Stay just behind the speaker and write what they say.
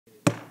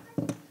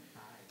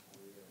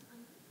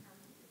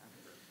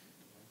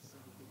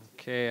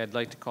Okay, I'd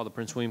like to call the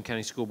Prince William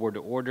County School Board to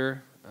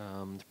order.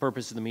 The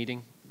purpose of the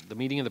meeting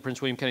of the Prince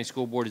William County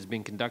School Board is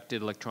being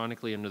conducted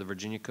electronically under the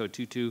Virginia Code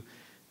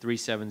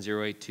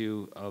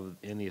 2237082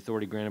 and the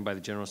authority granted by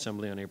the General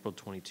Assembly on April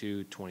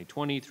 22,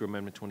 2020 through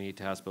Amendment 28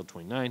 to House Bill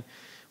 29,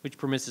 which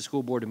permits the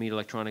school board to meet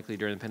electronically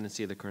during the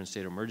pendency of the current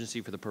state of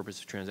emergency for the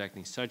purpose of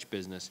transacting such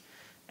business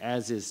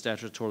as is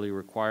statutorily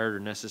required or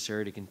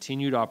necessary to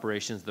continued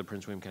operations of the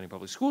Prince William County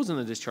Public Schools and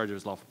the discharge of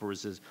its lawful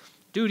purposes,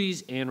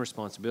 duties, and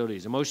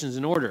responsibilities. A motion is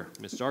in order.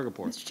 Ms.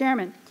 Zargarpur. Mr.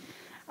 Chairman,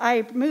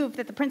 I move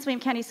that the Prince William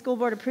County School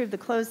Board approve the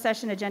closed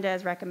session agenda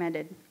as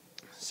recommended.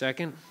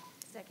 Second.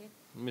 Second.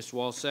 Ms.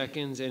 Wall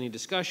seconds. Any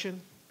discussion?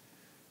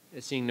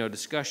 Seeing no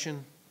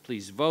discussion,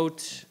 please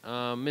vote.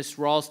 Ms.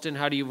 Ralston,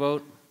 how do you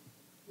vote?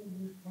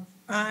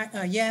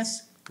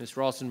 Yes. Ms.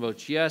 Ralston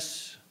votes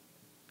yes.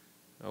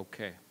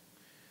 Okay.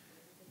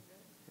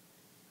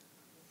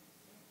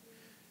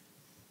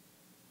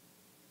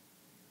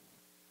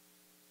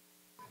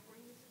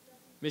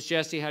 Ms.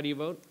 Jesse, how do you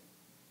vote?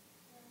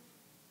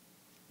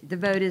 The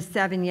vote is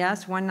 7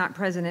 yes, 1 not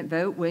present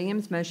vote.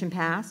 Williams, motion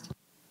passed.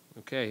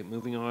 Okay,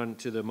 moving on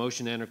to the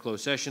motion to enter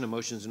closed session. A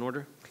motion is in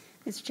order.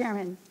 Mr.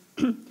 Chairman,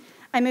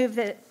 I move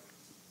that,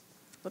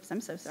 whoops,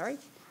 I'm so sorry.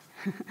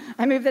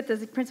 I move that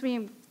the Prince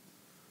William,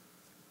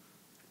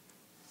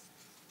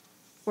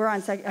 we're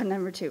on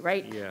number 2,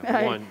 right?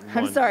 Yeah,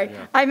 I'm sorry.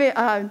 Yeah.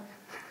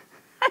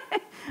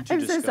 I'm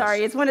so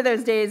sorry. It's one of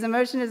those days. The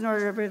motion is in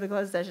order to approve the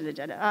closed session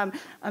agenda.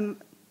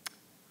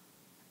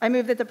 I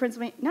move that the Prince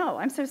William, no,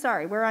 I'm so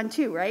sorry. We're on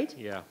 2, right?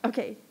 Yeah.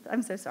 Okay,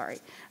 I'm so sorry.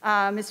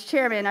 Mr.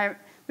 Chairman, I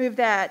move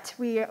that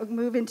we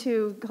move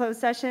into closed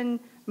session.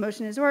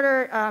 Motion is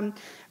order.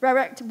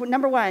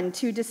 Number 1,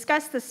 to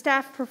discuss the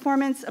staff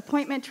performance,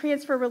 appointment,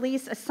 transfer,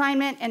 release,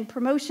 assignment, and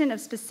promotion of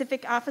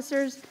specific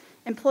officers,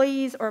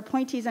 employees, or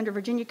appointees under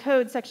Virginia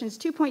Code Sections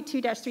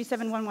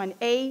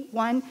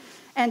 2.2-3711A1,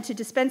 and to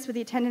dispense with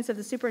the attendance of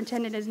the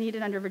superintendent as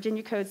needed under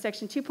Virginia Code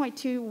Section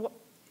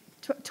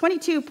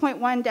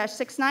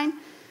 22.1-69.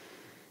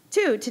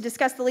 2, to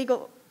discuss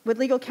with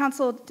legal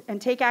counsel and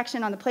take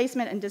action on the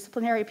placement and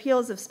disciplinary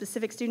appeals of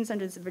specific students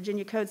under the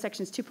Virginia Code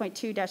Sections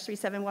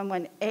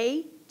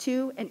 2.2-3711A,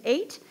 2, and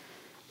 8.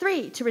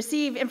 3, to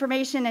receive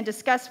information and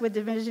discuss with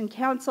division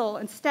counsel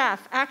and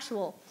staff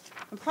actual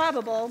and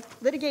probable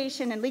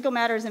litigation and legal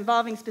matters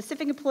involving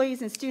specific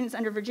employees and students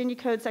under Virginia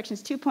Code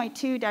Sections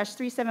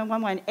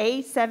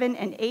 2.2-3711A, 7,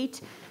 and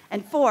 8.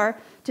 And 4,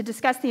 to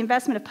discuss the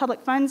investment of public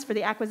funds for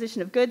the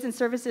acquisition of goods and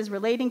services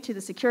relating to the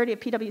security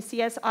of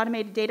PWCS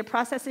automated data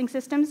processing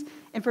systems,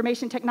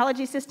 information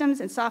technology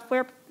systems, and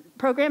software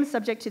programs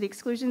subject to the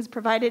exclusions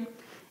provided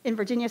in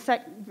Virginia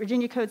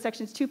Code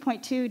Sections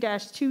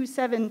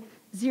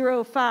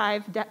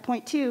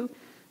 2.2-2705.2,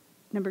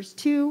 numbers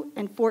 2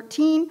 and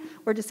 14,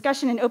 where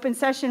discussion in open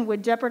session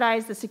would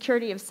jeopardize the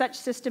security of such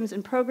systems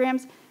and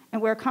programs,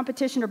 and where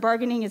competition or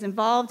bargaining is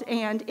involved,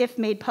 and if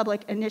made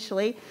public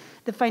initially,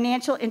 the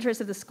financial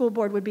interests of the school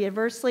board would be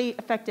adversely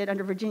affected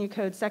under Virginia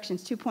Code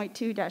Sections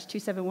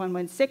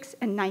 2.2-27116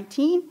 and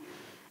 19.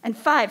 And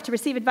 5, to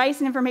receive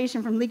advice and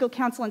information from legal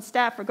counsel and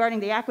staff regarding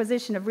the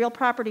acquisition of real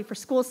property for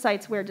school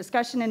sites where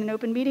discussion in an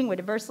open meeting would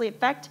adversely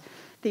affect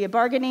the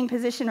bargaining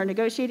position or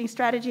negotiating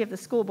strategy of the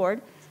school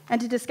board, and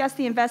to discuss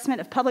the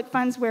investment of public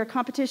funds where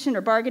competition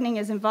or bargaining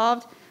is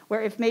involved,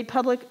 where if made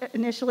public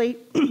initially,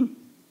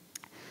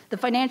 the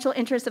financial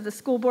interests of the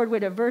school board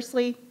would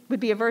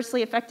be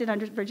adversely affected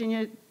under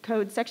Virginia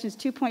Code Sections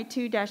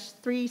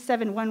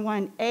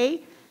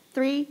 2.2-3711A,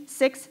 3,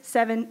 6,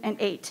 7,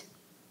 and 8.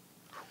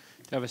 Do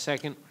I have a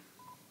second?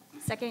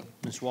 Second.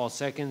 Ms. Wall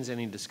seconds.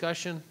 Any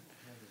discussion?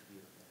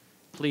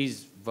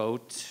 Please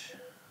vote.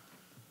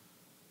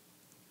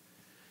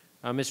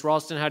 Ms.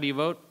 Ralston, how do you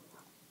vote?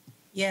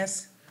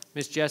 Yes.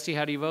 Ms. Jesse,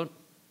 how do you vote?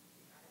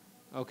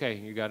 Okay,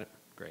 you got it.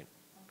 Great.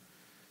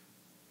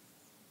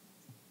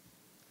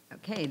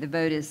 Okay, the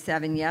vote is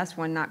 7 yes,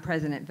 1 not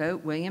present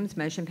vote. Williams,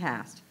 motion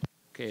passed.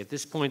 Okay, at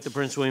this point, the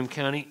Prince William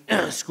County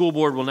School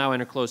Board will now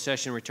enter closed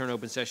session and return to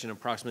open session in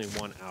approximately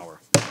 1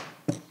 hour.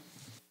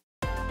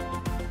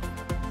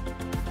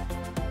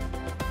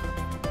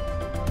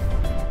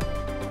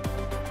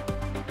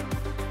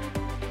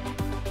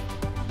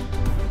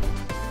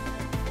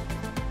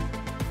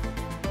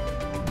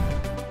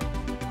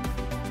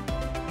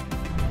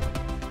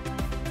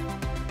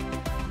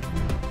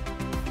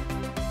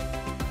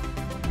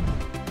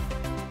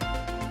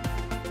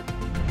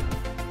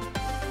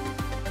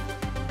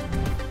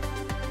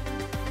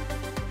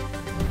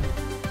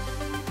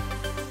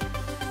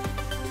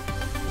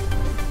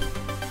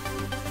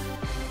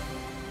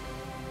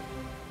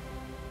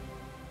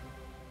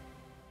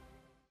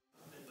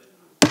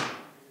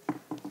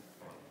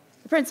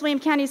 The Prince William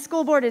County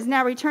School Board is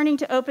now returning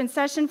to open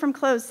session from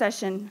closed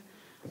session.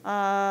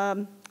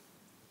 A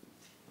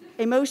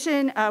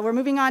motion, we're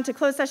moving on to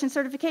closed session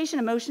certification.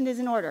 A motion is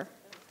in order.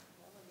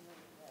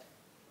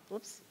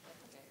 Whoops.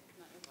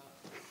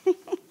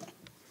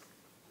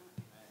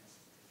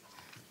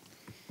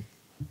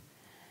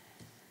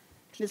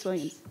 Ms.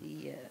 Williams.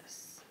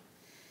 Yes.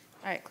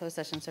 All right, closed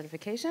session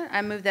certification.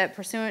 I move that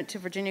pursuant to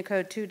Virginia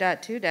Code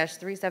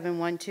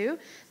 2.2-3712,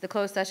 the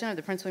closed session of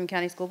the Prince William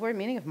County School Board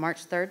meeting of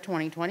March 3rd,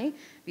 2020,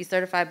 be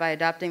certified by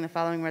adopting the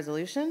following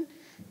resolution.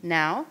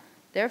 Now,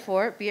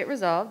 therefore, be it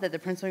resolved that the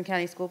Prince William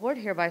County School Board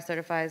hereby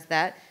certifies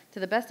that, to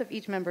the best of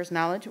each member's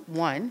knowledge,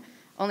 1,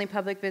 only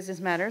public business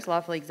matters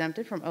lawfully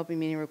exempted from open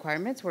meeting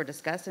requirements were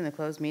discussed in the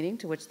closed meeting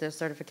to which this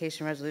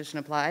certification resolution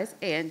applies,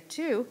 and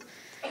 2,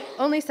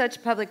 only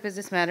such public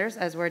business matters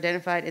as were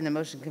identified in the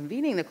motion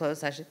convening the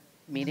closed session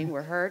meeting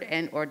were heard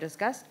and/or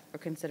discussed or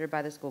considered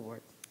by the school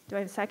board. Do I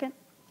have a second?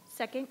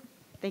 Second.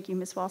 Thank you,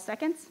 Ms. Wall,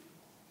 seconds.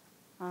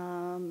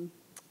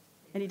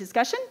 Any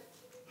discussion?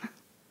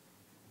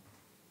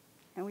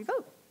 And we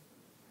vote.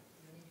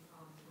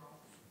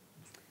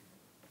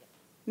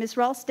 Ms.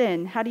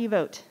 Ralston, how do you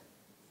vote?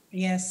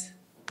 Yes.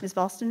 Ms.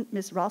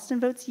 Ralston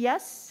votes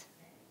yes.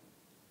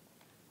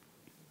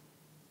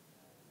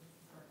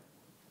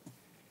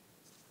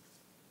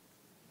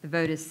 The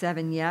vote is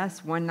 7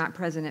 yes, 1 not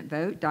present at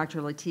vote.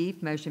 Dr.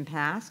 Lateef, motion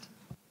passed.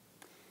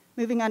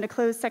 Moving on to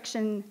closed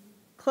session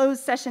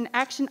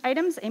action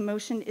items, a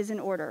motion is in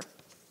order.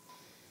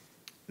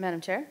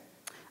 Madam Chair,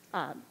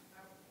 Um,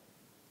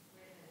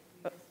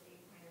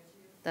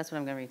 that's what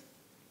I'm going to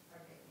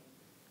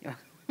read. Yeah.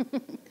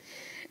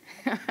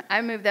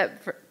 I move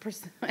that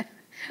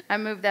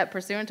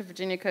pursuant to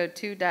Virginia Code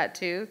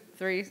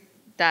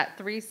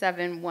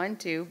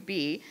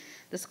 2.2-3712B,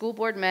 the school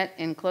board met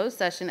in closed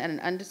session at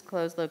an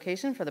undisclosed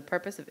location for the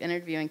purpose of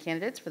interviewing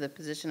candidates for the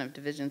position of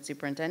division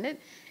superintendent,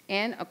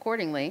 and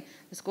accordingly,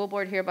 the school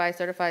board hereby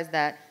certifies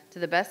that, to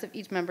the best of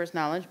each member's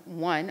knowledge,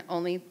 1,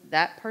 only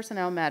that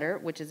personnel matter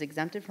which is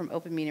exempted from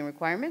open meeting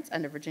requirements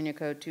under Virginia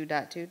Code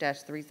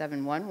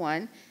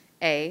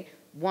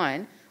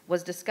 2.2-3711A1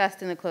 was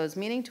discussed in the closed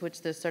meeting to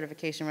which this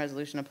certification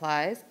resolution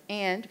applies,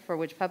 and for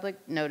which public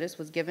notice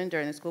was given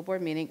during the school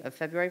board meeting of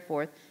February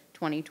 4th,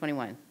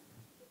 2021. Do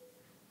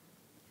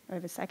I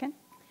have a second?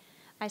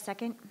 I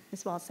second.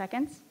 Ms. Wall,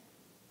 seconds.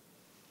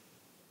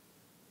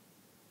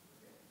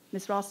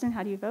 Ms. Ralston,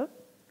 how do you vote?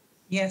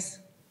 Yes.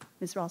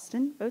 Ms.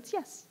 Ralston votes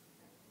yes.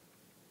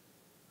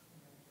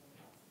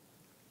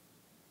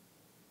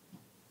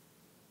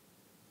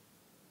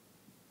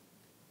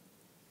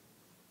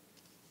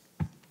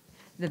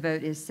 The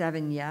vote is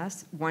 7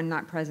 yes, 1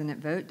 not present at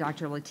vote.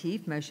 Dr.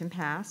 Lateef, motion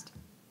passed.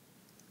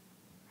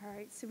 All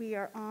right, so we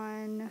are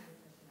on,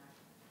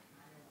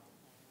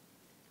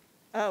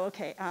 oh,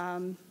 okay.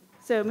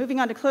 So moving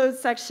on to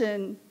closed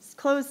session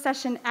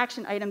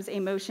action items, a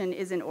motion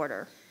is in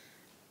order.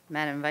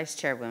 Madam Vice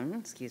Chairwoman,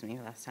 excuse me,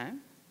 last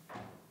time.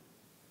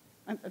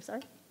 I'm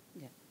sorry?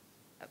 Yeah.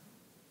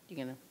 You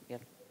gonna, yeah.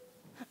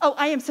 Oh,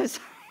 I am so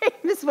sorry,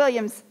 Ms.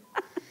 Williams.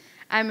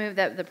 I move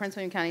that the Prince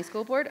William County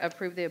School Board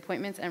approve the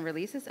appointments and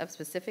releases of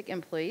specific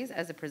employees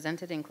as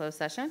presented in closed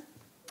session.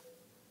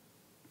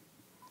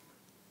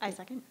 I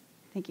second.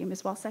 Thank you,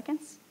 Ms. Wall,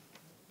 seconds.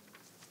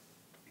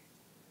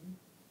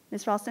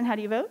 Ms. Ralston, how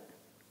do you vote?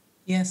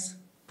 Yes.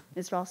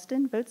 Ms.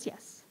 Ralston votes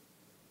yes.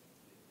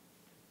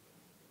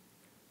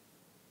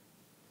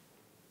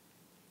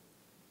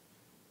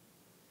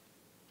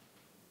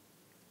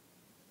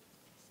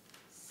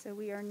 So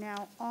we are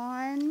now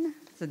on,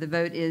 So the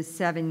vote is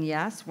 7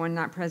 yes, 1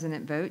 not present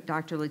at vote.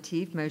 Dr.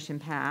 Lateef, motion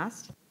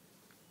passed.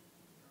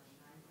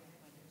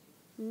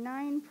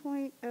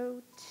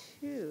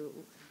 9.02.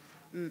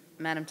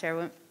 Madam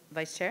Chairwoman,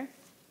 Vice Chair?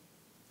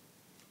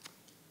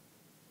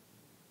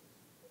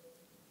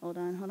 Hold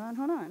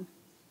on.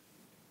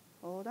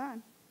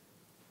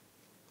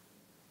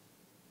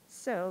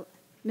 So,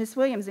 Ms.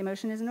 Williams, the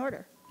motion is in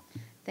order.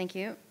 Thank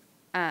you.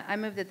 I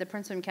move that the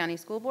Prince William County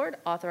School Board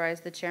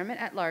authorize the chairman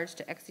at large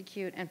to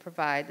execute and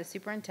provide the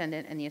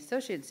superintendent and the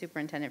associate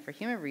superintendent for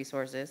human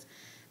resources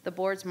the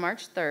board's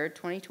March 3rd,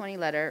 2020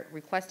 letter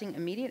requesting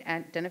immediate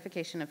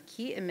identification of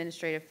key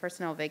administrative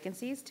personnel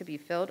vacancies to be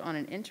filled on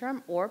an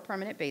interim or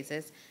permanent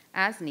basis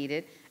as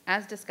needed,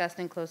 as discussed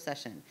in closed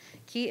session.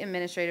 Key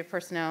administrative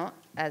personnel,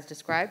 as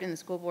described in the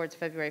school board's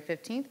February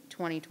 15th,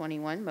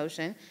 2021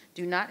 motion,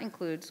 do not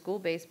include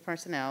school-based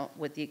personnel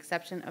with the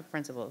exception of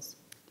principals.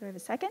 Do I have a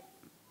second?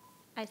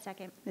 I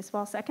second. Ms.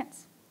 Wall,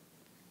 seconds.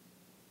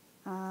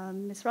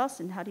 Ms.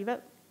 Ralston, how do you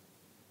vote?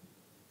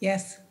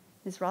 Yes.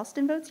 Ms.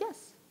 Ralston votes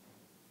yes.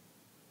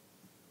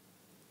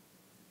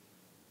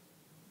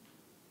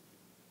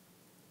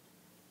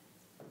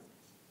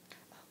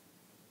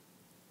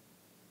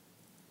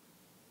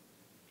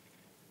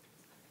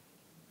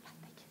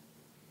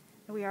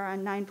 We are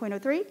on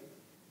 9.03.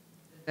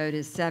 Vote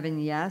is 7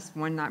 yes,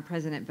 1 not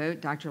present at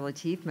vote. Dr.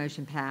 Lateef,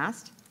 motion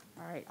passed.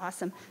 All right,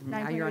 awesome.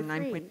 Now you're on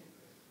 9.03.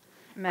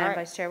 Madam right.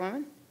 Vice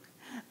Chairwoman?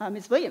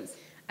 Ms. Williams.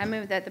 I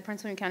move that the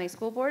Prince William County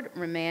School Board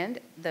remand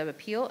the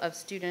appeal of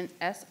student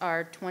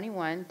SR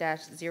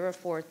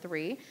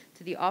 21-043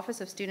 to the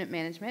Office of Student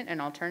Management and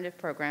Alternative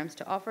Programs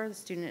to offer the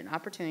student an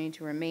opportunity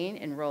to remain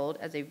enrolled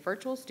as a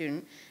virtual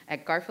student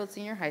at Garfield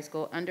Senior High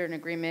School under an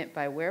agreement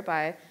by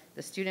whereby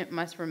The student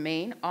must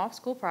remain off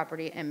school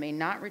property and may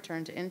not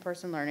return to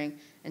in-person learning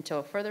until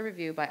a further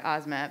review by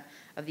OSMAP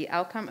of the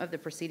outcome of the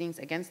proceedings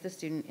against the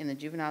student in the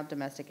Juvenile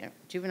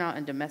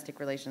and Domestic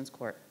Relations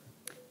Court.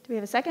 Do we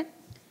have a second?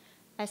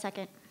 I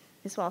second.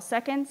 Ms. Walsh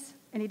seconds.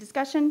 Any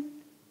discussion?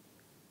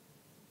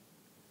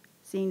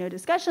 Seeing no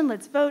discussion,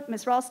 let's vote.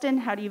 Ms. Ralston,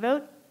 how do you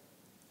vote?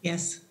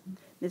 Yes.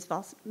 Ms.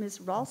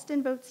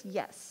 Ralston votes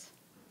yes.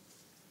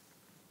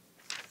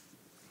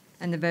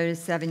 And the vote is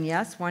 7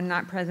 yes, 1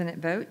 not present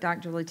vote.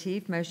 Dr.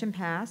 Lateef, motion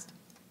passed.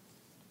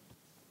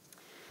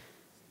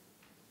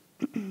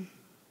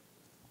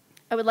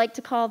 I would like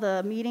to call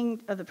the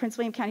meeting of the Prince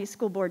William County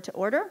School Board to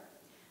order.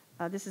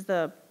 This is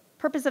the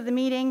purpose of the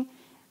meeting.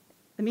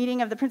 The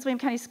meeting of the Prince William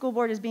County School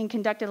Board is being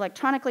conducted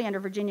electronically under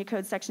Virginia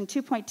Code Section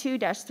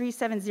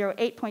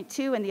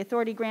 2.2-3708.2 and the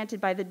authority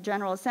granted by the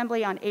General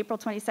Assembly on April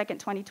 22nd,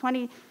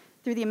 2020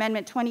 through the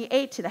Amendment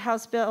 28 to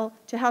House Bill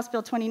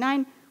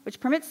 29, which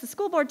permits the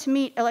school board to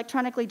meet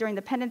electronically during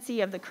the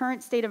pendency of the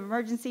current state of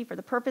emergency for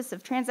the purpose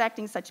of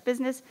transacting such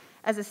business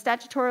as is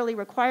statutorily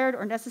required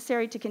or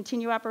necessary to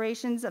continue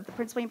operations of the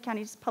Prince William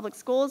County Public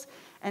Schools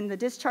and the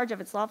discharge of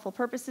its lawful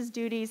purposes,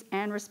 duties,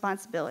 and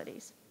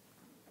responsibilities.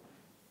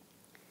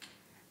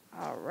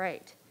 All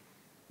right.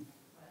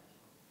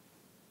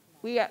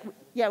 We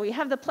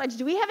have the pledge.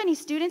 Do we have any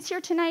students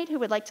here tonight who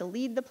would like to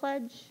lead the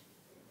pledge?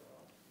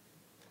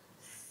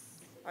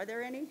 Are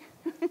there any?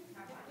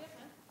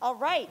 All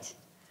right.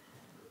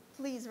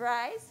 Please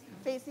rise,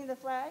 facing the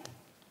flag.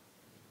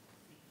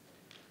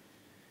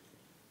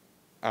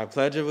 I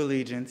pledge of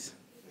allegiance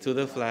to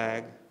the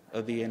flag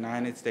of the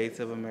United States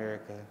of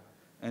America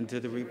and to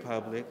the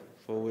republic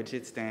for which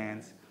it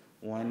stands,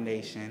 one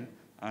nation,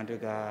 under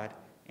God,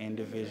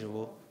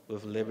 indivisible,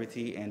 with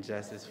liberty and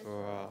justice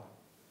for all.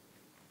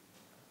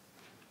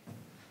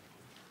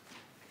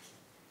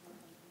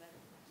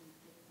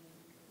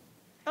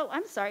 Oh,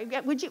 I'm sorry.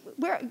 Yeah, would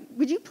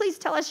you please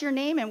tell us your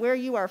name and where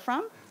you are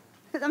from?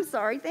 I'm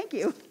sorry. Thank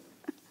you.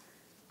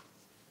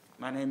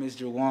 My name is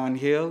Jawan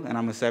Hill, and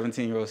I'm a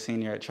 17-year-old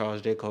senior at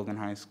Charles J. Colgan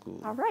High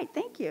School. All right.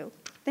 Thank you.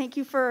 Thank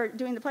you for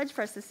doing the pledge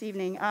for us this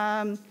evening.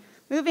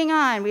 Moving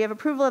on, we have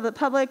approval of the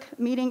public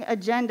meeting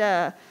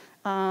agenda.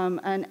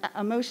 And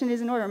a motion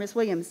is in order. Ms.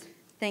 Williams.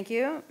 Thank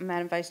you,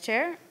 Madam Vice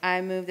Chair. I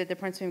move that the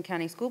Prince William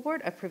County School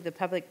Board approve the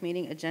public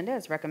meeting agenda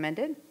as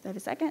recommended. Do I have a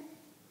second?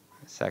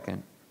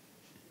 Second.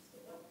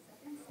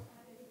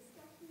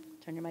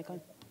 Turn your mic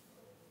on.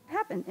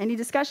 Happen. Any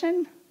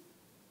discussion?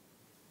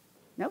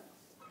 Nope.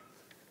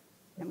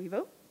 Can we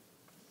vote?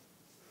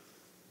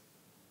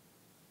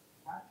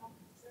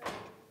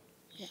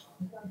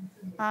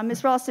 Yeah.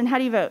 Ms. Ralston, how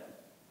do you vote?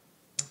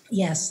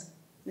 Yes.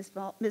 Ms.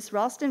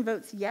 Ralston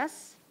votes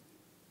yes.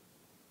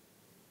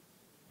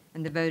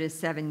 And the vote is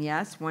 7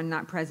 yes, 1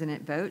 not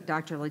present vote.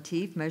 Dr.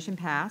 Lateef, motion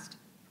passed.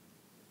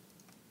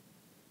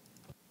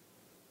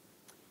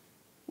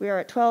 We are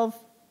at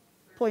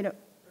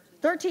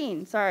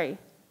 12.13, sorry.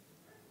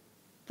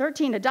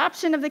 13,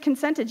 adoption of the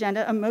consent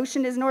agenda. A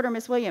motion is in order.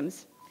 Ms.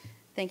 Williams.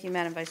 Thank you,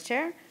 Madam Vice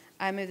Chair.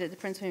 I move that the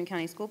Prince William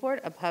County School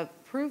Board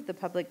approve the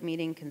public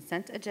meeting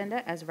consent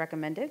agenda as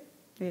recommended. Do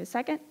we have a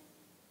second?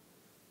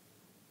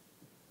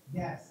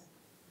 Yes.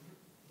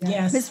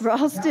 Ms.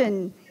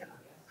 Ralston.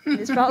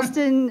 Ms.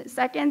 Ralston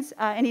seconds.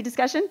 Any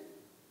discussion?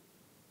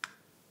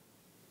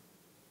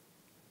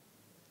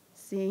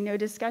 Seeing no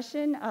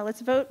discussion,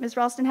 let's vote. Ms.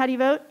 Ralston, how do you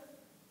vote?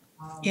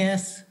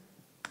 Yes.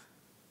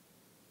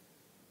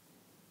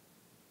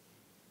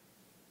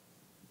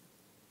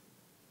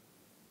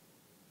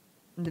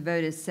 And the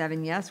vote is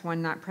 7 yes,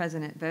 1 not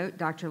present vote.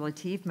 Dr.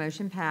 Lateef,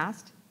 motion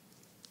passed.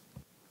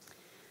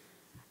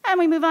 And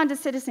we move on to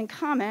citizen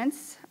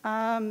comments.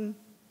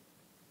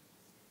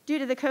 Due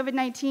to the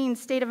COVID-19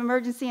 state of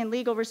emergency and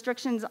legal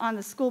restrictions on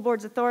the school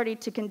board's authority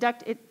to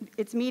conduct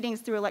its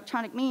meetings through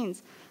electronic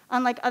means,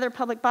 unlike other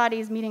public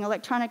bodies meeting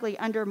electronically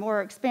under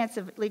more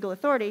expansive legal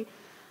authority,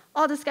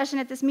 all discussion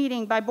at this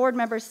meeting by board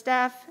members,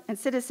 staff, and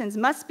citizens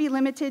must be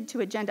limited to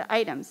agenda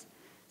items.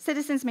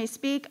 Citizens may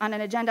speak on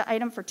an agenda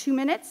item for 2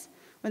 minutes.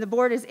 When the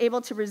board is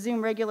able to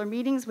resume regular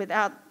meetings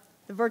without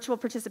the virtual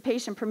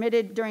participation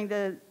permitted during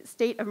the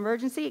state of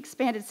emergency,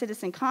 expanded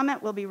citizen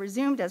comment will be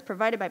resumed as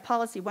provided by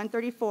Policy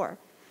 134.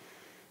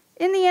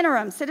 In the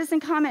interim, citizen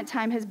comment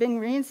time has been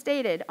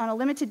reinstated on a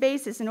limited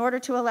basis in order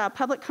to allow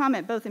public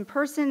comment both in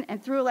person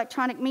and through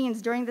electronic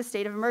means during the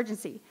state of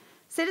emergency.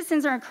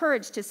 Citizens are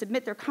encouraged to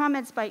submit their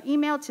comments by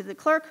email to the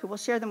clerk, who will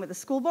share them with the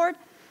school board.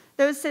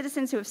 Those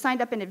citizens who have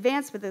signed up in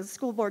advance with the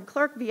school board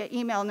clerk via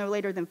email no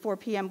later than 4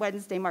 p.m.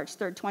 Wednesday, March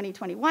 3rd,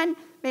 2021,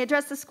 may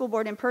address the school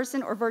board in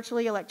person or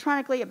virtually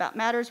electronically about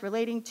matters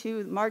relating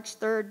to March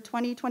 3rd,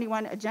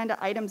 2021 agenda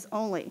items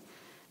only.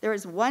 There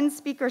is 1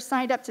 speaker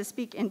signed up to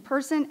speak in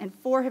person and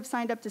 4 have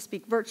signed up to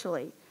speak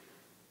virtually.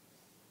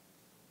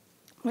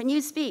 When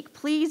you speak,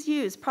 please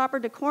use proper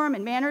decorum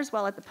and manners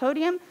while at the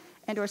podium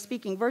and or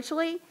speaking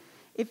virtually.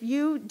 If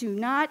you do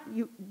not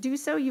do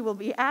so, you will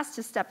be asked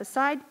to step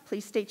aside.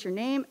 Please state your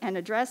name and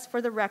address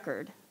for the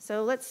record.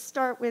 So let's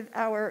start with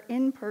our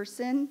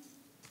in-person.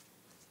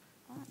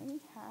 I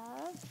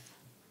have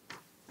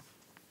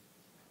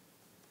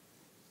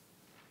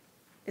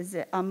is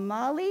it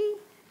Amelie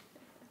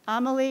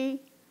Ickes?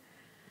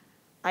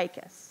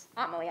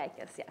 Amelie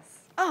Ickes,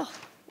 yes. Oh,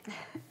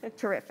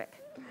 terrific.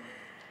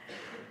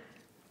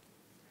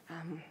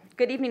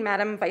 Good evening,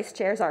 Madam Vice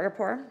Chair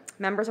Zargarpur,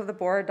 members of the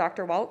board,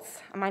 Dr.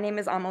 Waltz. My name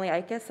is Amelie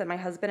Ickes, and my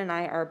husband and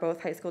I are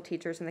both high school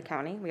teachers in the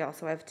county. We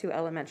also have 2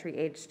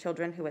 elementary-aged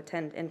children who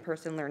attend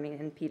in-person learning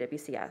in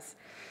PWCS.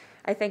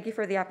 I thank you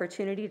for the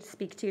opportunity to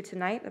speak to you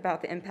tonight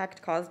about the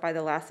impact caused by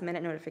the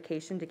last-minute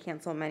notification to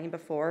cancel many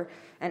before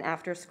and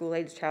after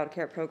school-age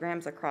childcare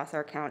programs across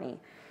our county.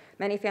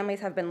 Many families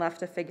have been left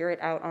to figure it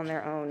out on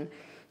their own.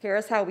 Here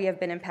is how we have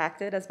been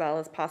impacted, as well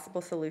as possible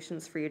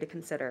solutions for you to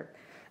consider.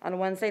 On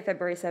Wednesday,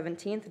 February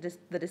 17th,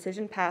 the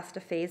decision passed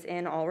to phase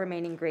in all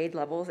remaining grade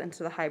levels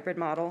into the hybrid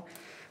model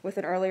with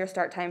an earlier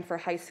start time for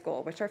high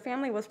school, which our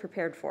family was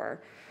prepared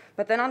for.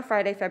 But then on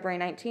Friday, February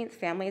 19th,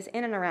 families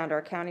in and around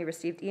our county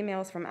received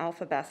emails from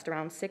Alpha Best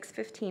around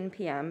 6:15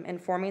 p.m.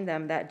 informing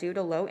them that due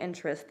to low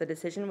interest, the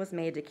decision was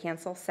made to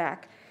cancel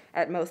SAC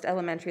at most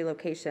elementary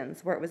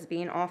locations where it was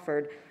being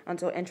offered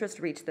until interest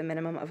reached the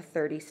minimum of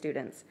 30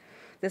 students.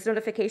 This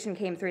notification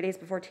came 3 days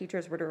before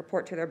teachers were to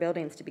report to their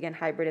buildings to begin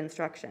hybrid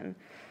instruction.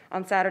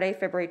 On Saturday,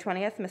 February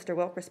 20th, Mr.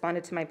 Wilk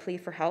responded to my plea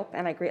for help,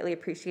 and I greatly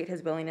appreciate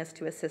his willingness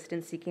to assist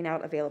in seeking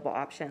out available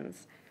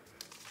options.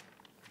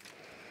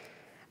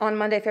 On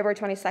Monday, February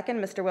 22nd,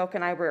 Mr. Wilk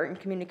and I were in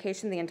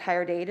communication the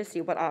entire day to see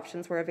what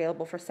options were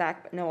available for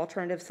SAC, but no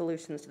alternative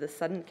solutions to this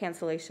sudden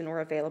cancellation were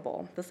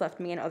available. This left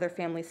me and other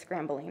families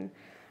scrambling.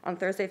 On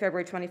Thursday,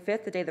 February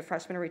 25th, the day the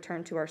freshmen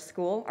returned to our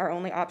school, our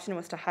only option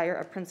was to hire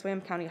a Prince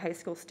William County High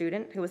School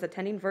student who was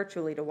attending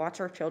virtually to watch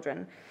our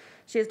children.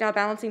 She is now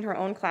balancing her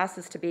own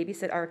classes to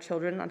babysit our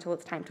children until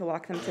it's time to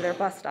walk them to their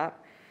bus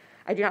stop.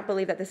 I do not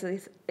believe that this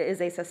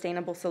is a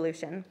sustainable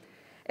solution.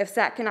 If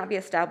SAC cannot be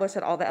established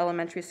at all the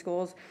elementary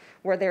schools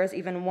where there is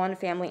even one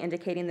family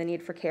indicating the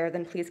need for care,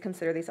 then please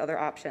consider these other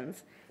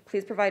options.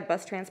 Please provide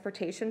bus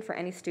transportation for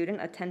any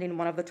student attending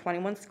one of the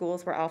 21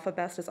 schools where Alpha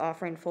Best is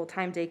offering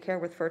full-time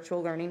daycare with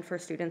virtual learning for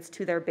students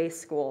to their base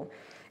school.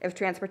 If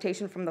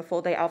transportation from the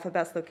full-day Alpha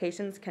Best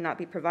locations cannot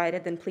be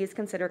provided, then please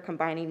consider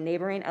combining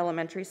neighboring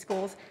elementary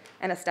schools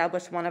and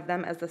establish one of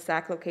them as the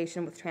SAC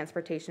location with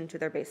transportation to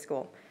their base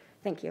school.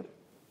 Thank you.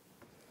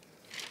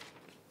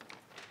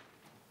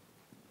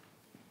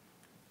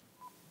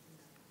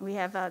 We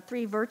have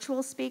 3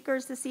 virtual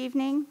speakers this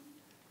evening.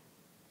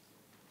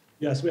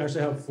 Yes, we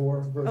actually have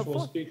 4 virtual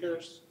 4.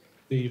 speakers.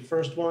 The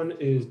first one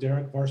is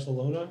Derek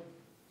Barcelona.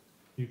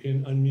 You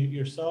can unmute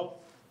yourself.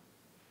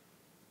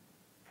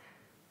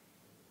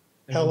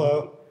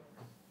 Hello,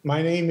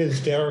 my name is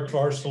Derek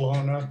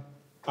Barcelona.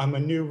 I'm a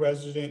new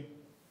resident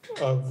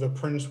of the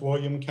Prince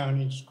William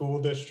County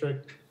School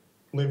District,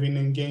 living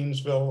in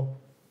Gainesville,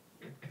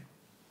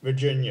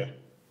 Virginia.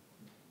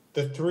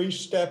 The 3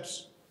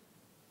 steps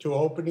to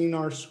opening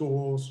our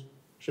schools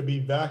should be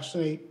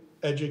vaccinate,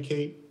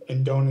 educate,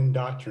 and don't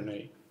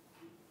indoctrinate.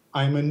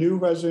 I'm a new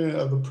resident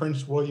of the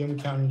Prince William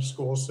County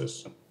school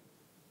system.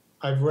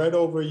 I've read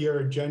over your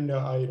agenda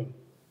item.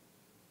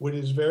 What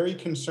is very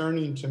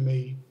concerning to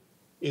me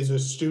is a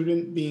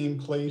student being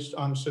placed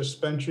on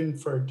suspension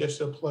for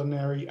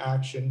disciplinary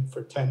action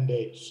for 10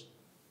 days.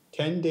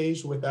 10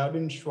 days without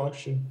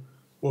instruction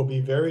will be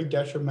very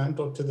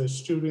detrimental to the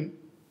student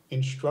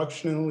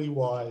instructionally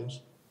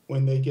wise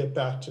when they get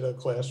back to the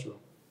classroom.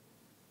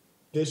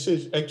 This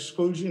is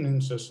exclusion in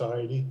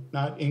society,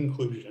 not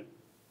inclusion.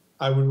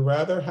 I would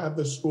rather have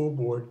the school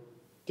board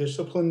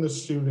discipline the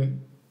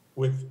student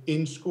with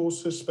in-school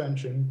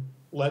suspension,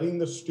 letting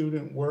the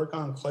student work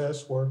on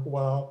classwork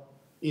while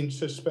in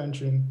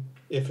suspension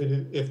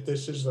if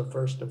this is the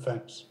first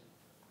offense.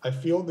 I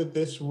feel that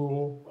this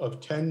rule of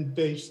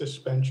 10-day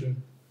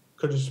suspension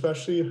could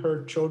especially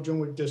hurt children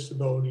with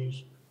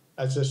disabilities,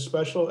 as a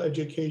special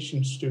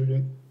education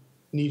student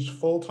needs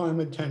full-time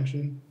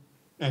attention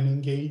and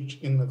engage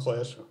in the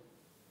classroom.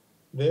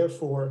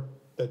 Therefore,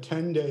 the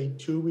 10-day,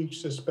 2-week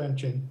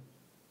suspension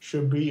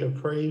should be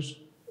appraised,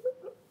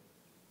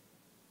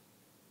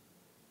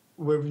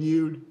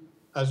 reviewed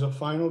as a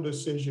final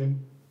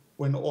decision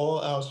when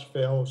all else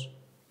fails,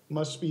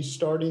 must be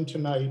starting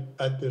tonight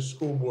at this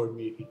school board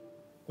meeting.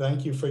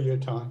 Thank you for your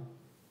time.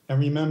 And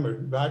remember,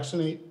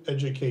 vaccinate,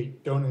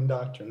 educate, don't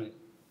indoctrinate.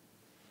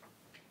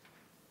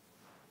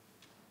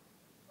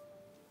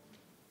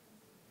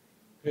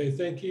 Okay,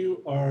 thank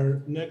you.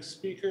 Our next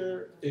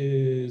speaker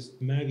is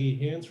Maggie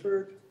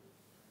Hansford.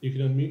 You can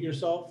unmute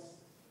yourself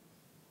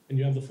and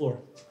you have the floor.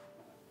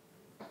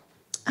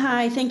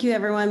 Hi, thank you,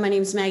 everyone. My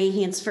name is Maggie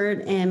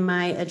Hansford, and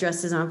my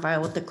address is on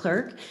file with the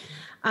clerk.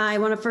 I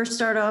want to first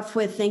start off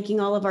with thanking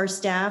all of our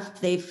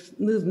staff. They've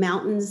moved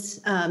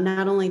mountains,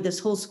 not only this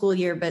whole school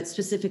year, but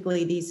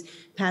specifically these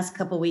past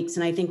couple weeks.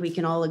 And I think we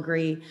can all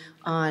agree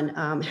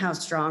on how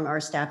strong our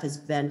staff has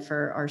been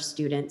for our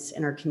students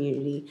and our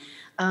community.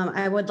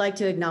 I would like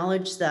to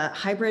acknowledge the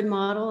hybrid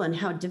model and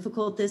how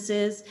difficult this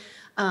is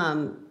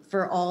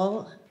for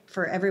all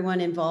for everyone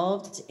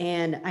involved.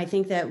 And I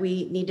think that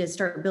we need to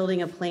start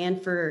building a plan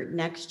for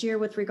next year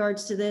with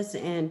regards to this.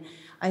 And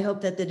I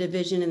hope that the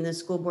division and the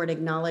school board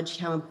acknowledge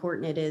how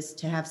important it is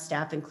to have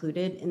staff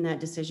included in that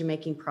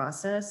decision-making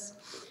process.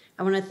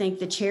 I want to thank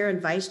the chair and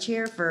vice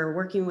chair for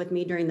working with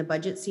me during the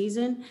budget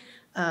season.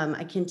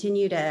 I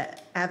continue to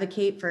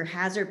advocate for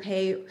hazard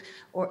pay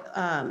or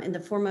in the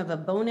form of a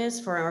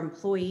bonus for our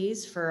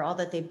employees for all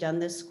that they've done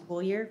this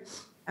school year.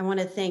 I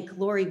want to thank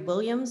Lori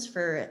Williams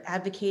for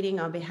advocating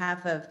on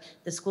behalf of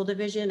the school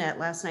division at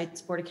last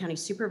night's Board of County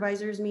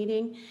Supervisors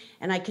meeting.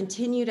 And I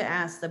continue to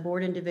ask the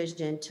board and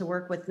division to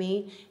work with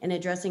me in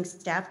addressing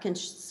staff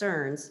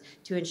concerns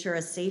to ensure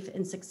a safe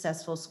and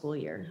successful school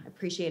year. I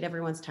appreciate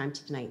everyone's time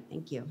tonight.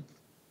 Thank you.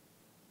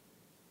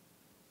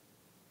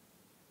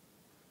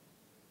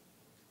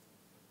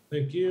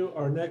 Thank you.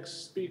 Our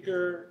next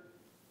speaker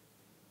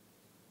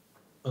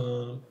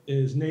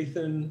is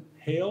Nathan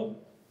Hale.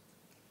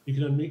 You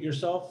can unmute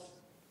yourself.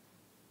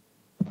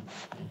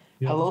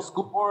 Hello,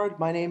 school board.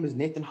 My name is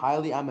Nathan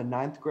Hiley. I'm a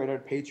 9th grader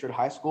at Patriot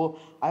High School.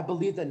 I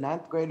believe that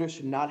 9th graders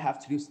should not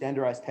have to do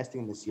standardized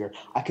testing this year.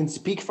 I can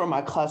speak for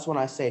my class when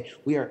I say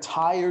we are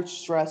tired,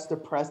 stressed,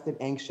 depressed, and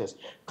anxious.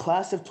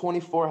 Class of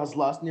 24 has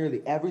lost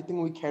nearly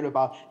everything we cared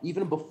about.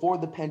 Even before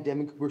the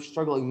pandemic, we were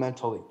struggling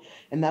mentally.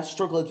 And that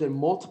struggle has been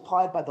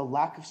multiplied by the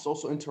lack of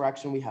social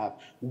interaction we have.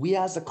 We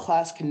as a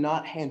class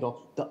cannot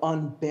handle the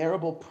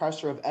unbearable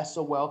pressure of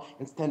SOL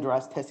and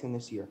standardized testing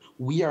this year.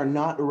 We are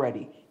not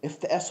ready. If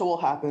the SOL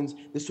happens,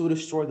 this will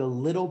destroy the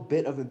little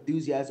bit of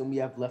enthusiasm we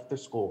have left for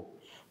school.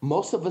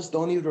 Most of us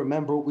don't even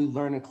remember what we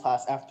learned in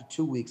class after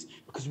 2 weeks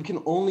because we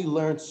can only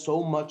learn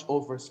so much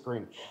over a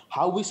screen.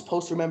 How are we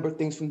supposed to remember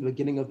things from the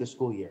beginning of the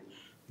school year?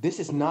 This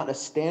is not a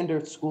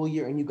standard school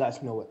year, and you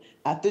guys know it.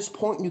 At this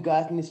point, you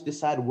guys need to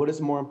decide what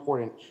is more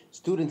important,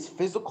 students'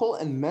 physical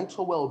and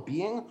mental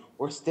well-being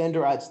or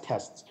standardized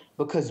tests,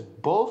 because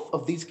both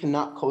of these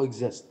cannot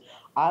coexist.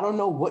 I don't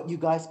know what you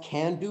guys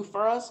can do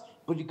for us,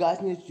 but you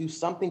guys need to do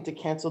something to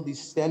cancel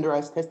these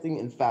standardized testing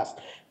and fast.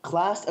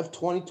 Class of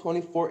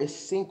 2024 is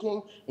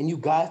sinking, and you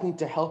guys need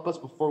to help us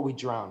before we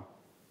drown.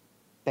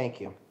 Thank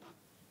you.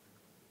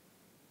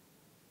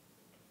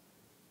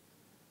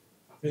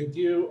 Thank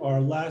you.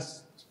 Our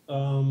last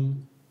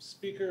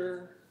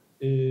speaker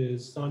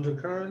is Sandra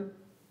Kern.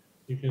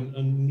 You can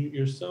unmute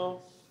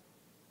yourself.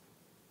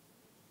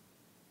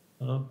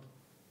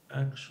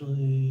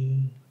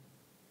 Actually,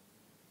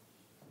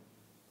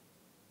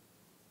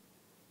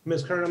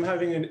 Ms. Kern, I'm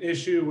having an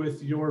issue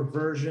with your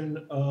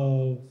version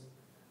of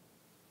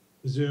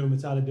Zoom.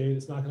 It's out of date.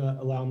 It's not going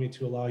to allow me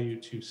to allow you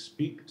to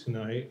speak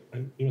tonight.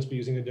 You must be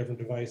using a different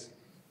device.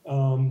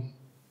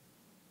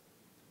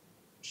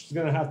 She's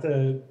going to have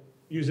to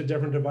use a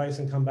different device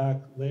and come back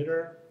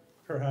later,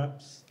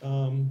 perhaps.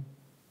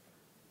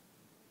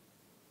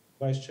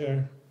 Vice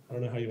Chair, I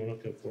don't know how you want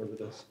to go forward with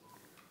this.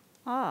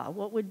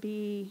 What would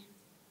be,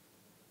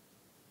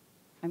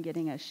 I'm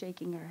getting a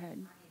shaking her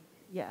head.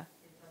 Yeah.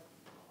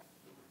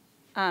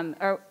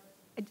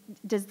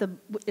 Is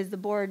the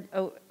board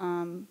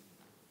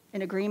in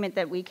agreement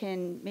that we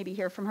can maybe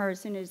hear from her as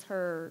soon as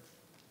her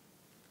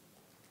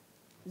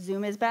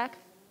Zoom is back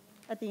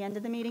at the end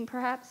of the meeting,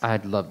 perhaps?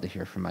 I'd love to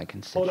hear from my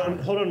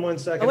constituents. Hold on 1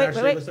 second. Oh, wait,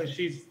 Actually, wait. it looks like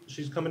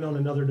she's coming on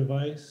another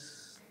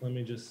device. Let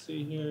me just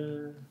see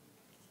here.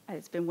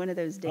 It's been one of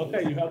those days.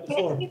 Okay, you have the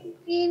floor.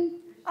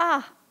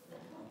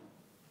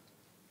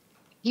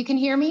 You can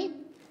hear me?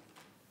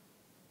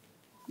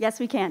 Yes,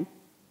 we can.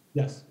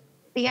 Yes.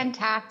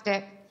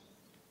 Fantastic.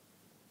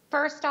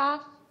 First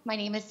off, my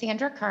name is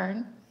Sandra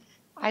Kern.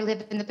 I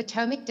live in the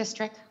Potomac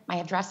District. My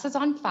address is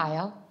on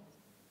file.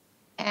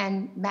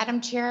 And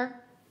Madam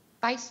Chair,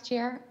 Vice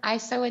Chair, I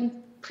so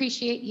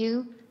appreciate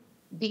you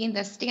being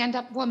the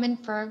stand-up woman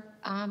for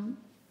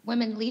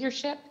women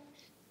leadership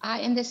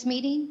in this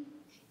meeting,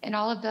 and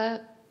all of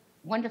the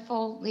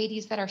wonderful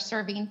ladies that are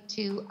serving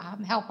to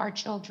help our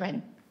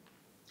children.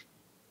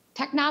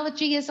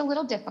 Technology is a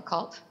little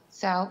difficult,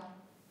 so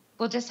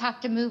we'll just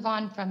have to move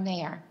on from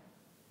there.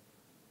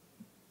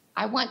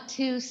 I want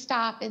to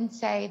stop and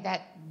say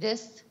that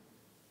this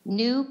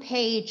new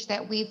page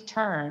that we've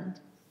turned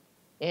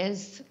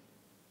is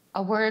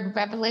a word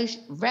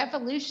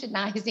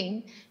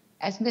revolutionizing,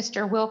 as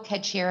Mr. Wilk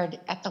had shared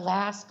at the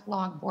last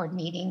long board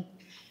meeting.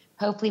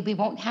 Hopefully we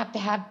won't have to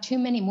have too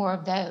many more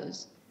of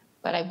those,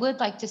 but I would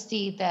like to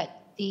see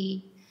that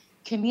the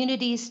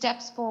community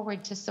steps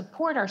forward to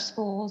support our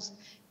schools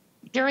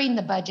during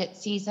the budget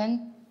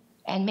season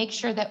and make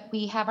sure that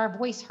we have our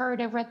voice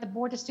heard over at the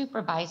Board of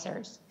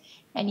Supervisors.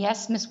 And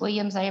yes, Ms.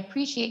 Williams, I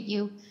appreciate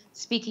you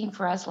speaking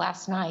for us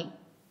last night.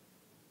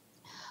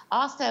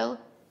 Also,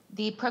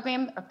 the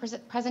program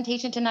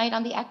presentation tonight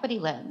on the equity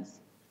lens,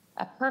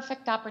 a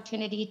perfect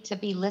opportunity to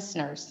be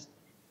listeners.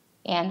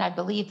 And I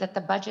believe that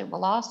the budget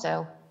will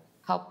also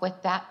help with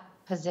that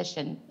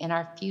position in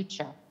our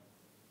future.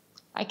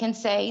 I can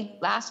say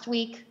last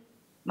week,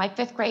 my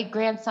 5th grade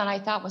grandson I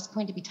thought was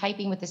going to be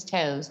typing with his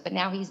toes, but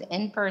now he's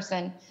in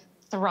person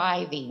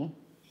thriving.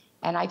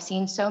 And I've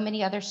seen so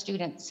many other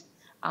students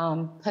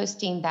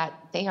posting that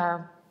they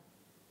are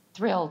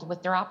thrilled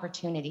with their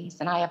opportunities,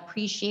 and I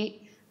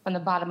appreciate from the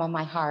bottom of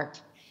my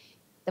heart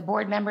the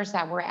board members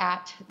that were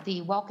at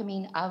the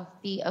welcoming of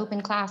the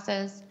open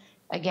classes.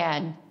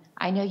 Again,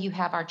 I know you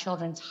have our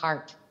children's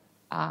heart.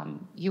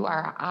 You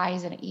are our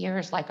eyes and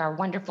ears like our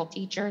wonderful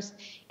teachers,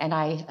 and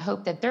I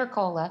hope that their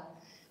COLA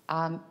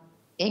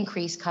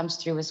increase comes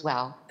through as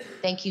well.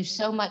 Thank you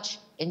so much.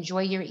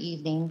 Enjoy your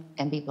evening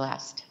and be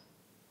blessed.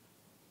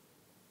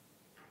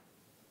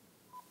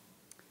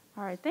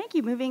 All right, thank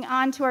you. Moving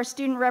on to our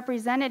student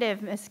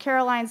representative, Ms.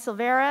 Caroline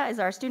Silvera is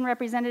our student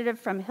representative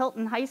from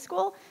Hilton High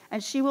School,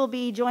 and she will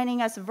be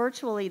joining us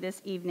virtually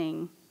this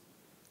evening.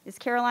 Is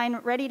Caroline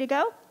ready to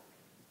go?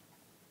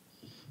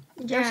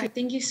 Yeah,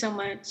 thank you so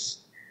much.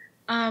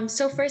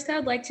 So first, I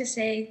would like to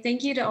say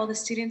thank you to all the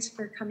students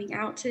for coming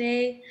out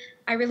today.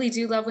 I really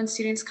do love when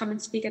students come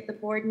and speak at the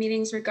board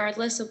meetings,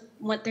 regardless of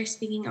what they're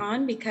speaking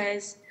on,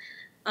 because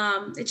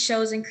it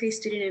shows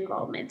increased student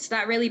involvement. So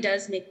that really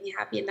does make me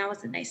happy, and that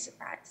was a nice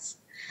surprise.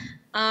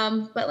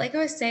 But like I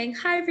was saying,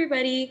 hi,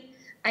 everybody.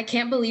 I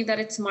can't believe that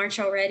it's March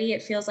already.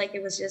 It feels like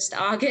it was just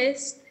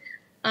August.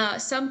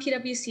 Some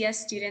PWCS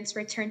students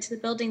returned to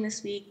the building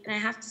this week, and I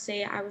have to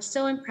say I was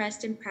so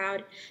impressed and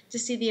proud to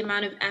see the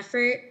amount of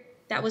effort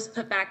that was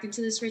put back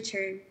into this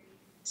return.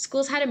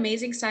 Schools had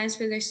amazing signs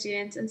for their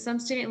students, and some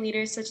student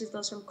leaders, such as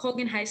those from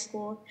Colgan High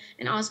School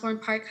and Osborne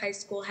Park High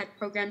School, had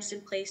programs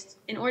in place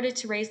in order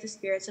to raise the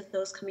spirits of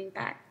those coming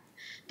back.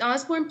 The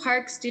Osborne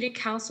Park Student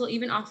Council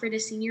even offered a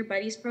Senior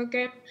Buddies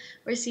program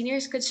where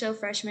seniors could show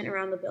freshmen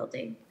around the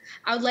building.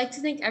 I would like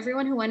to thank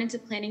everyone who went into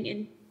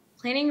planning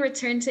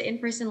return to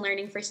in-person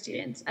learning for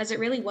students, as it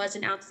really was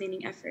an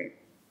outstanding effort.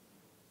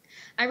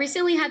 I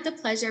recently had the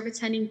pleasure of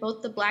attending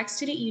both the Black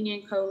Student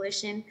Union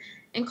Coalition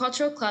and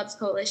Cultural Clubs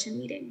Coalition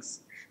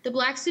meetings. The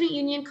Black Student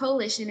Union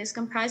Coalition is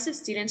comprised of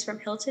students from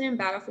Hilton and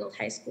Battlefield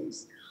High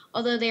Schools,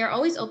 although they are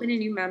always open to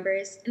new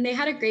members, and they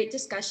had a great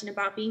discussion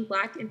about being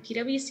Black in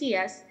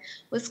PWCS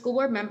with school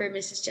board member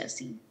Mrs.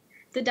 Jessie.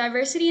 The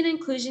Diversity and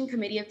Inclusion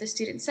Committee of the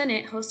Student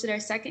Senate hosted our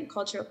second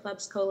Cultural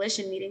Clubs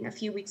Coalition meeting a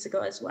few weeks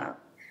ago as well.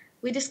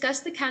 We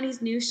discussed the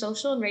county's new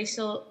Social and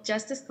Racial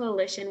Justice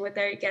Coalition with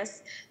our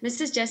guests,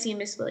 Mrs. Jessie and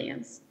Ms.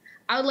 Williams.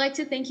 I would like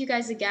to thank you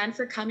guys again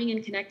for coming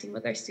and connecting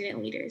with our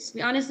student leaders.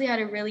 We honestly had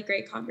a really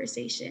great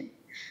conversation.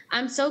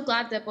 I'm so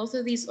glad that both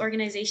of these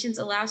organizations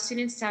allow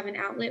students to have an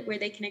outlet where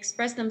they can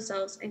express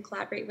themselves and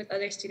collaborate with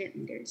other student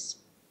leaders.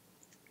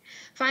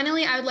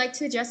 Finally, I would like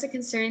to address a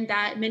concern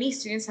that many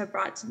students have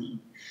brought to me.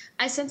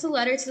 I sent a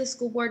letter to the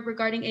school board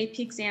regarding AP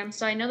exams,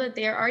 so I know that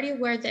they are already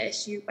aware of the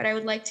issue, but I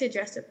would like to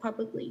address it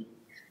publicly.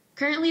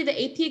 Currently,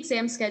 the AP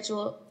exam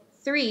schedule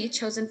 3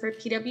 chosen for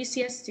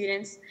PWCS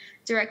students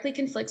directly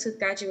conflicts with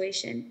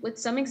graduation, with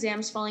some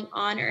exams falling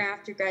on or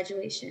after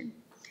graduation.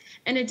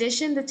 In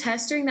addition, the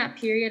tests during that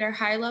period are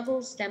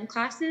high-level STEM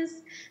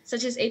classes,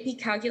 such as AP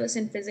Calculus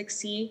and Physics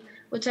C,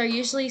 which are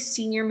usually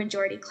senior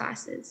majority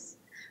classes.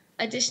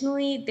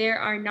 Additionally, there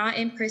are not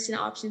in-person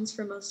options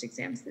for most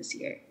exams this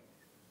year.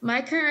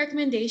 My current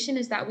recommendation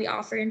is that we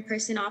offer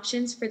in-person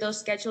options for those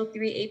scheduled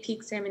 3 AP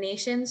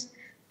examinations,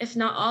 if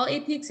not all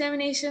AP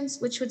examinations,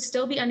 which would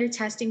still be under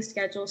testing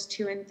schedules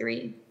 2 and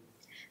 3.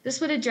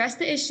 This would address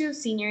the issue of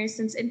seniors,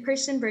 since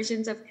in-person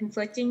versions of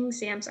conflicting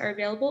exams are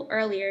available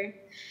earlier,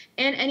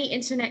 and any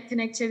internet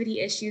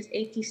connectivity issues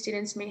AP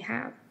students may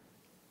have.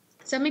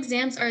 Some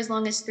exams are as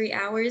long as 3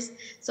 hours,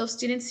 so if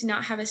students do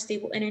not have a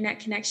stable internet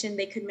connection,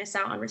 they could miss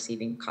out on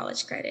receiving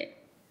college credit.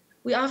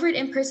 We offered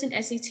in-person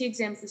SAT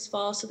exams this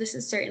fall, so this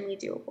is certainly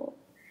doable.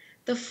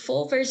 The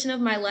full version of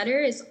my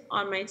letter is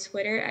on my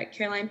Twitter at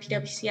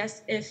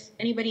CarolinePWCS if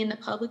anybody in the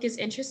public is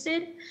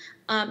interested.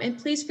 And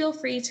please feel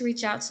free to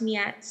reach out to me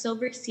at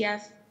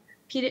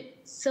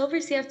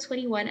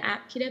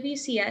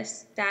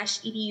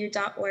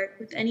silvercf21@pwcs-edu.org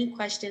with any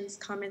questions,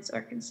 comments,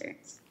 or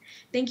concerns.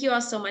 Thank you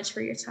all so much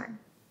for your time.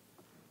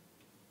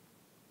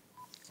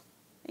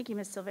 Thank you,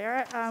 Ms.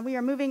 Silvera. We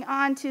are moving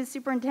on to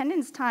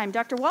superintendent's time.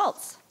 Dr.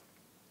 Waltz.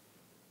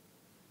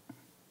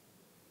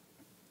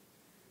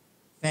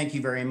 Thank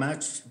you very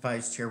much,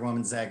 Vice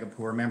Chairwoman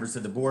Zagapur, members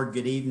of the board,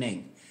 good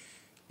evening.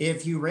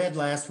 If you read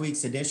last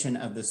week's edition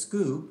of The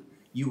Scoop,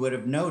 you would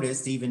have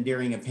noticed, even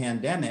during a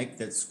pandemic,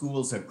 that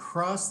schools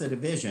across the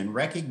division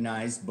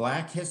recognized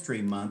Black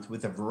History Month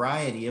with a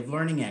variety of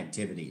learning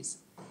activities.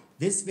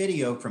 This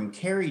video from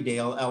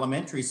Carrydale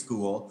Elementary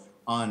School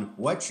on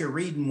What You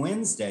Readin'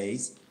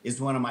 Wednesdays is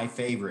one of my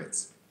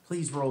favorites.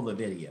 Please roll the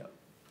video.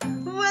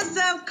 What's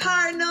up,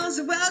 Cardinals?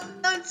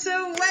 Welcome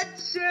to What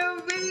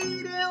You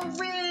Reading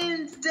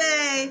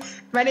Wednesday.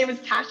 My name is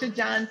Tasha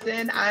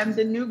Johnson. I'm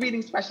the new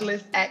reading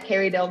specialist at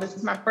Carrydale. This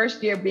is my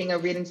first year being a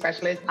reading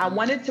specialist. I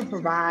wanted to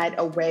provide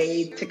a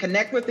way to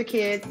connect with the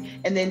kids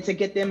and then to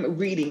get them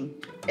reading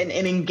and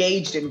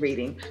engaged in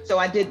reading. So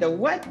I did the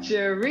What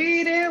You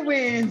Reading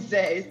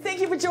Wednesdays. Thank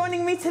you for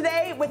joining me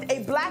today with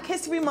a Black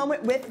History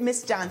Moment with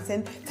Miss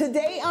Johnson.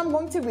 Today I'm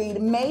going to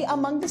read May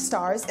Among the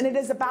Stars, and it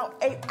is about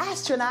an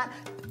astronaut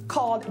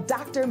called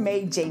Dr.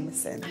 Mae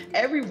Jemison.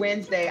 Every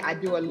Wednesday I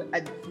do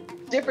a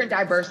different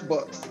diverse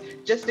books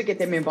just to get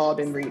them involved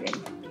in reading.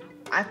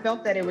 I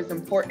felt that it was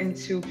important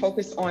to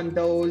focus on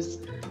those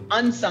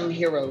unsung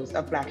heroes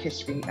of Black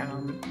history,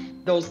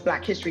 those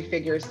Black history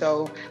figures.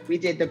 So we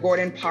did the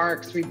Gordon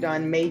Parks, we've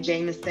done Mae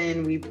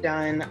Jameson, we've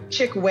done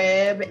Chick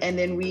Webb, and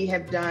then we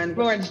have done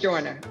Florence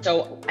Joyner.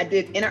 So I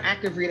did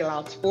interactive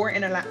read-alouds, 4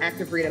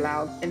 interactive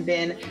read-alouds, and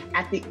then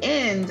at the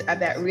end of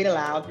that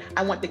read-aloud,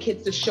 I want the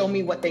kids to show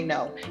me what they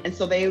know. And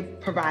so they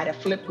provide a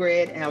flip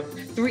grid of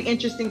 3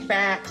 interesting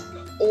facts,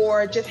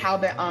 or just how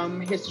the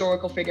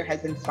historical figure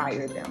has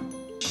inspired them.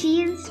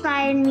 She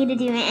inspired me to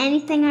do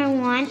anything I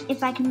want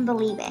if I can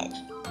believe it,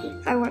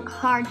 if I work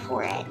hard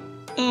for it.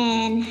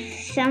 And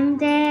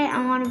someday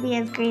I want to be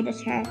as great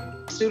as her.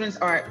 Students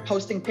are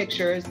posting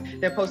pictures,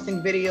 they're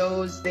posting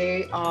videos,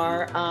 they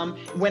are,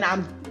 when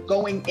I'm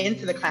going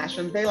into the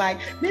classroom, they're like,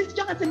 Ms.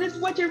 Johnson, this is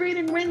what you're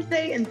reading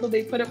Wednesday. And so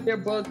they put up their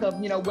book of,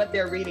 what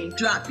they're reading.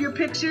 Drop your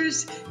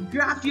pictures,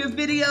 drop your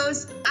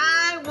videos.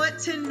 I want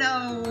to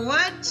know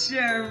what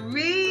you're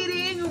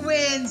reading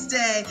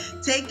Wednesday.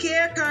 Take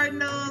care,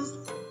 Cardinals.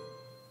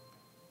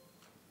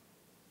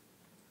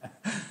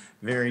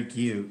 Very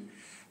cute.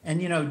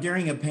 And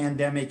during a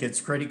pandemic, it's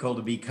critical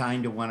to be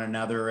kind to one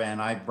another, and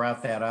I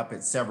brought that up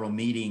at several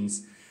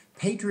meetings.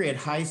 Patriot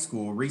High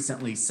School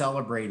recently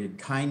celebrated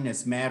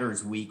Kindness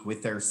Matters Week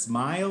with their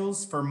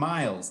Smiles for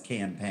Miles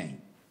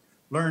campaign.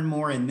 Learn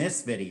more in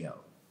this video.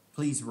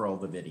 Please roll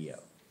the video.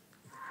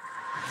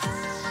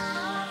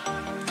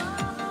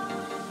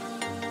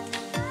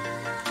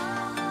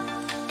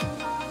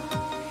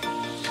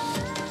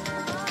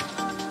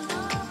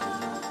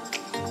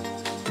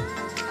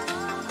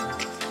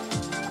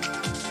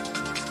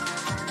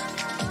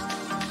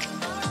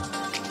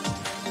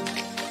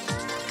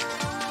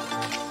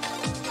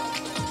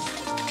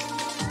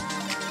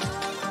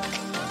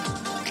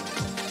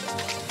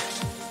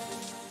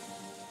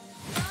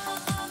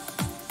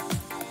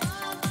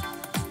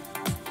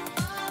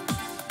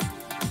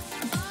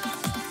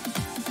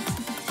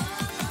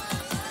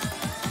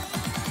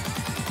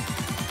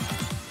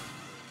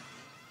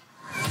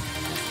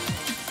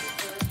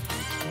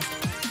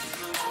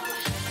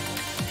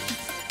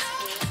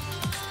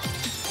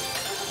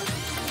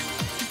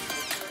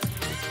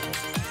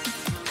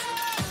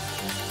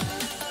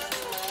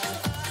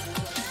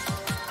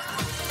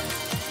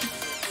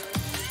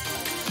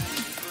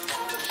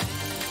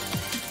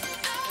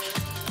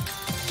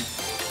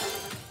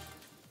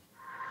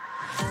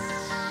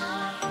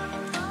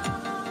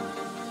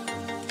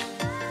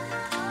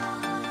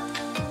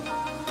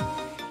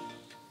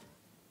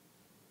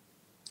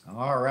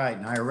 All right,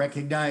 and I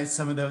recognize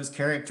some of those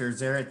characters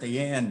there at the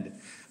end.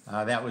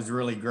 That was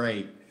really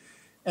great.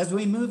 As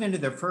we move into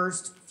the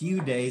first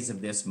few days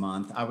of this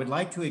month, I would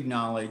like to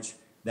acknowledge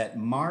that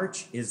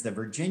March is the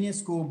Virginia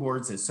School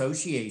Boards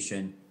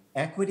Association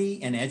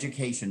Equity and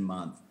Education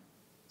Month.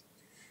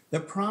 The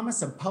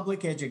promise of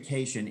public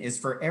education is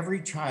for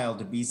every child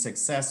to be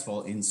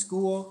successful in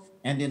school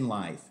and in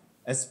life,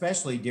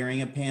 especially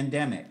during a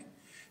pandemic.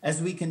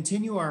 As we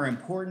continue our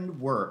important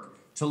work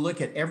to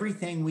look at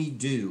everything we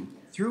do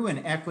through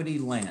an equity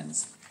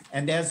lens,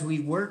 and as we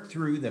work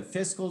through the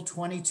fiscal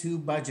 22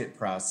 budget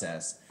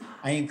process,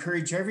 I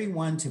encourage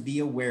everyone to be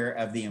aware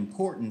of the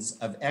importance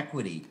of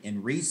equity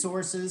in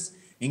resources,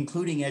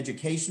 including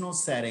educational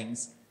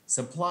settings,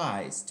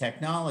 supplies,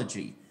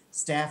 technology,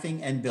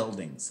 staffing, and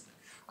buildings.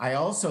 I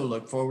also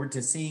look forward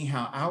to seeing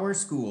how our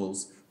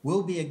schools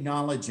will be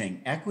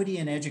acknowledging Equity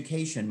in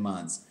Education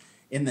months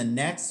in the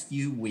next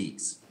few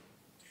weeks.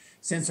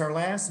 Since our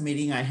last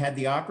meeting, I had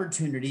the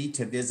opportunity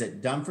to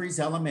visit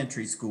Dumfries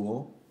Elementary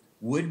School,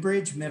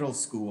 Woodbridge Middle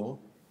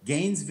School,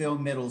 Gainesville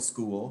Middle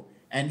School,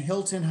 and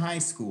Hilton High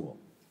School.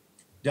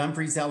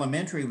 Dumfries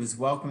Elementary was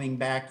welcoming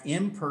back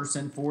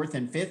in-person 4th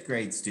and 5th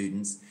grade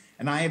students,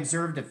 and I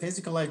observed a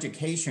physical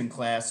education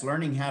class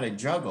learning how to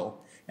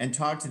juggle and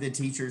talk to the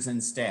teachers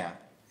and staff.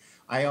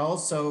 I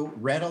also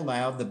read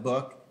aloud the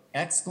book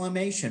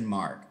Exclamation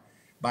Mark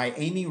by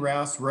Amy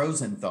Rouse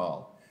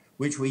Rosenthal,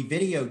 which we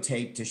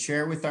videotaped to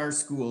share with our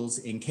schools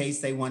in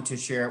case they want to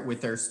share it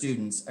with their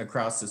students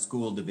across the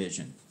school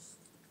division.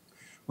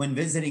 When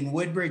visiting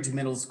Woodbridge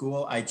Middle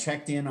School, I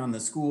checked in on the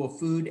school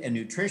food and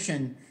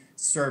nutrition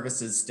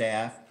services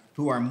staff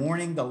who are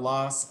mourning the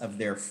loss of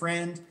their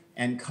friend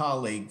and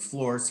colleague,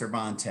 Flor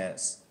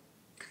Cervantes.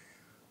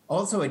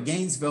 Also at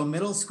Gainesville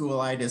Middle School,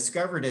 I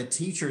discovered a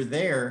teacher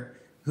there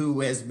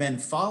who has been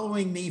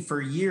following me for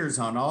years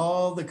on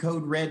all the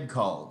Code Red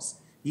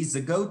calls. He's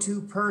the go-to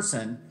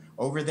person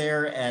over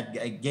there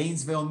at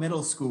Gainesville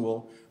Middle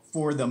School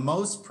for the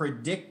most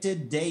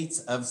predicted dates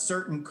of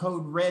certain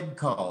Code Red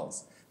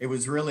calls. It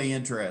was really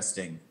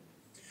interesting.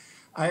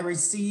 I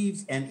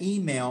received an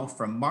email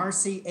from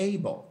Marcy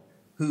Abel,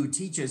 who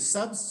teaches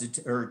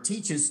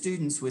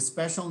students with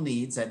special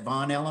needs at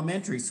Vaughn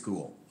Elementary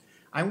School.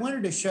 I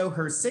wanted to show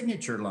her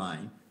signature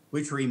line,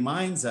 which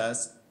reminds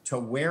us to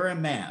wear a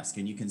mask.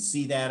 And you can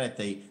see that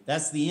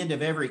that's the end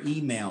of every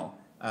email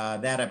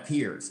that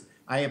appears.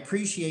 I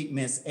appreciate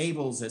Ms.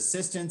 Abel's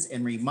assistance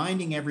in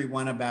reminding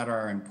everyone about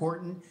our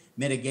important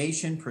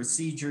mitigation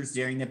procedures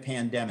during the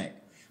pandemic.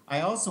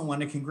 I also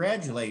want to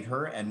congratulate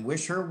her and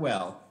wish her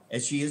well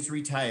as she is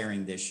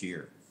retiring this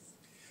year.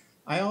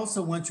 I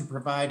also want to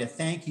provide a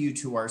thank you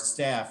to our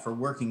staff for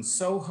working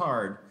so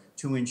hard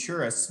to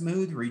ensure a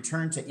smooth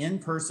return to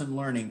in-person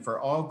learning for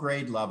all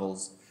grade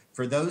levels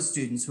for those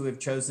students who have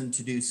chosen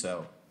to do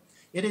so.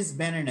 It has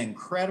been an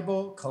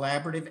incredible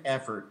collaborative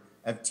effort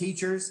of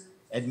teachers,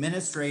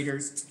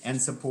 administrators,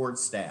 and support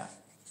staff.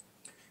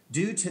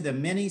 Due to the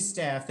many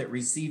staff that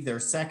received their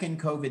second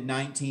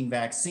COVID-19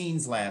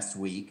 vaccines last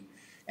week,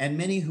 and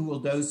many who will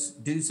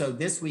do so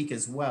this week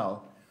as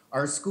well,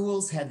 our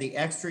schools had the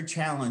extra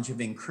challenge of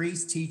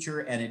increased teacher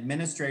and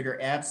administrator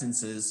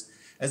absences,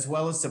 as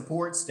well as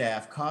support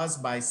staff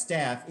caused by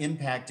staff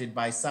impacted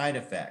by side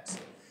effects.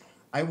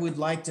 I would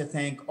like to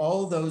thank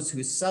all those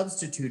who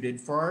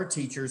substituted for our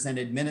teachers and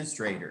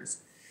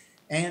administrators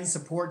and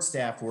support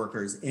staff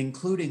workers,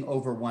 including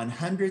over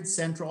 100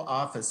 central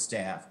office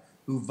staff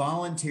who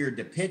volunteered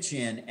to pitch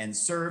in and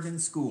serve in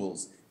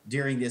schools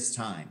during this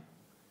time.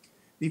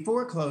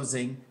 Before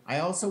closing, I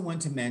also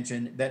want to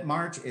mention that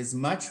March is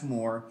much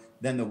more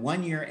than the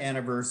one-year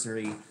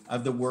anniversary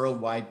of the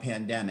worldwide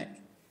pandemic.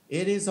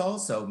 It is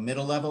also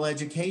Middle Level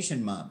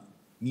Education Month,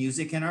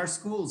 Music in Our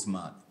Schools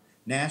Month,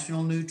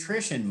 National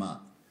Nutrition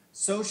Month,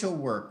 Social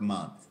Work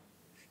Month,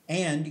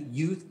 and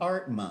Youth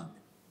Art Month.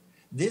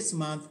 This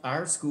month,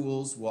 our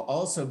schools will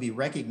also be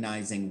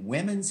recognizing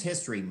Women's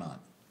History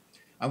Month.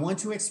 I want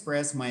to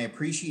express my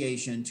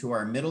appreciation to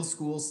our middle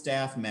school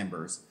staff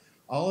members,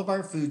 all of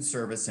our food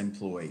service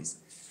employees,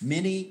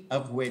 many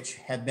of which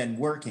have been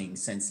working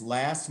since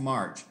last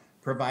March,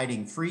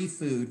 providing free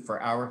food for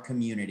our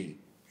community,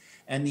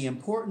 and the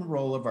important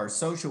role of our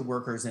social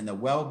workers in the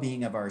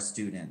well-being of our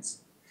students.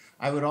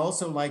 I would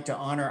also like to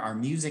honor our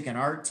music and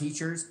art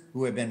teachers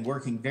who have been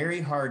working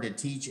very hard to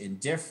teach in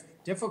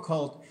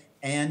difficult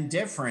and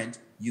different,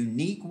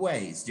 unique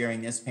ways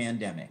during this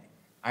pandemic.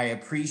 I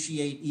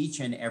appreciate each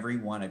and every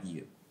one of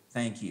you.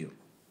 Thank you.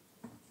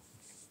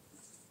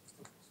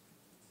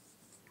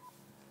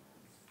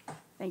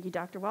 Thank you,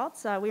 Dr.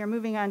 Waltz. We are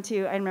moving on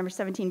to item number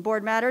 17,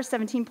 board matters.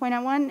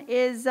 17.01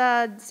 is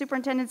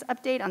superintendent's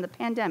update on the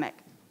pandemic.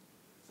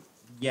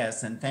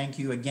 Yes, and thank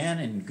you again,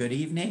 and good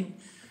evening.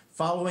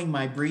 Following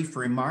my brief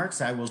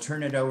remarks, I will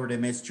turn it over to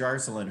Ms.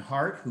 Jarcelyn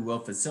Hart, who will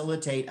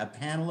facilitate a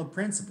panel of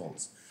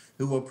principals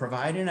who will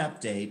provide an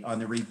update on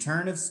the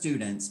return of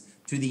students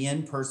to the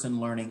in-person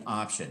learning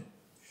option.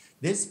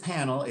 This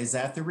panel is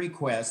at the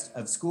request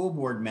of school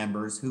board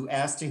members who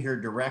asked to hear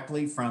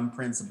directly from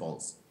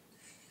principals.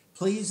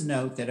 Please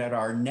note that at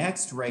our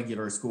next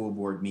regular school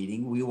board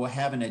meeting, we will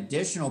have an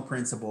additional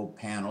principal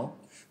panel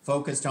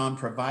focused on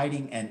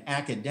providing an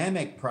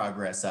academic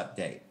progress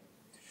update.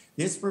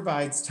 This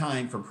provides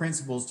time for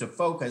principals to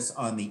focus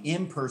on the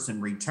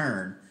in-person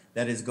return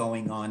that is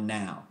going on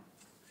now.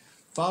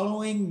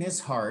 Following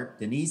Ms. Hart,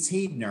 Denise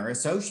Hebner,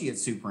 Associate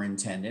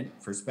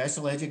Superintendent for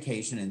Special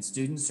Education and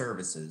Student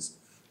Services,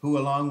 who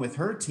along with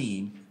her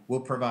team will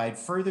provide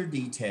further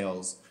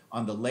details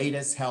on the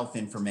latest health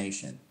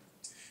information.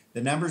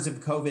 The numbers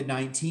of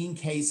COVID-19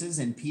 cases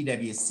in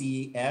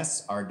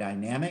PWCS are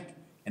dynamic,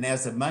 and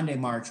as of Monday,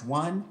 March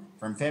 1,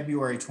 from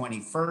February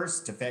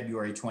 21st to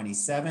February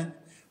 27th,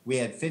 we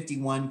had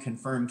 51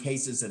 confirmed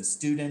cases of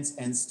students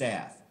and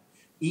staff,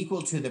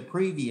 equal to the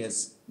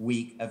previous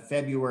week of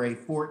February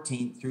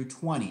 14th through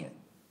 20th.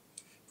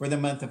 For the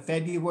month of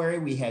February,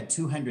 we had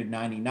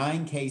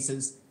 299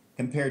 cases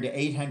compared to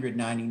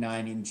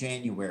 899 in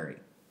January.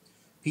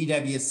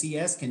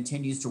 PWCS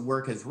continues to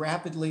work as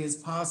rapidly as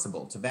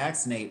possible to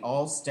vaccinate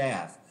all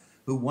staff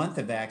who want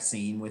the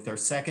vaccine with their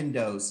second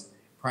dose,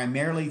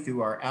 primarily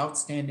through our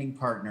outstanding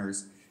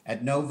partners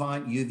at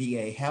Novant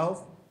UVA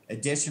Health.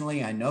 Additionally,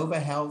 Inova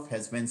Health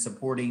has been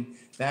supporting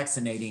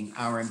vaccinating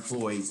our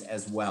employees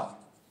as well.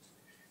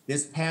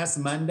 This past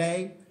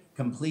Monday,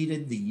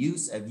 completed the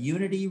use of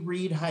Unity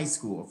Reed High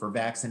School for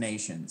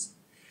vaccinations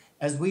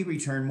as we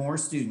return more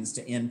students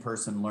to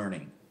in-person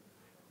learning.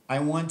 I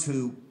want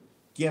to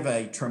give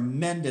a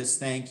tremendous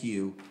thank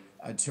you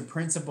to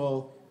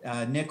Principal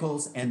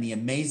Nichols and the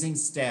amazing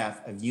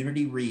staff of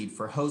Unity Reed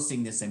for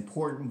hosting this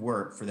important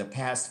work for the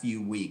past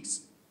few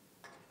weeks.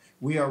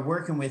 We are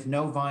working with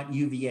Novant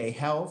UVA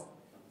Health,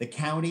 the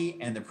county,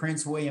 and the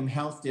Prince William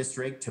Health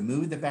District to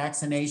move the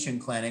vaccination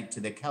clinic to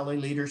the Kelly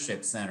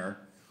Leadership Center,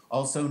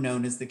 also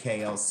known as the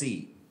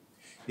KLC.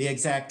 The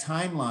exact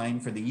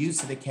timeline for the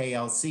use of the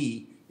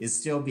KLC is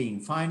still being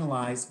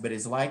finalized, but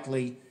is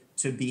likely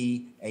to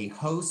be a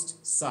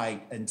host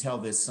site until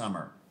this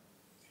summer.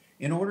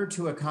 In order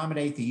to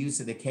accommodate the use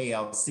of the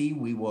KLC,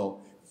 we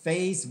will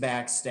phase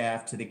back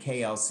staff to the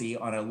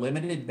KLC on a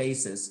limited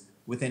basis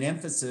with an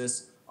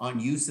emphasis on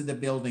use of the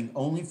building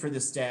only for the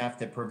staff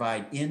that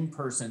provide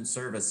in-person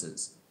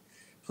services.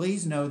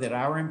 Please know that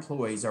our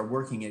employees are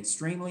working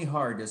extremely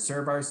hard to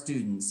serve our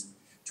students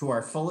to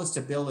our fullest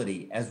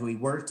ability as we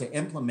work to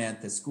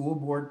implement the school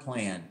board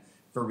plan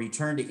for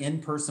return to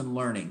in-person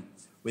learning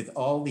with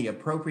all the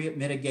appropriate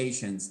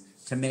mitigations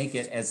to make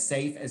it as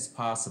safe as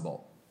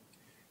possible.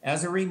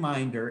 As a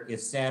reminder,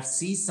 if staff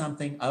see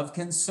something of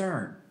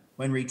concern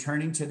when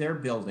returning to their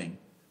building,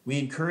 we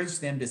encourage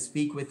them to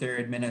speak with their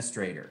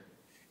administrator.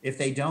 If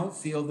they don't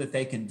feel that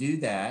they can do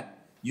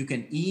that, you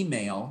can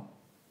email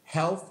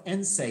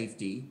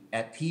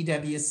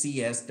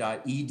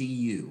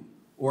healthandsafety@pwcs.edu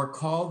or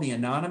call the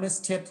anonymous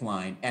tip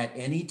line at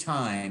any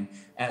time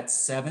at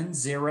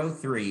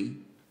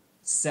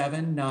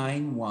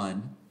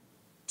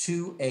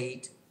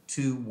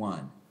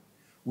 703-791-2821.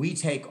 We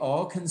take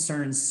all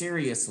concerns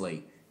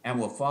seriously and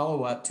will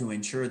follow up to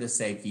ensure the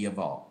safety of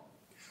all.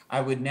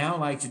 I would now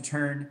like to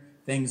turn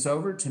things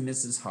over to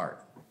Mrs.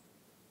 Hart.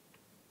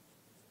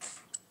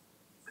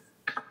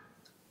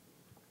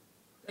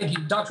 Thank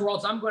you, Dr.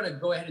 Waltz. I'm going to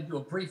go ahead and do a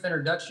brief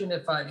introduction,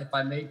 if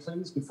I may,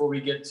 please, before we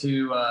get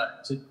to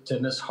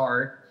Ms.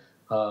 Hart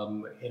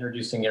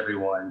introducing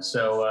everyone.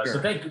 So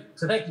thank you,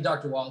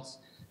 Dr. Waltz.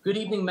 Good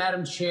evening,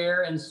 Madam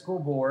Chair and School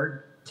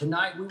Board.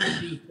 Tonight we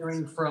will be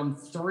hearing from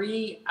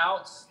 3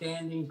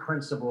 outstanding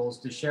principals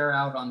to share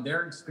out on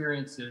their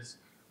experiences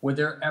with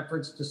their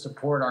efforts to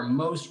support our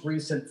most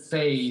recent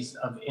phase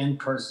of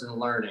in-person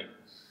learning.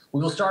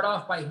 We will start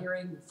off by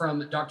hearing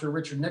from Dr.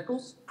 Richard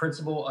Nichols,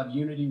 principal of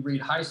Unity Reed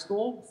High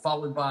School,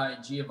 followed by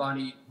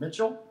Giovanni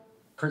Mitchell,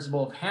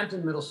 principal of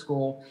Hampton Middle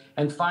School,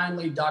 and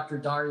finally, Dr.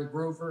 Daria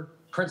Grover,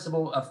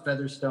 principal of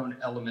Featherstone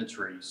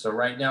Elementary. So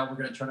right now, we're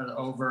going to turn it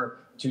over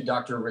to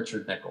Dr.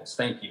 Richard Nichols.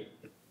 Thank you.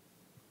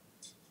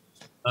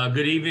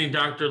 Good evening,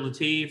 Dr.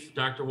 Lateef,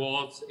 Dr.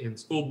 Waltz, and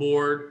school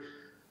board,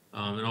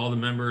 and all the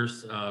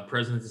members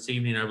present this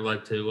evening. I would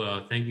like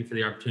to thank you for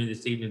the opportunity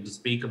this evening to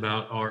speak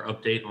about our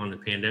update on the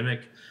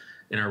pandemic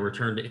and our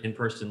return to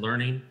in-person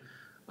learning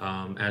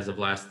as of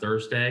last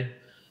Thursday.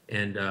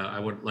 And I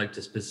would like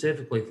to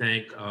specifically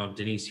thank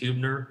Denise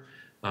Hubner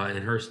and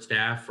her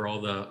staff for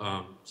all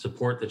the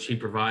support that she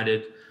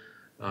provided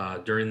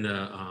during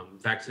the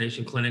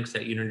vaccination clinics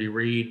at Unity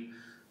Reed.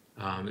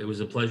 It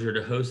was a pleasure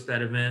to host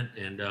that event,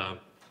 and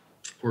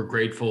we're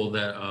grateful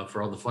that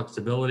for all the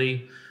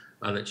flexibility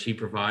that she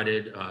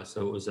provided.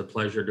 So it was a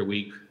pleasure to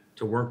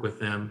work with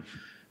them,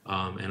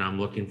 and I'm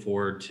looking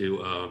forward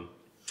to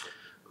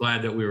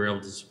glad that we were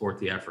able to support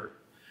the effort.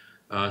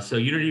 So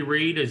Unity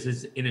Reed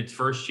is in its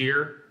first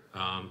year,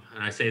 and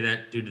I say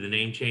that due to the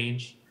name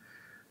change.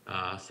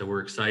 So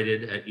we're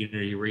excited at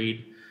Unity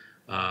Reed,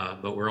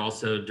 but we're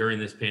also, during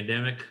this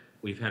pandemic,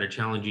 we've had a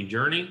challenging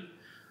journey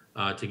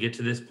to get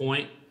to this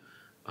point.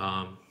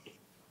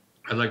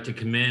 I'd like to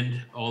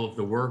commend all of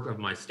the work of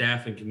my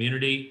staff and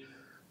community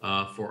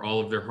for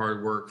all of their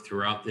hard work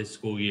throughout this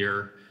school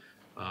year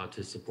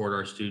to support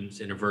our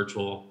students in a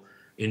virtual,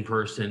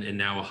 in-person, and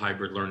now a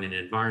hybrid learning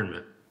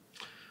environment.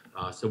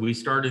 So we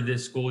started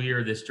this school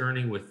year, this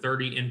journey, with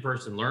 30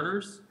 in-person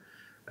learners,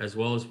 as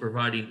well as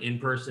providing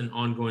in-person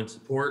ongoing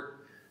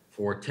support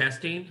for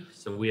testing.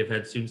 So we have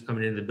had students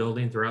coming into the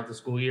building throughout the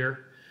school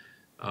year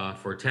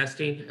for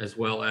testing, as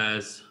well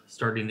as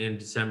starting in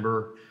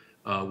December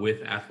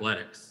with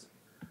athletics.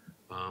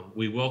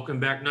 We welcome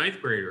back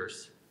 9th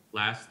graders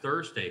last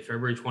Thursday,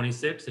 February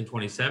 26th and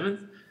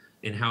 27th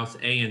in House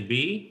A and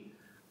B.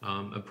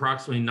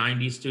 Approximately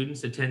 90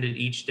 students attended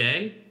each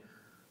day.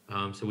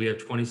 So we have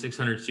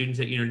 2,600 students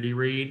at Unity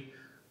Reed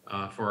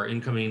for our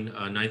incoming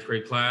 9th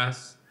grade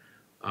class.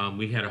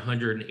 We had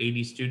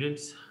 180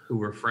 students who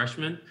were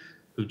freshmen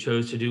who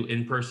chose to do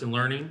in-person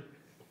learning.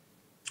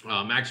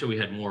 Actually, we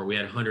had more. We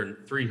had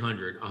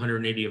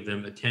 180 of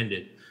them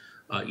attended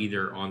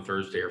either on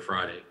Thursday or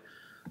Friday.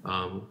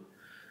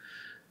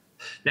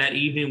 That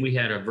evening, we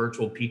had a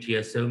virtual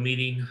PTSO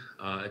meeting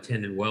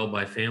attended well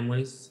by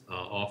families,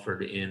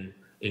 offered in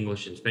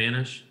English and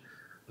Spanish.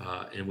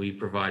 And we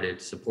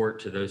provided support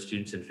to those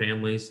students and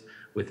families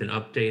with an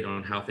update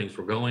on how things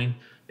were going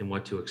and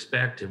what to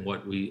expect and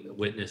what we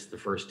witnessed the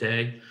first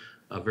day.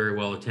 Very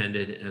well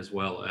attended, as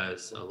well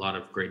as a lot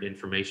of great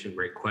information,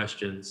 great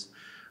questions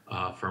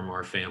from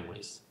our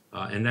families.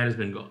 And that has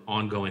been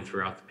ongoing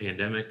throughout the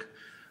pandemic.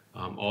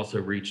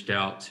 Also reached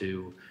out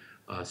to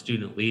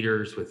student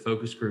leaders with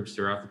focus groups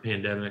throughout the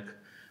pandemic.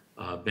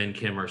 Ben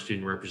Kim, our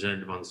student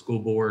representative on the school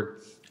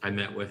board, I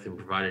met with and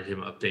provided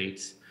him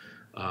updates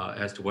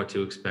as to what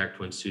to expect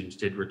when students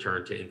did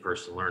return to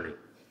in-person learning.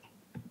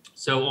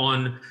 So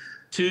on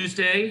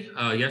Tuesday,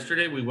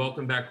 yesterday, we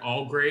welcomed back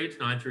all grades,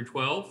 9 through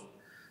 12.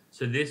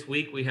 So this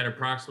week we had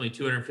approximately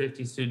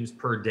 250 students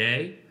per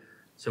day.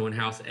 So in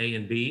House A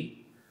and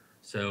B.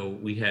 So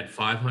we had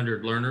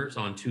 500 learners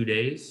on 2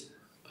 days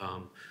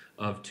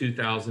of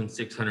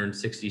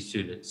 2,660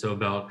 students. So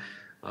about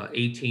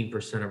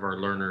 18% of our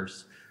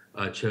learners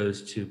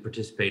chose to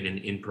participate in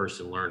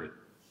in-person learning.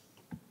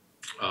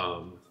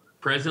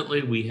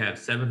 Presently, we have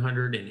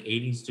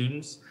 780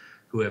 students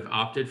who have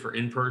opted for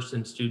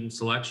in-person student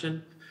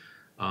selection,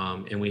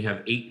 and we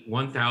have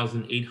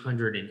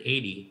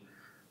 1,880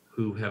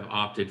 who have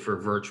opted for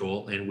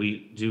virtual, and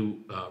we do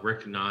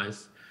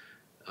recognize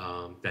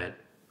that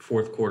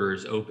fourth quarter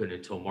is open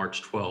until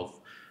March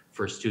 12th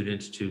for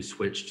students to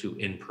switch to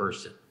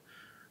in-person.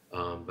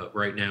 But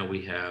right now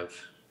we have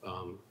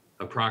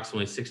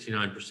approximately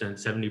 69%,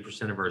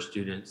 70% of our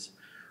students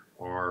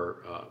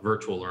are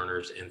virtual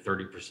learners and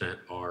 30%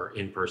 are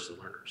in-person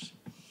learners.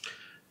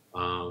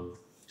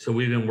 So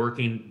we've been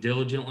working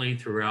diligently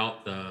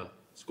throughout the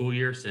school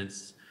year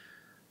since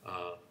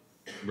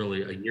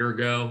really a year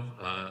ago,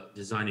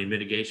 designing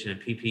mitigation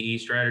and PPE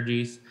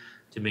strategies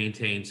to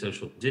maintain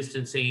social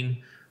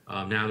distancing.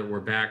 Now that we're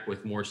back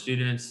with more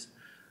students,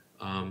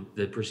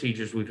 the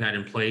procedures we've had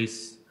in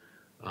place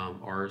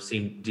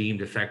seem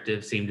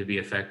to be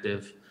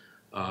effective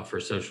for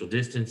social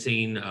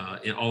distancing.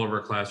 In all of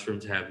our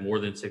classrooms have more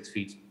than 6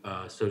 feet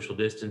social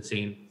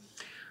distancing,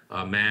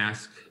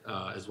 mask,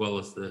 as well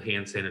as the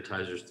hand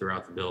sanitizers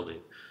throughout the building.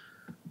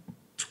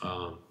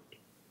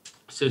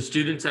 So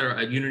students that are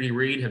at Unity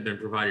Reed have been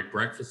provided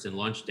breakfast and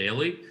lunch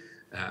daily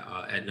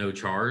at no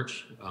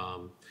charge.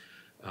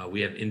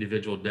 We have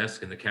individual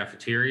desks in the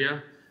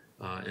cafeteria,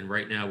 and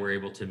right now we're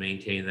able to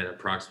maintain that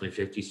approximately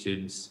 50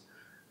 students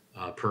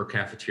per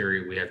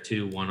cafeteria. We have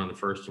 2, one on the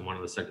first and one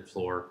on the second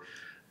floor.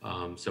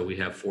 So we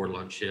have 4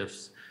 lunch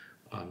shifts.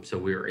 So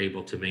we are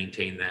able to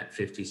maintain that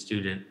 50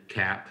 student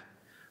cap,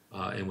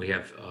 and we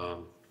have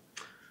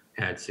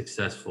had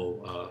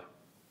successful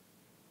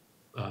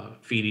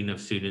feeding of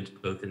students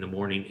both in the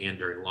morning and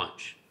during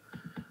lunch.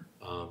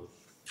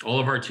 All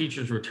of our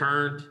teachers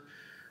returned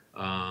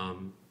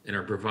and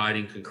are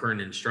providing concurrent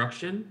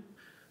instruction.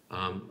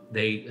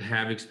 They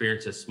have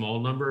experienced a small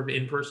number of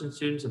in-person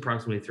students,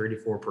 approximately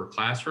 34 per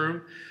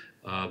classroom,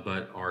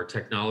 but our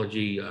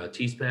technology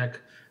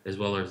T-Spec, as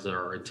well as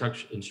our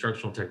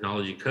instructional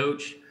technology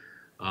coach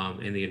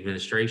and the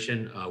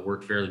administration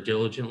worked fairly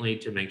diligently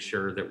to make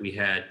sure that we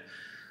had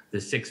the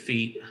 6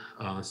 feet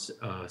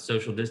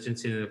social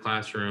distancing in the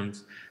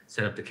classrooms,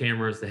 set up the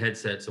cameras, the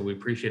headset. So we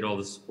appreciate all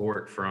the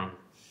support from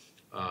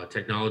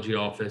technology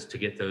office to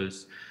get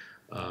those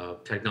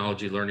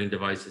technology learning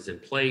devices in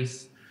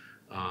place.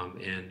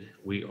 And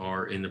we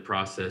are in the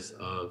process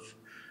of,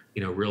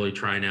 really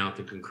trying out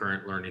the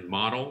concurrent learning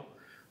model,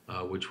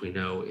 which we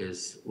know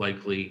is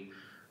likely,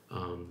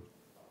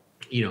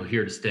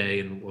 here to stay.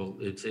 And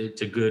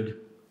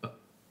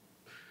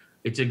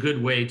it's a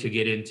good way to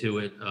get into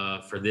it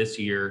for this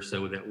year,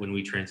 so that when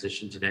we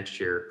transition to next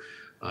year,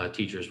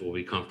 teachers will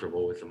be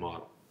comfortable with the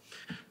model.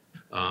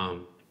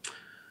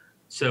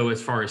 So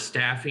as far as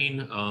staffing,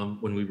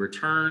 when we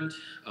returned,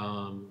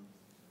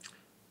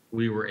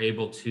 we were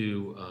able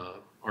to,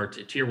 our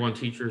tier 1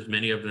 teachers,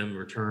 many of them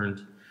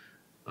returned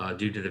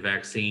due to the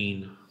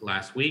vaccine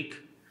last week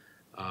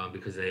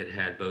because they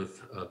had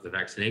both of the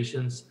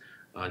vaccinations.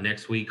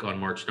 Next week on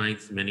March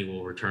 9th, many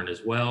will return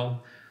as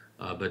well.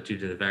 But due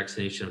to the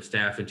vaccination of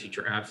staff and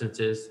teacher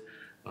absences,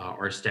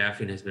 our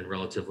staffing has been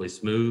relatively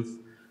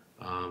smooth.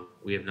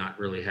 We have not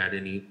really had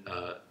any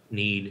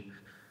need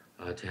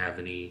to have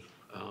any,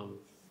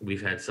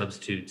 we've had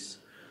substitutes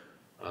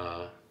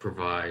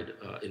provide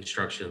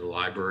instruction in the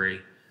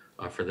library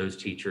for those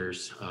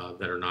teachers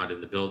that are not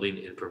in the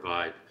building, and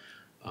provide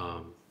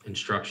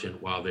instruction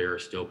while they are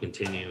still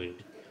continuing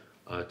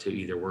to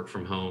either work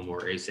from home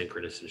or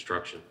asynchronous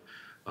instruction.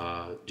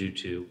 Due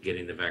to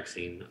getting the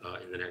vaccine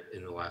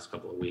in the last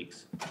couple of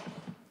weeks.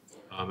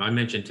 I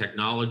mentioned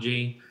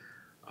technology.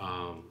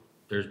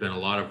 There's been a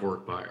lot of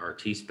work by our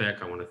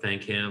T-Spec. I want to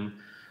thank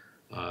him.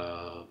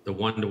 The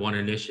one-to-one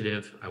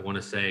initiative, I want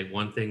to say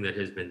one thing that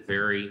has been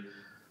very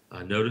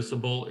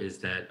noticeable is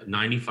that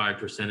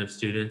 95% of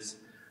students,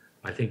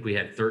 I think we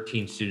had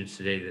 13 students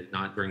today that did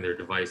not bring their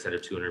device out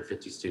of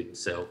 250 students.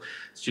 So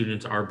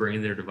students are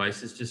bringing their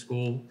devices to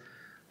school.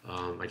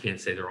 I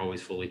can't say they're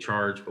always fully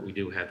charged, but we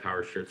do have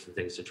power strips and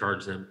things to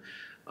charge them.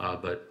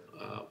 But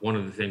one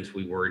of the things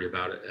we worried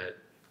about at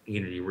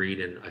Unity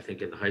Reed, and I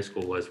think in the high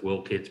school, was,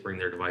 will kids bring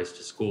their device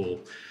to school?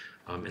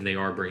 And they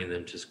are bringing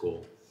them to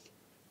school.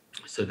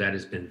 So that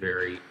has been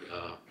very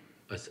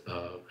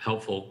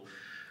helpful,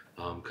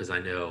 because I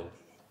know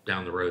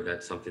down the road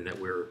that's something that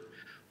we're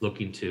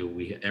looking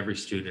to. Every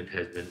student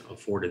has been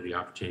afforded the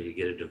opportunity to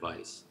get a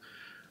device.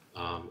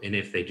 And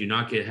if they do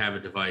not have a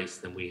device,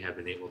 then we have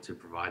been able to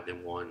provide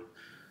them one.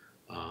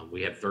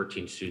 We have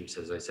 13 students,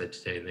 as I said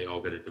today, and they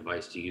all get a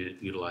device to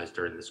utilize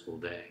during the school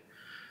day.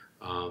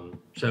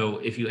 So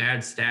if you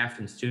add staff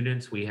and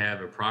students, we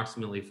have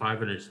approximately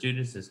 500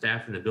 students and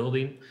staff in the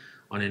building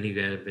on any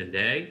given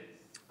day,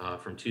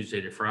 from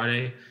Tuesday to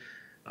Friday.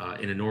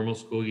 In a normal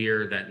school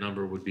year, that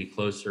number would be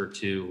closer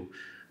to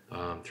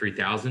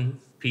 3,000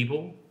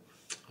 people.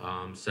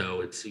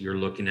 So you're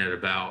looking at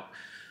about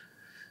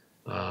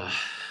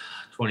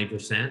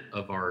 20%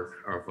 of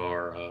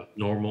our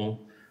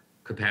normal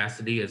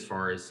capacity as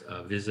far as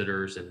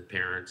visitors and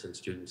parents and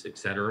students, et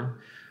cetera,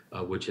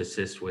 which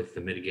assists with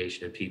the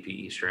mitigation and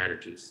PPE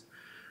strategies.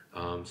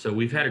 So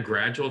we've had a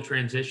gradual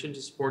transition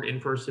to support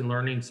in-person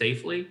learning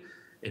safely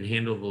and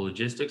handle the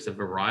logistics of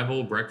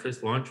arrival,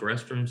 breakfast, lunch,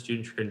 restroom,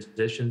 student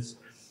transitions,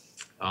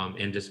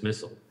 and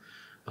dismissal.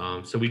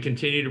 So we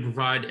continue to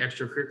provide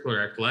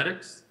extracurricular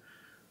athletics,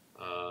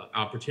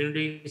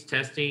 opportunities,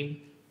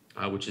 testing,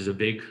 which is a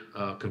big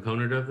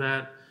component of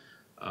that.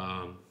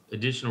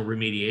 Additional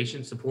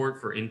remediation support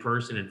for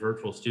in-person and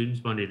virtual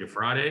students Monday to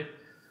Friday.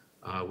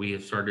 We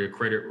have started a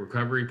credit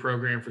recovery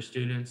program for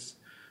students,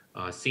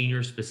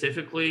 seniors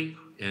specifically,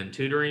 and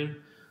tutoring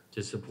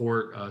to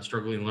support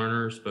struggling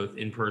learners, both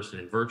in person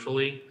and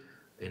virtually.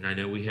 And I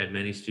know we had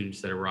many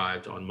students that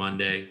arrived on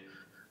Monday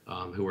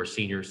who are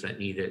seniors that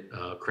needed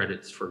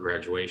credits for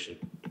graduation.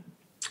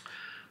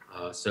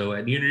 So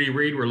at Unity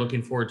Read, we're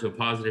looking forward to a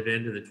positive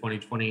end to the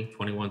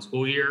 2020-21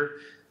 school year,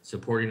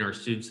 supporting our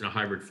students in a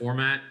hybrid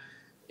format.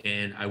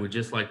 And I would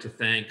just like to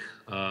thank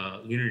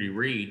Unity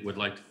Read, would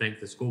like to thank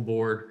the school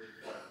board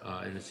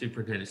and the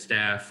superintendent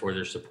staff for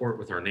their support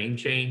with our name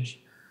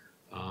change.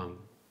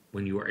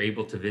 When you are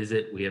able to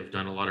visit, we have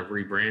done a lot of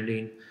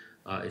rebranding.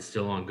 It's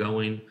still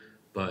ongoing,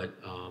 but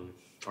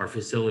our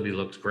facility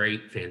looks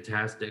great,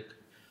 fantastic.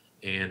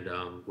 And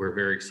we're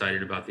very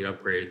excited about the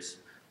upgrades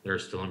that are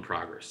still in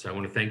progress. So I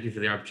want to thank you for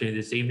the opportunity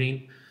this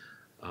evening.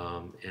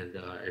 And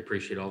I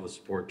appreciate all the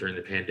support during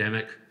the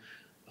pandemic.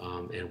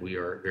 And we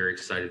are very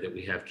excited that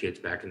we have kids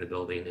back in the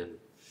building and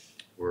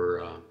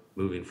we're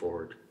moving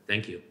forward.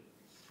 Thank you.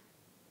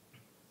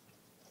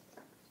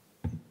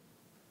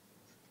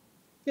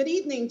 Good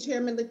evening,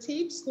 Chairman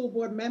Lateef, school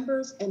board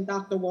members, and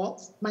Dr.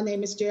 Waltz. My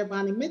name is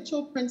Giovanni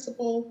Mitchell,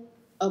 principal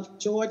of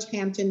George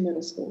Hampton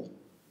Middle School.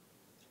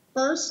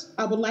 First,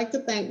 I would like to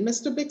thank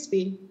Mr.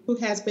 Bixby, who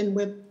has been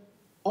with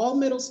all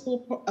middle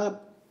school,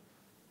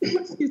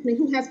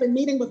 who has been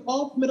meeting with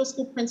all middle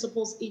school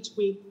principals each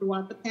week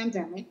throughout the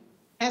pandemic,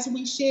 as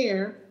we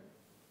share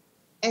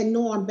and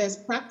norm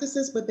best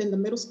practices within the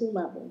middle school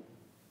level.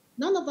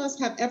 None of us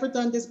have ever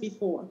done this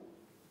before,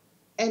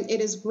 and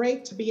it is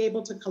great to be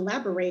able to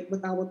collaborate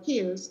with our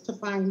peers to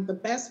find the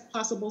best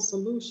possible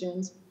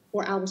solutions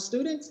for our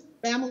students,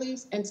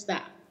 families, and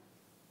staff.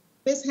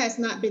 This has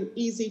not been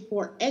easy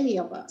for any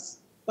of us,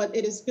 but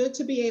it is good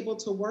to be able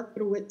to work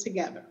through it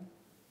together.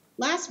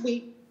 Last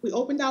week, we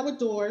opened our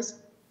doors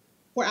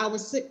for our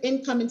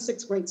incoming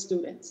sixth grade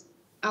students.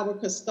 Our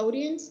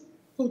custodians,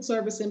 food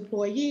service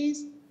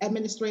employees,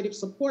 administrative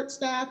support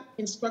staff,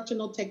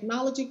 instructional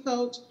technology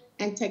coach,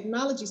 and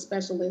technology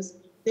specialists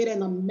did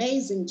an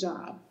amazing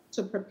job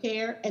to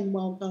prepare and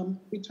welcome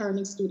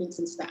returning students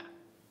and staff.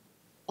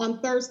 On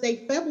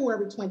Thursday,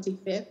 February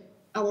 25th,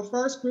 our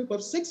first group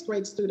of sixth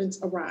grade students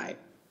arrived.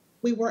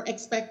 We were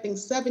expecting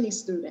 70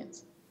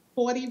 students,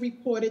 40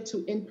 reported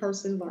to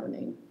in-person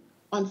learning.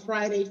 On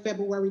Friday,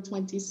 February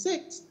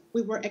 26th,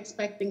 we were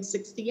expecting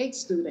 68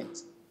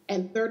 students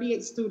and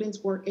 38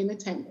 students were in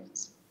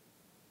attendance.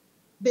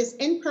 This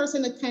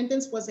in-person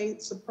attendance was a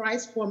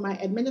surprise for my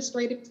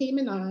administrative team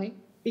and I,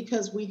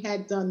 because we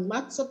had done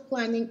lots of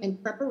planning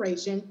and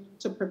preparation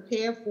to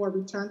prepare for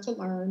return to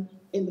learn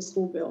in the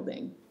school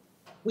building.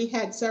 We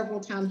had several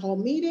town hall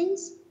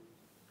meetings,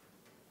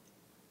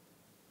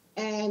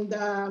 and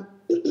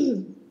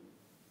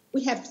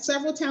we had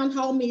several town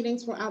hall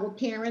meetings for our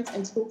parents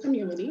and school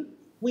community.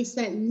 We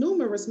sent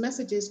numerous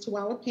messages to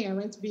our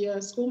parents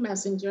via school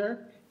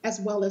messenger, as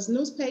well as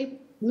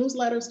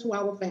newsletters to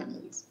our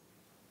families.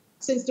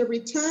 Since the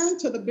return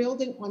to the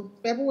building on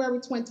February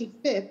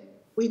 25th,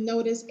 we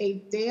noticed a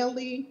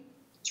daily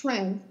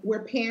trend where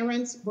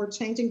parents were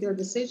changing their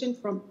decision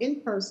from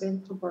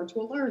in-person to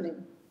virtual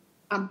learning.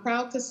 I'm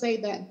proud to say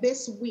that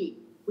this week,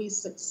 we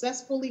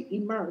successfully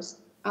immersed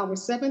our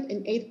 7th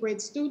and 8th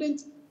grade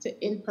students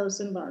to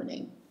in-person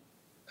learning.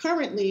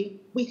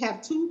 Currently, we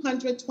have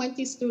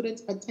 220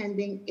 students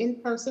attending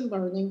in-person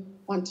learning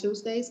on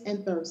Tuesdays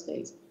and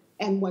Thursdays,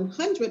 and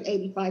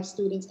 185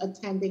 students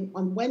attending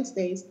on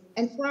Wednesdays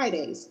and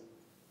Fridays.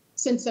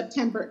 Since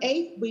September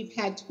 8th, we've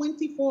had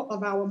 24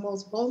 of our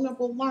most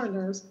vulnerable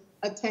learners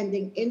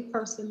attending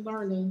in-person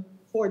learning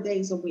 4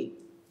 days a week.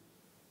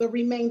 The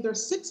remainder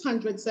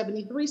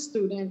 673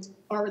 students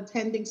are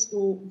attending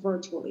school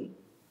virtually.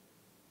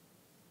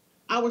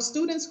 Our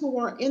students who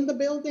are in the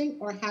building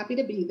are happy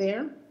to be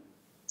there.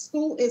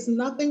 School is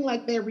nothing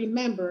like they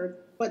remembered,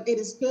 but it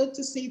is good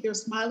to see their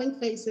smiling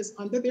faces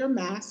under their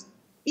masks,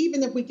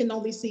 even if we can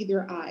only see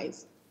their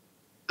eyes.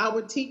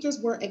 Our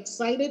teachers were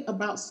excited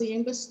about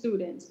seeing the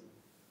students,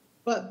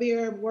 but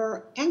there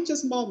were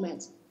anxious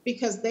moments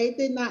because they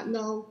did not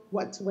know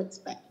what to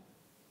expect.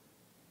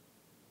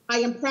 I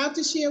am proud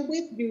to share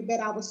with you that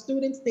our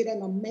students did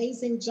an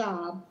amazing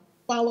job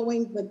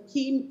following the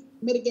key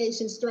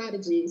mitigation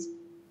strategies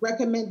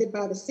recommended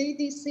by the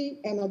CDC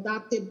and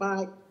adopted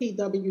by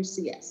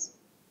PWCS.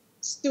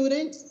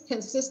 Students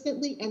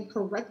consistently and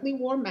correctly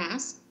wore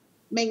masks,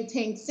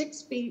 maintained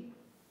 6 feet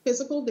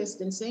physical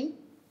distancing,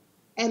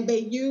 and they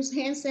used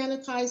hand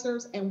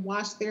sanitizers and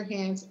washed their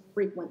hands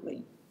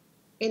frequently.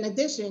 In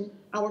addition,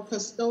 our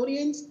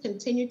custodians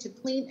continue to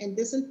clean and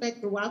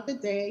disinfect throughout the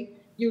day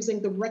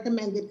using the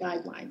recommended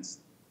guidelines.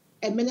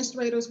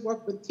 Administrators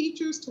worked with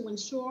teachers to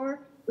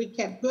ensure we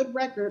kept good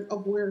record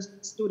of where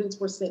students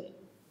were sitting.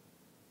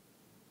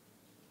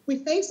 We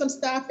faced some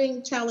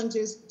staffing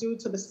challenges due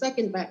to the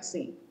second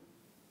vaccine.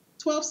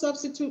 12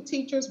 substitute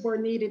teachers were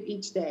needed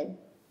each day.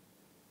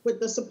 With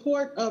the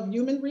support of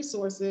Human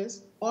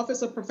Resources,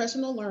 Office of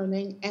Professional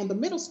Learning, and the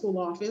middle school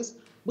office,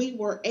 we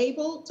were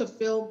able to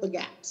fill the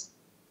gaps.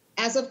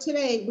 As of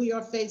today, we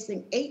are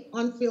facing 8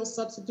 unfilled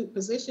substitute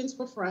positions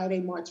for Friday,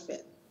 March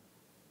 5th.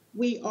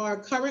 We are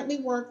currently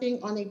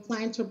working on a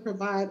plan to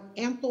provide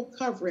ample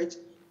coverage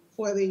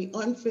for the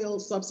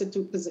unfilled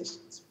substitute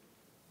positions.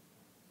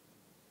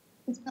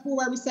 Since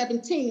February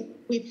 17th,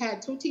 we've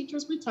had 2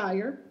 teachers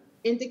retire,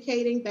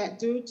 indicating that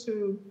due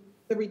to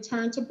the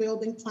return to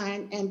building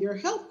plan and their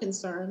health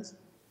concerns,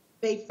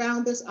 they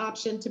found this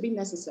option to be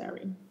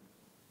necessary.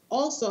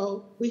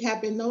 Also, we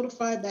have been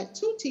notified that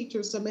 2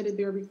 teachers submitted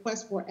their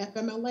request for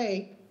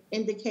FMLA,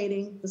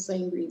 indicating the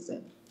same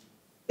reason.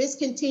 This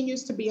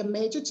continues to be a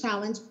major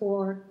challenge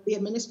for the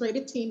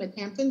administrative team at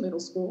Hampton Middle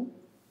School.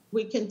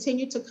 We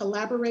continue to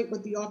collaborate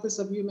with the Office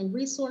of Human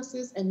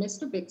Resources and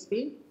Mr.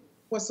 Bixby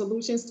for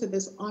solutions to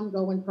this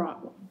ongoing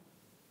problem.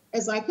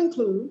 As I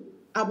conclude,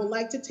 I would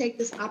like to take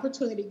this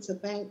opportunity to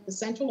thank the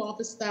central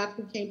office staff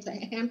who came to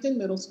Hampton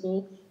Middle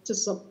School to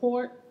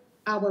support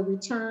our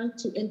return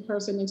to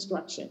in-person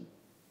instruction.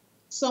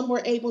 Some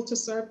were able to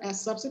serve as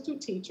substitute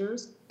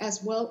teachers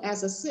as well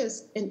as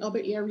assist in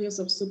other areas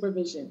of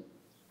supervision.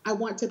 I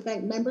want to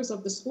thank members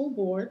of the school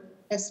board,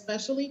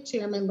 especially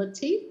Chairman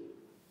Lateef,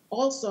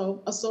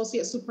 also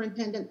Associate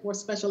Superintendent for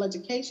Special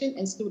Education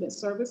and Student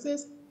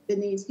Services,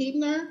 Denise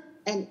Hebner,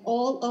 and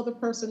all other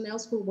personnel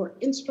who were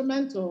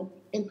instrumental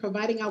in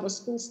providing our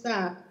school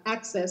staff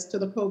access to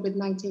the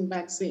COVID-19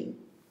 vaccine.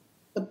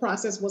 The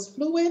process was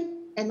fluid,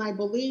 and I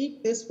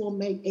believe this will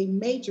make a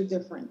major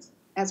difference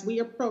as we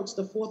approach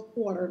the 4th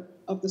quarter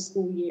of the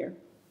school year.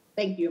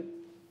 Thank you.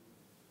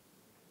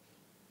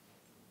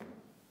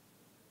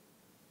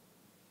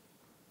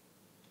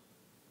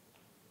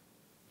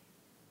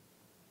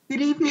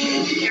 Good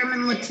evening,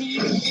 Chairman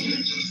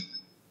Lateef,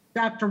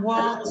 Dr.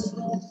 Waltz,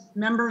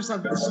 members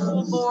of the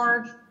school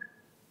board.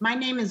 My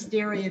name is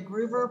Daria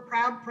Groover,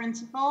 proud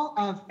principal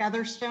of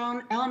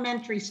Featherstone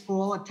Elementary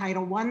School, a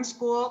Title I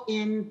school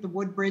in the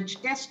Woodbridge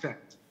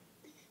District.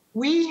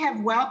 We have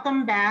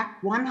welcomed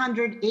back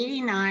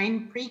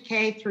 189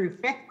 pre-K through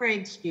 5th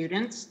grade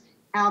students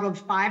out of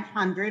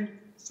 500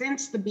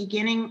 since the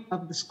beginning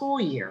of the school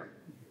year.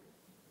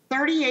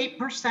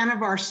 38%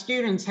 of our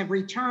students have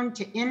returned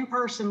to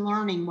in-person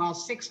learning, while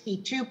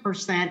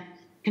 62%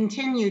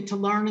 continue to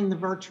learn in the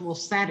virtual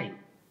setting.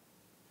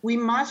 We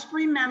must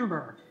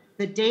remember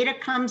that data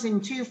comes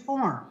in 2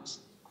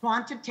 forms: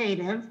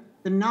 quantitative,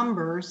 the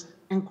numbers,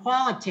 and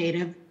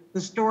qualitative,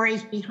 the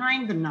stories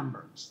behind the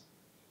numbers.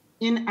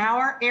 In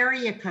our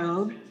area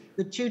code,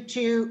 the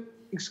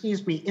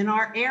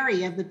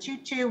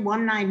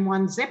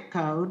 22191 zip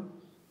code,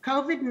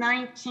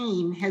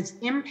 COVID-19 has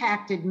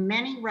impacted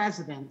many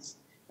residents,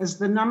 as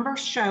the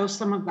numbers show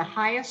some of the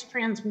highest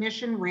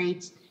transmission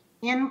rates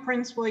in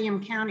Prince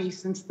William County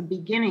since the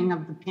beginning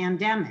of the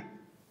pandemic.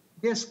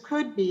 This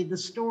could be the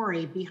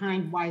story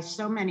behind why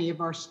so many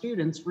of our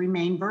students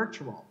remain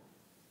virtual.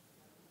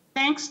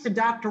 Thanks to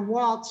Dr.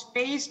 Walt's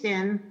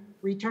phased-in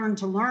return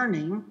to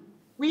learning,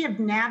 we have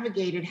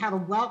navigated how to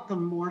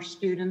welcome more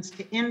students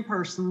to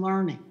in-person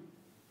learning.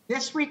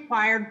 This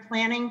required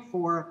planning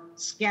for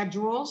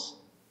schedules,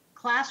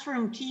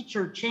 classroom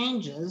teacher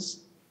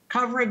changes,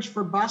 coverage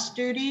for bus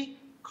duty,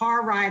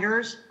 car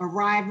riders,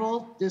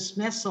 arrival,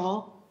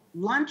 dismissal,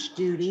 lunch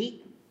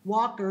duty,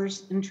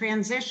 walkers, and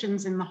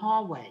transitions in the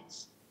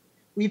hallways.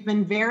 We've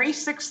been very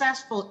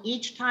successful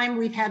each time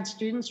we've had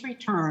students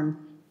return,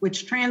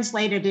 which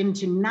translated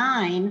into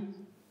 9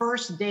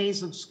 first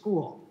days of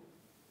school.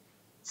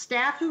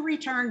 Staff who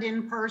returned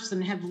in person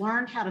have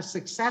learned how to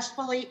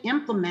successfully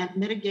implement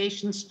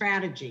mitigation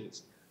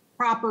strategies,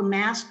 proper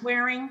mask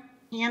wearing,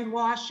 hand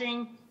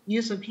washing,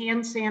 use of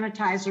hand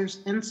sanitizers,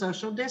 and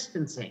social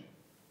distancing.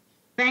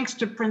 Thanks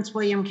to Prince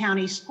William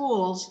County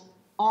Schools,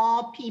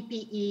 all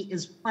PPE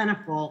is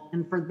plentiful,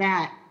 and for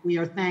that, we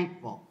are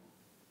thankful.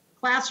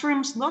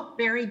 Classrooms look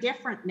very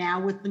different now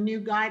with the new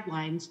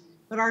guidelines,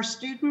 but our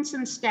students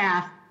and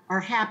staff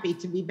are happy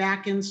to be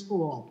back in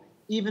school,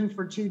 even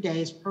for 2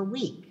 days per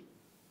week.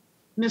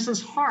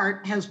 Mrs.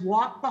 Hart has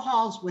walked the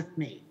halls with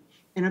me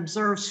and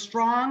observed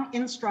strong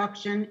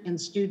instruction and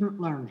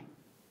student learning.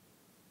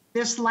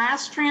 This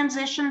last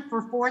transition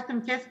for 4th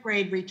and 5th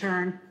grade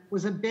return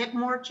was a bit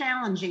more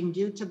challenging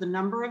due to the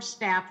number of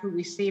staff who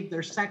received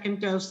their 2nd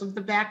dose of the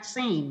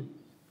vaccine,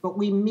 but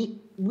we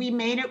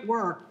made it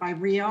work by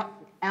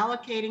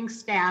reallocating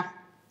staff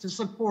to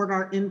support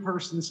our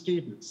in-person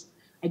students.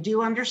 I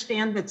do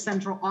understand that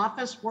central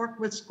office worked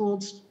with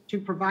schools to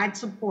provide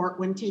support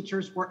when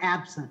teachers were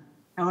absent.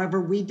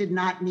 However, we did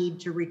not need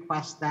to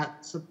request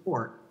that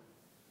support.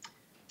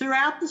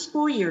 Throughout the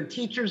school year,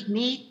 teachers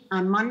meet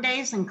on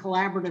Mondays in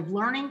collaborative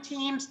learning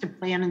teams to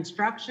plan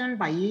instruction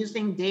by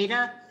using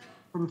data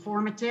from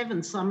formative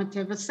and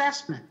summative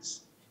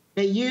assessments.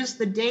 They use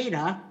the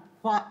data,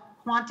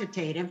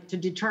 quantitative, to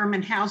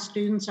determine how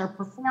students are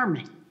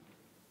performing.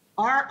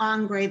 Our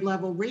on-grade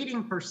level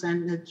reading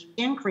percentage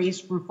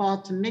increased from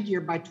fall to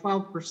mid-year by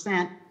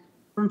 12%,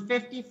 from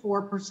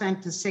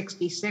 54% to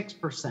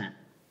 66%.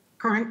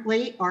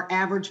 Currently, our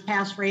average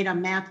pass rate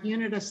on math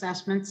unit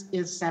assessments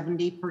is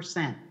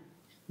 70%.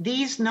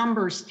 These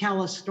numbers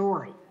tell a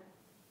story.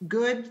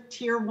 Good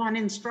Tier 1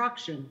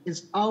 instruction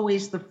is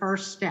always the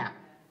first step.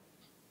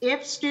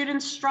 If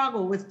students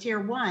struggle with Tier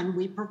 1,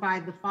 we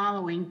provide the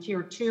following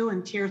Tier 2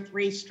 and Tier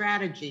 3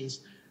 strategies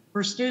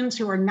for students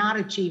who are not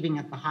achieving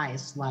at the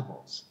highest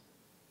levels.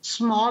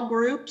 Small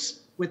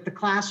groups with the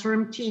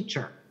classroom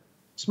teacher,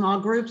 small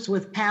groups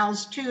with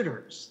PALS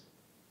tutors,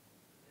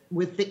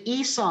 with the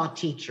ESOL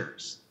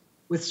teachers,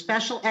 with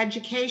special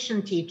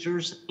education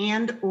teachers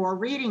and/or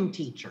reading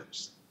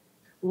teachers.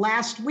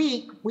 Last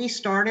week, we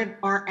started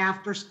our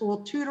after-school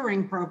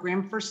tutoring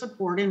program for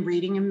support in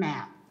reading and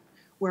math,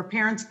 where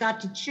parents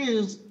got to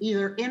choose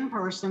either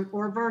in-person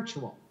or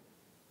virtual.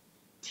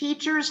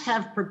 Teachers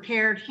have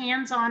prepared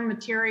hands-on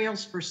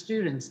materials for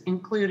students,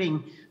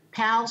 including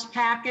PALS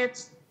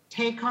packets,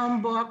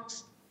 take-home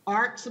books,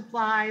 art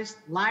supplies,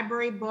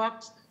 library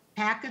books,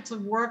 packets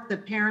of work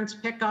that parents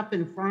pick up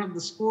in front of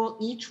the school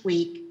each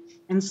week,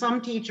 and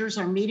some teachers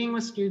are meeting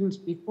with students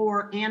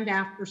before and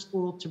after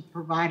school to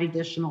provide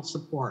additional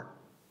support.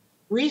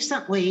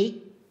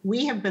 Recently,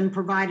 we have been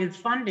provided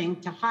funding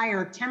to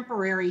hire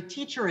temporary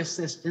teacher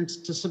assistants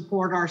to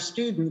support our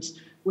students,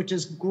 which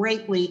is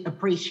greatly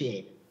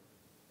appreciated.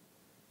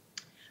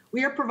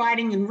 We are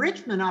providing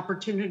enrichment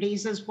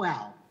opportunities as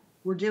well.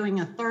 We're doing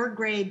a 3rd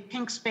grade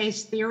Pink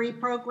Space Theory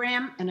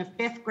program and a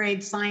 5th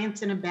grade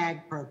Science in a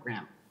Bag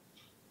program.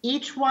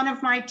 Each one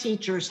of my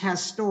teachers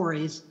has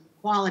stories,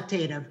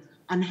 qualitative,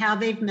 on how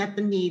they've met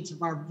the needs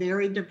of our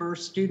very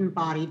diverse student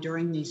body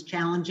during these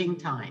challenging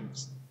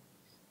times.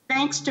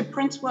 Thanks to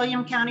Prince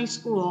William County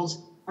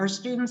Schools, our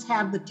students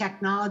have the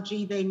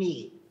technology they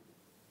need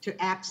to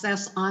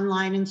access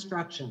online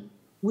instruction.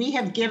 We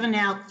have given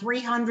out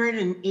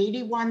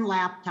 381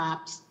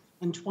 laptops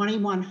and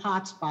 21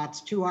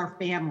 hotspots to our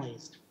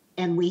families,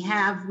 and we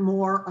have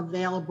more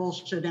available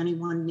should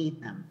anyone need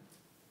them.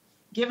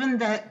 Given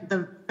that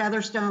the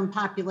Featherstone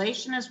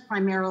population is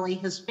primarily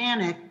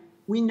Hispanic,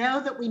 we know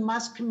that we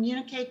must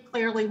communicate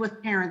clearly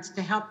with parents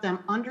to help them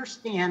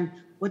understand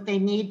what they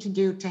need to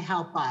do to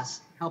help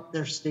us help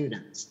their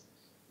students.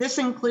 This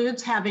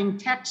includes having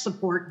tech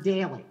support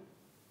daily.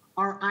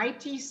 Our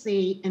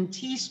ITC and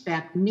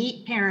T-SPEC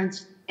meet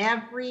parents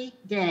every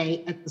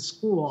day at the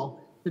school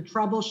to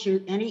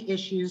troubleshoot any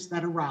issues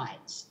that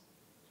arise.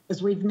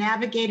 As we've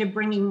navigated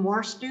bringing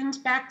more students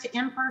back to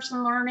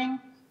in-person learning,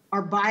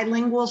 our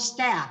bilingual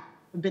staff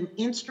have been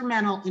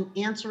instrumental in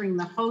answering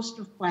the host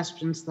of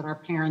questions that our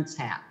parents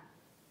have.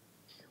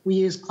 We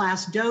use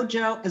Class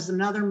Dojo as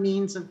another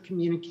means of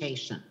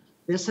communication.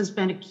 This has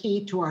been a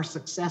key to our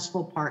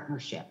successful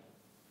partnership.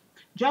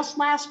 Just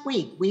last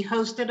week, we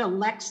hosted a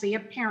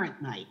Lexia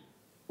Parent Night,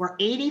 where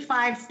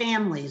 85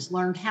 families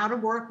learned how to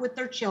work with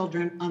their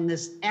children on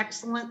this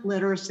excellent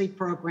literacy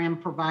program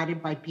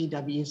provided by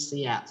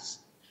PWCS.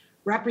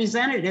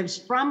 Representatives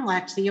from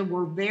Lexia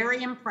were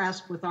very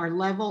impressed with our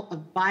level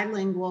of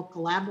bilingual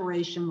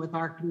collaboration with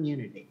our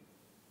community.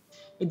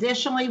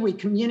 Additionally, we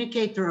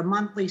communicate through a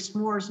monthly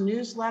S'mores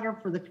newsletter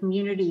for the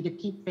community to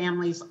keep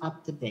families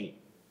up to date.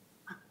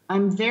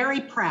 I'm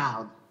very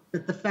proud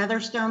that the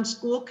Featherstone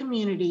school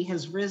community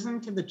has risen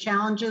to the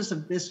challenges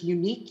of this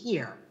unique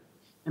year,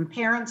 and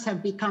parents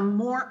have become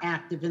more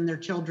active in their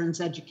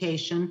children's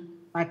education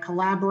by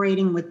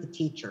collaborating with the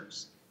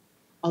teachers.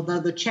 Although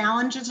the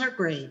challenges are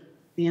great,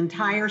 the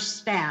entire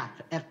staff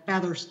at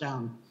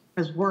Featherstone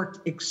has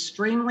worked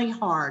extremely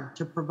hard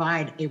to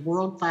provide a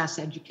world-class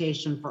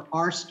education for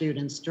our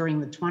students during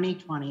the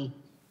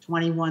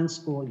 2020-21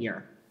 school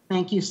year.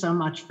 Thank you so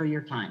much for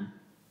your time.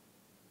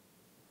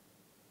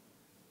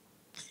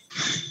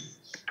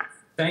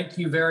 Thank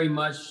you very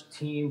much,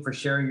 team, for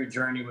sharing your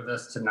journey with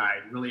us tonight.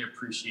 Really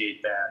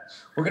appreciate that.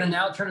 We're going to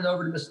now turn it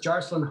over to Ms.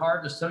 Jarcelyn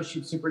Hart,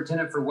 Associate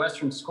Superintendent for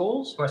Western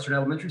Schools, Western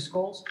Elementary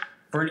Schools,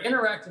 for an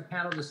interactive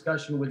panel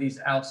discussion with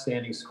these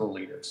outstanding school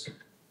leaders.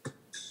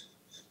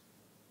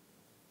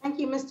 Thank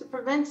you, Mr.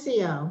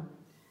 Provencio.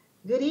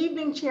 Good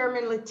evening,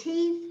 Chairman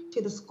Lateef,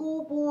 to the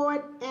school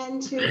board, and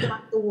to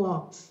Dr.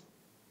 Waltz.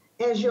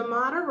 As your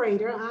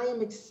moderator, I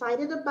am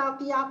excited about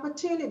the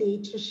opportunity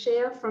to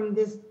share from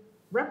this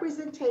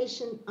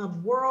representation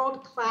of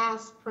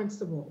world-class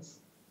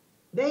principals.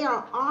 They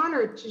are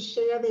honored to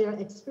share their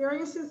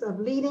experiences of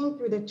leading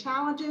through the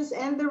challenges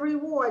and the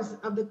rewards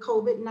of the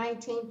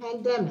COVID-19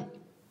 pandemic.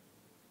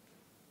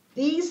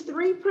 These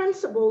 3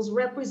 principles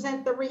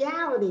represent the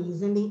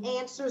realities and the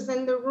answers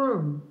in the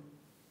room.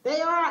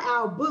 They are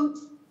our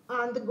boots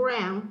on the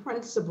ground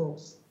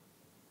principles.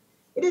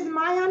 It is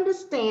my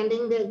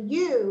understanding that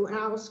you,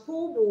 our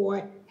school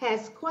board,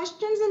 has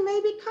questions and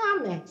maybe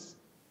comments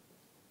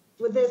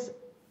for this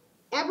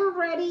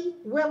ever-ready,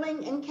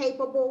 willing, and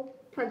capable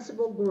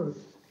principal group.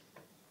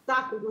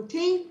 Dr.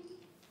 Lateef,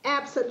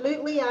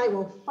 absolutely, I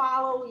will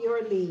follow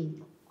your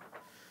lead.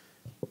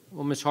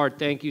 Well, Ms. Hart,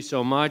 thank you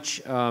so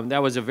much.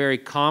 That was a very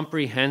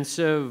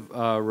comprehensive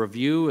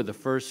review of the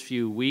first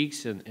few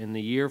weeks in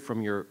the year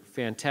from your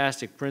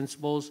fantastic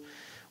principals.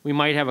 We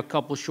might have a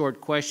couple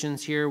short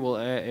questions here. Well,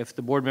 if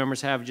the board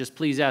members have, just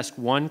please ask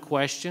one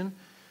question,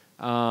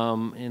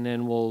 and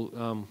then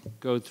we'll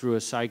go through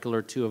a cycle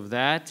or 2 of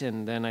that,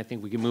 and then I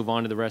think we can move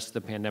on to the rest of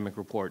the pandemic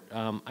report.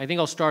 I think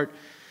I'll start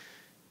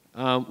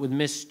with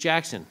Ms.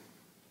 Jackson.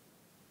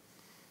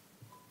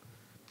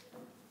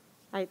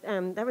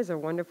 That was a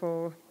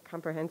wonderful,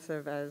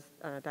 comprehensive, as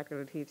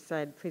Dr. Lateef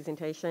said,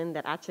 presentation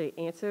that actually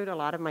answered a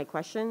lot of my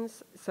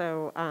questions.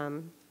 So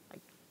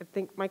if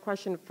think my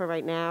question for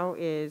right now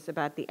is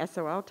about the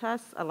SOL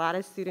tests. A lot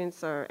of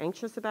students are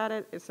anxious about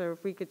it, so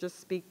if we could just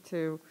speak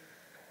to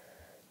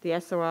the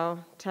SOL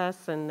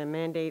tests and the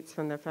mandates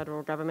from the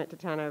federal government to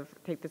kind of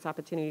take this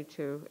opportunity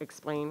to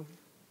explain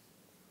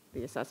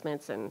the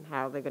assessments and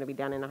how they're going to be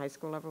done in the high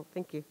school level.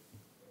 Thank you.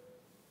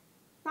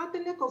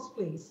 Dr. Nichols,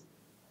 please.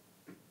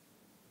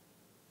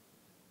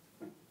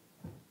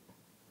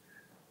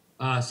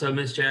 So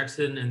Ms.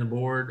 Jackson and the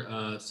board,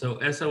 so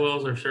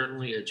SOLs are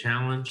certainly a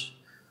challenge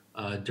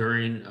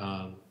during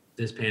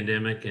this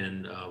pandemic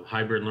and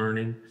hybrid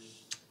learning.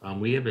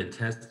 We have been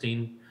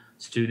testing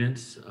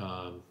students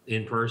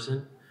in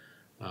person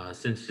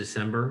since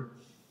December.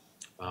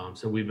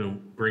 So we've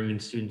been bringing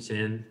students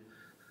in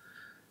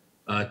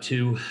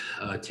to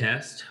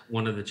test.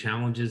 One of the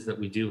challenges that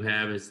we do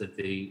have is that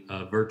the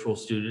virtual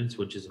students,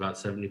 which is about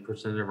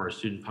 70% of our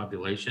student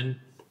population,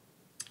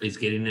 is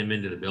getting them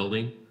into the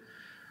building.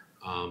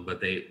 But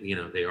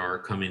they are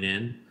coming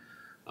in.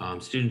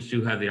 Students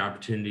do have the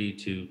opportunity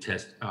to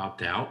test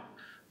opt out,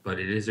 but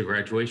it is a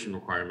graduation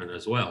requirement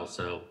as well.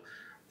 So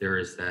there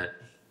is that,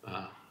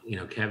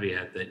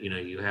 caveat that,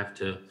 you have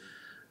to,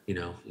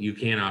 you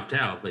can opt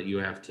out, but you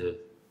have to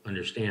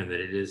understand that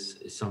it is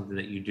something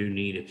that you do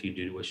need if you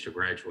do wish to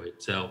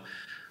graduate. So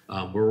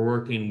we're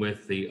working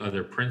with the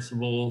other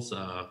principals.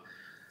 Mr.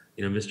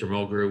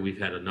 Mulgrew, we've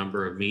had a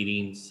number of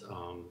meetings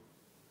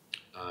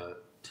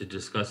to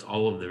discuss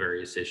all of the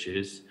various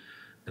issues.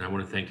 And I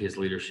want to thank his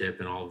leadership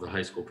and all of the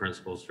high school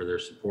principals for their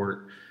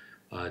support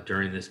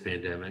during this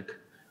pandemic.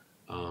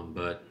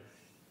 But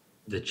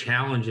the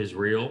challenge is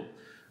real,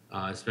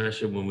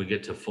 especially when we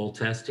get to full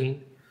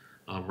testing.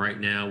 Right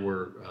now,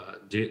 we're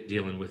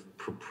dealing with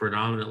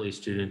predominantly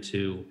students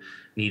who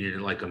needed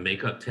like a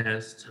makeup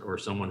test or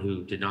someone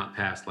who did not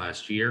pass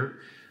last year,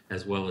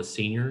 as well as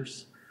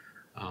seniors.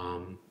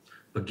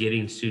 But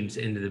getting students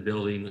into the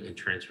building and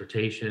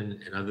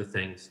transportation and other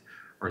things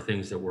are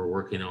things that we're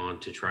working on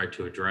to try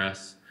to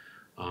address.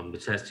 The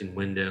testing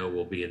window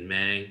will be in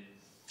May.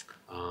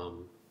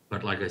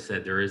 But like I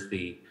said, there is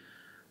the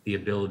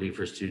ability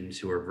for students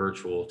who are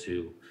virtual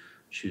to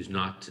choose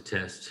not to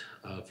test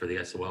for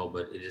the SOL,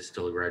 but it is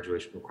still a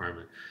graduation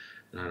requirement.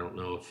 And I don't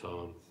know if,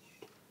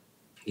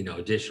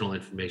 additional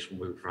information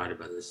will be provided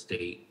by the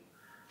state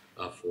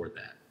for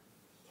that.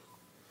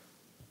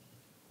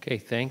 Okay,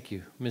 thank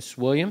you. Ms.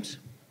 Williams?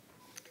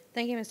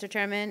 Thank you, Mr.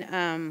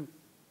 Chairman.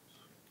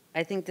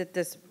 I think that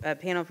this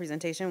panel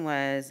presentation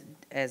was,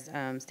 as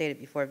stated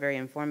before, very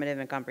informative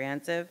and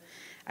comprehensive.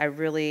 I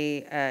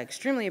really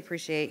extremely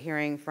appreciate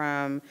hearing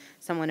from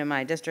someone in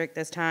my district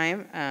this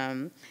time,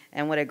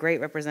 and what a great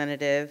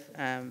representative,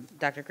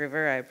 Dr.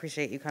 Groover. I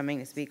appreciate you coming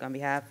to speak on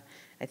behalf.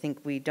 I think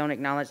we don't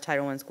acknowledge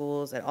Title I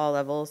schools at all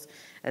levels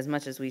as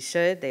much as we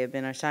should. They have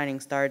been a shining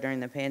star during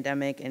the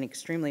pandemic and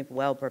extremely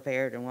well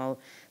prepared and well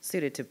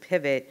suited to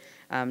pivot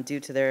due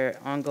to their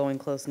ongoing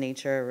close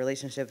nature,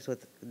 relationships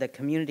with the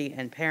community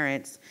and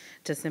parents,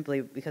 to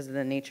simply because of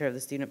the nature of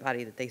the student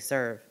body that they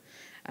serve.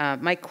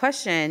 My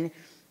question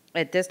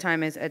at this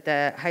time is at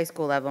the high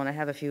school level, and I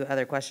have a few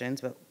other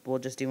questions, but we'll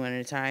just do one at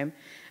a time.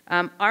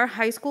 Are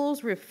high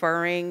schools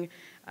referring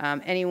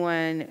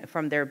anyone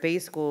from their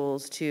base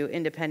schools to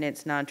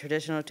Independence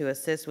Non-Traditional to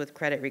assist with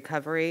credit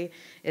recovery?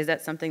 Is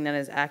that something that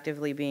is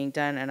actively being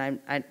done?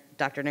 And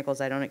Dr.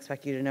 Nichols, I don't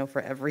expect you to know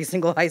for every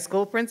single high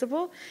school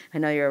principal. I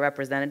know you're a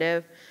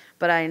representative,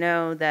 but I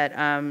know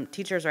that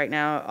teachers right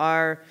now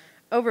are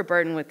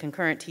overburdened with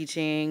concurrent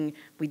teaching.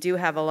 We do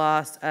have a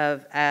loss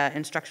of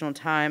instructional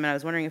time, and I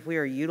was wondering if we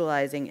are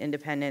utilizing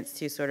Independence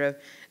to sort of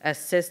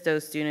assist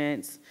those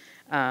students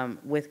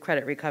with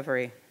credit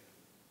recovery.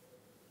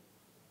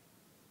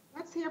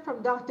 Let's hear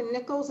from Dr.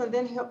 Nichols, and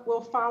then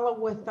we'll follow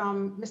with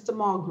Mr.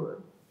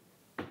 Mulgrew.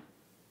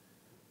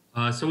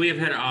 So we have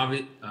had,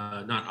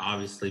 not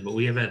obviously, but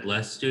we have had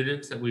less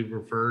students that we've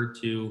referred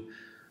to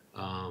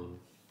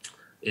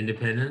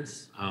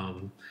Independence.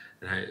 And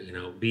I,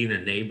 being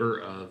a neighbor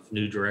of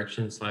New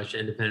Direction /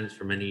 Independence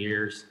for many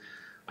years,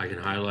 I can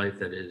highlight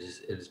that it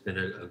has been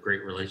a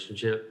great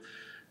relationship,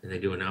 and they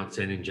do an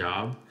outstanding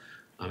job.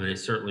 And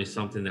it's certainly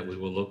something that we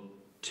will look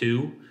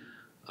to.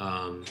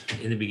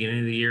 In the beginning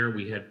of the year,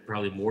 we had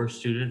probably more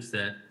students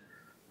that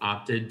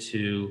opted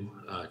to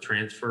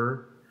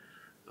transfer,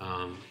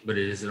 but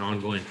it is an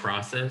ongoing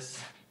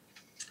process.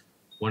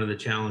 One of the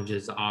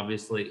challenges,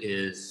 obviously,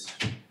 is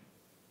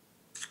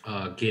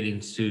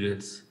getting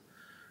students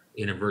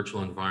in a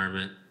virtual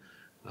environment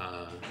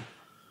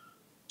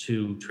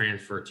to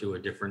transfer to a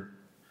different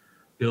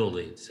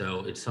building.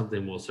 So it's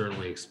something we'll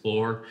certainly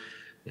explore.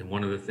 And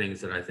one of the things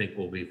that I think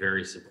will be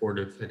very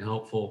supportive and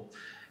helpful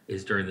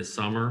is during the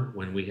summer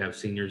when we have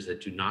seniors that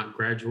do not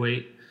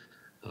graduate,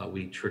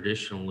 we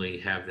traditionally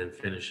have them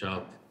finish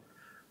up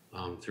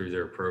through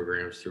their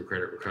programs, through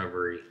credit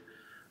recovery.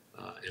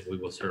 And we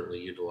will certainly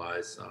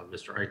utilize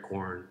Mr.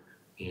 Eichhorn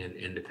and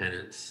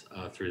Independence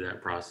through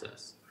that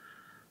process.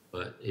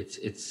 But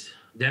it's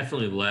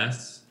definitely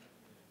less,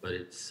 but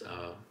it's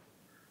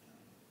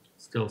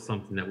still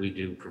something that we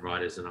do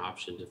provide as an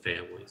option to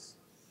families.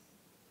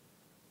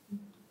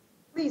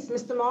 Please,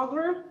 Mr.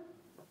 Mulgrew.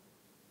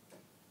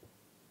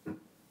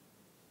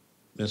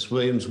 Ms.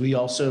 Williams, we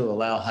also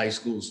allow high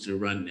schools to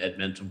run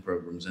Edmentum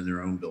programs in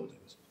their own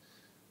buildings.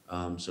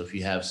 So if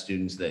you have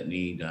students that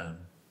need,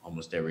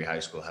 almost every high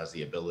school has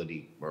the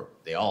ability, or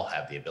they all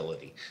have the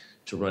ability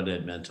to run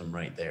Edmentum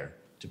right there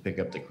to pick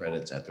up the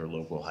credits at their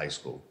local high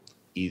school,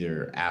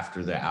 either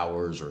after the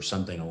hours or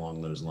something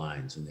along those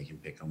lines, and they can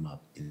pick them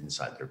up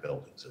inside their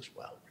buildings as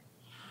well.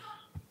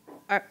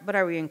 But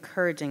are we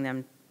encouraging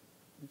them?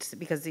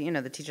 Because, you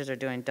know, the teachers are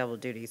doing double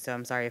duty, so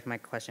I'm sorry if my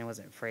question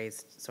wasn't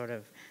phrased sort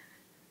of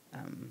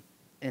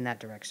in that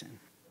direction.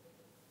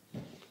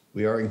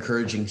 We are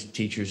encouraging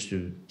teachers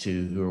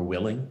who are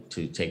willing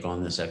to take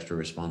on this extra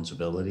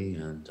responsibility,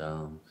 and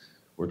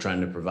we're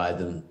trying to provide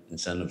them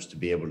incentives to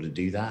be able to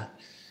do that.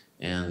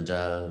 And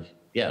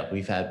yeah,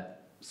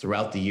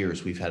 throughout the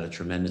years, we've had a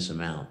tremendous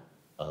amount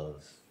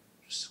of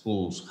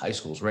schools, high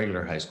schools,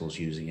 regular high schools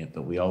using it,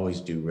 but we always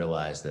do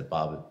realize that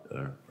Bob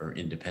or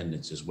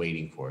Independence is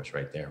waiting for us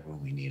right there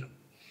when we need them.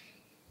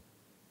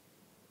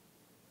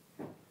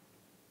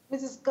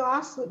 Mrs.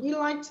 Goss, would you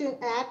like to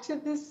add to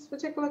this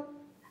particular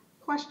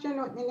question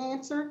and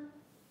answer?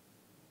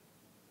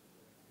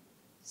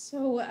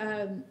 So,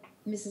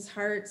 Mrs.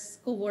 Hart,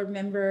 school board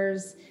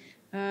members,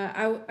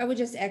 I would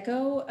just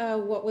echo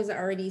what was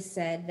already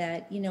said,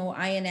 that, you know,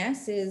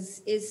 INS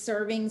is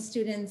serving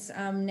students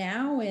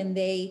now, and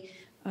they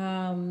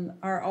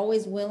are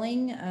always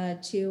willing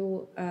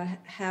to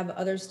have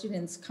other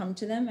students come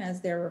to them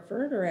as they're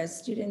referred, or as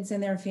students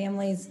and their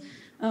families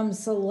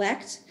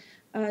select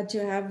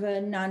to have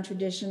a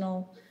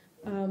non-traditional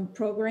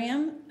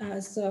program.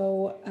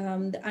 So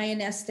the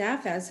INS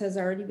staff, as has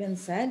already been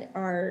said,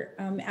 are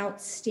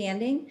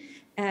outstanding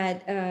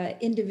at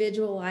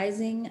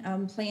individualizing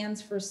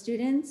plans for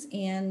students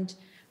and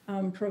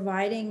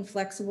providing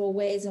flexible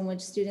ways in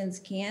which students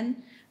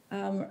can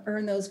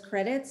earn those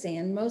credits,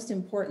 and most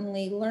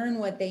importantly, learn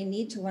what they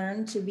need to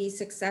learn to be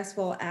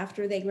successful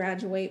after they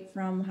graduate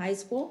from high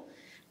school.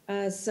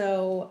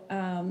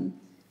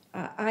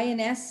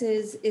 INS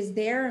is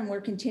there, and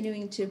we're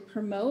continuing to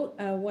promote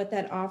what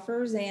that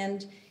offers,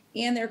 and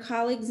their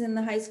colleagues in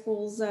the high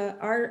schools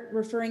are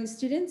referring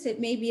students. It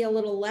may be a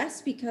little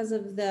less because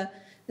of the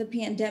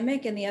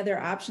pandemic and the other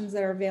options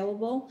that are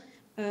available,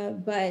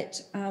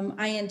 but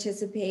I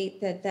anticipate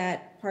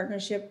that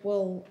partnership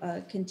will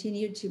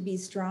continue to be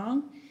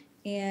strong,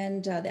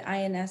 and the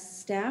INS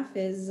staff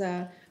is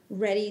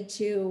ready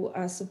to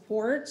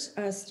support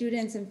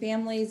students and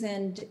families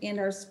and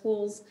our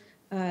schools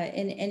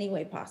in any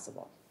way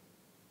possible.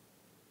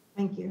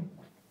 Thank you.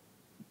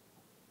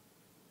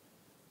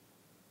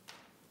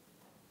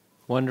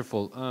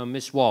 Wonderful.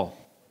 Ms. Wall.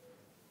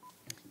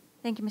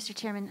 Thank you, Mr.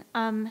 Chairman.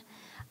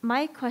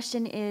 My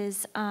question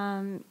is,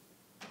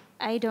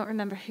 I don't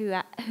remember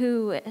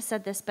who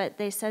said this, but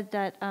they said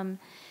that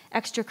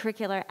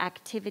extracurricular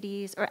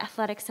activities or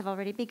athletics have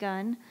already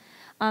begun.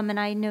 And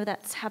I know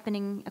that's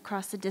happening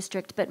across the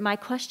district, but my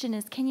question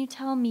is, can you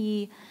tell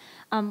me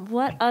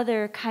what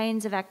other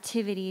kinds of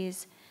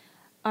activities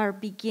are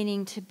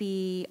beginning to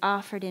be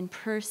offered in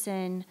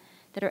person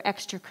that are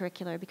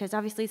extracurricular? Because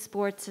obviously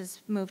sports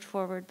has moved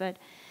forward, but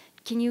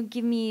can you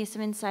give me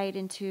some insight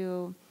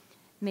into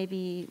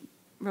maybe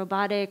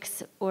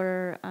robotics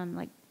or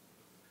like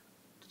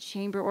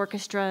chamber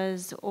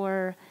orchestras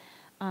or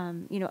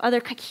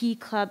other key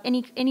club,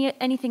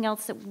 anything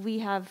else that we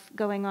have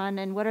going on,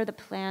 and what are the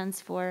plans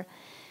for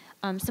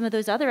some of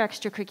those other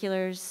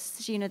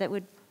extracurriculars, that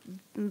would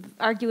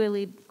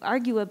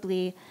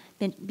arguably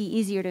be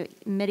easier to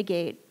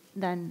mitigate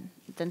than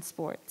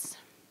sports?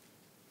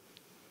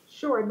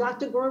 Sure,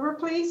 Dr. Gruber,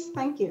 please.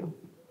 Thank you.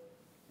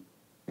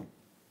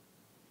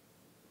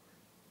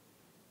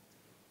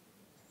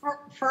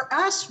 For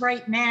us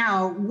right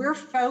now, we're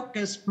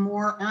focused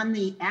more on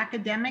the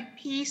academic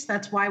piece.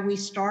 That's why we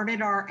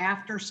started our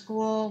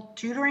after-school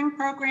tutoring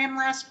program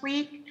last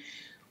week.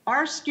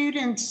 Our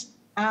students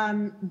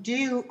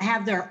do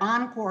have their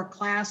encore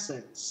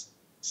classes,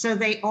 so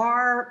they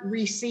are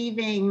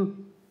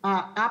receiving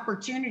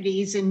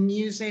opportunities in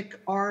music,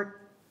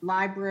 art,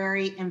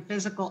 library, and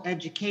physical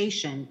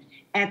education.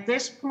 At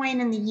this point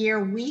in the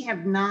year, we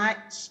have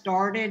not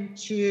started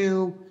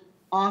to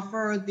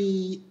offer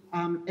the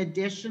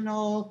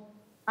additional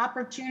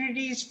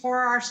opportunities for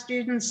our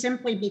students,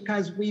 simply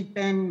because we've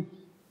been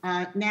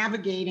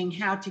navigating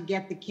how to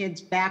get the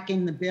kids back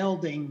in the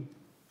building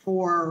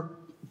for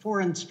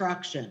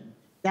instruction.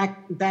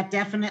 That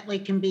definitely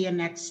can be a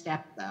next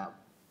step, though.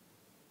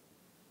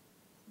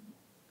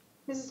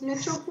 Mrs.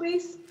 Mitchell,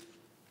 please.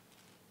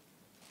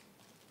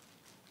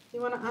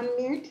 You want to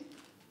unmute?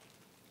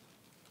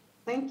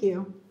 Thank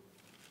you.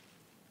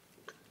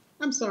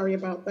 I'm sorry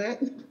about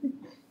that.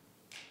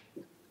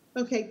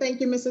 Okay, thank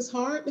you, Mrs.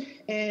 Hart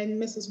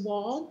and Mrs.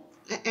 Wall.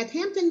 At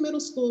Hampton Middle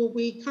School,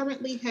 we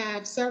currently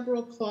have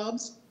several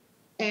clubs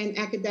and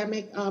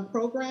academic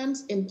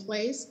programs in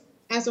place.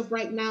 As of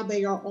right now,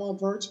 they are all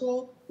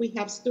virtual. We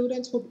have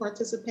students who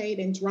participate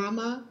in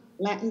drama,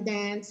 Latin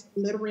dance,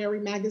 literary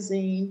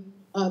magazine,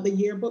 the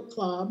yearbook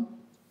club,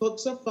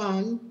 Books Are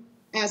Fun,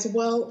 as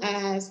well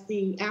as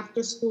the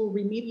after-school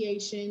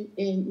remediation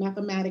in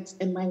mathematics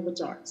and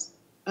language arts.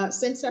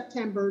 Since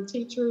September,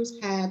 teachers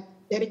have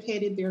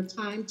dedicated their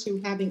time to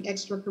having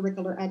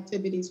extracurricular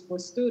activities for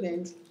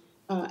students.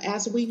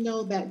 As we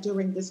know that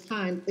during this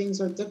time,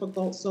 things are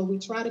difficult, so we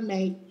try to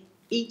make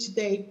each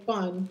day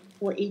fun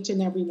for each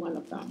and every one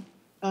of them.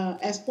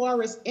 As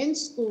far as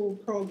in-school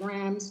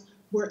programs,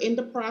 we're in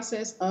the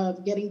process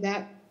of getting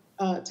that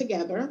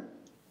together.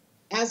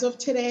 As of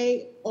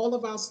today, all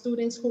of our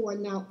students who are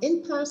now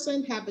in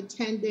person have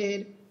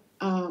attended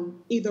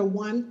either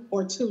 1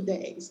 or 2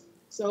 days.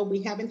 So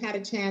we haven't had a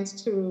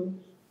chance to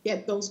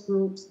get those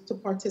groups to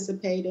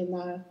participate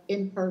in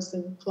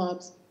in-person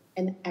clubs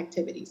and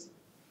activities.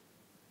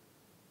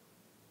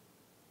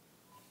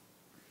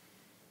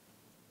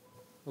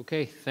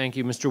 Okay, thank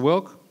you. Mr.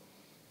 Wilk?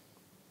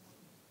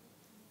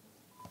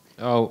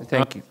 Oh,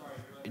 thank you.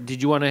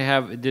 Did you want to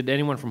have, did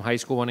anyone from high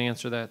school want to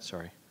answer that?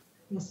 Sorry.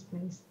 Yes,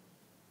 please.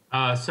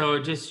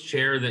 So just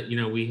share that,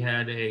 we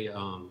had a,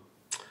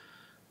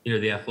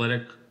 the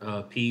athletic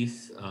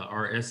piece,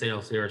 our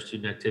SALC, our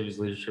Student Activities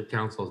Leadership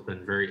Council, has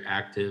been very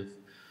active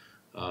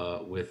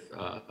with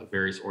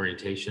various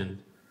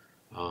orientation.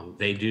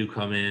 They do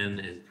come in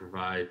and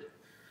provide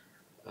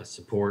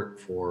support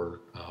for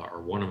our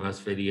One of Us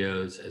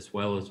videos, as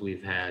well as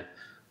we've had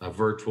a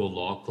virtual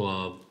law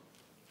club,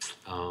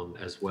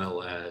 as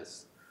well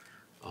as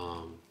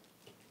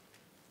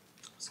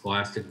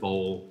Scholastic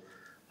Bowl.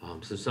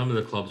 So some of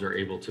the clubs are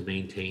able to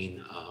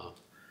maintain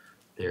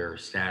their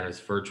status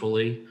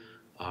virtually.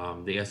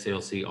 The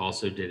SALC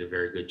also did a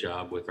very good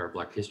job with our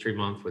Black History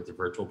Month with the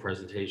virtual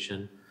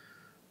presentation.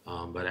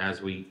 But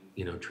as we,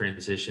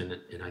 transition,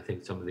 and I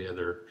think some of the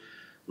other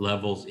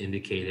levels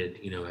indicated,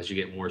 as you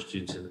get more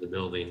students into the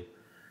building,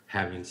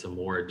 having some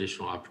more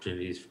additional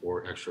opportunities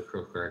for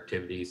extracurricular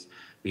activities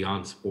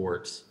beyond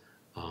sports.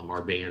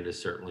 Our band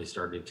is certainly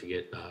starting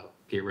to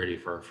get ready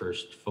for our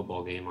first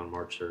football game on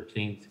March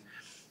 13th.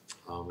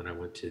 And I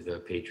went to the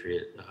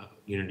Patriot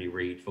Unity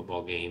Read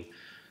football game,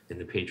 and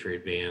the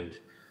Patriot band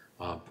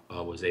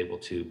was able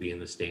to be in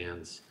the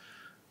stands,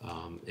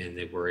 and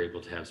they were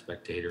able to have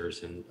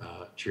spectators and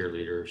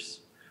cheerleaders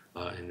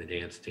and the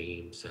dance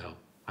team. So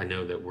I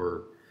know that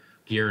we're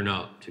gearing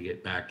up to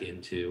get back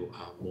into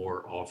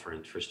more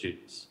offerings for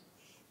students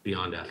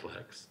beyond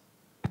athletics.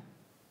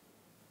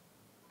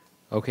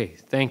 Okay,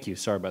 thank you.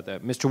 Sorry about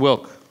that. Mr.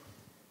 Wilk.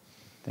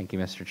 Thank you,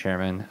 Mr.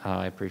 Chairman.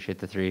 I appreciate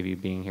the three of you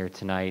being here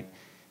tonight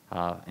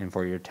and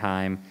for your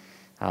time.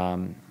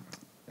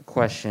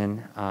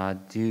 Question,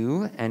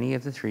 do any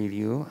of the three of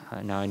you,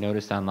 now I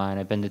noticed online,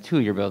 I've been to 2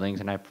 of your buildings,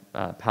 and I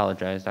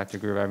apologize, Dr.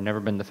 Groover, I've never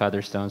been to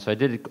Featherstone, so I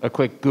did a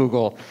quick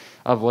Google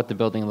of what the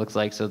building looks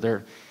like. So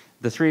the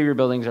 3 of your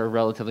buildings are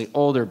relatively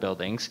older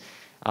buildings.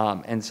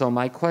 And so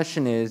my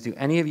question is, do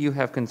any of you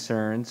have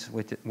concerns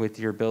with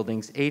your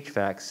building's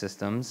HVAC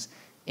systems?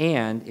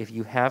 And if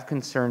you have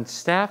concerned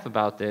staff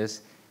about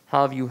this,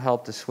 how have you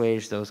helped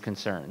assuage those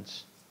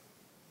concerns?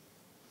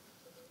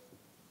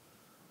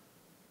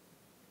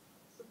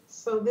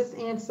 So this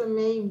answer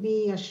may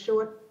be a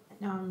short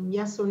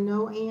yes or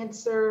no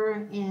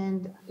answer.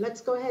 And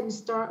let's go ahead and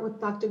start with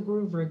Dr.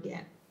 Groover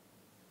again,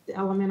 the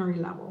elementary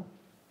level.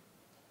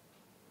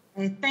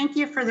 Thank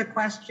you for the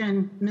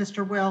question,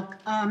 Mr. Wilk.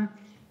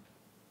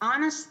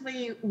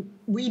 Honestly,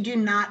 we do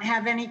not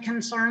have any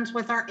concerns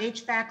with our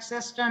HVAC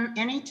system.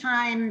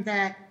 Anytime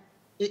that,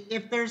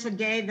 if there's a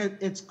day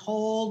that it's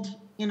cold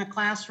in a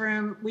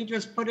classroom, we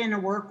just put in a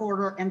work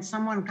order and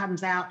someone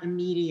comes out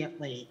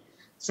immediately.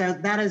 So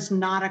that is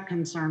not a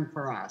concern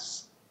for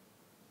us.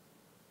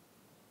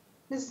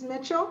 Mrs.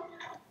 Mitchell?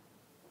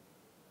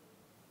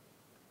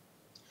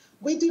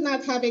 We do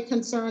not have a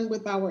concern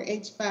with our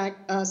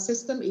HVAC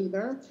system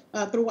either.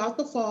 Throughout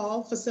the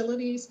fall,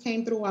 facilities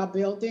came through our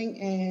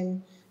building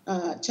and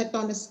checked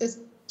on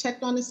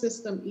the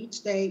system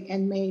each day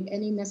and made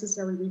any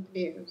necessary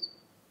repairs.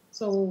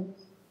 So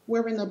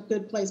we're in a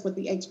good place with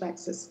the HVAC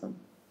system.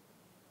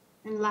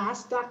 And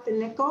last, Dr.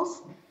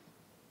 Nichols.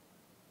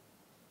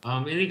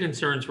 Any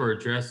concerns were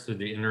addressed through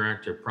the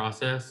interactive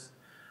process,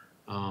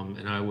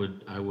 and I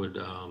would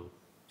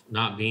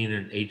not being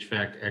an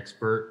HVAC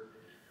expert,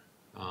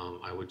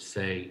 I would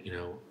say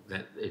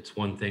that it's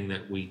one thing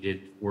that we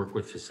did work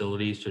with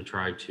facilities to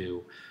try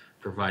to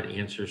provide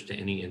answers to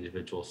any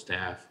individual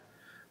staff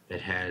that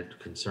had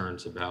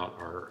concerns about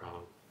our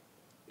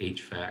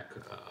HVAC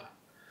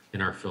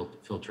in our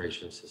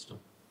filtration system.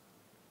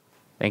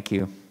 Thank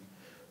you.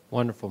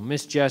 Wonderful.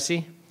 Miss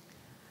Jessie.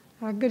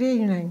 Good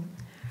evening.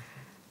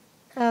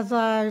 As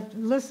I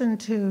listen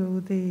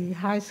to the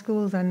high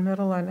schools and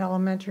middle and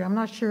elementary, I'm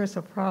not sure it's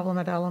a problem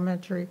at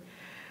elementary,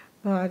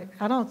 but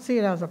I don't see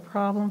it as a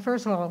problem.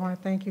 First of all, I want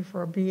to thank you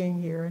for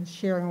being here and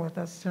sharing with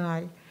us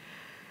tonight.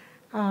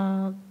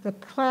 The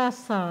class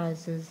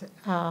sizes,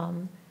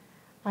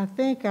 I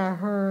think I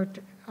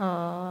heard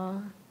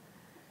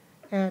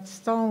at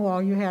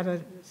Stonewall you had a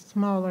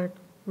smaller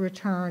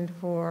return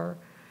for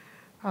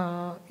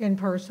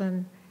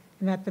in-person.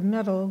 And at the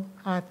middle,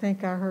 I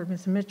think I heard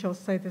Ms. Mitchell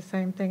say the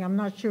same thing. I'm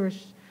not sure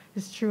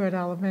it's true at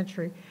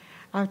elementary.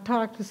 I've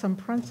talked to some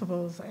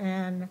principals,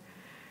 and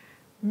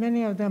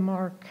many of them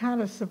are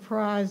kind of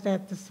surprised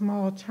at the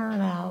small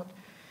turnout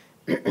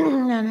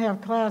and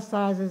have class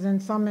sizes in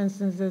some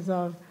instances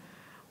of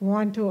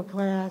 1 to a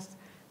class.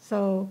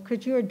 So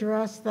could you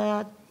address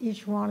that,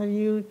 each one of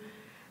you?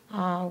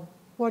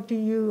 What do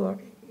you,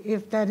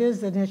 if that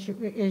is an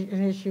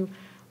issue,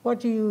 what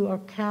do you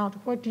account,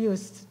 what do you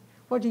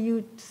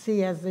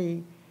see as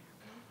the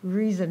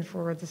reason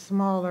for the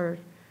smaller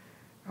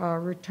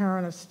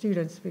return of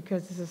students,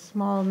 because it's a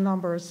small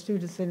number of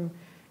students in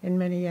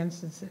many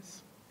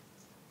instances?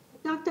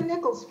 Dr.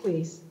 Nichols,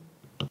 please.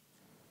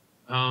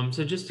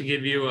 So just to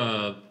give you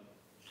a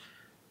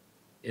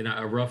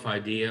rough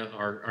idea,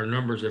 our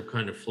numbers have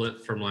kind of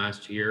flipped from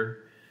last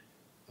year.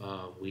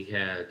 We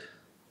had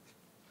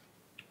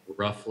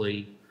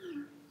roughly,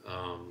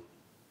 I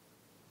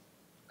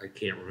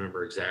can't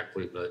remember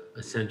exactly, but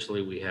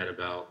essentially we had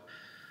about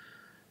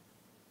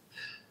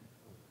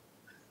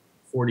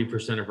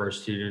 40% of our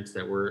students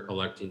that were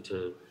electing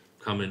to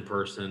come in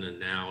person, and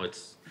now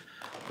it's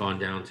gone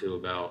down to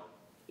about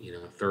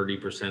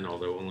 30%,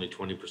 although only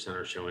 20%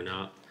 are showing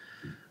up.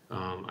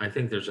 I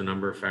think there's a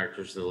number of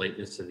factors, the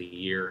lateness of the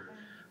year,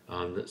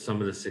 that some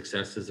of the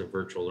successes of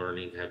virtual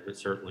learning have been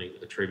certainly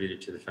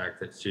attributed to the fact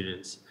that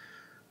students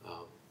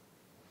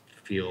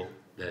feel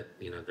that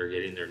they're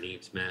getting their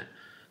needs met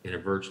in a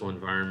virtual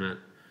environment.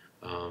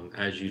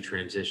 As you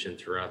transition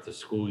throughout the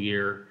school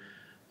year,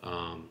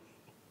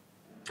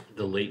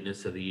 the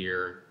lateness of the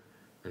year,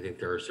 I think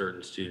there are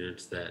certain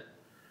students that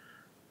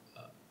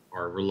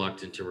are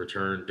reluctant to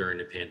return during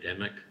the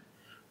pandemic,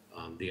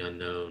 the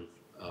unknown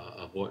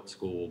of what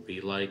school will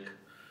be like,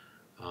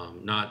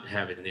 not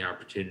having the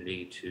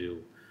opportunity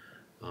to,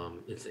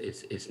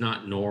 it's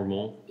not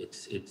normal.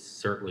 It's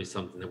certainly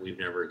something that we've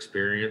never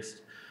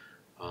experienced.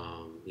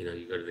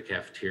 You go to the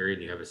cafeteria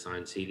and you have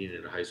assigned seating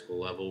at a high school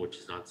level, which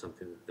is not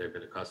something that they've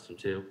been accustomed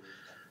to.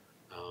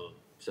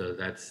 So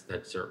that's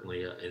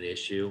certainly an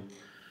issue.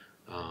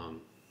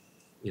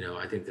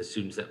 I think the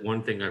students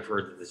one thing I've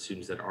heard that the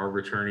students that are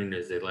returning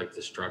is they like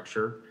the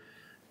structure,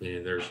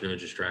 meaning there's no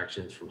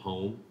distractions from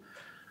home.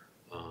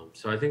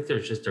 So I think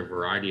there's just a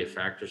variety of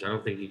factors. I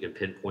don't think you can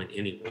pinpoint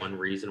any one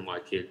reason why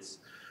kids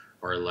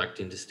are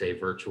electing to stay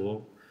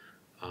virtual.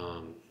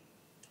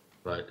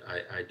 But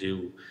I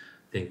do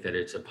think that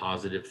it's a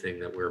positive thing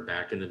that we're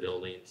back in the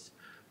buildings,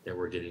 that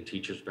we're getting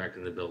teachers back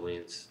in the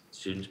buildings,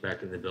 students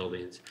back in the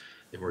buildings,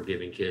 and we're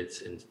giving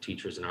kids and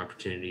teachers an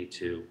opportunity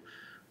to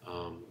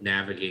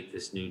navigate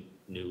this new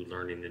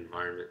learning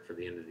environment for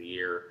the end of the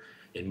year.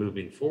 And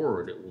moving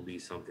forward, it will be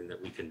something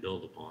that we can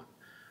build upon.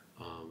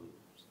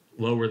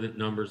 Lower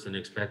numbers than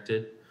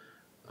expected,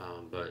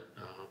 but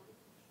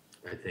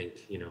I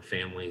think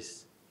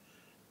families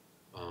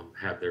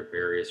have their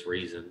various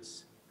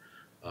reasons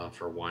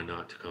for why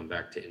not to come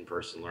back to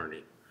in-person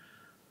learning.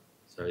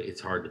 So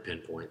it's hard to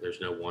pinpoint.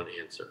 There's no one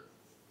answer.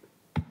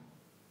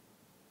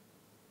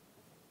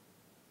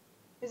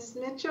 Mrs.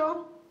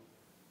 Mitchell?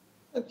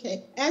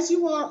 Okay, as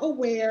you are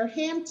aware,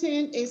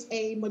 Hampton is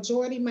a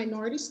majority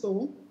minority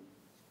school,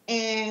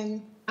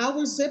 and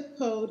our zip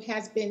code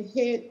has been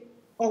hit,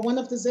 or one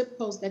of the zip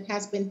codes that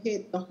has been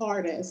hit the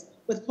hardest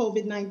with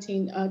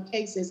COVID-19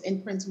 cases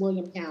in Prince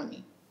William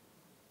County.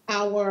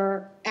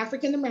 Our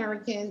African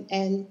American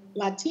and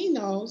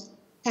Latinos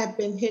have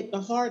been hit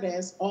the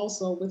hardest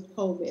also with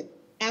COVID.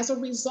 As a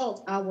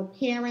result, our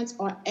parents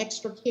are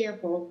extra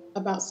careful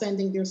about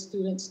sending their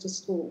students to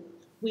school.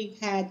 We've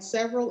had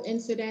several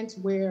incidents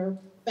where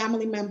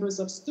family members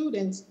of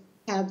students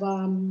have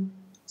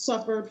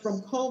suffered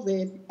from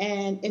COVID,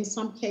 and in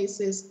some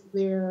cases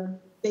they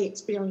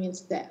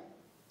experienced death.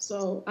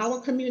 So our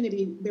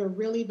community, they're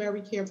really very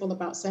careful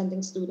about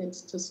sending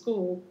students to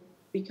school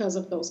because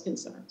of those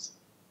concerns.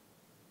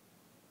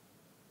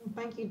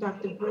 Thank you,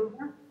 Dr.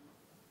 Gruber.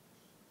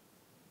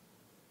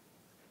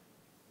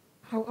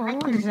 I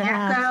can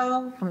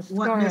echo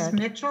what Ms. ahead.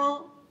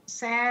 Mitchell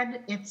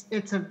said.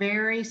 It's a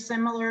very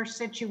similar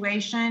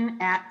situation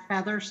at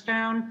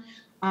Featherstone.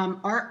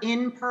 Our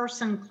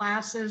in-person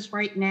classes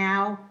right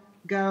now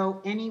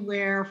go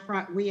anywhere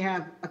from, we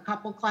have a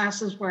couple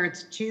classes where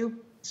it's 2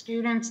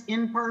 students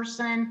in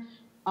person,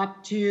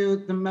 up to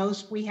the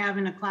most we have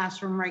in a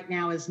classroom right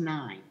now is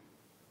 9.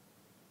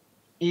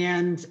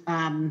 And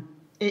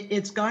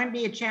it's going to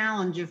be a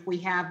challenge if we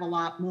have a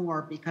lot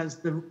more, because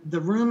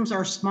the rooms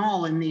are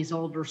small in these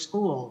older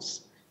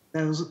schools.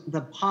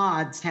 The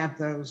pods have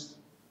those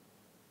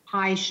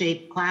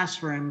pie-shaped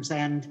classrooms,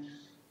 and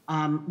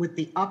with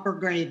the upper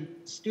grade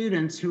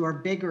students who are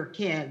bigger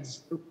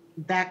kids,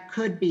 that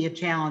could be a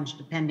challenge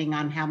depending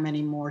on how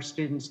many more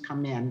students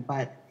come in.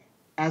 But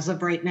as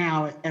of right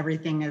now,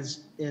 everything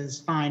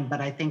is fine,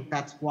 but I think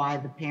that's why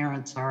the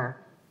parents are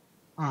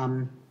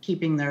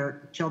keeping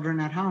their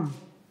children at home.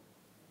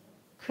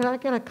 Could I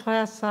get a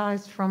class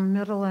size from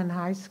middle and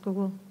high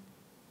school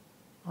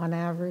on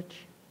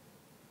average?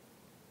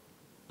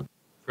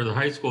 For the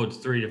high school, it's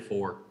 3 to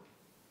 4.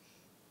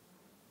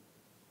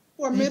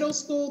 For middle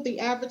school, the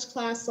average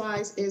class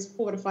size is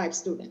 4 to 5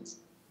 students.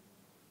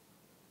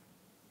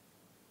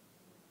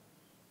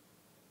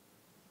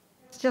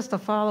 Just a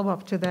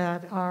follow-up to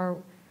that.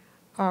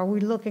 Are we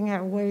looking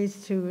at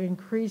ways to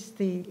increase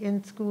the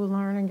in-school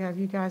learning? Have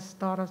you guys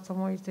thought of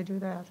some ways to do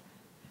that?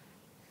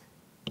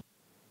 I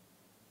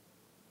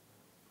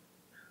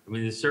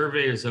mean, the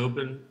survey is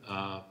open,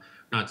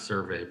 not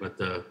survey, but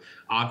the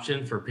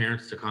option for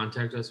parents to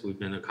contact us. We've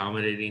been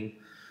accommodating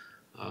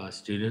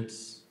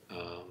students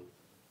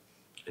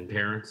and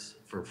parents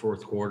for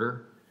fourth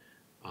quarter.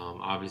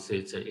 Obviously,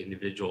 it's an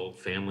individual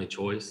family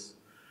choice,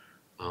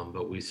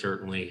 but we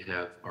certainly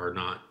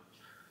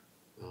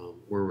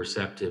we're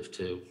receptive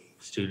to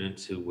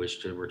students who wish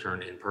to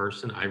return in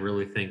person. I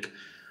really think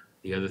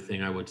the other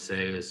thing I would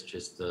say is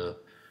just the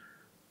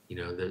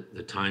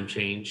time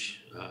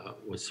change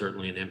was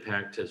certainly an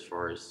impact as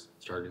far as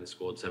starting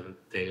school at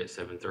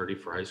 7:30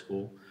 for high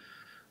school.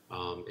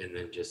 And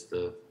then just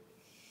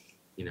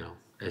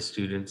as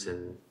students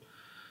and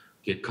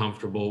get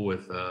comfortable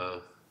with,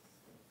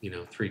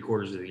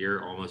 3/4 of the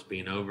year almost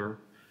being over.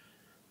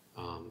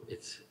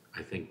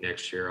 I think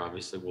next year,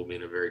 obviously, we'll be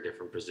in a very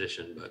different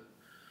position, but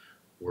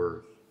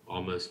we're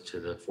almost to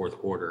the fourth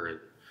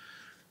quarter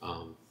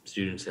and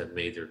students have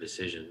made their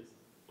decision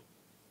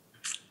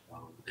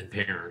and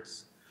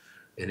parents,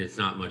 and it's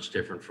not much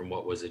different from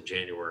what was in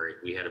January.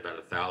 We had about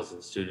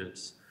 1,000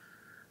 students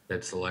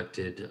that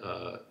selected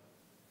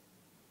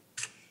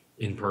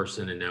in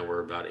person, and now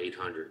we're about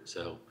 800.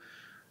 So,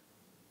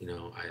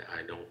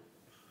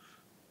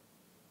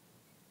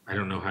 I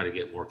don't know how to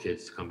get more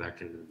kids to come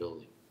back into the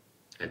building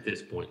at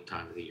this point in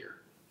time of the year.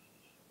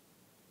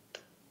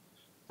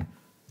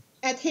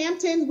 At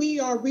Hampton, we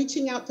are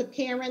reaching out to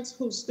parents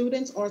whose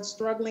students are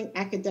struggling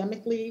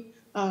academically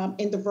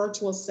in the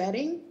virtual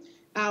setting.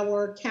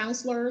 Our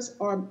counselors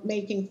are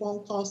making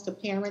phone calls to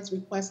parents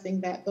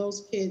requesting that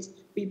those kids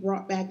be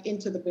brought back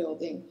into the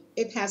building.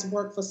 It has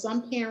worked for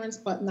some parents,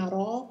 but not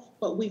all,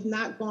 but we've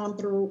not gone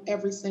through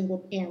every single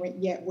parent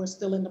yet. We're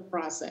still in the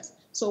process.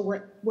 So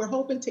we're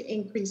hoping to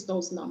increase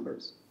those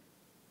numbers.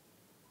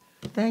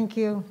 Thank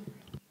you.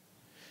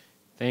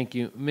 Thank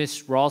you.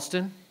 Ms.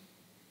 Ralston?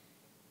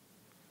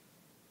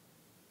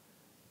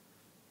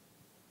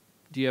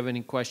 Do you have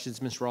any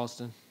questions, Ms.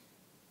 Ralston?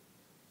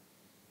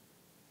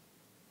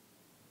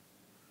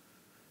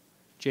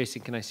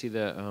 Jason, can I see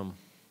the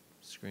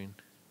screen?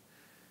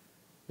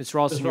 Ms.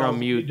 Ralston, you're on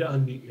mute. You need to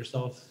unmute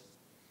yourself.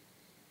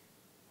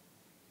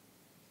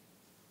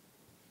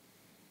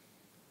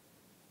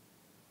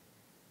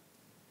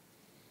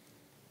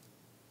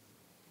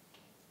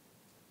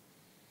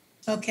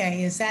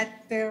 Okay, is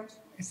that there?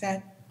 Is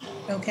that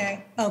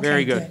okay? Okay,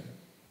 very good.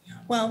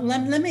 Well,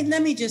 let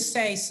me just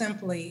say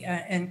simply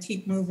and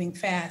keep moving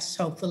fast,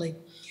 hopefully.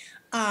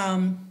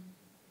 I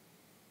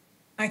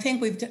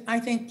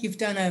think you've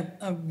done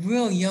a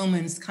real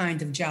yeoman's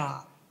kind of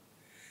job.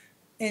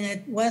 And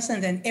it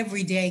wasn't an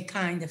everyday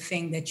kind of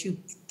thing that you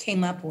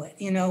came up with.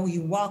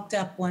 You woke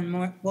up one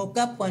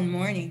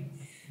morning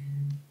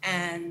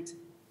and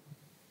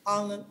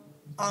all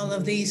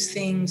of these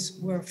things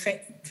were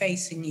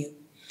facing you.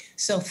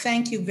 So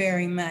thank you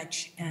very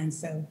much. And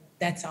so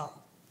that's all.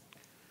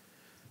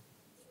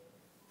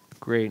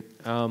 Great.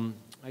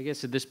 I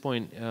guess at this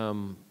point,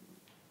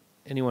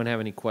 anyone have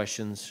any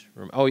questions?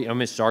 Oh, yeah,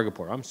 Ms.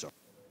 Zargarpur, I'm sorry.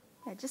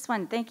 I just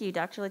want to thank you,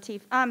 Dr.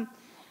 Lateef.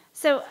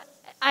 So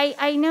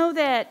I know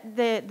that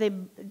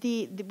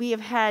we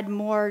have had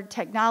more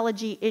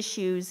technology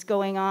issues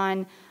going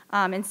on,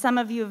 and some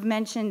of you have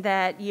mentioned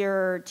that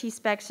your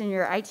T-Specs and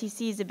your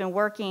ITCs have been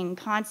working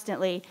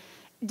constantly.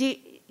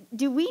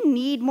 Do we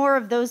need more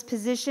of those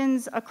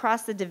positions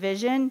across the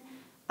division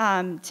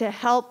to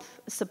help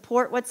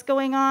support what's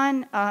going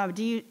on?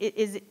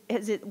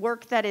 Is it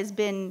work that has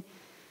been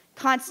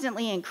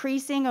constantly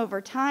increasing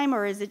over time,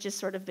 or has it just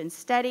sort of been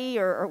steady,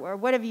 or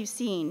what have you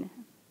seen?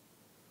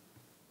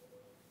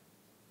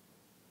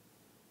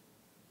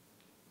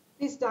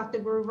 Please, Dr.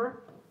 Gruver.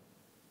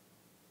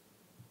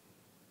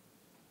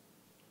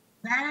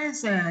 That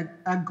is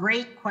a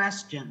great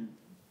question.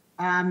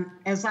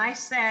 As I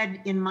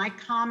said in my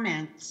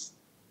comments,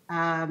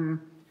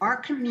 our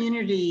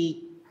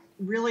community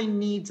really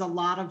needs a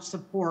lot of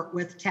support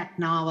with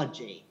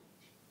technology.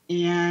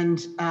 And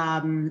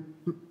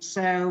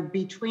so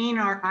between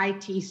our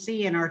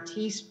ITC and our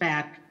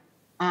T-Spec,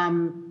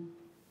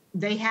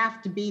 they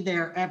have to be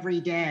there every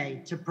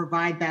day to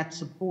provide that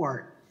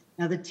support.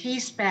 Now the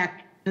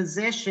T-Spec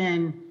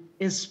position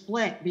is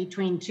split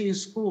between two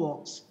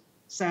schools.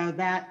 So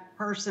that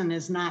person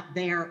is not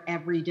there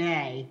every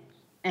day.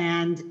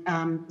 And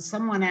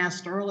someone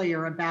asked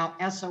earlier about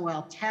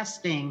SOL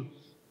testing.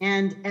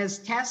 And as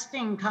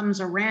testing comes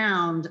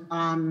around,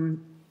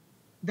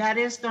 that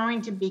is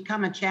going to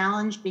become a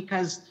challenge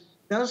because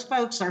those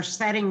folks are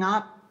setting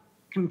up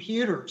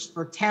computers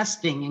for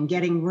testing and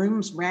getting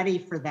rooms ready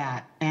for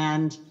that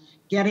and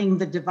getting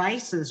the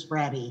devices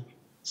ready.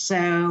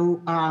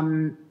 So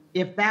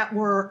if that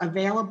were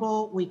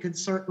available, we could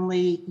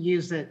certainly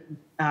use it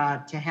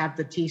to have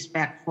the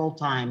T-Spec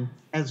full-time,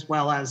 as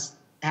well as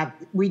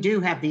we do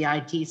have the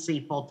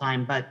ITC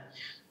full-time, but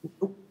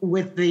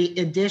with the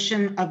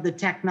addition of the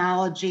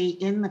technology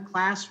in the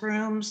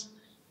classrooms,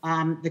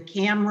 the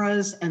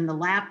cameras and the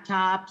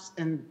laptops,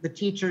 and the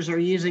teachers are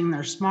using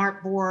their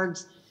smart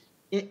boards.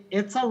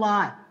 It's a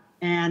lot.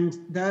 And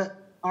the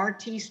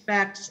RT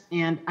specs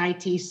and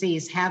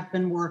ITCs have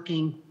been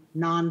working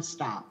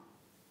nonstop.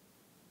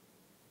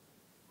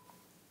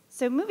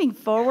 So moving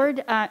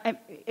forward,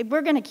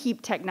 we're going to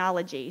keep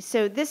technology.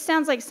 So this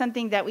sounds like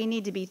something that we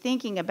need to be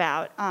thinking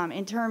about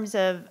in terms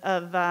of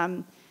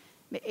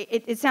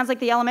it sounds like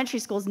the elementary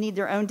schools need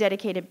their own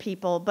dedicated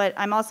people, but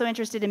I'm also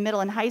interested in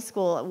middle and high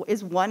school.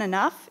 Is one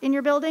enough in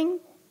your building?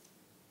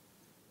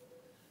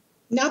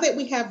 Now that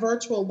we have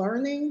virtual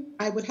learning,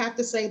 I would have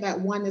to say that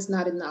one is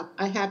not enough.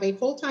 I have a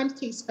full-time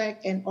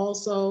T-Spec and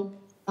also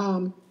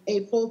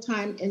a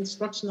full-time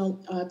instructional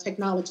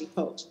technology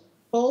coach.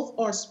 Both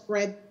are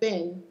spread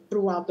thin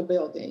throughout the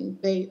building.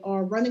 They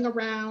are running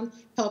around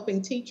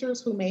helping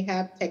teachers who may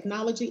have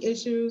technology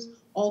issues,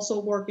 also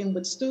working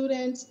with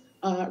students,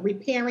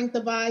 repairing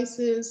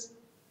devices,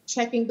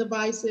 checking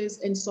devices,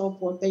 and so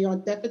forth. They are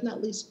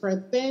definitely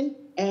spread thin.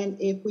 And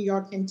if we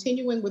are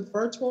continuing with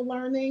virtual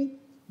learning,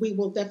 we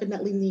will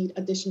definitely need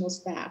additional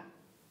staff.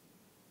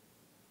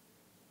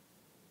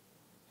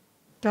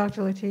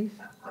 Dr. Lateef?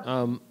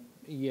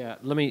 Yeah,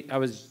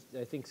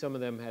 I think some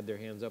of them had their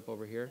hands up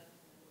over here.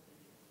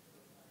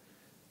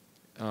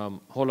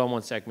 Hold on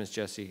one sec, Ms.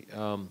 Jessie.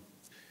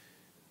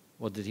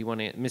 Well, did he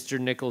want to, Mr.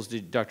 Nichols,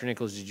 Dr.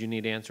 Nichols, did you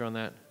need an answer on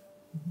that?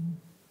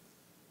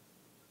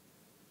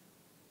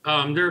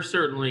 There are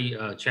certainly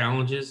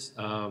challenges.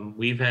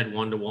 We've had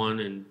one-to-one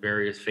in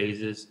various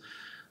phases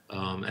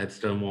at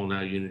Stonewall,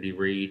 now Unity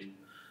Reed.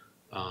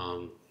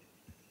 You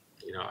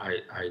know,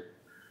 I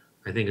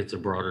think it's a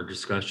broader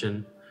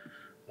discussion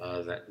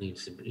that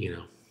needs to,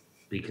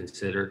 be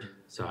considered.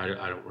 So I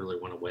don't really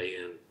want to weigh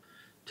in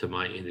to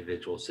my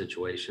individual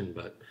situation,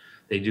 but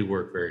they do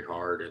work very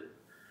hard, and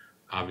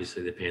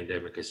obviously the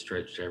pandemic has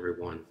stretched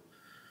everyone.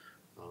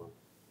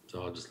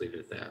 So I'll just leave it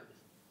at that.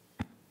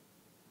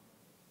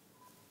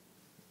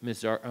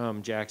 Ms.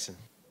 Jackson.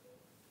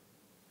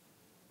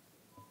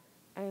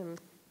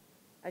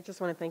 I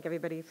just want to thank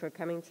everybody for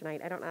coming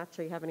tonight. I don't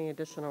actually have any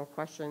additional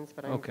questions,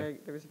 but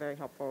there was a very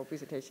helpful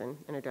presentation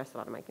and addressed a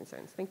lot of my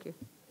concerns. Thank you.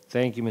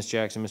 Thank you, Ms.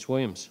 Jackson. Ms.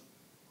 Williams.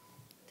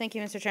 Thank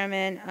you, Mr.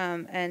 Chairman.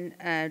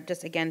 And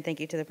just again, thank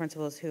you to the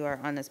principals who are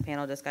on this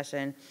panel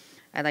discussion.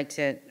 I'd like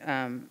to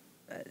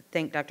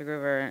thank Dr.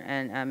 Groover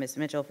and Ms.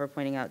 Mitchell for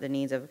pointing out the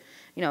needs of,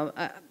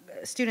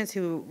 students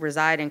who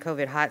reside in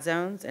COVID hot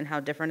zones and how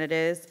different it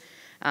is,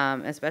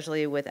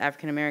 especially with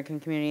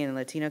African-American community and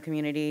Latino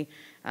community.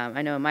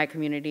 I know in my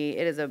community,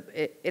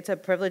 it's a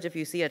privilege if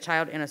you see a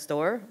child in a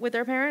store with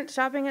their parents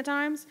shopping at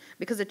times,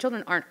 because the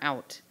children aren't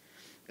out.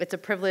 It's a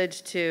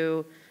privilege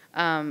to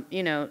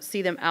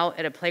see them out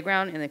at a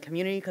playground in the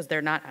community because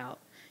they're not out.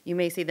 You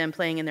may see them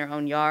playing in their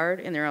own yard,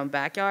 in their own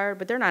backyard,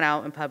 but they're not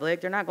out in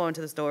public. They're not going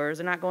to the stores.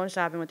 They're not going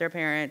shopping with their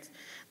parents.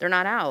 They're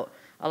not out.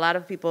 A lot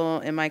of people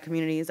in my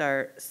communities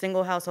are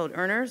single household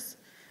earners.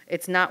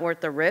 It's not worth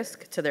the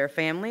risk to their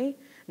family,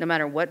 no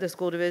matter what the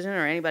school division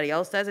or anybody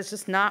else says. It's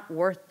just not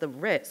worth the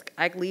risk.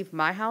 I leave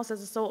my house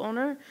as a sole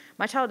owner.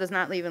 My child does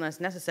not leave unless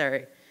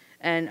necessary.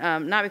 And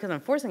not because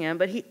I'm forcing him,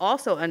 but he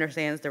also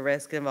understands the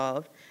risk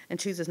involved and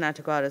chooses not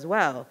to go out as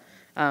well.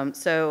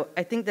 So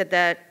I think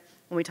that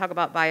when we talk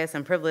about bias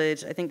and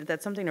privilege, I think that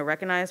that's something to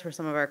recognize for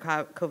some of our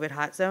COVID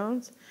hot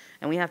zones.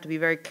 And we have to be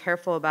very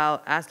careful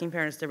about asking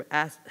parents to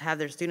have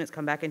their students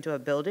come back into a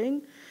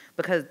building,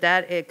 because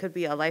it could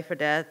be a life or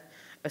death,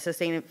 a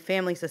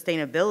family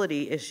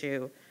sustainability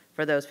issue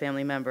for those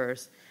family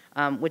members,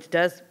 which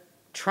does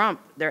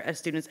trump their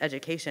students'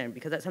 education,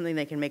 because that's something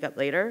they can make up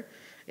later.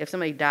 If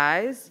somebody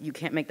dies, you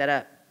can't make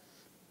that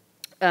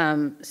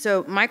up.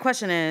 So my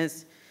question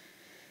is,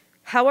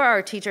 how are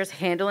our teachers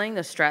handling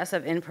the stress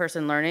of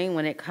in-person learning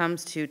when it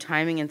comes to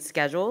timing and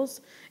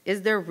schedules?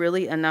 Is there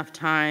really enough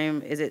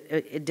time? Is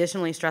it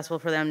additionally stressful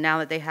for them now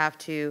that they have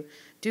to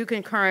do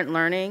concurrent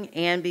learning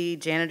and be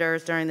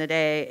janitors during the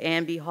day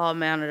and be hall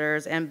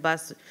monitors and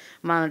bus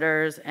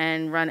monitors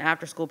and run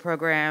after-school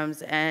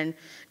programs and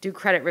do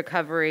credit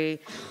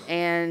recovery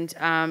and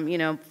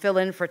fill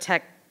in for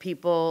tech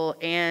people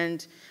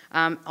and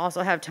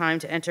also have time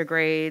to enter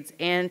grades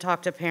and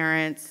talk to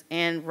parents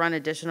and run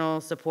additional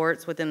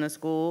supports within the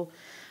school?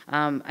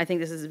 I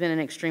think this has been an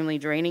extremely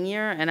draining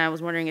year, and I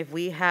was wondering if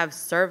we have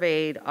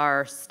surveyed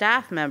our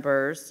staff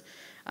members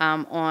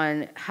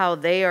on how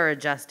they are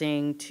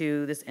adjusting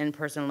to this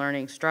in-person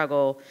learning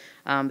struggle,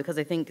 because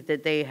I think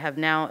that they have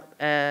now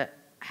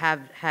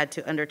have had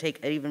to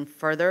undertake even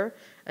further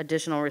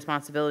additional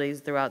responsibilities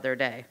throughout their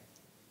day.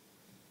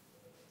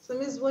 So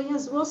Ms.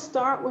 Williams, we'll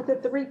start with the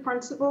three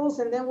principals,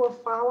 and then we'll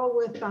follow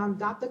with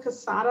Dr.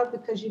 Casada,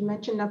 because you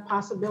mentioned the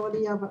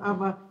possibility of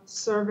a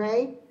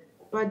survey.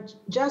 But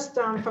just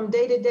from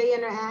day-to-day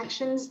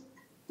interactions,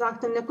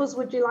 Dr. Nichols,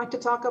 would you like to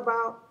talk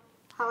about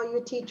how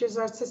your teachers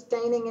are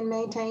sustaining and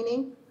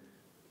maintaining?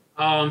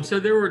 So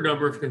there were a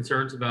number of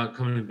concerns about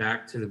coming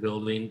back to the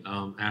building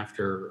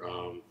after,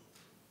 a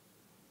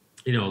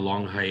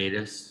long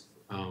hiatus.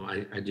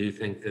 I do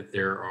think that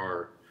there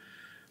are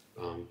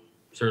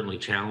certainly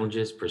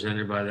challenges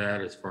presented by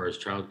that as far as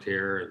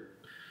childcare, and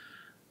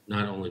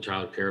not only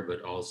childcare,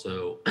 but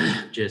also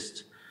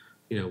just,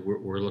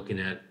 we're looking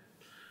at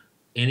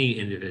any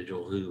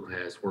individual who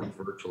has worked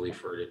virtually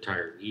for an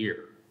entire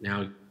year.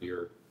 Now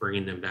you're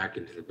bringing them back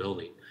into the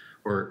building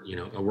or,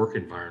 a work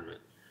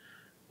environment.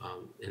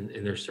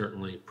 And there's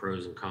certainly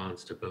pros and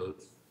cons to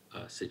both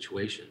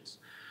situations.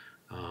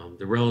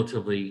 The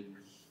relatively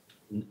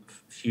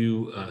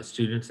few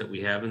students that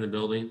we have in the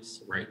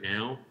buildings right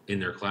now in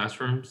their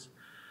classrooms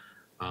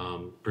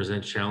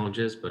present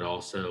challenges, but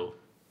also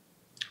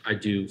I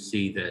do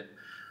see that,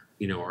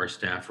 our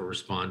staff are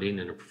responding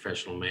in a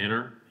professional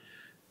manner.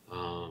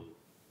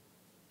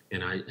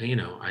 And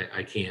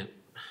I can't,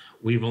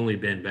 we've only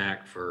been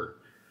back for,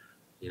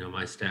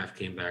 my staff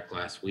came back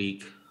last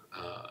week.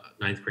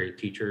 9th grade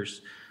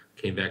teachers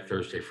came back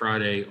Thursday,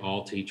 Friday.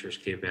 All teachers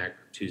came back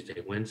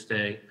Tuesday,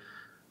 Wednesday.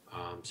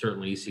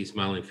 Certainly you see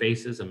smiling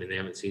faces. I mean, they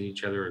haven't seen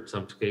each other in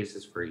some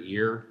cases for a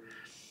year.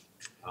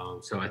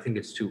 So I think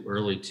it's too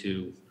early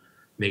to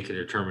make a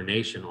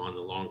determination on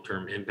the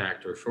long-term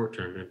impact or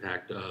short-term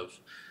impact of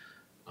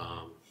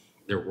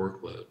their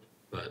workload.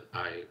 But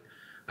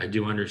I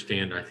do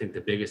understand. I think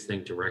the biggest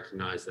thing to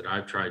recognize that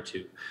I've tried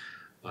to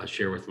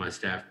share with my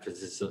staff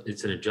is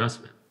it's an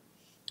adjustment.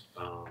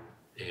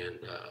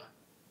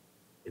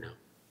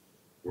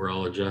 We're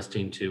all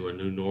adjusting to a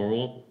new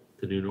normal.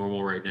 The new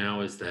normal right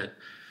now is that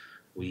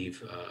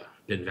we've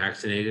been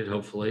vaccinated,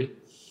 hopefully,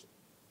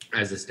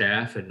 as a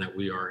staff, and that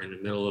we are in the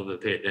middle of a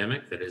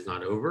pandemic that is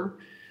not over,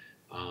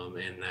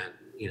 and that,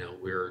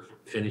 we're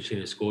finishing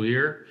a school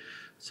year.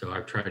 So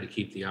I've tried to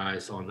keep the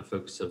eyes on the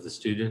focus of the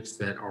students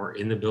that are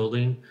in the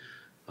building,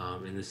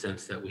 in the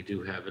sense that we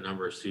do have a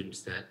number of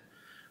students that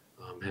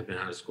have been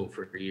out of school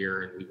for a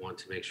year, and we want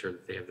to make sure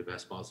that they have the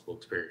best possible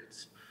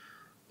experience.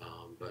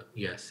 But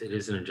yes, it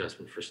is an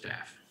adjustment for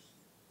staff.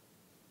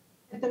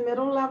 At the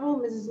middle level,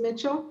 Mrs.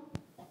 Mitchell?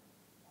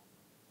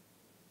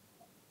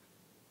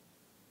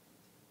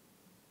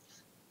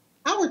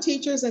 Our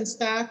teachers and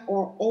staff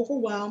are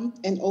overwhelmed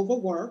and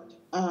overworked,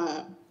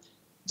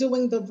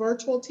 doing the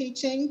virtual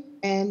teaching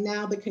and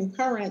now the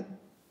concurrent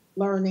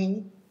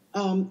learning.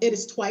 It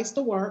is twice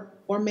the work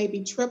or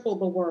maybe triple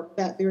the work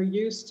that they're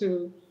used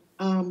to.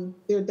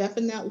 They're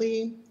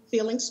definitely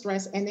feeling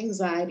stress and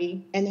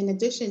anxiety. And in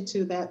addition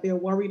to that, they're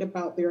worried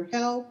about their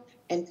health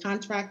and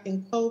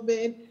contracting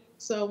COVID.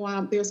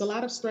 So there's a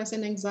lot of stress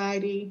and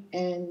anxiety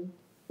and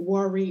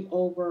worry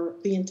over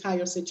the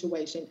entire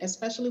situation,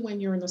 especially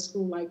when you're in a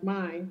school like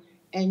mine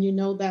and you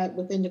know that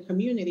within the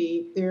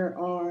community, there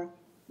are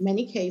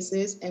many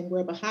cases and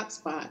we're the hot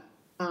spot.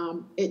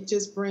 It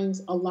just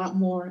brings a lot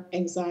more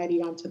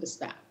anxiety onto the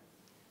staff.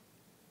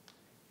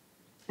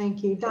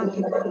 Thank you.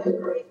 Dr.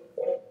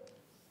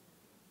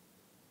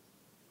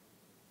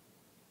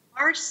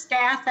 Our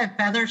staff at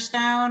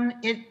Featherstone,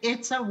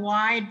 it's a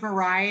wide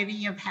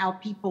variety of how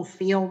people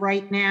feel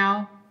right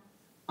now.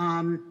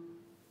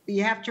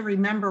 You have to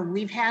remember,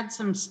 we've had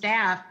some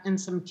staff and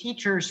some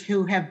teachers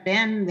who have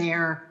been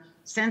there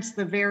since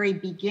the very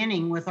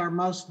beginning with our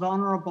most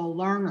vulnerable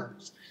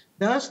learners.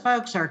 Those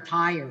folks are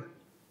tired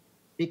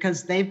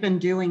because they've been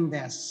doing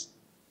this,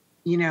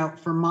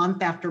 for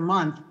month after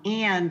month.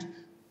 And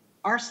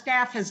our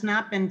staff has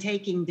not been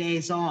taking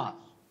days off.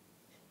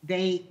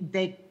 They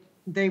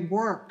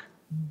work.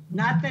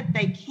 Not that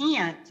they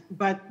can't,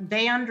 but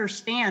they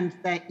understand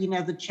that,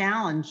 the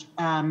challenge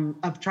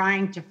of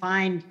trying to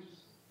find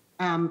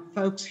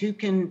folks who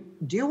can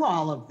do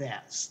all of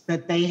this,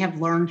 that they have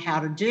learned how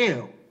to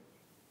do.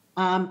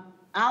 I'll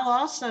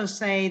also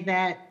say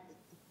that,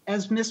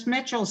 as Ms.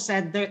 Mitchell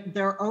said,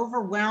 they're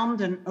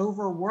overwhelmed and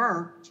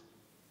overworked,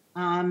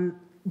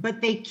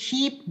 but they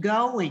keep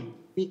going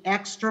the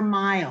extra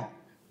mile.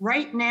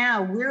 Right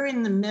now, we're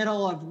in the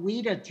middle of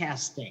WIDA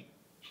testing.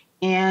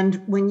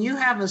 And when you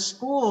have a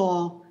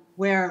school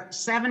where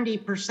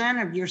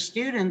 70% of your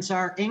students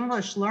are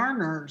English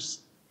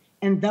learners,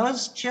 and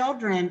those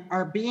children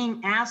are being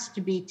asked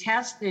to be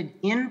tested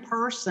in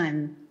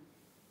person,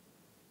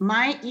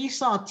 my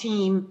ESOL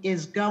team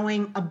is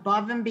going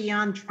above and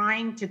beyond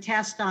trying to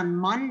test on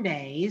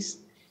Mondays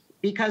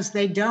because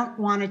they don't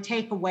want to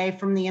take away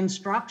from the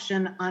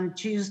instruction on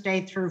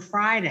Tuesday through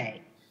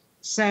Friday.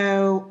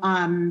 So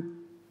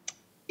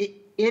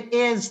it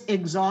is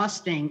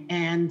exhausting,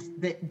 and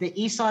the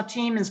ESOL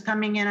team is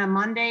coming in on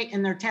Monday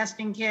and they're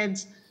testing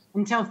kids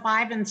until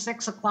 5 and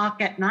 6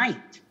 o'clock at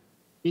night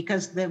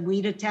because the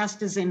WIDA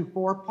test is in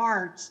 4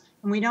 parts,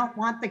 and we don't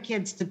want the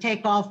kids to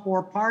take all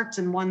 4 parts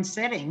in one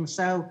sitting.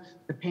 So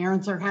the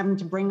parents are having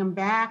to bring them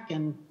back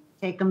and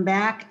take them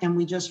back. And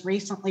we just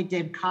recently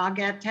did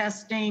COGET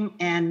testing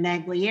and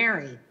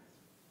Naglieri.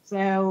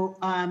 So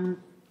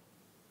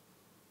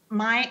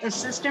my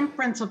assistant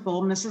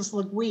principal, Mrs.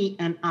 LeGuit,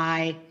 and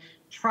I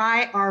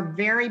try our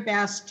very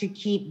best to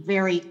keep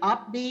very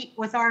upbeat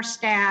with our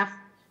staff.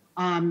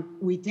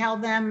 We tell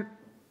them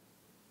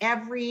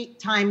every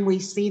time we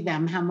see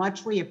them how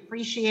much we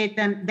appreciate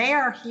them. They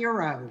are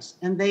heroes,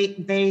 and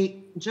they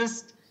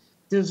just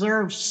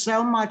deserve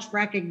so much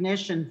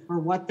recognition for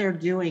what they're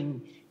doing.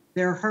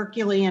 Their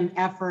Herculean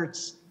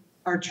efforts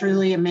are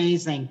truly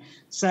amazing.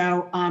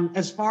 So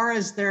as far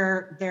as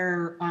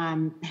their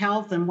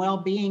health and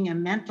well-being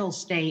and mental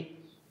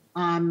state,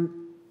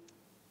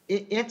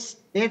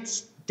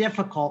 it's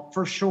difficult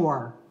for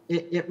sure.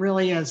 It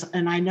really is.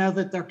 And I know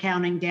that they're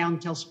counting down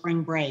till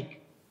spring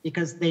break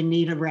because they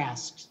need a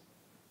rest.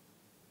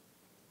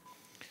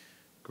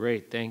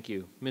 Great, thank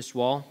you. Ms.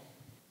 Wall?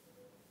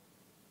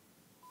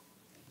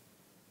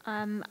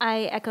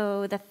 I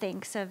echo the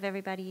thanks of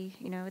everybody,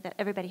 that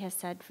everybody has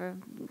said for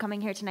coming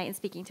here tonight and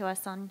speaking to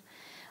us on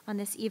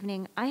this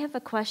evening. I have a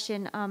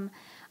question.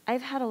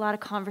 I've had a lot of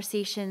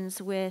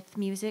conversations with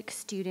music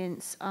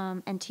students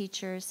and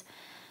teachers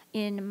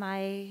in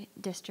my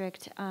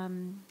district,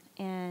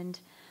 and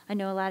I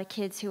know a lot of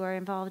kids who are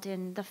involved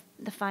in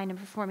the fine and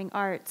performing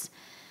arts.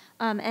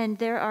 And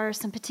there are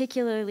some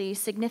particularly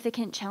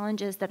significant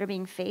challenges that are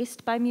being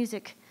faced by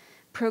music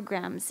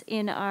programs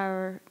in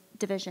our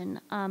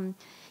division.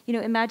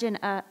 Imagine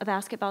a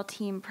basketball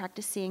team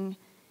practicing,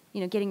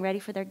 getting ready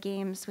for their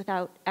games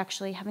without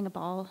actually having a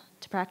ball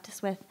to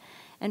practice with.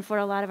 And for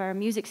a lot of our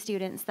music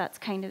students, that's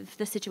kind of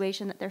the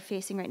situation that they're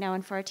facing right now,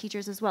 and for our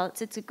teachers as well.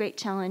 It's a great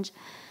challenge.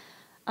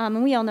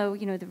 And we all know,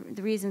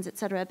 the reasons, et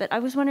cetera. But I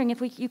was wondering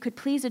if you could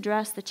please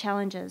address the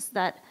challenges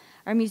that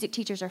our music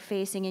teachers are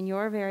facing in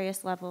your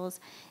various levels,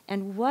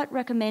 and what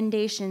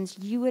recommendations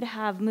you would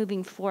have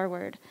moving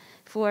forward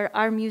for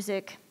our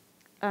music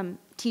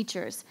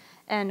teachers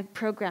and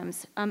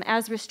programs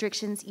as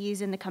restrictions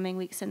ease in the coming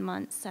weeks and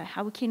months.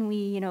 How can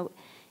we,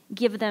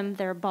 give them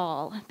their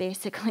ball,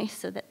 basically,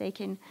 so that they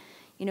can,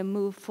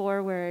 move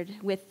forward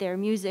with their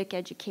music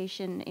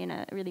education in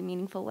a really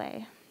meaningful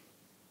way?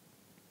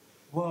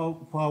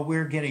 Well, while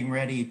we're getting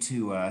ready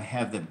to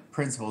have the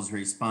principals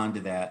respond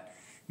to that,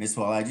 Ms.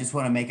 Wall, I just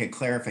want to make a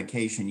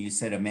clarification. You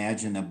said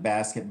imagine a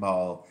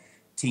basketball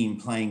team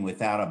playing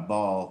without a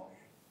ball.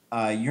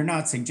 You're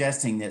not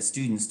suggesting that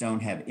students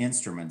don't have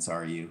instruments,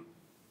 are you?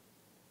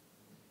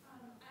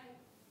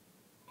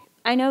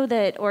 I know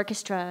that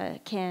orchestra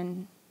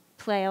can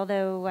play,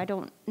 although I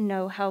don't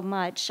know how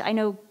much. I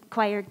know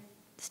choir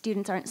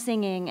students aren't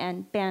singing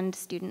and band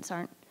students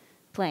aren't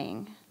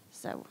playing,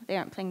 so they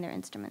aren't playing their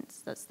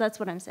instruments. That's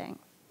what I'm saying.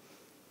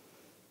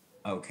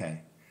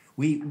 Okay.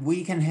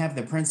 We can have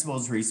the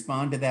principals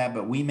respond to that,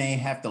 but we may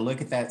have to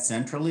look at that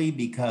centrally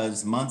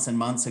because months and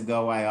months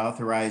ago, I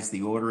authorized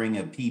the ordering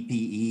of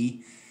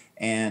PPE,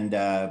 and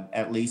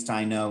at least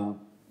I know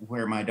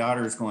where my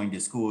daughter is going to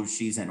school.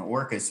 She's in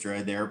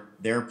orchestra.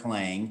 They're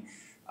playing.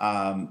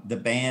 The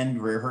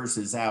band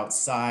rehearses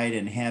outside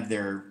and have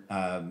their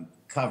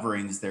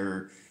coverings,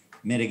 their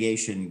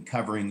mitigation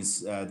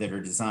coverings that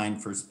are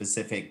designed for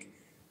specific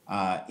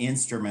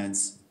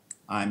instruments.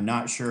 I'm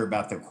not sure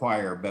about the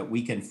choir, but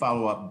we can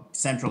follow up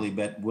centrally,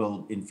 but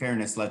we'll, in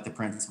fairness, let the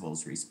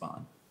principals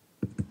respond.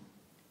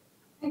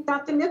 And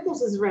Dr.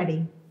 Nichols is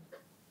ready.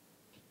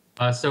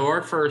 So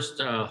our first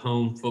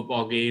home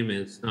football game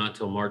is not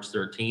till March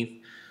 13th.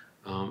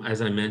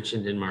 As I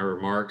mentioned in my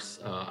remarks,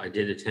 I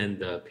did attend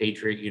the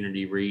Patriot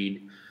Unity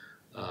Read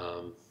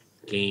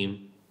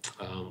game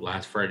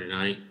last Friday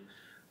night,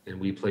 and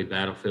we played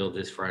Battlefield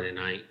this Friday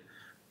night.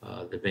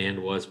 The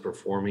band was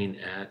performing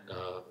at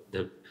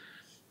the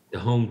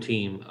home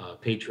team.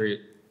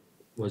 Patriot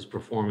was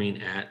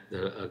performing at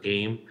a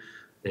game.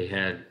 They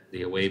had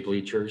the away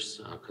bleachers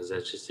because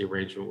that's just the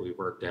arrangement we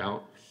worked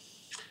out.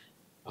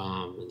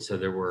 And so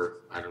there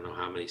were, I don't know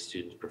how many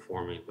students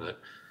performing,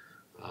 but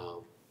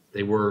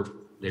they were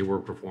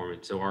performing.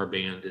 So our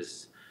band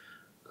is,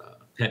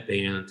 pet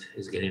band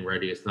is getting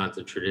ready. It's not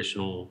the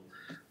traditional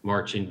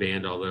marching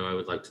band, although I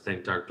would like to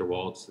thank Dr.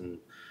 Waltz and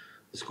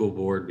the school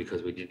board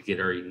because we did get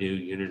our new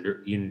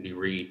Unity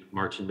Read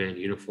marching band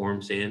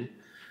uniforms in.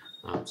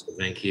 So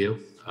thank you.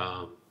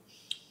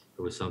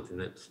 It was something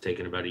that's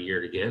taken about a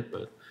year to get,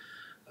 but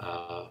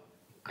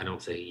I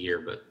don't say a year,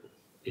 but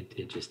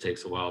it just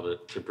takes a while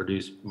to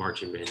produce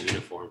marching band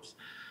uniforms.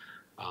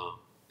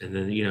 And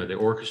then, the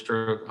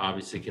orchestra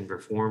obviously can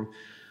perform.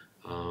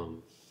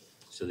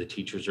 So the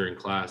teachers are in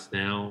class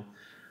now.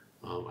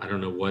 I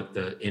don't know what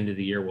the end of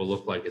the year will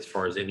look like as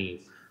far as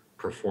any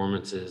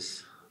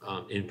performances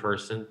in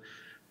person.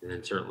 And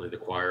then certainly the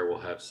choir will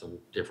have some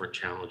different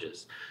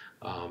challenges.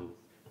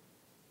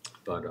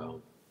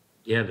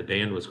 Yeah, the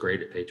band was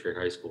great at Patriot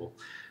High School,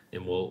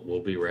 and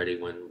we'll be ready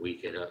when we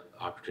get an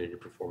opportunity to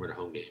perform at a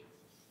home game.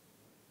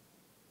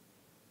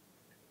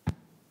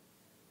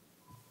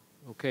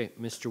 Okay,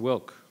 Mr.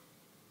 Wilk.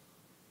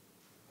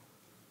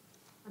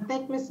 I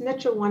think Ms.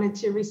 Mitchell wanted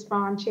to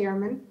respond,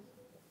 Chairman.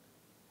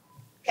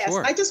 Yes,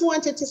 Sure. I just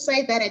wanted to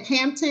say that at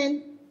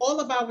Hampton, all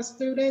of our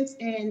students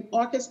in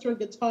orchestra,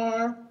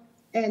 guitar,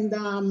 and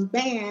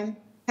band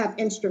have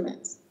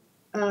instruments.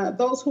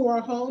 Those who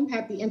are home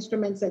have the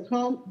instruments at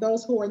home.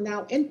 Those who are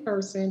now in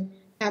person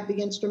have the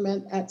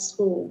instrument at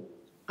school.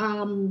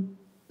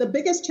 The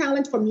biggest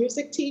challenge for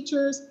music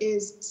teachers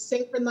is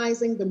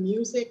synchronizing the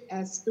music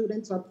as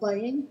students are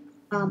playing.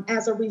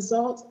 As a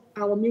result,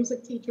 our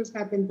music teachers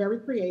have been very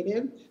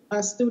creative.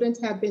 Students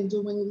have been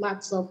doing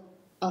lots of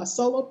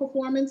solo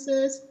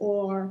performances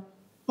or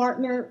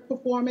partner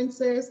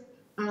performances.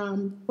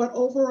 But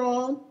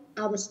overall,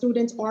 our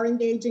students are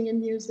engaging in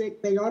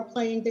music. They are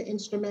playing the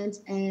instruments,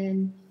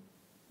 and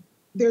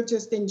they're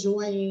just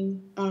enjoying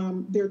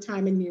their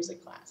time in music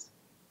class.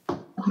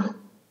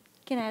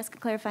 Can I ask a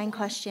clarifying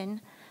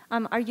question?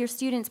 Are your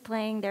students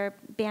playing their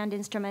band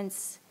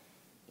instruments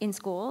in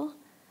school?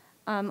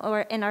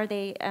 And are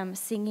they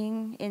singing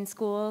in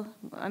school?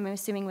 I'm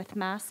assuming with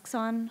masks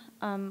on.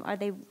 Are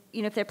they,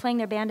 if they're playing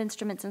their band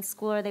instruments in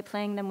school, are they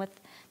playing them with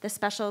the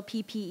special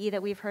PPE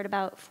that we've heard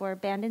about for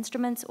band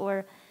instruments,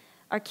 or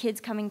are kids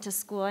coming to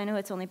school? I know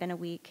it's only been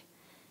a week,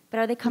 but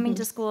are they coming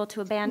to school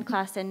to a band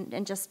class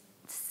and just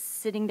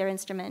sitting their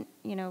instrument?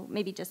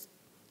 Maybe just,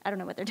 I don't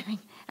know what they're doing.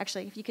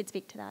 Actually, if you could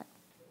speak to that.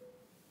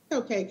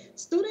 Okay,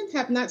 students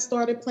have not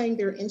started playing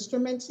their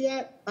instruments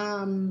yet.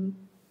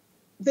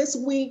 This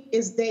week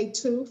is day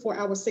 2 for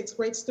our 6th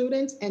grade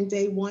students and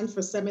day 1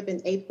 for 7th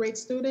and 8th grade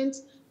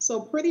students. So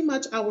pretty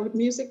much our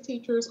music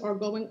teachers are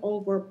going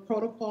over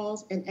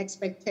protocols and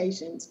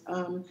expectations.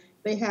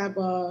 They have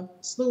a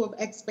slew of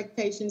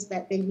expectations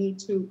that they need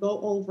to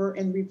go over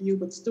and review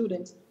with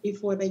students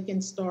before they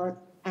can start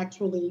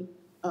actually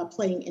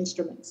playing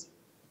instruments.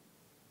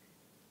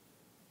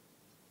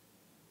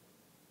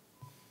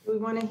 We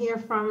want to hear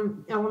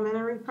from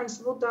elementary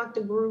principal,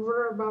 Dr.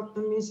 Groover, about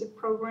the music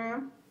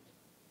program.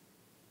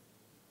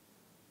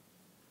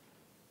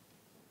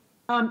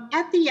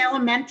 At the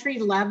elementary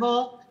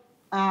level,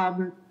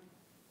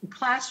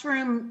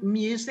 classroom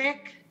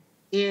music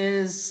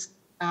is,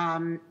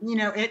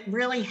 it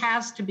really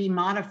has to be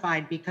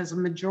modified because a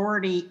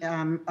majority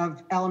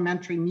of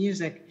elementary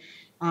music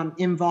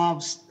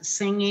involves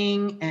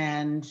singing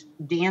and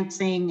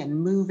dancing and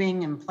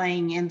moving and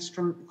playing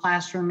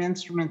classroom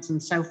instruments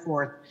and so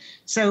forth.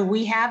 So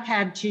we have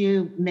had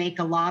to make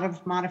a lot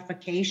of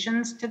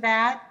modifications to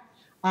that,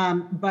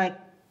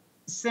 but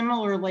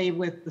similarly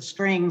with the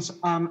strings,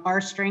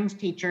 our strings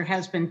teacher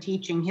has been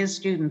teaching his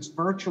students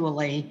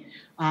virtually,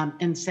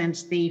 and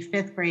since the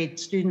 5th grade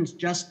students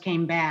just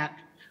came back,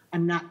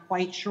 I'm not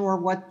quite sure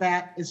what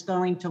that is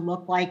going to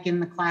look like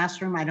in the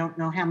classroom. I don't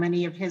know how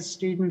many of his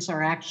students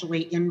are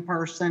actually in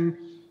person,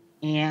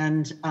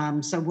 and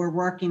so we're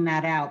working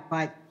that out,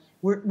 but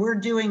we're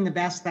doing the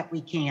best that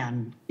we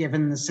can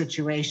given the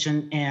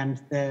situation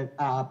and the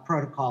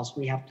protocols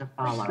we have to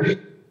follow.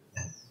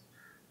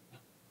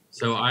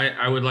 So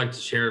I would like to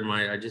share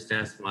I just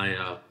asked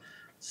my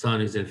son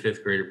who's in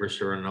 5th grade at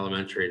Bristol Run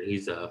Elementary, and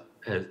he's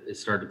has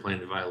started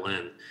playing the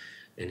violin.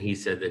 And he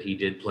said that he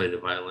did play the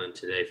violin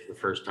today for the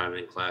first time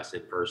in class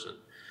in person.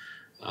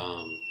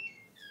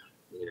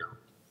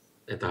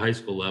 At the high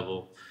school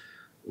level,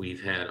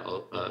 we've had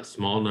a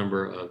small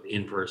number of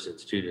in-person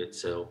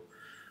students. So,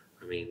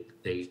 I mean,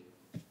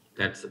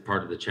 that's the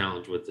part of the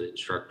challenge with the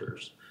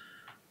instructors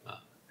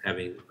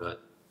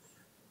but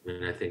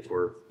I think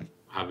we're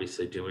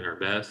obviously doing our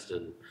best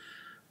and,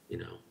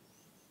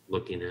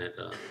 looking at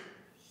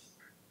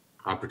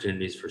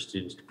opportunities for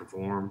students to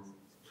perform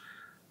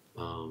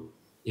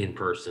in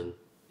person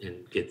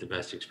and get the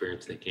best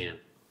experience they can.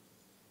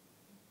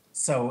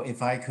 So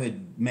if I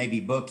could maybe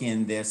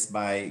bookend this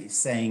by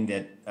saying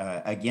that,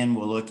 again,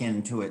 we'll look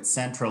into it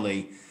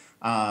centrally.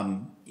 I've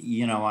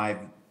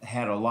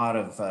had a lot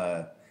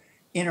of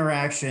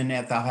interaction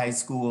at the high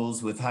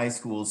schools with high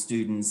school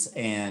students,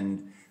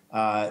 and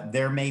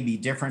there may be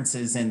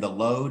differences in the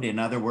load. In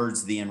other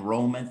words, the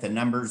enrollment, the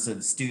numbers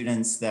of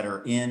students that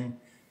are in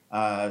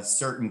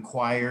certain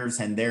choirs,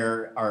 and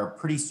there are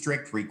pretty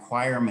strict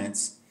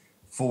requirements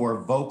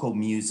for vocal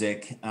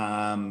music.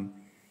 I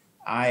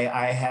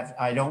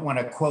don't want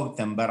to quote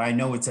them, but I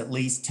know it's at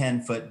least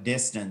 10-foot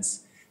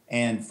distance.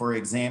 And for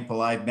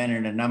example, I've been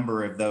in a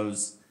number of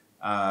those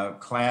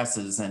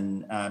classes,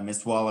 and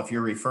Ms. Wall, if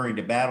you're referring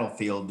to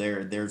Battlefield,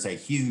 there's a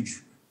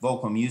huge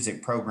vocal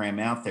music program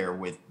out there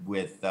with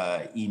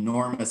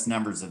enormous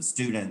numbers of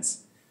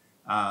students.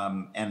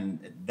 And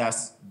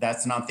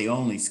that's not the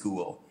only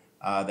school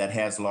that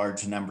has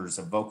large numbers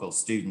of vocal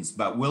students,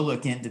 but we'll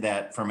look into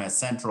that from a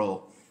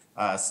central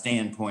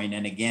standpoint.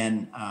 And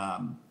again,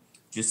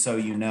 just so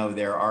you know,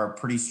 there are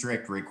pretty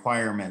strict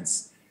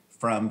requirements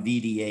from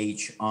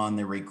VDH on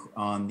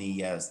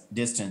the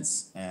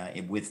distance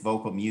with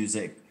vocal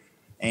music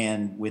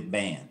and with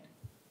band.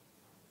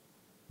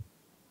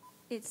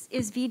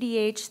 Is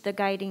VDH the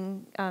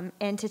guiding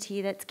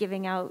entity that's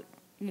giving out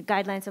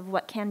guidelines of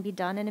what can be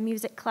done in a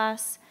music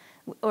class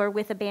or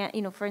with a band,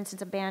 for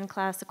instance, a band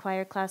class, a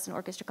choir class, an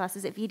orchestra class?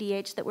 Is it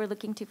VDH that we're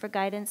looking to for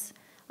guidance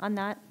on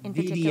that in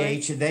particular?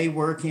 VDH, they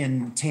work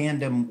in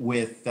tandem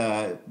with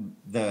the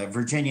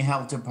Virginia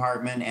Health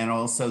Department and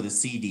also the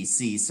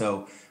CDC.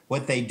 So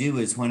what they do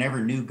is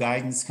whenever new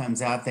guidance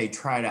comes out, they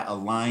try to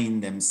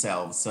align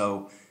themselves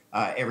so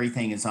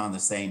everything is on the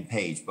same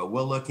page, but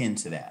we'll look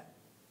into that.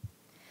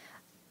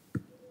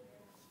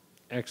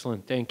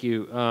 Excellent, thank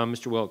you.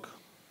 Mr. Wilk.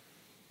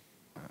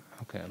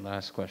 Okay,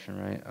 last question,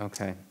 right?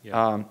 Okay.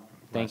 Yeah.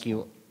 Thank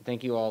you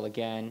all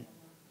again.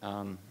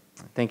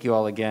 Thank you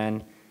all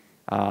again.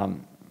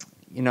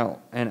 You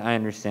know, and I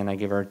understand I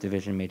give our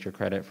division major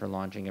credit for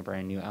launching a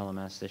brand new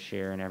LMS this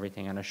year and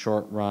everything on a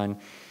short run.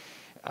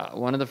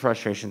 One of the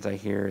frustrations I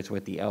hear is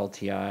with the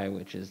LTI,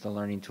 which is the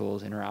Learning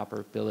Tools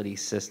Interoperability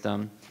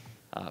System.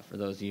 For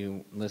those of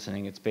you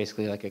listening, it's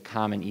basically like a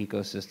common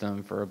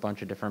ecosystem for a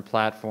bunch of different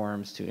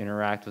platforms to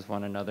interact with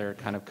one another,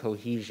 kind of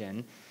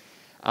cohesion.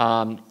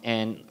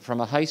 And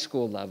from a high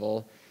school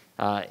level,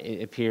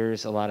 it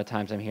appears a lot of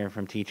times I'm hearing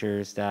from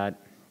teachers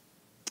that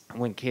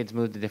when kids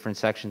move to different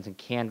sections in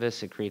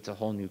Canvas, it creates a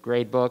whole new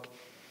grade book.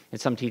 And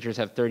some teachers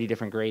have 30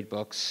 different grade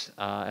books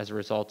as a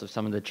result of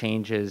some of the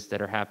changes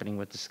that are happening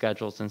with the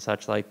schedules and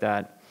such like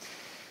that.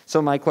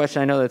 So my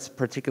question, I know that's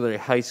particularly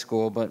high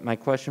school, but my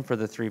question for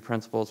the three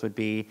principals would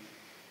be,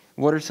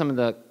 what are some of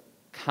the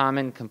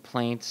common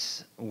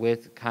complaints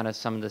with kind of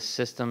some of the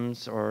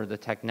systems or the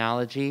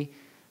technology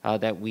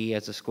that we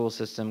as a school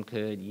system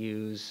could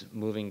use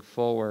moving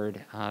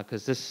forward?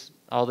 Because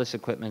all this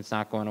equipment's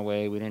not going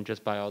away. We didn't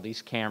just buy all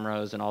these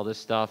cameras and all this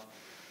stuff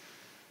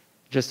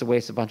just to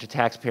waste a bunch of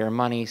taxpayer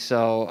money.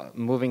 So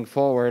moving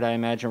forward, I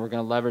imagine we're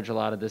going to leverage a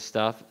lot of this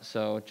stuff.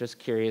 So just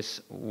curious,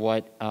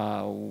 what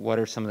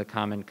are some of the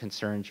common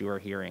concerns you are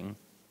hearing?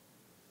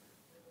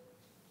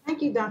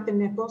 Thank you, Dr.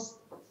 Nichols.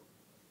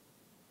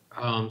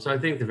 So I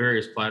think the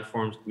various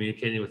platforms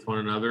communicating with one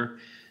another,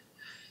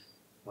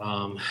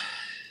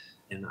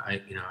 and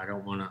I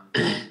don't want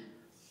to.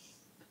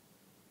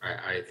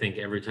 I think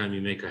every time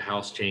you make a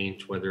house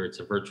change, whether it's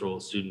a virtual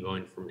student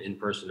going from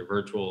in-person to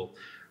virtual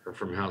or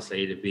from house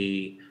A to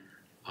B,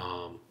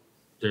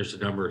 there's a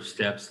number of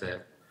steps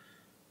that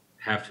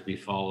have to be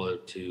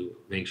followed to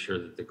make sure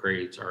that the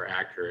grades are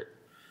accurate.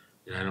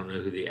 And I don't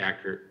know who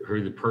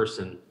the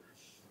person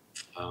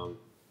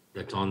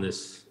that's on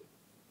this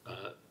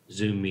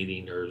Zoom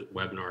meeting or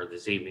webinar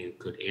this evening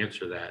could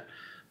answer that,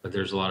 but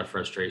there's a lot of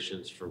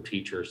frustrations from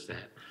teachers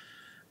that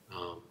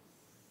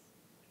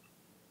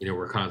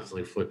we're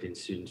constantly flipping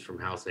students from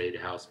house A to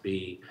house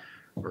B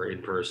or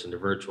in person to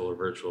virtual or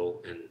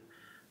virtual, and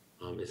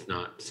it's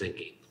not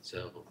syncing.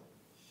 So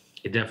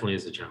it definitely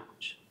is a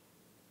challenge.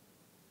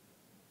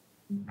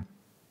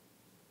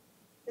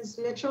 Ms.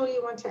 Mitchell,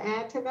 you want to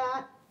add to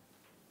that?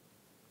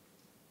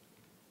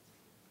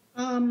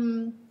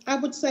 I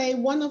would say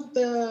one of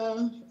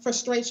the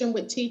frustration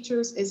with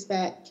teachers is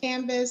that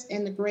Canvas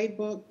and the grade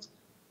books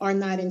are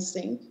not in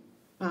sync.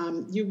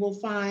 You will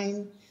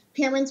find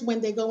parents, when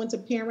they go into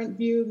parent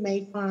view,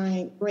 may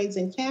find grades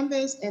in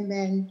Canvas and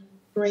then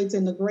grades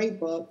in the grade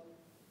book.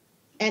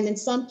 And in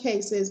some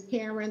cases,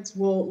 parents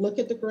will look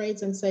at the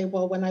grades and say,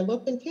 well, when I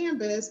looked in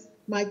Canvas,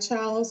 my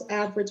child's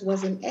average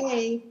was an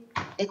A,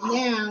 and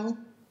now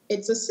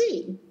it's a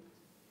C.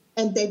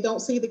 And they don't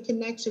see the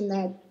connection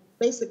that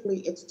basically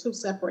it's two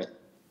separate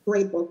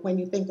grade book when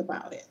you think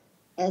about it.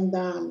 And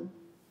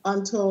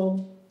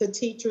until the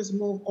teachers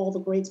move all the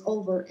grades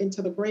over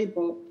into the grade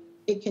book,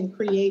 it can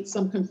create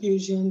some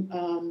confusion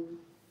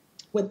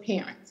with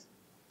parents.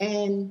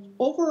 And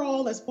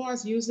overall, as far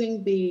as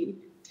using the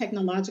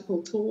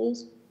technological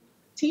tools,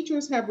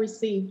 teachers have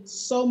received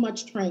so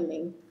much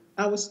training.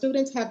 Our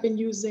students have been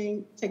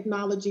using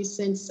technology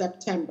since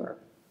September.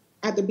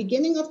 At the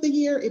beginning of the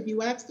year, if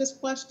you asked this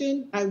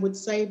question, I would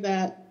say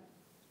that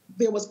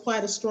there was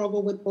quite a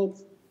struggle with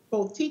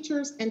both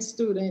teachers and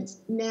students.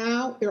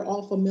 Now they're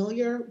all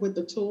familiar with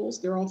the tools,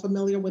 they're all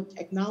familiar with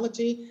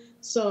technology.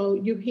 So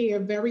you hear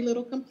very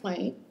little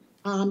complaint.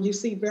 You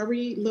see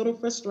very little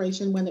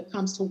frustration when it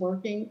comes to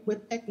working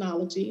with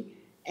technology.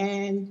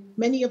 And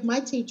many of my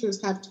teachers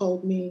have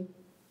told me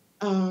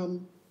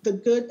the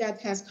good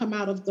that has come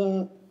out of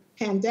the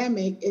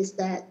pandemic is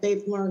that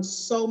they've learned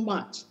so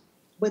much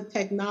with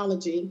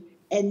technology,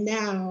 and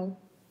now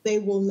they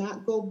will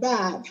not go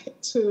back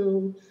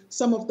to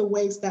some of the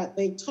ways that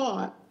they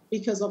taught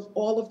because of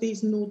all of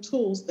these new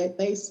tools that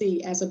they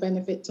see as a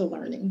benefit to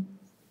learning.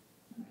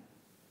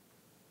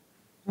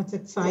 That's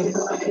exciting.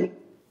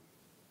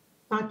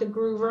 Dr.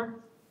 Groover?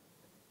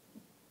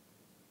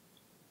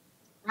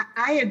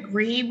 I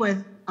agree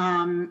with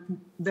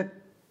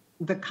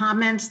the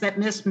comments that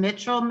Ms.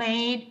 Mitchell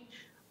made.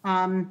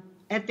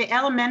 At the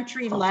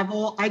elementary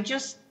level, I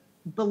just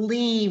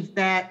believe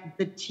that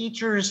the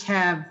teachers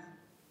have,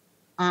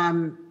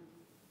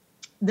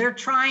 they're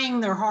trying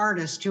their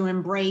hardest to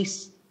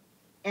embrace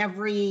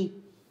everything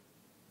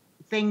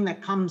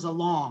that comes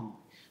along,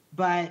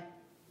 but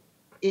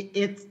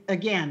it's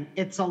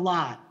a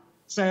lot.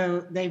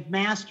 So they've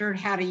mastered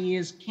how to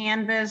use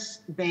Canvas.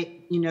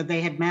 They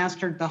had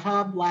mastered the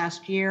Hub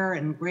last year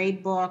and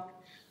Gradebook.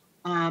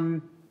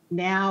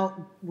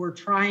 Now we're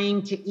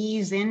trying to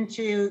ease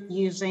into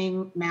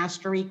using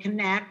Mastery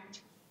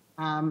Connect,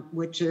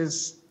 which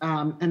is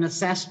an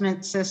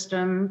assessment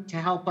system to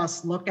help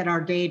us look at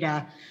our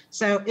data.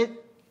 So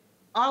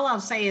all I'll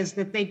say is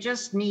that they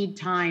just need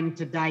time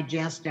to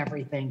digest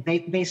everything.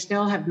 They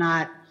still have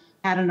not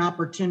had an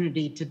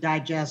opportunity to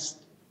digest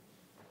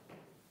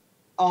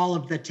all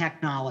of the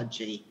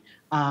technology.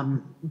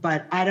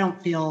 But I don't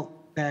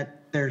feel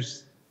that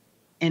there's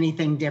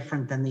anything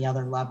different than the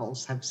other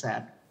levels have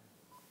said.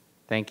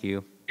 Thank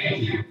you.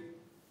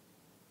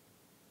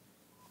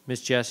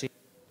 Ms. Jessie?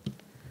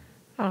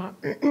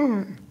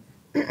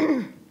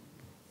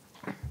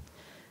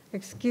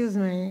 Excuse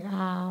me.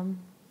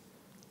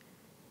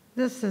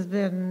 This has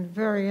been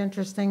very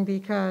interesting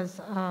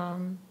because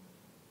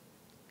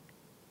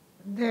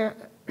there's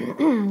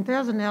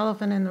an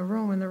elephant in the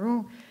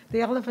room.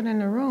 The elephant in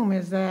the room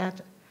is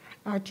that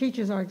our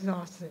teachers are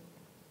exhausted.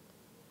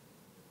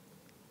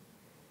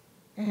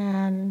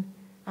 And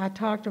I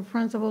talked to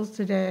principals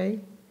today,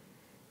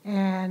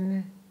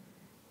 and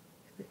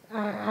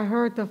I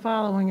heard the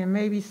following, and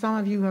maybe some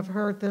of you have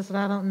heard this, and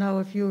I don't know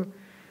if you'd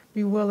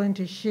be willing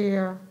to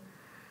share,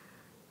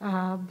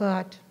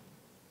 but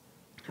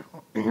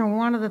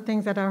one of the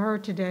things that I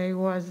heard today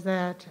was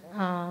that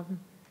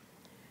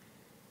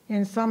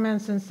in some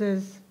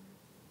instances,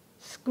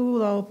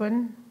 school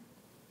open,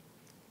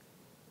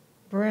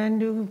 brand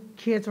new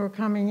kids were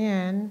coming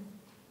in,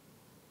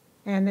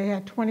 and they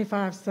had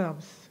 25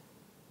 subs.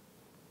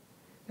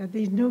 That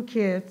these new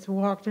kids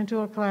walked into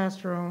a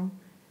classroom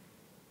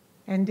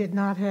and did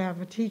not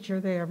have a teacher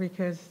there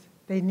because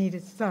they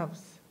needed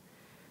subs,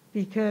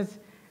 because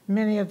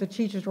many of the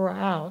teachers were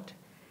out.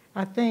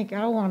 I think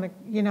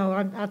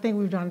I think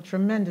we've done a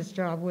tremendous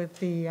job with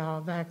the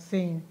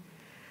vaccine.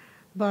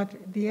 But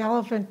the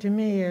elephant to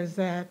me is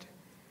that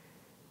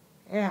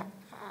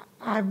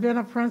I've been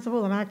a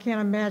principal, and I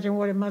can't imagine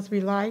what it must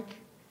be like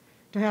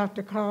to have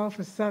to call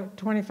for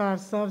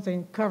 25 subs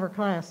and cover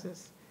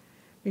classes,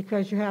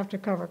 because you have to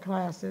cover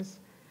classes.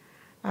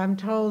 I'm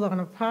told on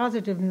a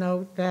positive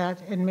note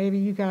that, and maybe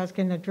you guys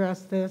can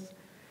address this,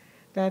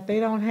 that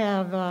they don't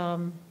have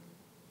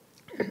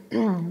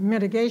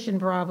mitigation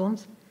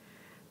problems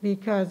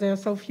because there are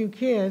so few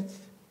kids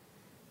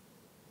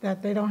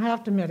that they don't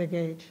have to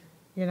mitigate.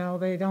 You know,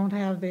 they don't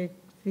have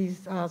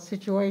these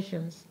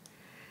situations.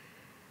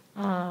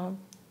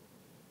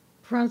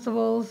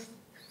 Principals,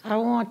 I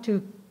want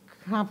to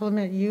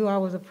compliment you. I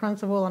was a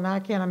principal, and I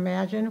can't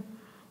imagine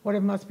what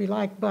it must be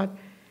like. But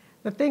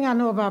the thing I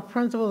know about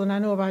principals and I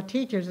know about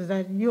teachers is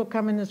that you'll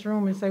come in this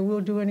room and say,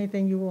 we'll do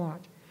anything you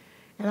want.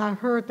 And I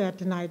heard that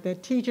tonight,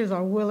 that teachers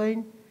are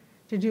willing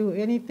to do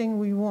anything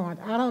we want.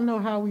 I don't know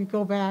how we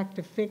go back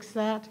to fix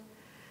that,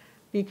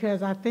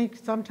 because I think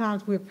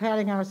sometimes we're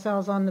patting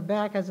ourselves on the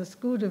back as a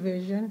school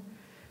division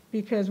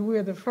because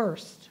we're the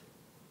first.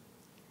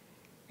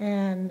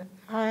 And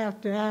I have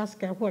to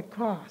ask, at what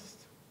cost?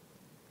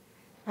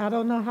 I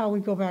don't know how we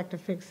go back to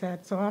fix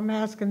that. So I'm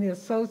asking the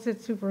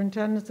associate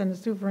superintendents and the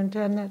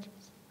superintendent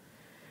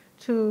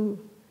to,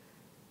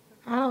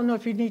 I don't know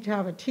if you need to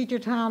have a teacher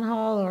town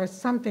hall or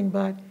something,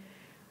 but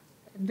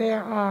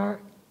there are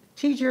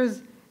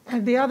teachers.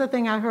 And the other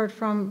thing I heard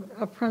from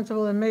a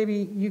principal, and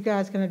maybe you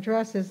guys can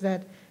address, is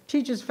that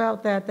teachers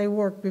felt that they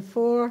worked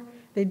before,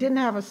 they didn't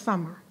have a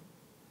summer.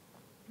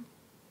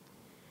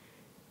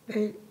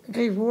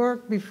 They've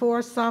worked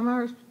before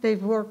summer,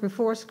 they've worked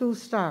before school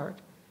start.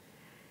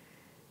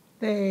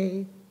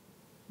 They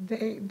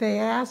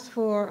asked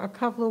for a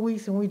couple of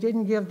weeks, and we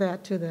didn't give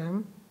that to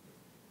them.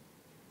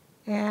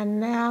 And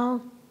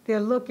now they're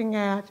looking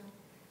at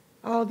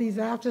all these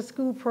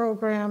after-school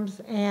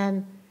programs,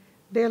 and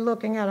they're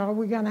looking at, are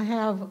we going to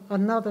have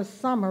another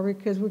summer,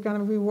 because we're going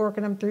to be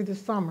working them through the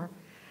summer.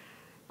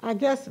 I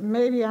guess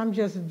maybe I'm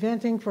just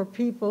venting for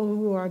people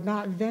who are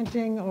not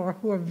venting, or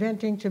who are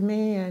venting to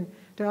me and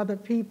to other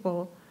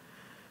people.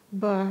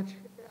 But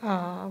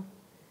I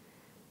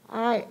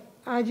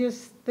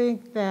just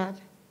think that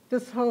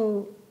this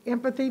whole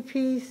empathy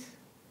piece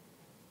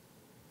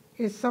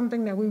is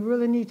something that we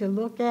really need to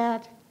look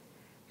at,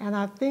 and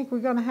I think we're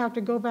going to have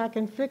to go back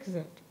and fix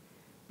it,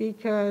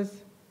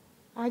 because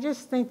I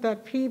just think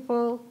that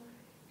people,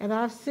 and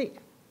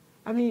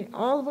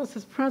all of us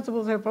as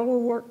principals have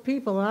overworked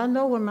people, and I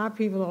know when my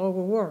people are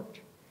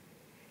overworked,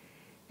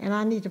 and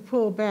I need to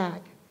pull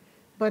back.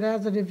 But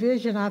as a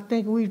division, I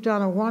think we've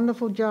done a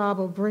wonderful job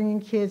of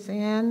bringing kids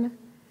in,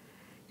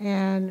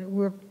 and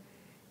we're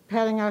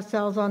patting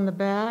ourselves on the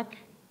back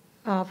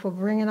for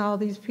bringing all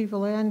these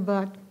people in.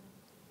 But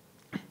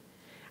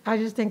I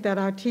just think that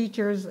our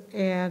teachers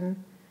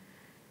and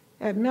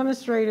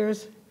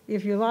administrators,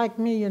 if you're like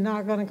me, you're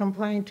not going to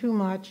complain too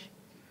much,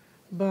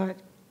 but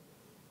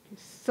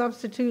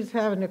substitutes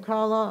having to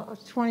call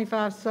out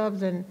 25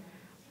 subs and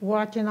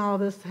watching all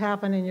this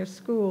happen in your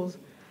schools,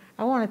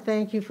 I want to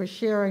thank you for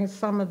sharing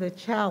some of the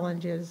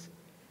challenges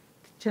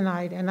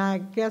tonight. And I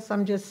guess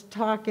I'm just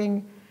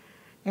talking,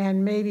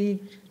 and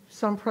maybe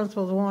some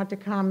principals want to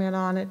comment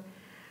on it.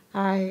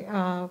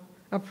 I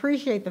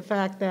appreciate the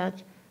fact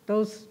that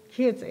those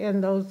kids in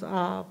those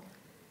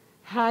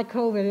high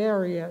COVID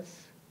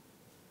areas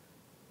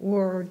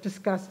were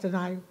discussed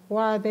tonight.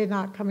 Why are they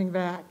not coming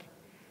back?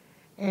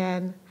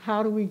 And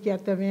how do we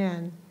get them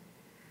in?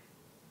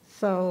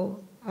 So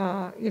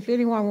if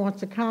anyone wants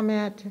to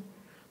comment,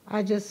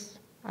 I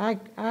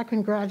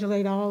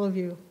congratulate all of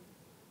you,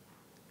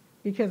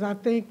 because I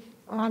think,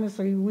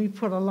 honestly, we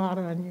put a lot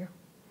on you.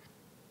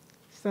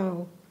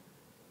 So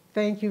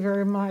thank you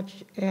very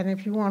much. And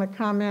if you want to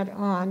comment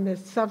on the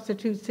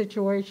substitute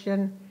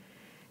situation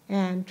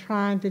and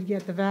trying to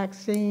get the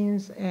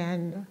vaccines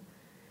and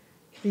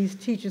these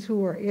teachers who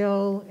were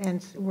ill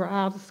and were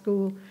out of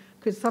school.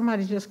 Could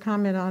somebody just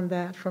comment on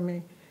that for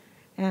me?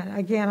 And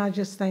again, I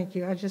just thank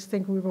you. I just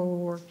think we've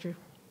overworked you.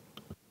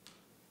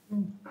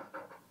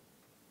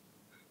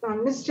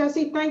 Ms.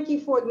 Jessie, thank you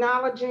for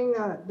acknowledging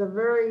the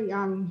very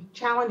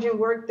challenging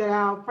work that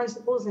our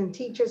principals and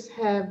teachers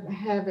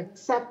have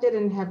accepted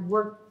and have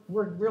worked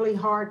really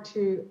hard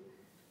to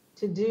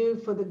do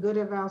for the good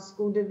of our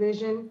school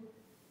division.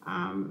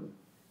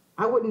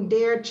 I wouldn't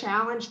dare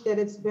challenge that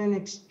it's been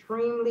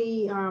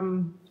extremely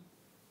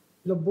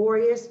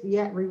laborious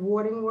yet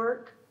rewarding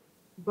work.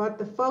 But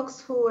the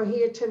folks who are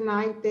here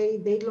tonight,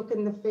 they look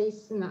in the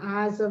face and the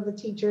eyes of the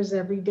teachers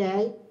every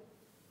day,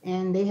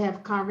 and they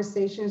have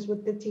conversations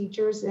with the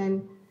teachers.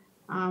 And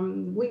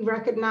we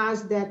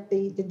recognize that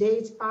the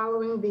days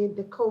following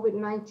the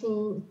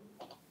COVID-19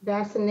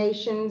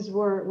 vaccinations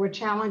were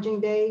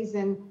challenging days.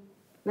 And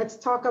let's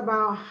talk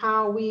about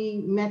how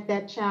we met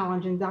that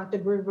challenge. And Dr.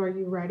 Gruber, are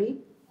you ready?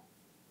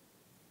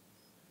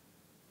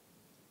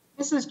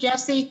 Mrs.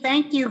 Jessie,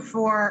 thank you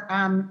for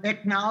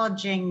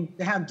acknowledging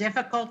how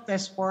difficult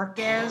this work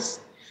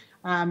is.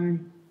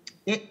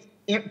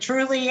 It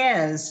truly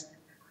is.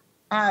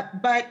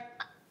 But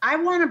I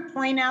want to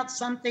point out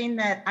something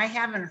that I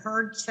haven't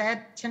heard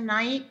said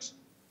tonight.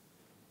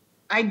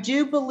 I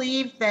do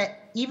believe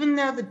that even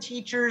though the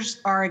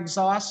teachers are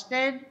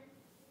exhausted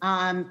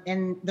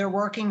and they're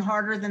working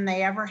harder than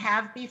they ever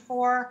have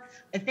before,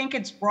 I think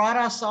it's brought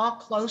us all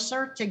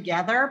closer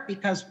together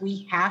because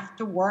we have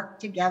to work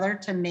together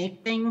to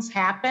make things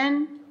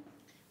happen.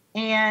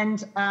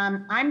 And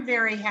I'm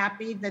very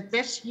happy that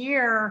this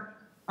year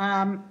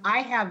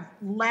I have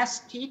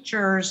less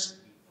teachers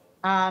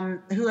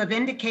who have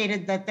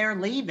indicated that they're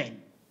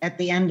leaving at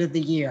the end of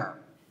the year.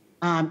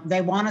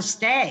 They want to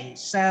stay.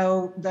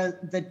 So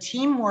the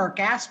teamwork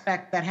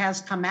aspect that has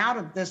come out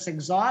of this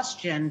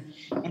exhaustion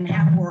and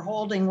how we're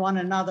holding one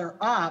another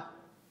up,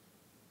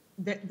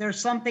 there's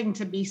something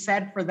to be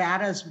said for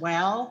that as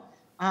well.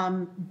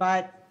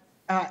 But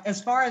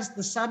as far as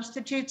the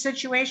substitute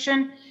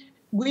situation,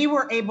 we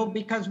were able,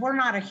 because we're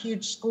not a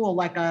huge school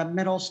like a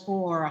middle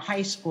school or a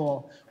high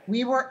school,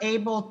 we were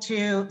able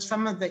to,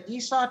 some of the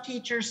ESOL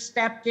teachers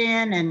stepped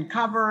in and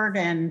covered,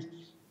 and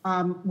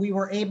we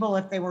were able,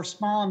 if they were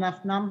small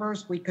enough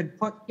numbers, we could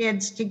put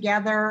kids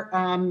together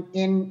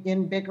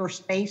in bigger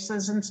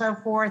spaces and so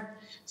forth.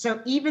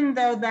 So even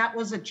though that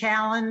was a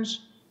challenge,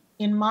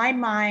 in my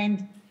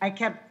mind, I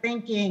kept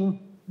thinking,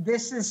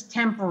 this is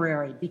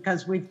temporary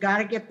because we've got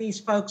to get these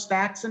folks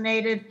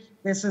vaccinated.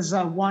 This is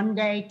a 1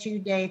 day, 2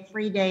 day,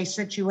 3 day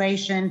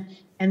situation,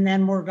 and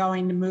then we're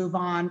going to move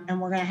on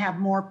and we're going to have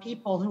more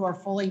people who are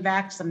fully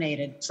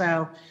vaccinated.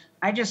 So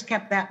I just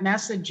kept that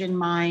message in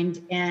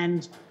mind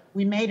and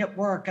we made it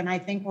work. And I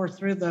think we're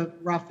through the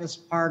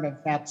roughest part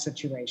of that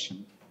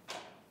situation.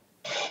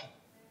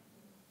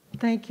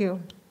 Thank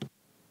you.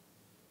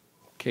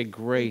 Okay,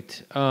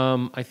 great.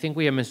 I think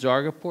we have Ms.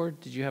 Zargarpur.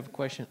 Did you have a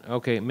question?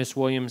 Okay, Ms.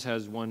 Williams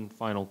has one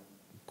final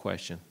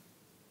question.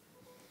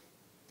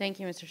 Thank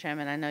you, Mr.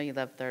 Chairman. I know you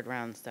love third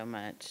rounds so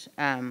much.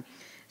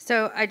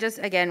 So I just,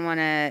 again, want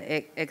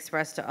to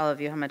express to all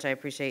of you how much I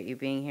appreciate you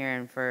being here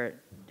and for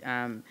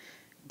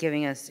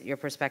giving us your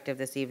perspective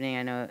this evening.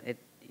 I know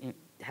you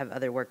have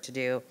other work to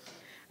do.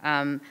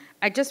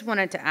 I just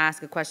wanted to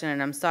ask a question,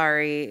 and I'm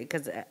sorry,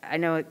 because I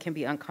know it can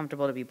be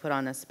uncomfortable to be put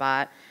on the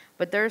spot,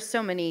 but there's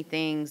so many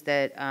things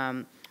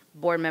that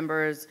board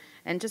members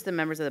and just the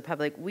members of the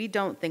public, we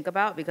don't think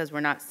about because we're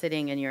not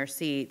sitting in your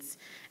seats.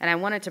 And I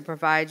wanted to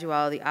provide you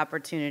all the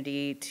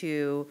opportunity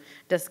to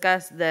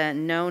discuss the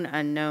known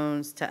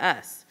unknowns to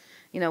us.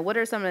 You know, what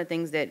are some of the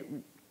things that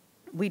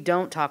we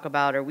don't talk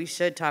about or we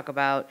should talk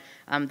about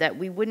that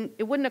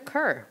it wouldn't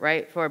occur,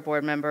 right, for a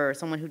board member or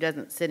someone who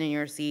doesn't sit in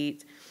your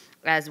seat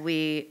as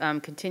we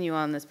continue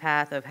on this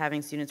path of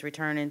having students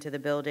return into the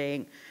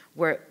building,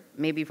 where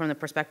maybe from the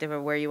perspective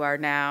of where you are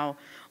now,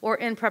 or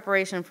in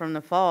preparation from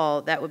the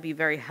fall, that would be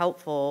very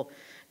helpful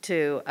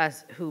to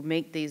us who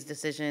make these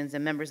decisions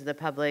and members of the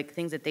public,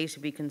 things that they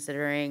should be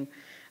considering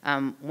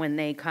when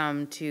they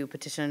come to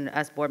petition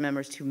us board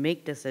members to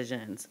make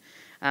decisions.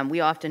 We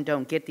often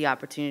don't get the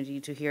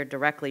opportunity to hear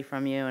directly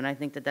from you, and I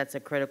think that that's a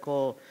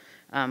critical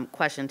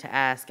question to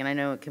ask, and I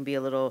know it can be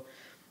a little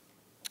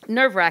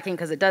nerve-wracking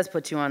because it does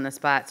put you on the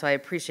spot, so I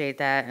appreciate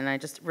that, and I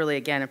just really,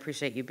 again,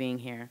 appreciate you being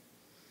here.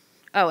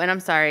 Oh, and I'm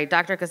sorry,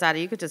 Dr. Casada,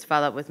 you could just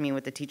follow up with me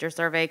with the teacher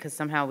survey because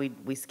somehow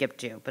we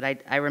skipped you, but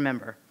I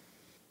remember.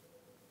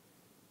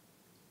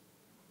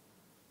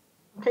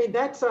 Okay,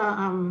 that's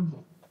an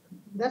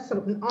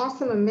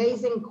awesome,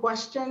 amazing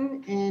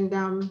question,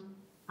 and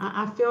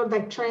I feel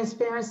like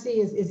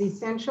transparency is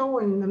essential,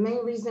 and the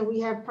main reason we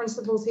have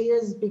principals here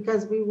is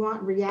because we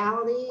want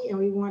reality and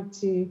we want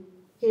to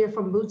hear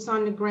from boots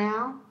on the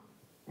ground.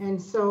 And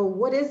so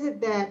what is it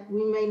that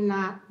we may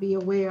not be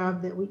aware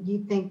of that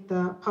you think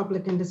the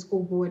public and the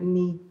school board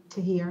need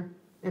to hear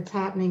that's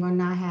happening or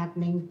not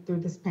happening through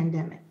this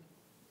pandemic?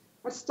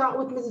 Let's start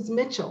with Mrs.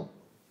 Mitchell.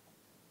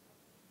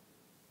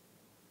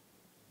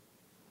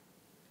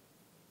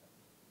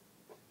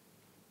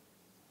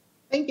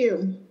 Thank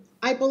you.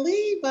 I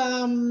believe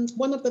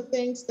one of the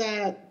things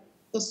that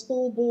the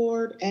school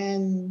board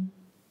and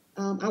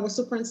our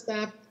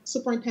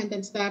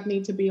superintendent staff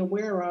need to be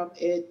aware of,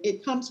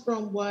 it comes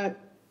from what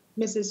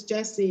Mrs.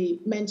 Jessie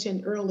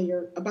mentioned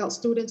earlier about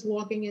students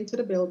walking into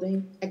the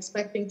building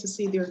expecting to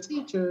see their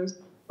teachers,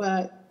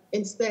 but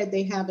instead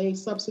they have a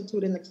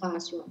substitute in the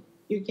classroom.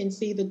 You can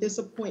see the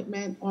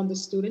disappointment on the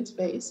student's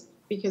face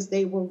because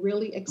they were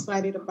really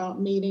excited about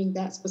meeting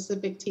that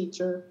specific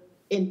teacher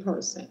in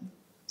person.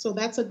 So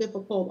that's a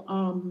difficult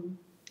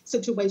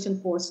situation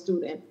for a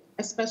student,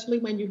 especially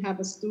when you have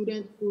a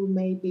student who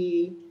may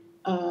be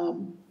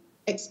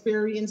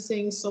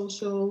experiencing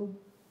social,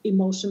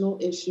 emotional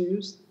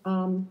issues,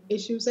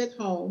 issues at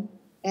home,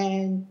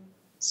 and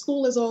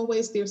school is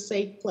always their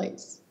safe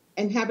place.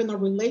 And having a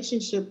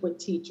relationship with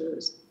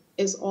teachers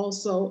is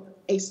also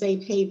a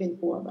safe haven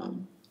for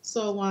them.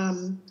 So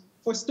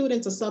for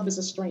students, a sub is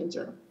a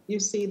stranger. You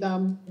see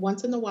them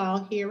once in a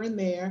while here and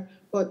there,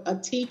 but a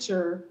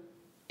teacher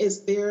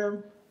is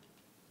there,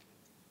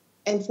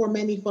 and for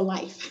many, for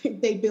life.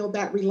 They build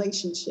that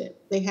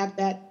relationship. They have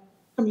that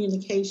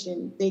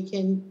communication. They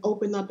can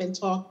open up and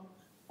talk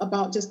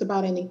about just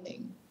about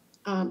anything.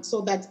 So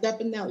that's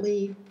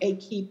definitely a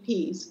key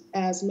piece,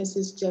 as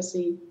Mrs.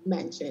 Jessie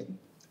mentioned.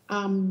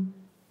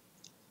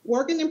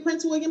 Working in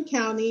Prince William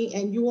County,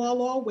 and you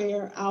all are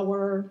aware,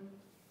 our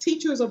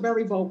teachers are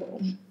very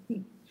vocal.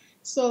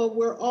 So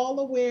we're all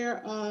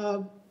aware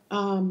of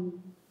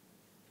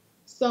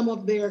some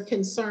of their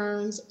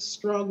concerns,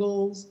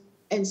 struggles,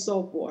 and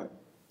so forth.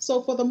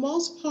 So for the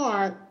most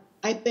part,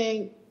 I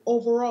think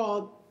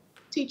overall,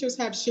 teachers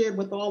have shared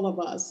with all of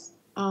us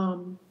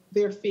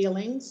their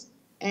feelings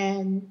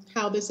and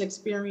how this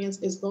experience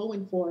is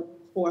going for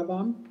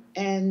them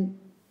and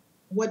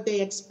what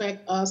they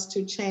expect us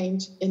to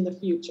change in the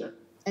future.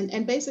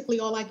 And basically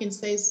all I can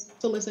say is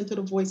to listen to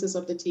the voices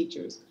of the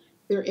teachers.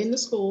 They're in the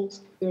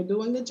schools, they're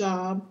doing the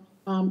job,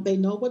 they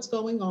know what's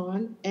going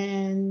on,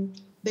 and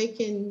they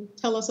can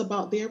tell us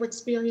about their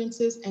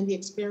experiences and the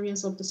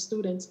experience of the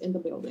students in the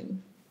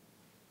building.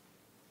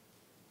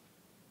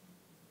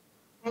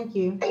 Thank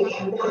you.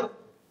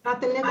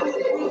 Dr.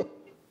 Nicholson?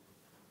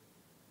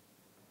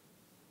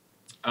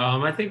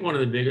 I think one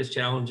of the biggest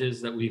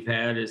challenges that we've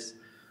had is,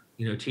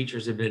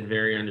 teachers have been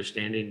very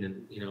understanding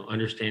and,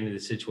 understanding the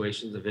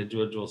situations of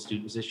individual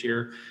students this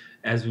year.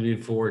 As we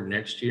move forward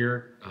next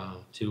year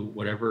to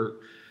whatever,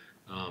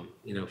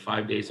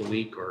 5 days a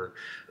week or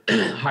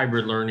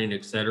hybrid learning,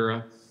 et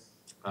cetera,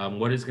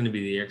 what is going to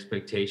be the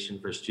expectation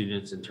for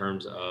students in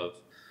terms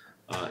of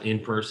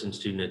in-person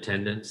student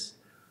attendance?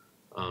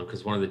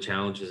 Because one of the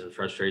challenges and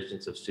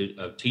frustrations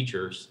of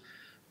teachers,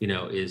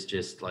 is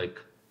just like,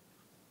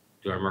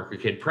 do I mark a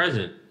kid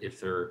present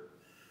if they're,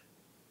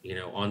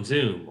 on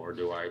Zoom, or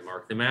do I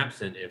mark them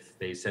absent if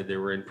they said they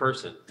were in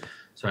person?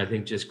 So I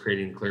think just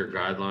creating clear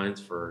guidelines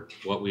for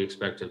what we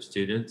expect of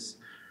students.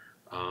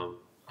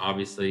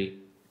 Obviously,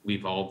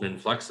 we've all been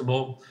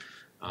flexible.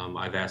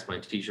 I've asked my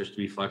teachers to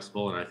be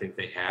flexible, and I think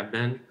they have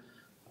been.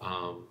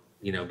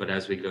 But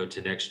as we go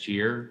to next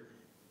year,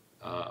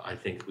 I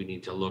think we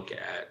need to look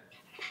at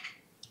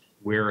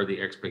where are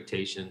the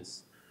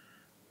expectations,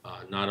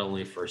 not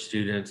only for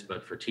students,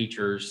 but for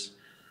teachers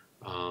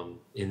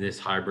in this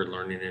hybrid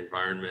learning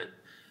environment,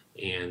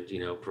 and,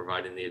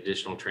 providing the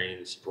additional training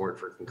and support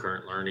for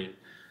concurrent learning,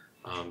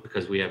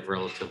 because we have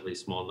relatively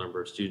small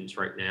number of students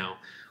right now.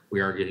 We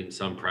are getting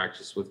some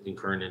practice with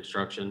concurrent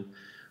instruction,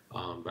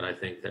 but I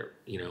think that,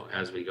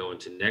 as we go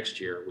into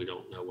next year, we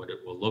don't know what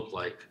it will look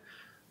like,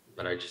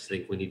 but I just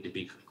think we need to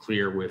be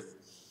clear with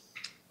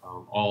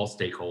all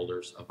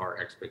stakeholders of our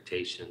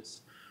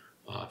expectations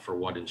for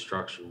what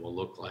instruction will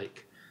look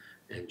like,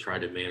 and try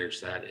to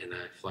manage that in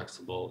a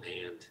flexible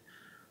and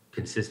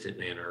consistent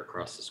manner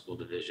across the school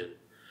division.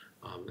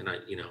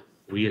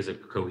 We as a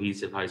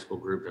cohesive high school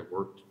group have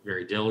worked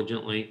very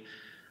diligently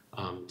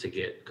to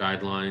get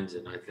guidelines,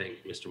 and I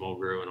thank Mr.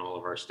 Mulgrew and all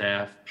of our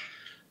staff,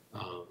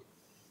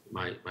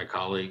 my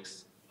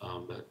colleagues,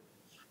 but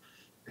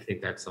I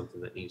think that's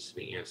something that needs to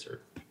be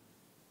answered.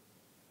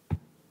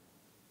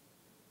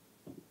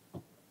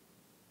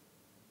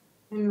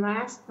 And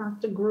last,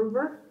 Dr.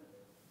 Gruber.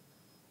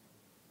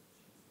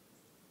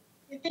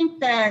 I think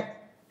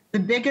that the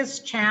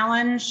biggest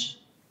challenge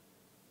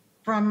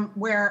from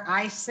where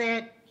I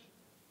sit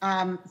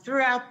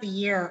throughout the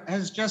year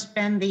has just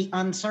been the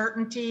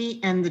uncertainty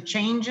and the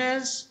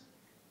changes.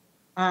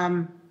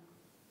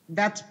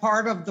 That's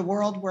part of the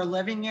world we're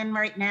living in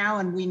right now,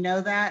 and we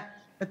know that,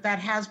 but that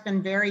has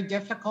been very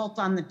difficult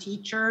on the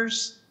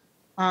teachers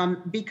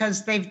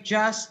because they've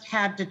just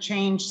had to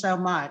change so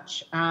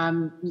much.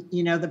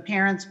 The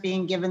parents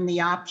being given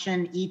the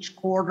option each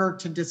quarter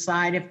to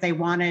decide if they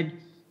wanted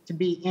to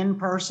be in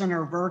person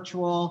or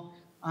virtual.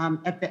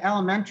 At the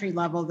elementary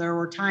level, there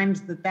were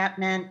times that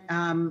meant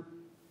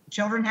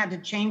children had to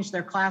change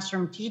their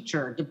classroom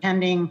teacher,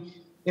 depending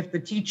if the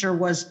teacher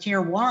was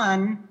tier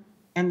 1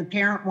 and the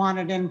parent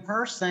wanted in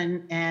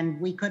person, and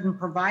we couldn't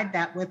provide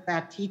that with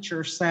that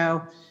teacher.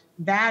 So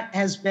that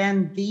has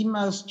been the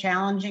most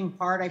challenging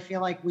part. I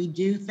feel like we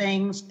do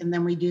things and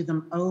then we do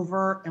them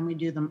over and we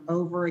do them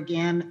over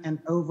again and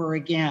over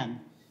again.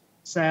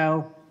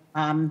 So,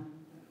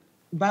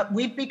 but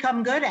we've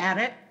become good at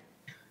it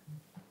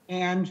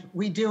and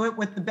we do it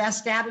with the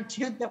best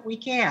attitude that we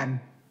can.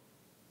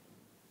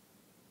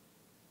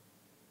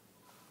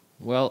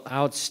 Well,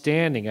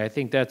 outstanding. I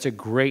think that's a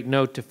great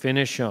note to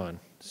finish on.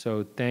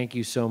 So thank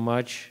you so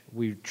much.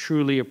 We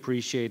truly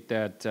appreciate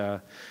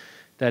that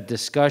that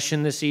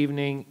discussion this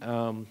evening.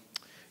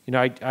 You know,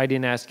 I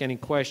didn't ask any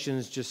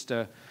questions, just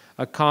a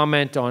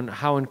comment on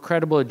how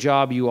incredible a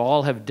job you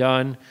all have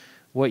done,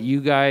 what you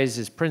guys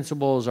as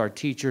principals, our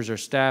teachers, our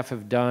staff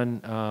have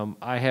done.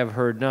 I have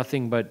heard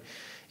nothing but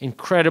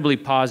incredibly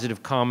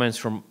positive comments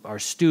from our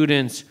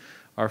students,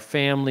 our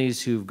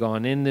families who've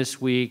gone in this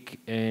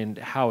week, and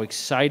how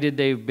excited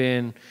they've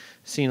been.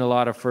 Seen a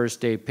lot of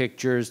first day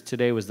pictures.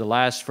 Today was the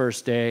last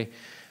first day.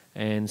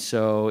 And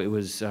so it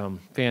was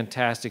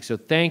fantastic. So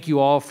thank you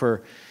all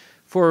for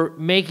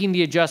making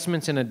the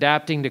adjustments and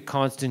adapting to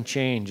constant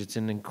change. It's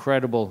an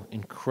incredible,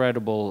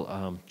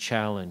 incredible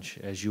challenge,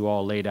 as you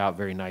all laid out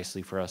very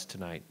nicely for us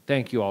tonight.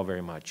 Thank you all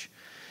very much.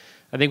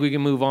 I think we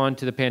can move on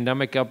to the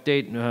pandemic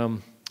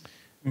update.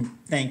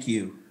 Thank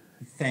you.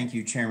 Thank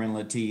you, Chairman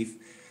Lateef.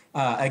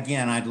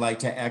 Again, I'd like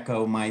to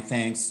echo my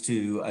thanks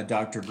to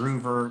Dr.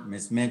 Groover,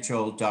 Ms.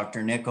 Mitchell,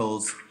 Dr.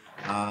 Nichols.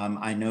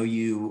 I know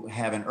you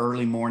have an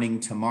early morning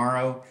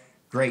tomorrow.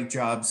 Great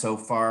job so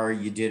far.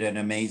 You did an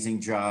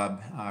amazing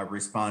job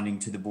responding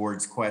to the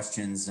board's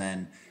questions,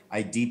 and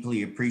I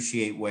deeply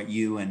appreciate what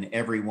you and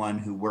everyone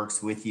who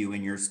works with you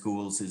in your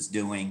schools is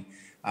doing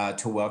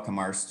to welcome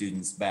our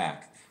students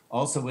back.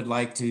 Also would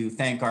like to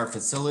thank our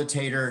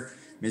facilitator,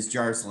 Ms.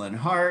 Jarcelyn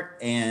Hart,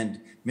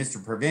 and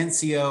Mr.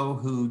 Provencio,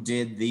 who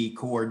did the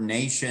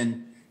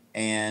coordination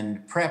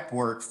and prep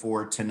work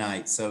for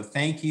tonight. So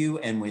thank you,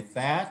 and with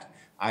that,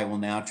 I will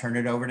now turn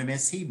it over to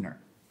Ms. Huebner.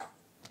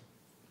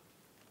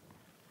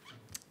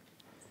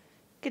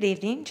 Good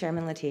evening,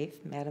 Chairman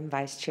Lateef, Madam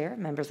Vice Chair,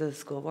 members of the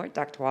school board,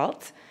 Dr.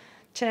 Waltz.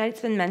 Tonight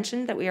it's been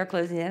mentioned that we are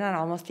closing in on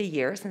almost a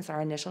year since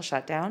our initial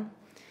shutdown.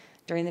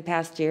 During the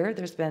past year,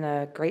 there's been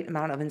a great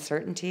amount of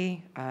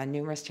uncertainty,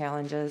 numerous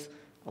challenges,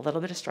 a little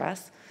bit of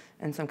stress,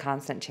 and some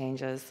constant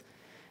changes.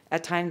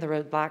 At times, the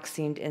roadblocks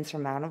seemed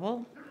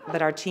insurmountable,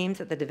 but our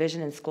teams at the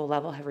division and school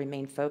level have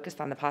remained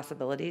focused on the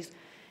possibilities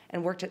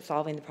and worked at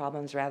solving the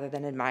problems rather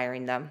than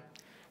admiring them.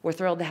 We're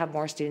thrilled to have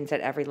more students at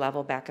every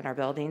level back in our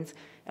buildings,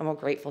 and we're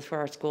grateful for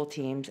our school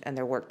teams and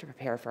their work to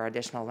prepare for our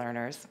additional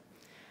learners.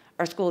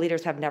 Our school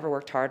leaders have never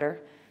worked harder.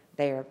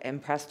 They have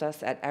impressed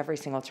us at every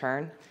single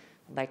turn.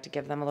 I'd like to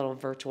give them a little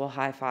virtual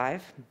high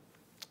five.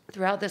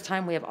 Throughout this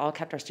time, we have all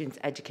kept our students'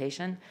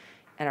 education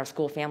and our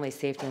school families'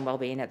 safety and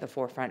well-being at the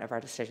forefront of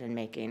our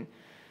decision-making.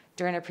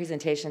 During our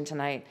presentation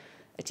tonight,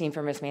 a team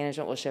from risk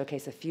management will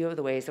showcase a few of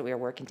the ways that we are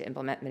working to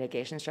implement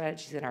mitigation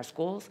strategies in our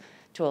schools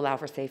to allow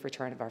for safe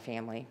return of our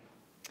family.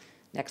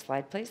 Next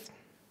slide, please.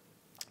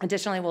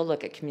 Additionally, we'll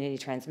look at community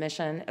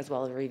transmission as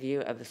well as a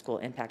review of the school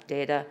impact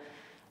data.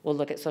 We'll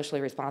look at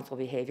socially responsible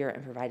behavior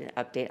and provide an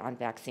update on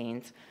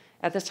vaccines.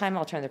 At this time,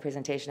 I'll turn the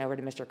presentation over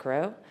to Mr.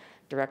 Crow,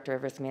 Director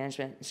of Risk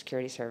Management and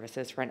Security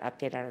Services, for an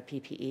update on our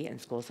PPE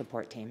and school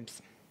support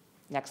teams.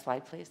 Next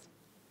slide, please.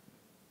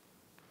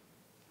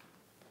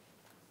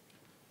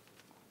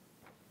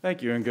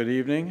 Thank you and good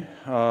evening.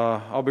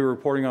 I'll be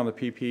reporting on the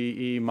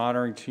PPE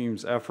monitoring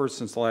team's efforts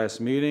since the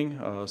last meeting.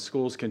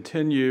 Schools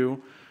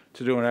continue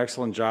to do an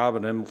excellent job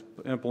in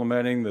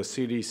implementing the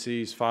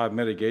CDC's 5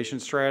 mitigation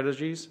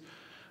strategies.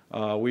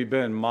 We've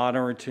been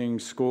monitoring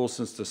schools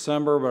since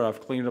December, but I've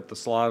cleaned up the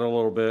slide a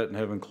little bit and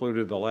have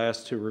included the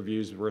last 2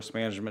 reviews risk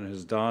management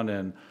has done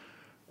in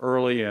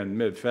early and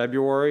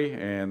mid-February,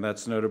 and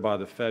that's noted by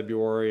the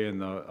February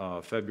and the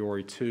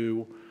February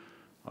 2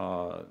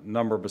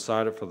 number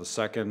beside it for the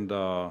second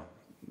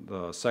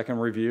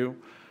review.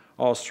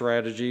 All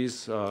strategies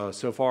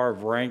so far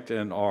have ranked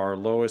in our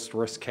lowest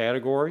risk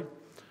category.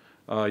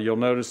 You'll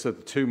notice that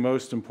the 2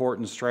 most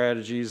important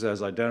strategies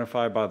as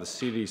identified by the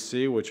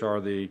CDC, which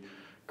are the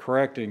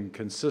correct and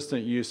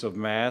consistent use of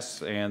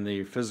masks and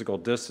the physical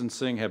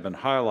distancing, have been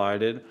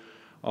highlighted,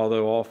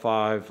 although all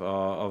 5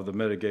 of the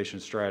mitigation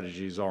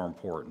strategies are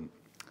important.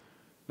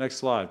 Next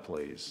slide,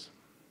 please.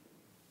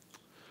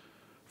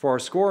 For our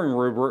scoring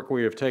rubric,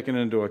 we have taken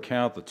into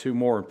account the 2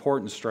 more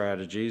important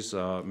strategies,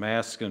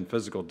 masks and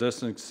physical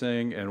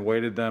distancing, and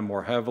weighted them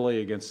more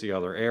heavily against the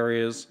other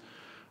areas.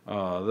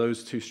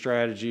 Those 2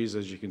 strategies,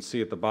 as you can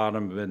see at the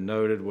bottom, have been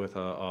noted with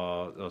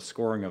a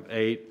scoring of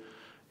 8,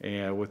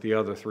 and with the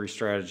other 3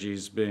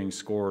 strategies being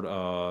scored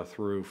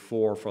through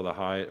 4 for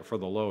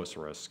the lowest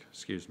risk.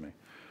 Excuse me.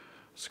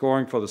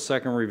 Scoring for the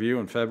second review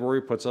in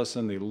February puts us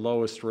in the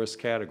lowest risk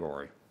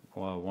category.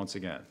 Once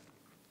again.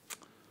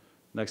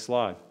 Next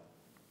slide.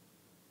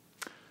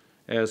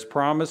 As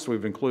promised,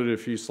 we've included a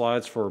few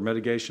slides for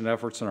mitigation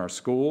efforts in our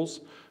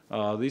schools.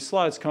 These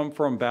slides come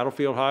from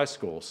Battlefield High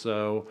School.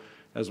 So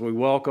as we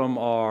welcome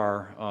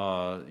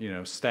our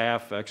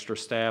staff, extra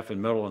staff, and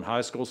middle and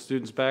high school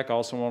students back, I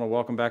also want to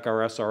welcome back our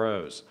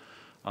SROs.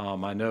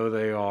 I know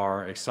they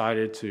are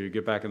excited to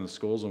get back in the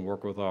schools and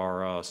work with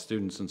our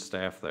students and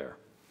staff there.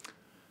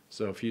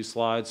 So a few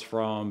slides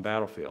from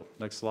Battlefield.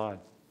 Next slide.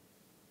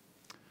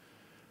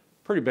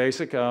 Pretty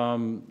basic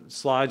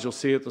slides you'll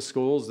see at the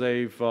schools.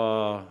 They've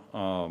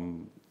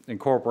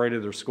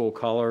incorporated their school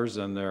colors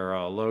and their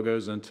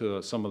logos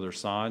into some of their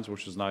signs,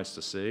 which is nice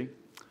to see.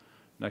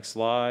 Next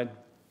slide.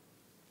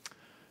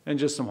 And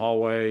just some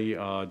hallway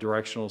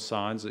directional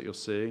signs that you'll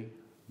see.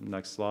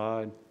 Next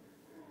slide.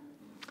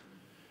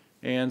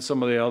 And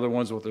some of the other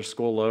ones with their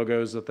school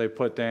logos that they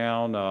put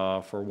down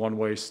for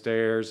one-way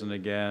stairs, and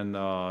again,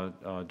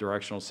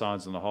 directional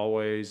signs in the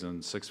hallways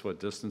and 6-foot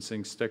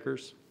distancing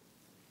stickers.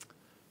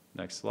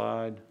 Next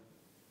slide.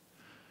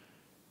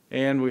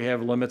 And we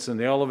have limits in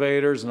the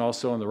elevators and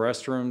also in the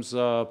restrooms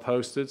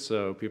posted,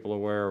 so people are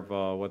aware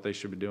of what they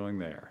should be doing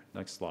there.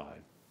 Next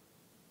slide.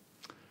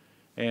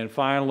 And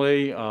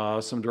finally,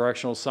 some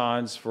directional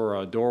signs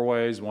for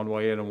doorways, one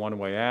way in and one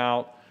way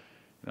out.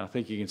 And I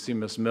think you can see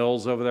Miss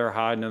Mills over there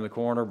hiding in the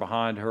corner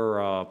behind her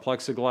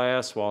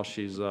plexiglass while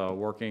she's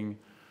working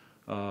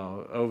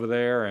over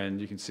there. And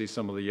you can see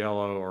some of the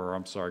yellow, or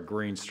I'm sorry,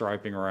 green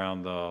striping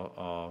around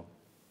the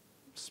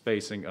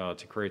spacing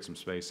to create some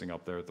spacing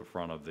up there at the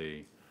front of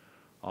the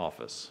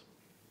office,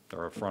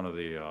 or in front of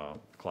the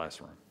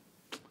classroom.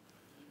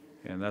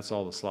 And that's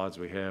all the slides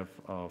we have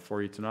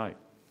for you tonight.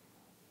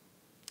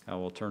 I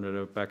will turn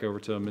it back over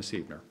to Ms.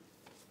 Huebner.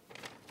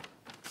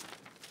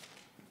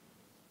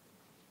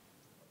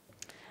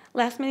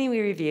 Last meeting, we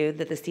reviewed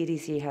that the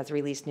CDC has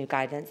released new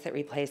guidance that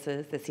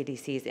replaces the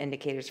CDC's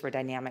indicators for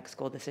dynamic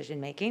school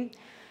decision-making.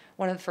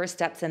 One of the first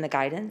steps in the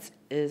guidance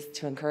is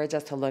to encourage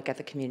us to look at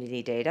the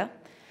community data.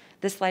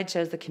 This slide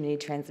shows the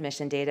community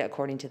transmission data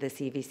according to the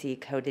CDC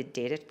COVID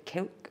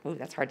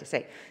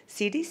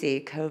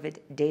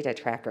data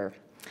tracker.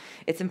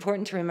 It's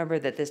important to remember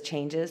that this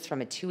changes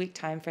from a 2-week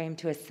time frame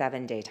to a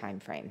 7-day time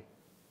frame.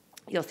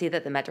 You'll see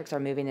that the metrics are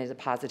moving in a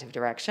positive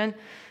direction,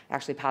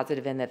 actually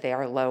positive in that they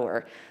are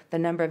lower. The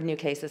number of new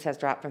cases has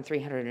dropped from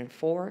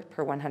 304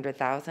 per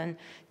 100,000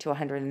 to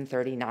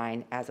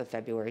 139 as of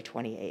February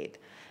 28th.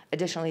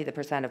 Additionally, the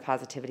percent of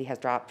positivity has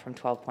dropped from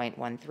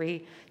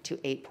 12.13 to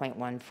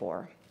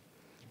 8.14.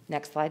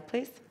 Next slide,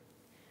 please.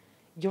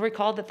 You'll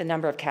recall that the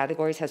number of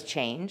categories has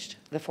changed.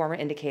 The former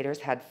indicators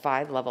had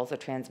 5 levels of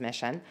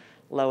transmission: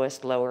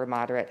 lowest, lower,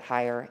 moderate,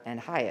 higher, and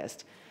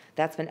highest.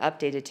 That's been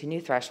updated to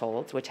new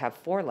thresholds, which have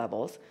 4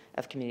 levels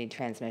of community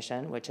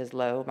transmission, which is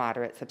low,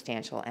 moderate,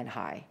 substantial, and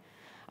high.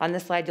 On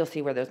this slide, you'll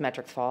see where those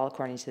metrics fall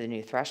according to the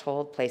new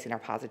threshold, placing our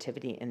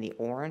positivity in the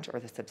orange, or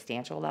the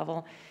substantial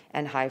level,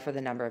 and high for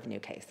the number of new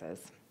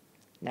cases.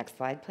 Next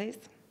slide, please.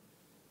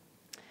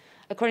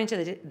 According to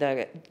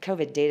the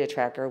COVID data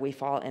tracker, we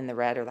fall in the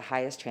red, or the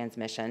highest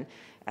transmission,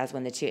 as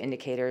when the 2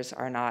 indicators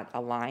are not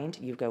aligned,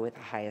 you go with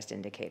the highest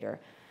indicator.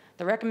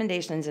 The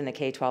recommendations in the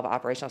K-12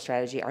 operational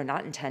strategy are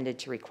not intended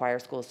to require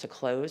schools to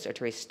close or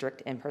to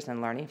restrict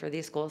in-person learning for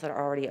these schools that are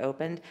already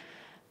opened,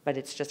 but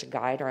it's just a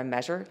guide or a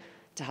measure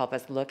to help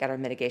us look at our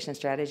mitigation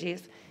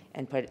strategies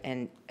and put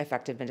in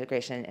effective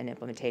mitigation and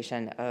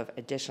implementation of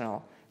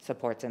additional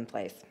supports in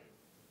place.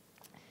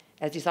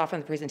 As you saw from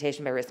the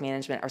presentation by risk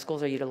management, our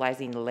schools are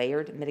utilizing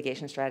layered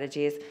mitigation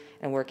strategies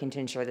and working to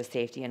ensure the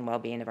safety and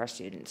well-being of our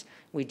students.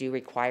 We do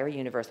require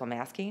universal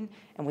masking,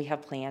 and we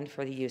have planned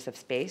for the use of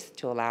space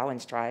to allow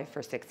and strive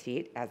for 6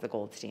 feet as the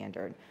gold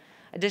standard.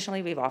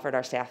 Additionally, we've offered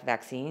our staff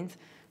vaccines.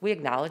 We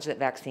acknowledge that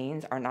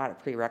vaccines are not a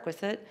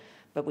prerequisite,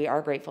 but we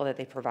are grateful that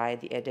they provide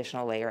the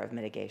additional layer of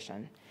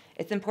mitigation.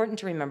 It's important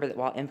to remember that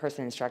while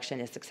in-person instruction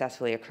is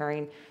successfully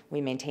occurring,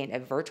 we maintain a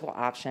virtual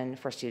option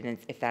for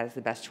students if that is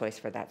the best choice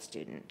for that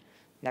student.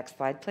 Next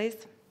slide, please.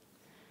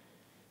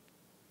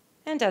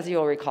 And as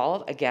you'll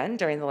recall, again,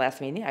 during the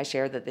last meeting, I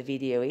shared that the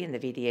VDOE and the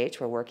VDH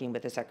were working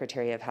with the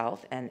Secretary of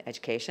Health and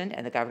Education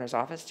and the Governor's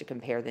Office to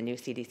compare the new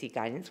CDC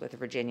guidance with the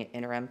Virginia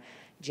interim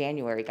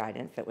January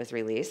guidance that was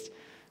released.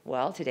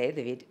 Well, today,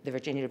 the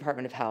Virginia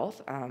Department of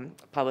Health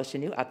published a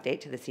new update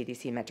to the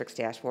CDC metrics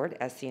dashboard,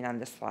 as seen on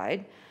this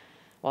slide.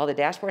 While the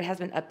dashboard has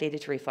been updated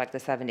to reflect the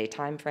 7-day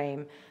time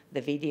frame,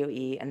 the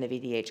VDOE and the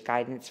VDH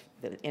guidance,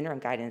 the interim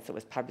guidance that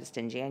was published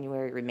in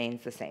January,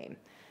 remains the same.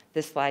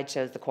 This slide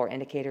shows the core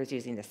indicators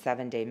using the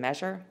 7-day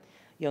measure.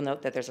 You'll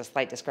note that there's a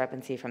slight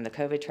discrepancy from the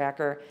COVID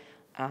tracker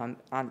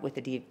with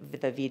the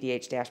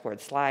VDH dashboard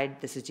slide.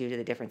 This is due to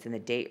the difference in the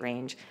date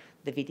range.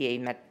 The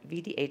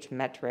VDH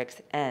metrics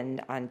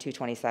end on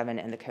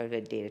 2/27, and the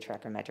COVID data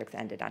tracker metrics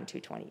ended on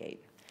 2/28.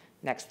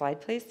 Next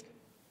slide, please.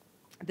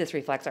 This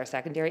reflects our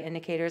secondary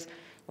indicators,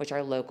 which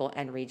are local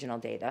and regional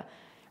data.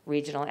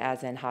 Regional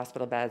as in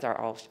hospital beds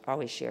are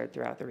always shared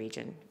throughout the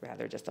region,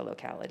 rather just a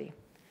locality.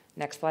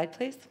 Next slide,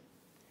 please.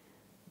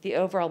 The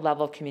overall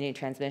level of community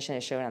transmission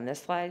is shown on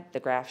this slide. The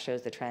graph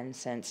shows the trend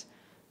since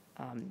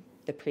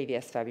the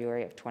previous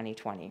February of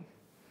 2020.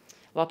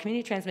 While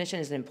community transmission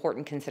is an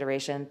important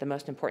consideration, the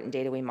most important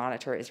data we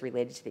monitor is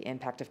related to the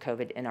impact of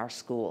COVID in our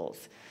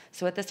schools.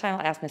 So at this time,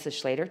 I'll ask Mrs.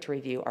 Schlater to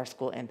review our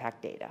school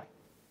impact data.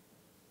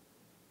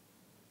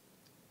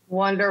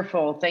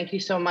 Wonderful. Thank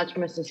you so much,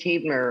 Mrs.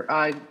 Huebner.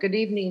 Good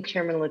evening,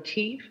 Chairman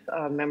Lateef,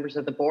 members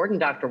of the board, and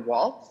Dr.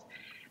 Waltz.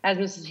 As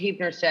Mrs.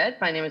 Huebner said,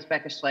 my name is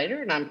Becca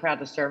Slater, and I'm proud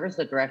to serve as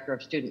the Director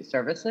of Student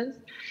Services.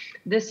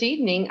 This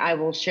evening, I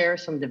will share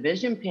some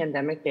division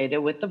pandemic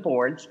data with the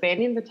board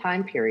spanning the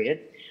time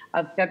period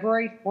of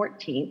February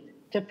 14th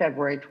to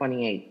February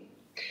 28th.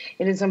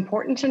 It is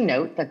important to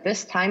note that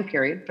this time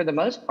period, for the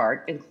most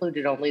part,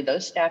 included only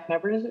those staff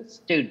members and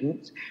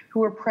students who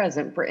were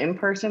present for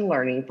in-person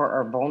learning for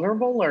our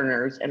vulnerable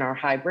learners and our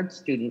hybrid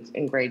students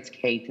in grades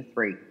K to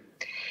 3.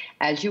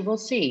 As you will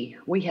see,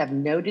 we have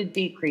noted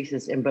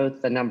decreases in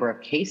both the number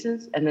of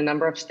cases and the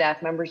number of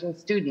staff members and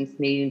students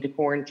needing to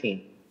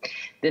quarantine.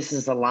 This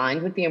is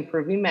aligned with the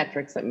improving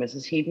metrics that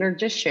Mrs. Huebner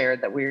just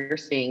shared that we're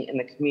seeing in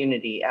the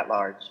community at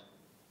large.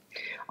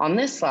 On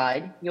this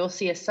slide, you'll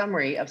see a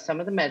summary of some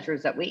of the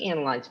measures that we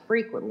analyze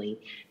frequently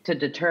to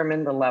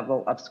determine the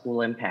level of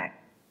school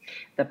impact.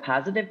 The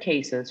positive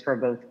cases for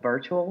both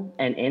virtual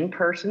and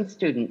in-person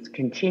students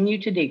continue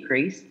to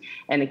decrease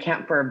and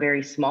account for a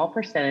very small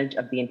percentage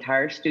of the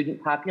entire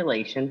student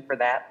population for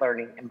that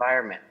learning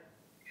environment.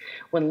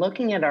 When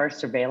looking at our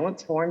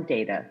surveillance form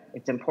data,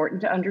 it's important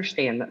to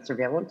understand that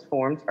surveillance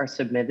forms are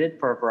submitted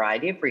for a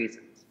variety of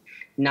reasons,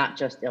 not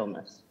just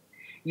illness.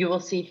 You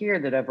will see here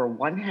that over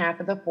 1/2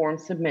 of the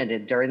forms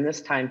submitted during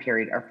this time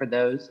period are for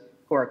those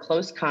who are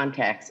close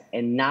contacts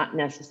and not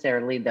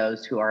necessarily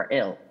those who are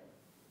ill.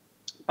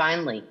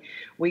 Finally,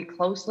 we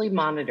closely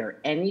monitor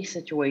any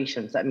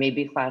situations that may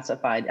be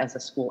classified as a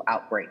school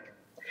outbreak.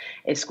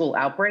 A school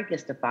outbreak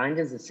is defined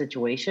as a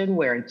situation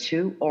where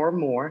 2 or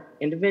more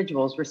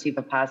individuals receive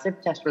a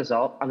positive test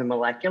result on a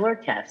molecular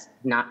test,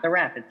 not the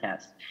rapid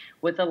test,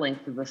 with a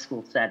link to the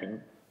school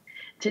setting.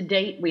 To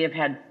date, we have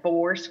had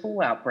 4 school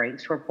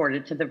outbreaks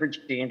reported to the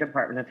Virginia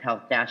Department of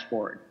Health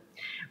dashboard.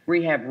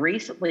 We have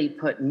recently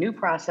put new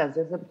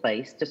processes in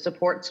place to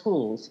support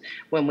schools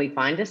when we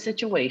find a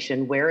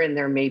situation wherein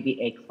there may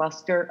be a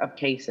cluster of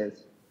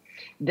cases.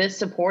 This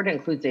support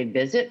includes a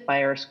visit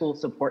by our school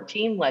support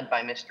team led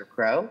by Mr.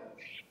 Crow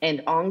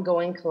and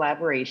ongoing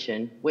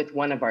collaboration with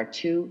one of our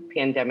 2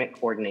 pandemic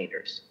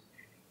coordinators.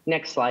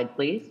 Next slide,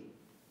 please.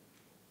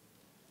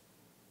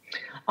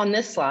 On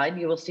this slide,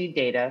 you will see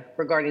data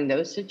regarding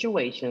those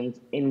situations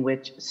in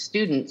which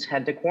students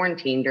had to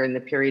quarantine during the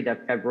period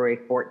of February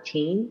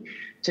 14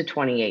 to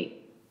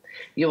 28.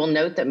 You will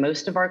note that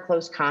most of our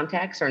close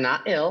contacts are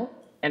not ill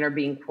and are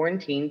being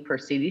quarantined per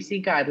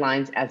CDC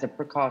guidelines as a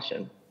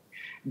precaution.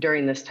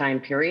 During this time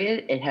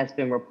period, it has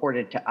been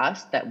reported to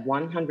us that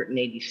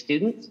 180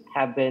 students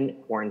have been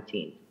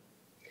quarantined.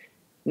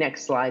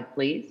 Next slide,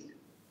 please.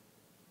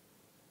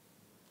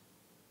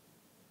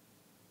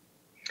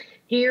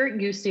 Here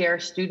you see our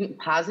student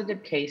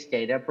positive case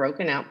data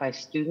broken out by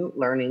student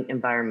learning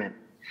environment.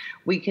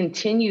 We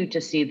continue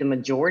to see the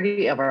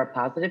majority of our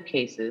positive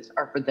cases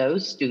are for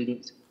those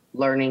students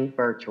learning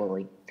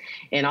virtually.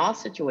 In all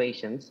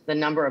situations, the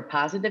number of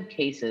positive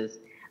cases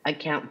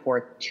account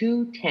for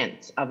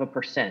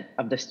 0.2%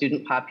 of the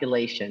student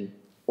population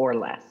or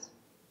less.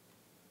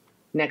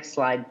 Next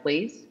slide,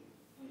 please.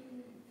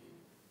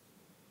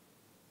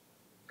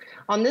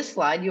 On this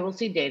slide, you will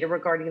see data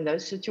regarding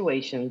those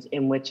situations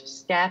in which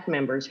staff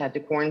members had to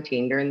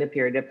quarantine during the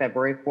period of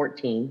February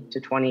 14 to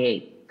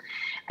 28.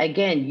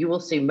 Again, you will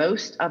see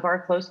most of our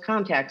close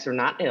contacts are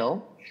not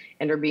ill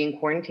and are being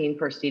quarantined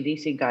per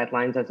CDC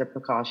guidelines as a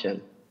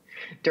precaution.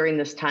 During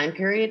this time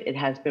period, it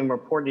has been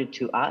reported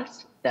to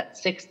us that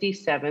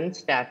 67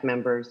 staff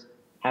members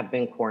have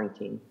been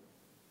quarantined.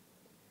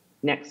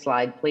 Next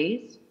slide,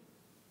 please.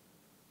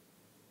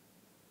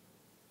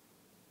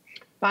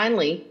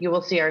 Finally, you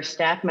will see our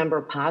staff member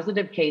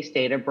positive case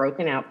data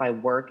broken out by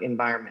work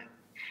environment.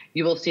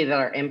 You will see that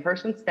our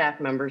in-person staff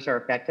members are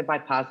affected by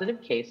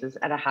positive cases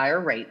at a higher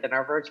rate than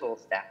our virtual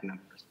staff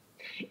members.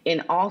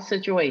 In all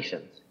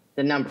situations,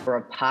 the number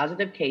of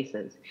positive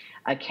cases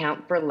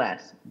account for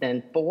less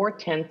than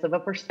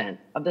 0.4%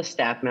 of the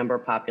staff member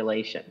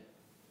population.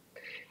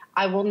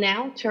 I will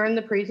now turn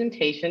the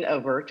presentation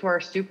over to our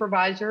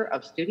Supervisor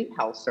of Student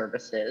Health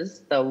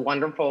Services, the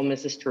wonderful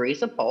Mrs.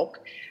 Teresa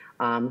Polk,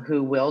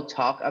 who will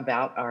talk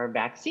about our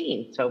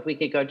vaccine. So if we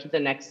could go to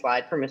the next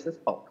slide for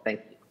Mrs. Polk, thank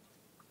you.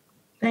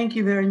 Thank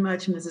you very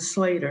much, Mrs.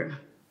 Slater.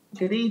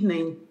 Good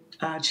evening,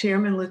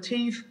 Chairman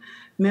Lateef,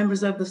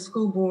 members of the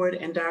school board,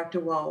 and Dr.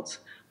 Waltz.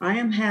 I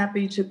am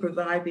happy to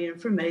provide the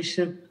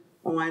information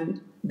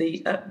on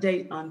the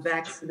update on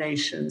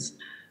vaccinations.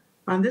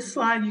 On this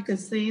slide, you can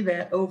see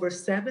that over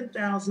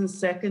 7,000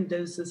 second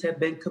doses have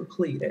been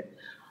completed.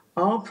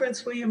 All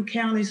Prince William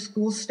County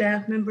school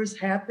staff members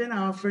have been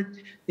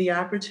offered the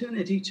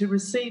opportunity to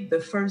receive the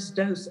first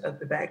dose of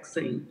the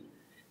vaccine.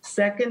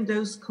 Second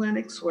dose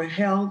clinics were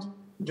held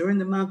during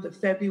the month of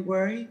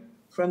February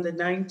from the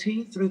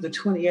 19th through the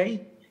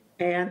 28th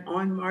and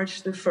on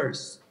March the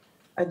 1st.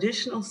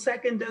 Additional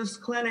second dose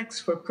clinics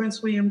for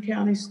Prince William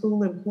County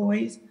school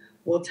employees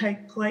will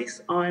take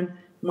place on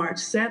March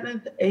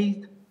 7th,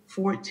 8th,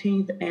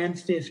 14th, and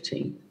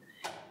 15th.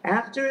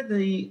 After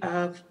the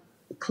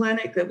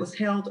clinic that was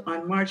held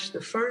on March the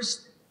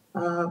 1st,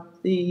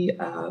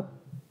 The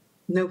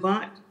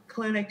Novant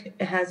Clinic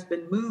has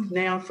been moved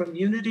now from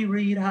Unity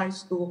Reed High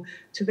School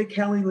to the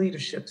Kelly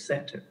Leadership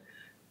Center.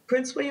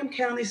 Prince William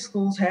County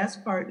Schools has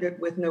partnered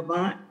with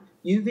Novant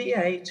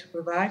UVA to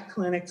provide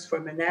clinics for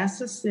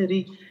Manassas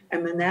City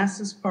and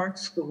Manassas Park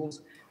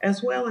schools,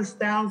 as well as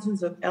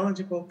thousands of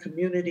eligible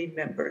community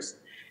members.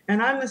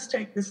 And I must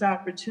take this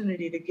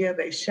opportunity to give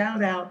a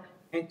shout out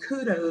and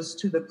kudos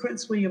to the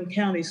Prince William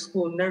County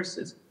school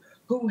nurses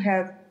who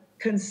have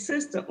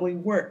consistently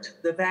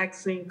worked the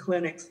vaccine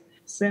clinics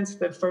since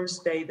the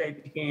first day they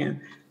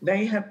began.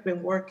 They have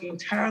been working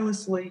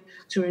tirelessly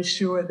to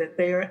ensure that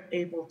they are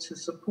able to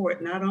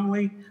support not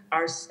only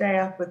our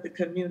staff, but the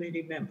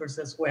community members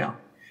as well.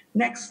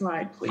 Next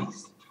slide,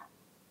 please.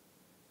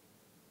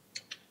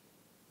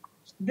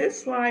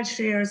 This slide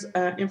shares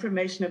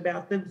information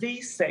about the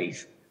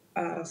vSafe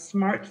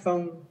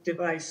smartphone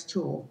device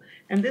tool.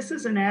 And this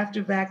is an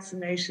after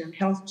vaccination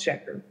health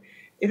checker.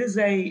 It is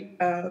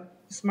a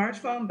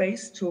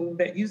smartphone-based tool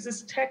that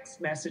uses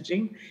text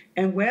messaging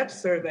and web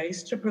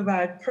surveys to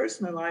provide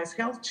personalized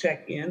health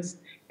check-ins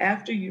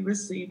after you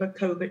receive a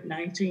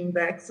COVID-19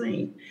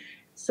 vaccine.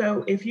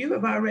 So if you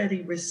have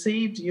already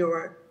received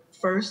your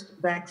first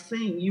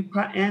vaccine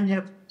and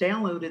have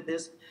downloaded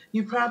this,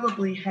 you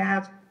probably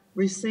have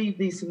received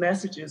these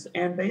messages,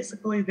 and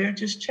basically they're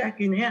just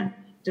checking in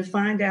to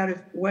find out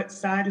what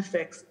side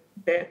effects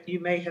that you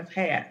may have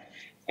had.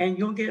 And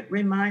you'll get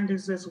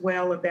reminders as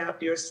well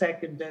about your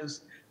second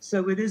dose.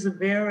 So it is a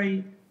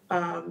very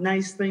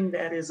nice thing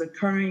that is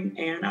occurring,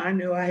 and I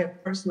know I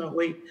have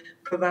personally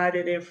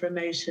provided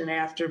information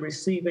after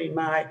receiving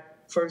my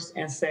first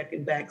and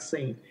second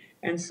vaccine.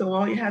 And so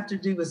all you have to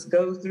do is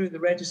go through the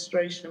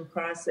registration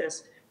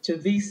process to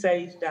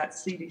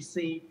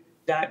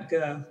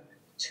vsafe.cdc.gov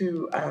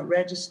to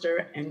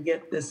register and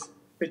get this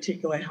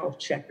particular health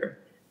checker.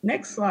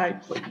 Next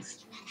slide,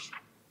 please.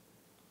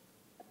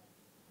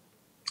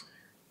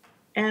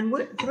 And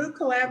through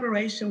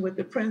collaboration with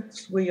the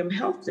Prince William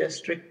Health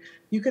District,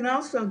 you can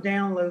also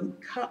download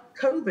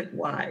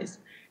COVID-Wise.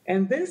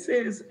 And this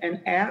is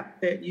an app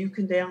that you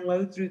can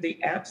download through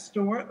the App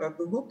Store or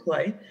Google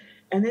Play.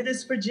 And it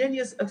is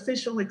Virginia's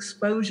official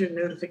exposure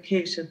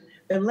notification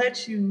that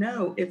lets you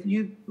know if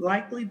you've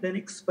likely been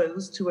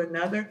exposed to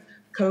another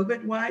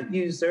COVID-wise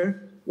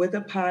user with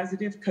a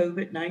positive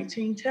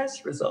COVID-19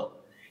 test result.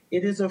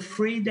 It is a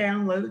free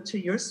download to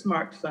your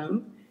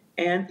smartphone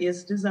and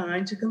is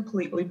designed to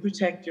completely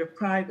protect your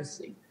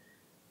privacy.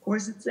 Of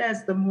course, it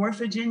says the more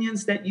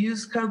Virginians that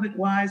use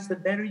COVID-Wise, the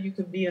better you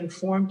can be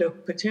informed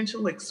of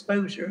potential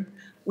exposure,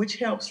 which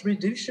helps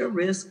reduce your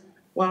risk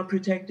while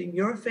protecting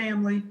your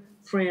family,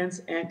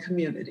 friends, and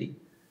community.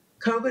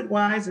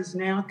 COVID-Wise is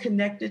now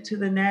connected to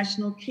the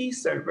National Key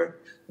Server,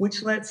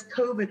 which lets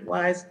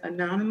COVID-Wise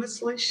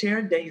anonymously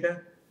share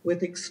data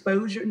with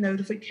exposure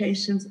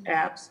notifications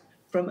apps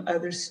from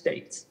other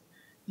states.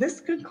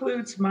 This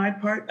concludes my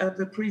part of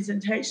the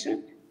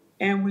presentation,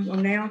 and we will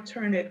now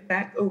turn it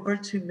back over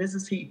to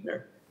Mrs.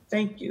 Huebner.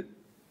 Thank you.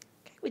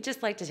 We'd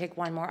just like to take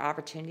one more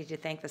opportunity to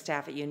thank the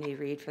staff at Unity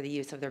Reed for the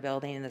use of their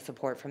building and the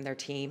support from their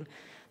team,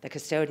 the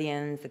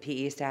custodians, the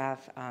PE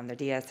staff, their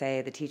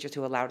DSA, the teachers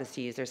who allowed us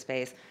to use their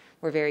space.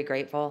 We're very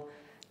grateful.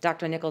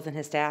 Dr. Nichols and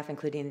his staff,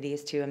 including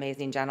these two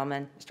amazing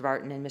gentlemen, Mr.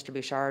 Barton and Mr.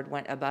 Bouchard,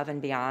 went above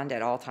and beyond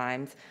at all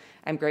times.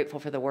 I'm grateful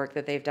for the work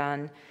that they've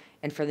done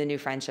and for the new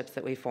friendships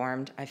that we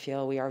formed. I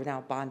feel we are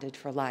now bonded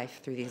for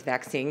life through these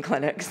vaccine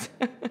clinics.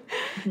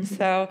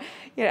 So,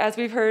 as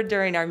we've heard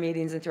during our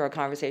meetings and through our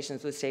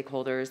conversations with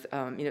stakeholders,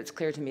 it's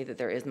clear to me that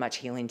there is much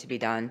healing to be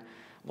done.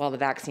 While the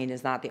vaccine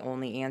is not the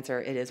only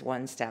answer, it is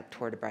one step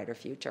toward a brighter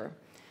future.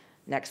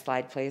 Next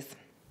slide, please.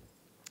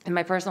 In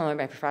my personal and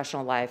my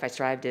professional life, I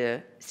strive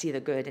to see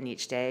the good in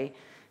each day,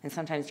 and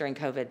sometimes during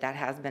COVID, that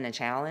has been a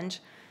challenge.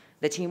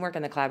 The teamwork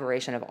and the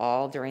collaboration of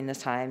all during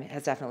this time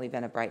has definitely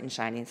been a bright and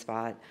shining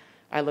spot.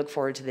 I look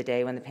forward to the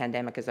day when the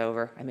pandemic is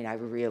over. I mean, I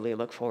really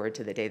look forward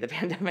to the day the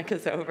pandemic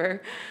is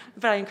over.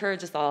 But I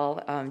encourage us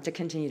all to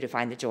continue to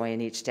find the joy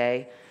in each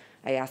day.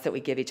 I ask that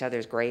we give each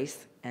other's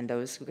grace and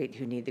those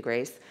who need the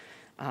grace,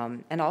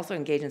 and also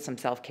engage in some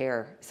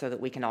self-care so that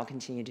we can all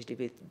continue to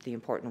do the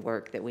important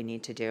work that we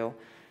need to do.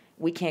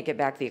 We can't get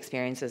back the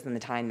experiences and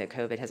the time that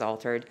COVID has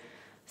altered,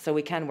 so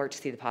we can work to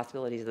see the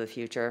possibilities of the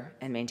future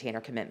and maintain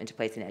our commitment to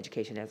placing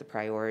education as a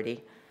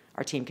priority.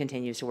 Our team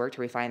continues to work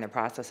to refine their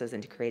processes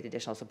and to create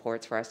additional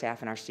supports for our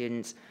staff and our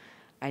students.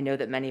 I know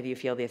that many of you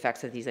feel the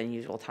effects of these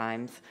unusual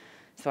times,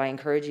 so I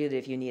encourage you that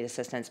if you need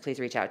assistance, please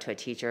reach out to a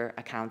teacher,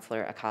 a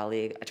counselor, a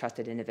colleague, a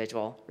trusted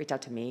individual. Reach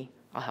out to me.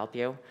 I'll help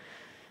you.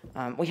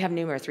 We have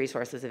numerous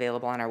resources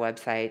available on our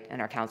website,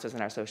 and our counselors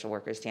and our social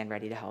workers stand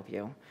ready to help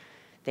you.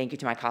 Thank you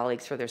to my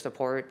colleagues for their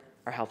support,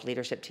 our health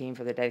leadership team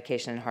for their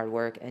dedication and hard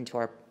work, and to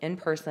our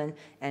in-person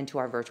and to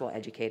our virtual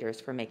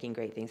educators for making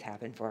great things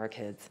happen for our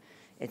kids.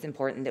 It's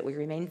important that we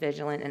remain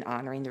vigilant in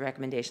honoring the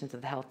recommendations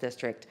of the health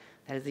district.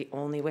 That is the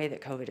only way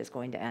that COVID is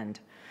going to end.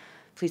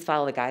 Please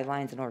follow the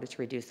guidelines in order to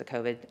reduce the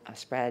COVID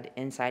spread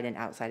inside and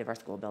outside of our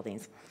school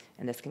buildings.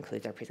 And this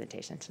concludes our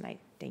presentation tonight.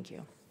 Thank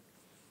you.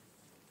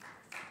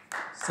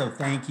 So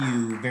thank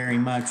you very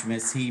much,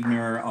 Ms.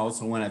 Huebner.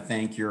 Also want to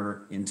thank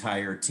your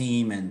entire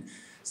team and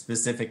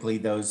specifically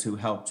those who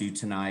helped you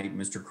tonight,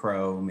 Mr.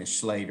 Crow, Ms.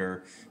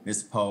 Schlater,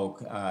 Ms.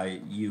 Polk.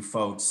 You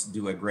folks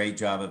do a great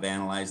job of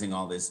analyzing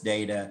all this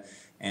data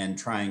and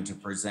trying to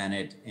present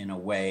it in a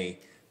way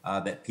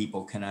that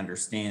people can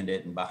understand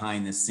it, and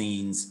behind the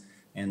scenes,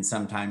 and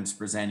sometimes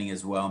presenting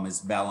as well,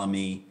 Ms.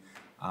 Bellamy,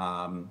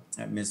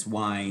 Ms.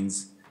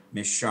 Wines,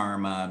 Ms.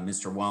 Sharma,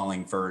 Mr.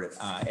 Wallingford,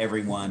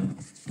 everyone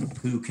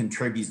who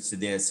contributes to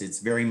this. It's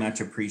very much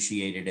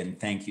appreciated, and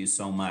thank you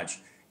so much.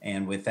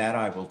 And with that,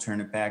 I will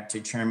turn it back to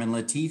Chairman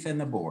Lateef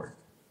and the board.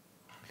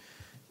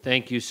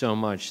 Thank you so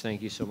much.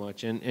 Thank you so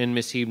much. And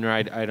Ms. Huebner,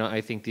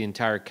 I think the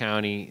entire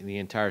county, the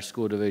entire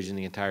school division,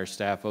 the entire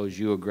staff owes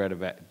you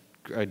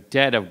a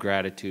debt of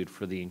gratitude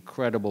for the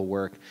incredible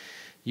work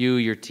you,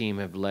 your team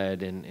have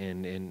led,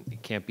 and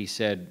it can't be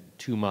said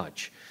too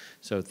much.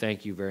 So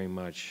thank you very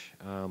much.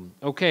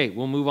 Okay,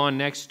 we'll move on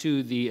next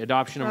to the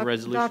adoption of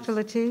resolutions.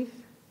 Dr. Lateef?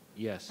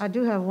 Yes. I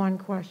do have one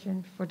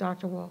question for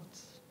Dr.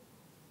 Waltz.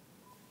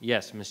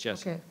 Yes, Ms.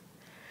 Jessica. Okay.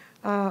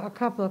 A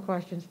couple of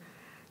questions.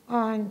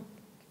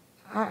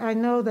 I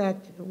know that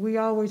we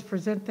always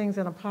present things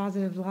in a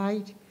positive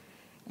light,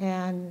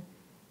 and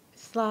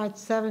slide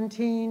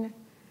 17,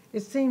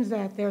 it seems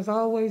that there's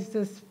always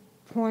this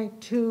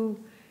 0.2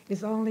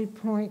 is only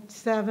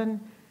 0.7.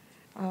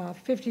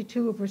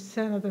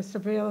 52% of the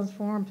surveillance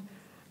forms,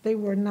 they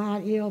were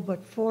not ill,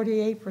 but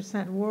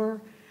 48%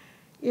 were.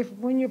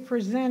 When you're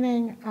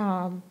presenting,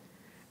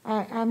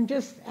 I'm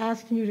just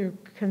asking you to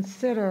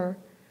consider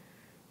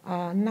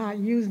not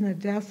using the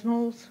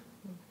decimals,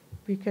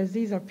 because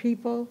these are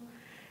people.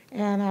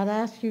 And I'd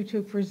ask you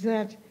to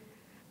present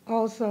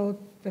also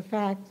the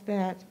fact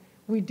that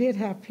we did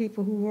have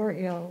people who were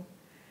ill.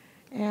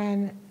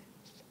 And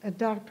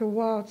Dr.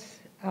 Waltz,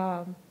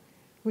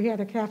 we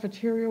had a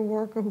cafeteria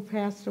worker who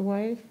passed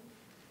away.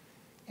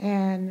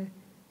 And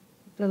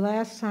the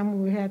last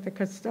time we had the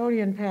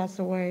custodian pass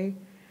away,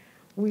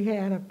 we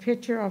had a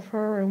picture of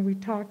her and we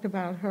talked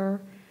about her.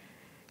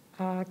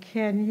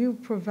 Can you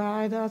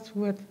provide us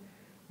with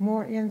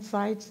more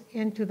insights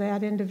into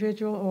that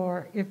individual,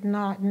 or if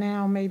not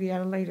now, maybe at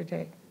a later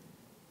date?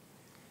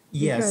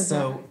 Yes, Because,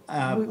 so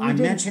I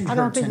mentioned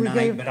her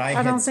tonight, but I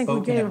had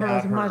spoken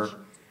about her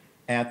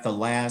at the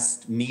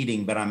last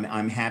meeting, but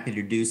I'm happy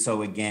to do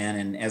so again.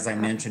 And as I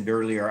mentioned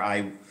earlier,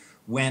 I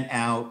went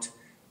out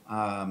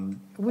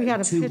we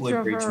had a to picture of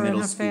Woodbridge her and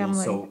Middle her School,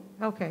 family. so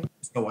Okay.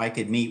 so I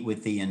could meet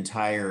with the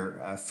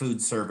entire food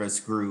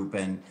service group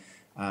and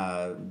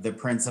the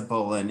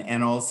principal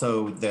and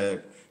also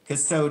the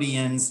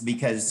custodians,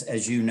 because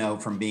as you know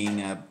from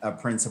being a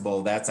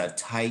principal, that's a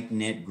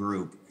tight-knit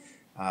group,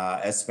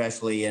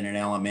 especially in an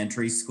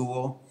elementary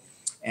school.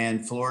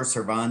 And Flor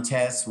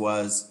Cervantes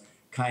was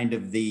kind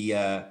of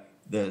the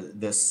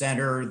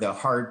center, the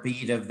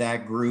heartbeat of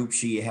that group.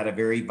 She had a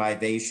very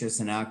vivacious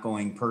and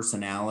outgoing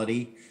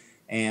personality.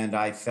 And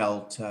I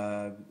felt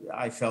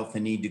the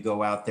need to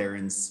go out there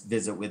and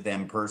visit with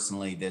them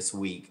personally this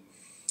week.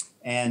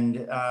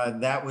 And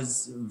that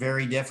was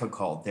very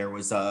difficult. There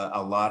was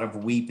a lot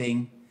of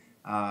weeping,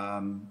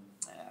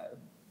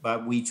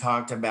 but we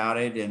talked about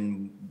it,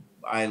 and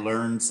I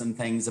learned some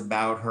things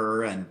about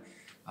her, and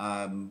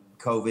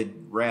COVID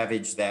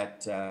ravaged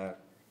that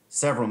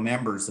several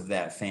members of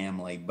that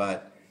family,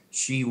 but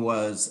she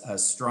was a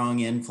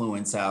strong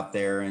influence out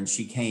there, and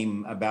she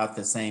came about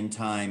the same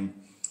time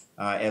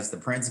as the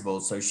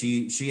principal. So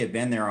she had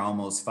been there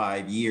almost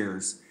 5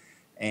 years,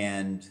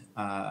 and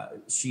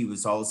she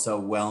was also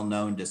well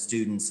known to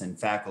students and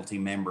faculty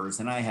members.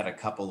 And I had a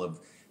couple of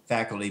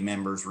faculty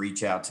members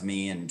reach out to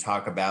me and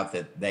talk about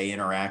that they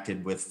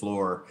interacted with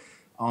Flor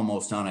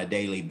almost on a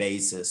daily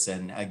basis.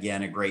 And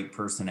again, a great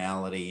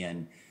personality.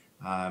 And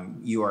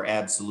you are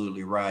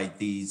absolutely right.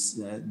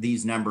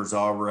 These numbers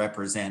all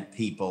represent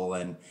people,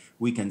 and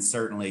we can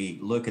certainly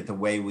look at the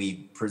way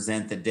we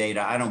present the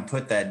data. I don't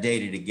put that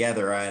data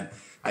together.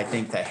 I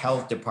think the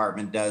health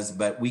department does,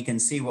 but we can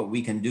see what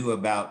we can do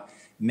about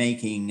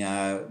making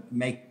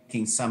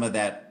some of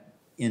that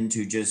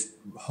into just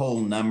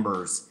whole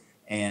numbers,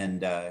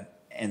 and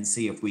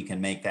see if we can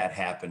make that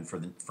happen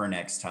for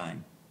next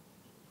time.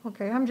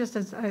 Okay, I'm just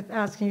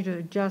asking you to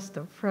adjust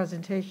the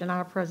presentation,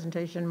 our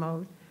presentation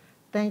mode.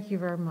 Thank you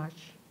very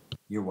much.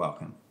 You're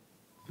welcome.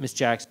 Ms.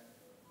 Jackson.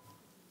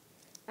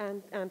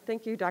 And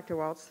thank you, Dr.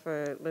 Waltz,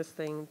 for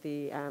listing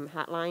the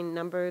hotline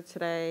number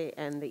today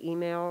and the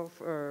email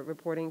for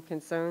reporting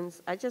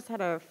concerns. I just had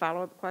a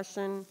follow-up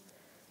question.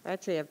 I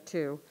actually have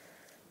two.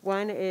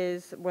 One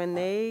is when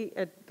they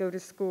go to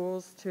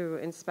schools to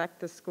inspect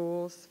the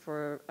schools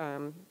for,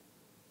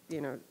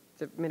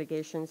 the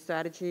mitigation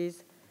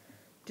strategies,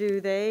 do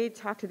they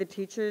talk to the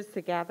teachers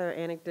to gather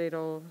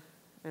anecdotal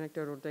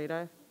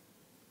data?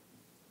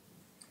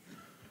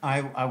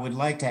 I would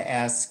like to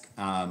ask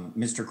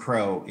Mr.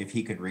 Crow if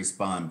he could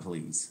respond,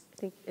 please.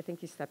 I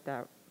think he stepped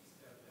out.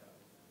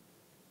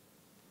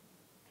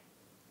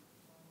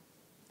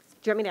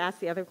 Do you want me to ask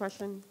the other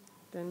question?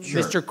 Then?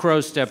 Sure. Mr. Crow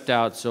stepped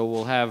out, so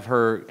we'll have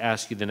her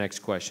ask you the next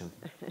question.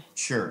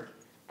 Sure.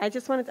 I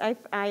just wanted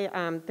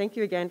to, thank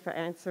you again for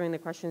answering the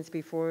questions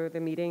before the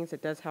meetings.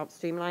 It does help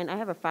streamline. I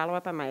have a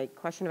follow-up on my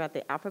question about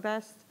the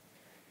AlphaBest.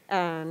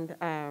 And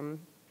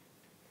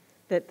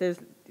that the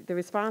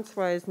response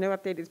was no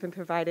update has been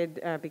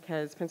provided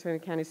because Prince William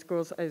County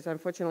Schools is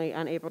unfortunately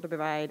unable to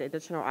provide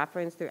additional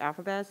offerings through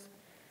AlphaBest.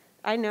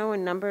 I know a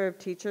number of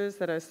teachers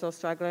that are still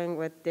struggling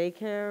with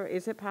daycare.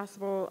 Is it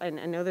possible, and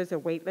I know there's a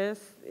wait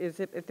list, if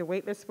the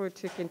wait list were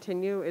to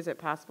continue, is it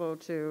possible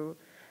to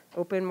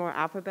open more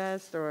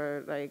AlphaBest,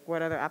 or like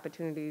what other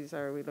opportunities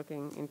are we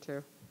looking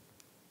into?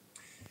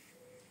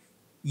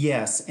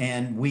 Yes,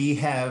 and we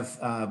have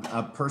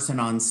a person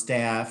on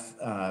staff,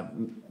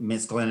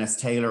 Ms. Glennis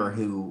Taylor,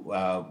 who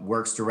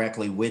works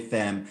directly with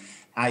them.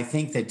 I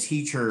think the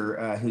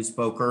teacher who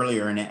spoke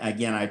earlier, and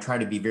again, I try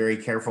to be very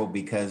careful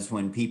because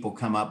when people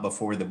come up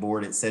before the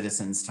board at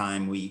Citizens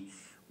Time, we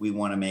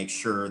want to make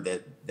sure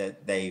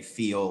that they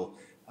feel,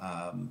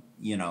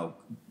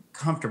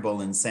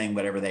 comfortable in saying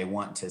whatever they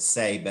want to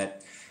say.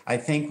 But I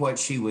think what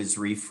she was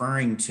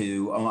referring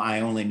to, I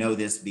only know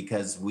this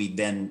because we've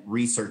been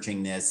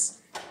researching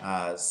this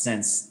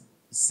since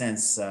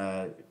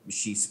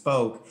she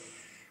spoke.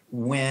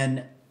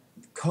 When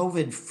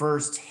COVID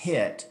first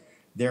hit,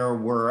 there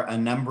were a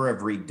number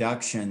of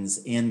reductions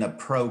in the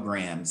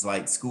programs,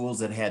 like schools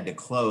that had to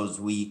close.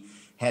 We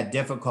had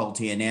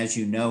difficulty, and as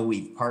you know,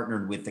 we've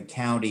partnered with the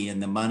county,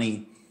 and the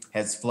money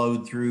has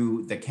flowed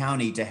through the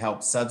county to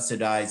help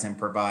subsidize and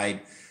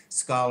provide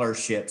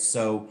scholarships.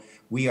 So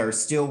we are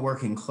still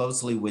working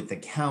closely with the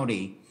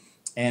county,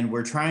 and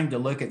we're trying to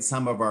look at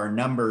some of our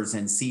numbers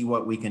and see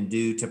what we can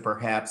do to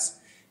perhaps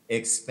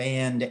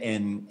expand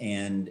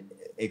and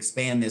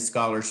expand this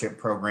scholarship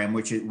program,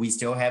 which we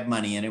still have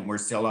money in it. We're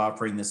still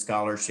offering the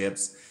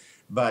scholarships.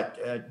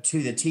 But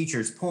to the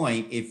teacher's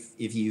point,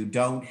 if you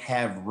don't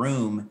have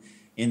room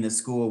in the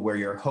school where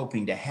you're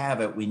hoping to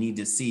have it, we need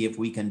to see if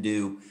we can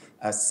do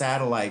a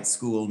satellite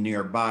school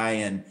nearby.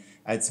 And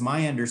it's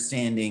my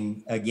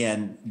understanding,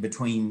 again,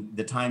 between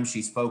the time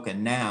she spoke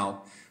and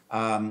now,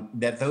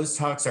 that those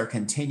talks are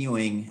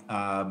continuing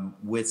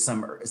with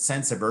some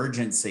sense of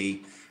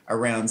urgency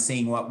around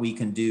seeing what we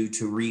can do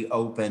to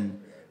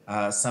reopen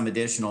some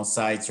additional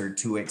sites or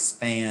to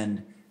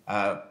expand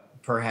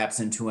perhaps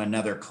into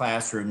another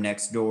classroom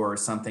next door or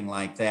something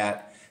like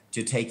that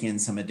to take in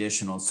some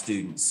additional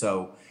students.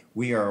 So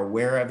we are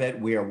aware of it,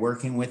 we are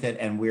working with it,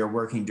 and we are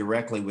working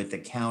directly with the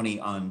county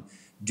on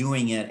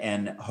doing it,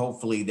 and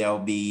hopefully there'll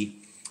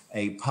be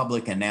a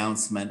public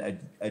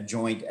announcement, a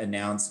joint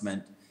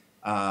announcement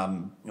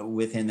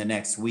within the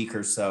next week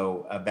or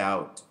so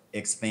about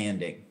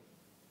expanding.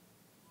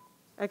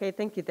 Okay,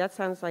 thank you. That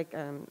sounds like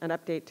an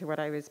update to what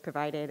I was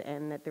provided,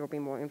 and that there will be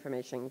more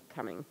information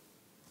coming.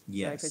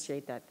 Yes. So I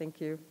appreciate that.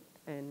 Thank you.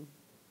 And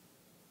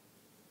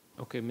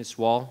Okay, Ms.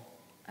 Wall,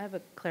 I have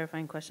a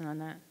clarifying question on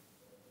that.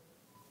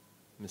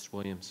 Ms.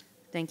 Williams.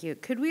 Thank you.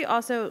 Could we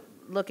also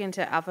look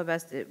into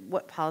AlphaBest,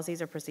 what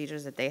policies or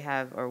procedures that they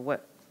have, or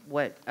what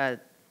I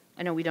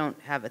know we don't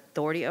have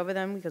authority over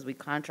them because we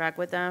contract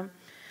with them,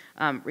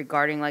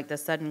 regarding like the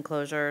sudden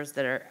closures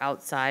that are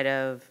outside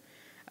of,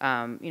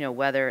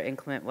 weather,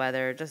 inclement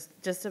weather,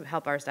 just to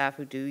help our staff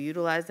who do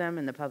utilize them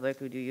and the public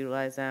who do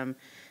utilize them.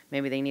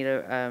 Maybe they need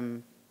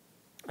an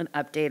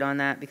update on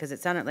that, because it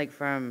sounded like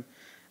from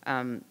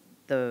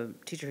the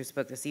teacher who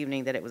spoke this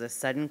evening that it was a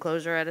sudden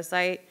closure at a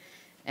site.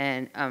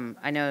 And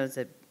I know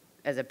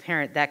as a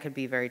parent, that could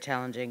be very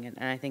challenging,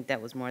 and I think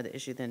that was more the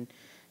issue than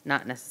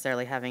not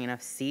necessarily having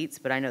enough seats,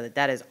 but I know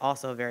that is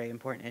also a very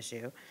important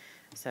issue.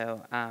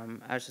 So I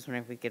was just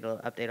wondering if we could get a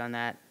little update on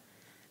that,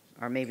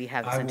 or maybe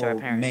have it sent to our I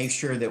will parents. make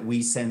sure that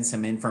we send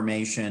some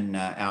information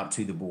out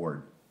to the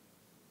board.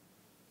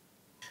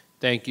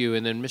 Thank you.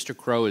 And then Mr.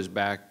 Crow is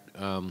back.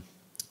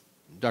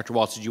 Dr.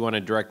 Waltz, did you want to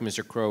direct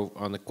Mr. Crow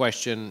on the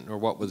question, or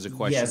what was the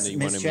question that you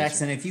wanted to Ms.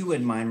 Jackson, if you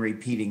wouldn't mind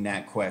repeating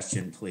that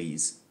question,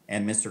 please,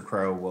 and Mr.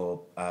 Crow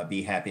will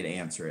be happy to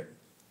answer it.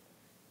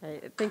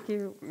 thank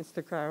you,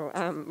 Mr. Crow.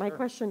 My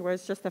question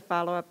was just a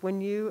follow-up.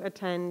 When you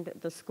attend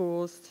the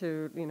schools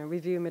to,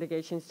 review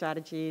mitigation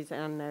strategies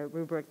and the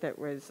rubric that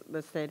was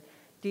listed,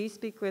 do you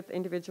speak with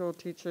individual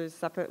teachers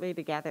separately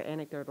to gather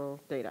anecdotal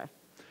data?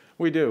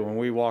 We do. When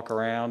we walk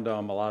around,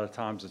 a lot of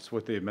times it's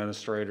with the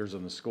administrators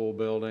in the school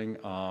building.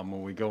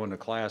 When we go into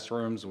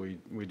classrooms, we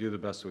do the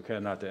best we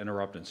can not to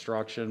interrupt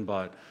instruction,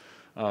 but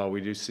we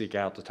do seek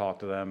out to talk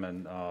to them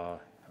and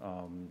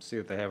see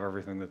if they have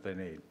everything that they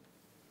need.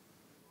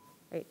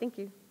 Great, thank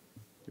you.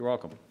 You're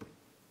welcome.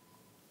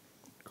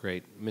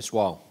 Great. Ms.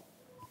 Wall.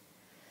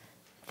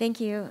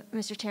 Thank you,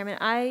 Mr. Chairman.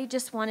 I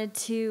just wanted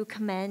to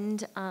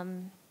commend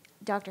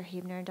Dr.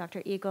 Huebner,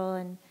 Dr. Eagle,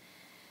 and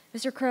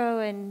Mr. Crow,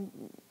 and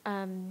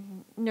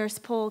Nurse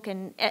Polk,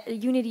 and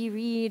Unity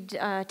Read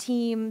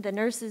team, the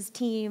nurses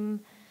team,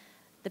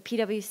 the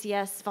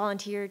PWCS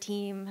volunteer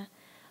team.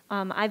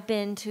 I've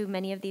been to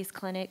many of these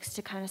clinics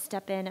to kind of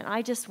step in, and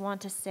I just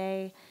want to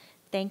say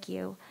thank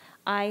you.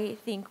 I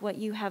think what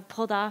you have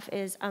pulled off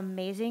is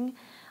amazing.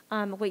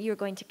 What you're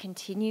going to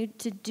continue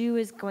to do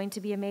is going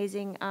to be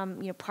amazing.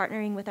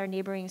 Partnering with our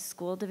neighboring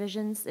school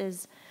divisions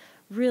is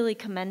really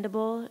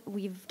commendable.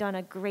 We've done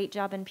a great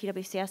job in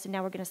PWCS, and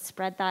now we're going to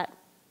spread that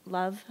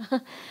love.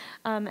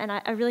 And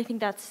I really think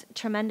that's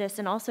tremendous,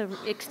 and also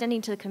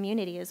extending to the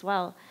community as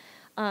well.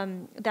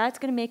 That's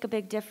going to make a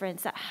big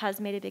difference. That has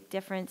made a big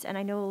difference. And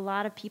I know a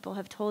lot of people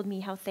have told me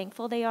how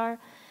thankful they are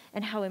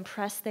and how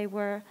impressed they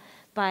were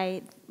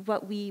by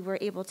what we were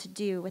able to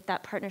do with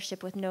that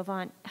partnership with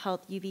Novant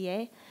Health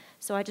UVA.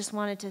 So I just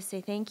wanted to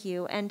say thank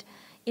you. And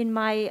in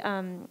my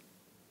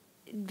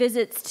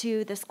visits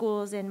to the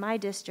schools in my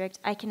district,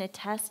 I can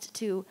attest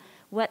to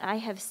what I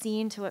have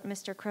seen, to what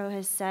Mr. Crow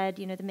has said,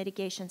 you know, the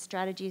mitigation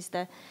strategies.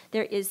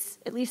 There is,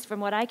 at least from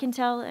what I can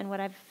tell and what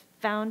I've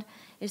found,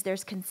 is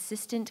there's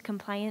consistent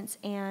compliance.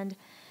 And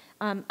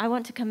I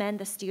want to commend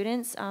the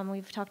students.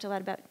 We've talked a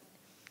lot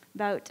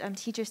about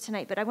teachers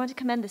tonight, but I want to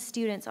commend the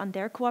students on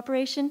their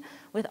cooperation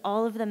with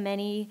all of the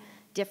many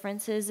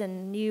differences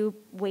and new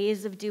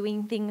ways of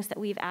doing things that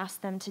we've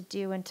asked them to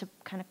do and to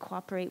kind of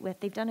cooperate with.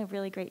 They've done a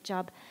really great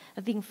job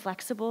of being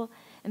flexible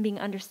and being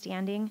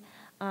understanding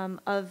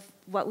of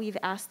what we've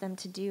asked them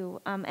to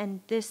do. And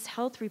this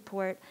health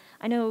report,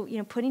 I know, you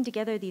know, putting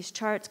together these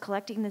charts,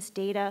 collecting this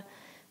data,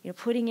 you know,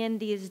 putting in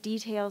these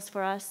details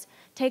for us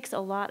takes a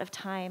lot of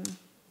time.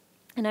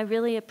 And I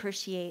really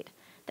appreciate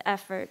the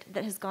effort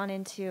that has gone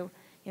into,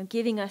 you know,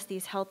 giving us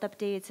these health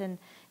updates and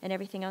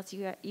everything else.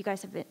 You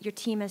guys have been, your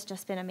team has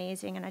just been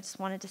amazing, and I just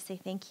wanted to say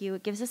thank you.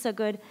 It gives us a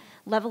good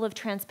level of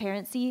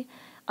transparency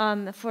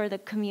for the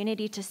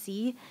community to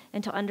see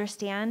and to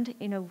understand,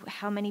 you know,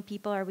 how many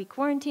people are we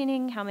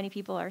quarantining, how many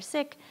people are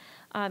sick.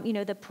 You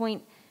know, the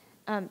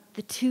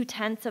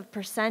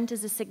 0.2%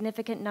 is a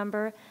significant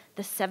number.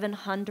 The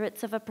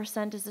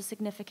 0.07% is a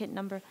significant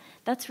number.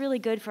 That's really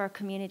good for our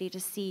community to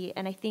see,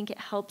 and I think it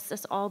helps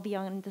us all be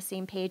on the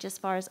same page as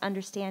far as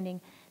understanding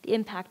the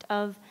impact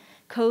of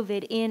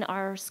COVID in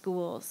our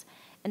schools.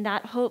 And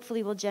that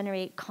hopefully will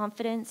generate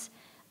confidence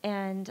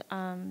and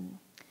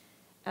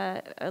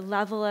a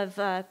level of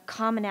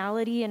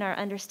commonality in our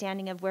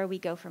understanding of where we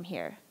go from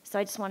here. So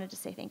I just wanted to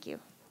say thank you.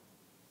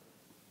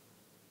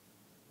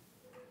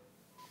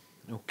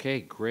 Okay,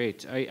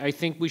 great. I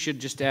think we should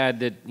just add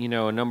that, you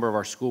know, a number of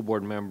our school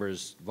board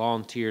members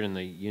volunteered in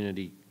the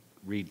Unity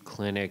Read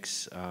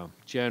clinics.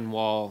 Jen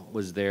Wall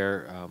was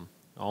there,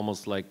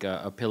 almost like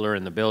a pillar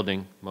in the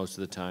building most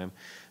of the time.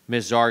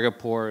 Ms.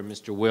 Zargapur and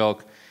Mr.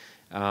 Wilk,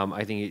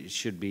 I think it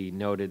should be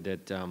noted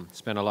that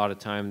spent a lot of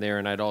time there.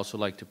 And I'd also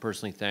like to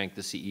personally thank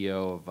the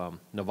CEO of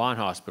Novant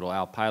Hospital,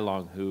 Al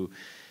Pylong, who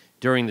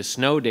during the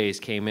snow days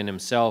came in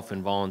himself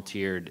and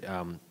volunteered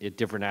at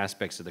different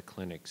aspects of the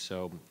clinic.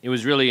 So it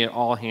was really an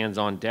all hands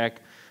on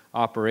deck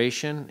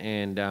operation,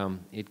 and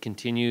it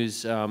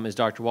continues, as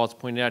Dr. Waltz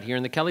pointed out, here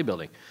in the Kelly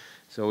building.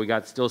 So we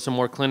got still some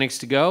more clinics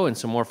to go and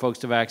some more folks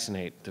to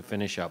vaccinate to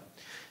finish up.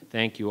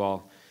 Thank you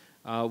all.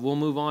 We'll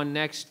move on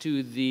next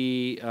to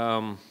the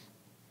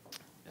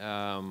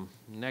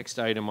next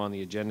item on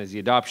the agenda is the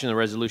adoption of the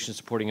resolution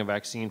supporting a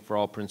vaccine for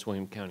all Prince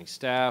William County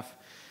staff.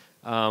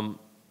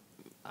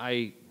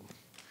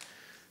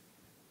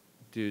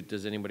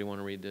 Does anybody want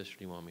to read this, or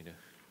do you want me to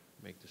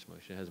make this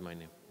motion? It has my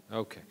name.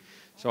 Okay.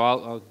 So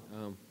how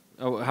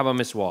about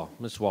Ms. Wall?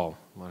 Ms. Wall,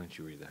 why don't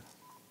you read that?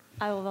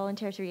 I will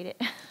volunteer to read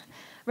it.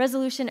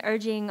 Resolution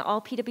urging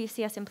all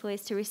PWCS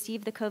employees to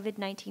receive the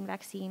COVID-19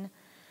 vaccine.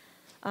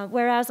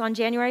 Whereas on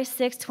January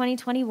 6,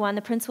 2021,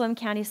 the Prince William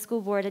County School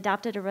Board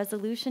adopted a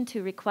resolution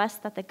to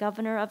request that the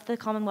Governor of the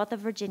Commonwealth of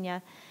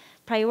Virginia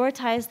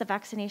prioritize the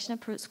vaccination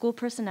of school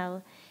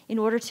personnel in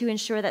order to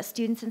ensure that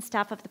students and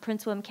staff of the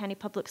Prince William County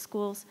Public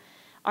Schools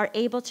are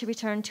able to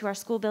return to our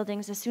school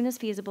buildings as soon as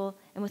feasible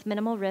and with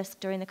minimal risk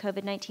during the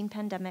COVID-19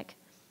 pandemic.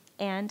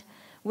 And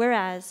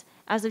whereas,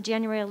 as of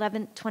January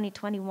 11,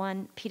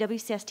 2021,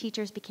 PWCS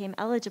teachers became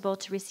eligible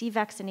to receive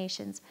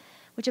vaccinations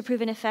which have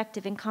proven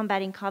effective in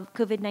combating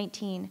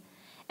COVID-19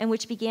 and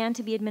which began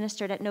to be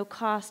administered at no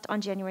cost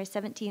on January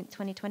 17,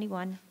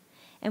 2021,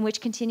 and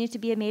which continue to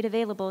be made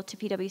available to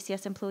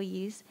PWCS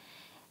employees.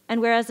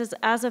 And whereas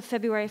as of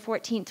February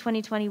 14,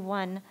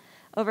 2021,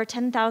 over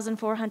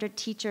 10,400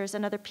 teachers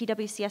and other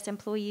PWCS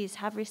employees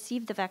have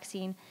received the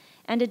vaccine,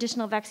 and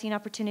additional vaccine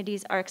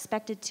opportunities are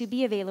expected to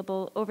be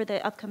available over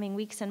the upcoming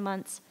weeks and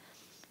months.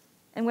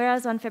 And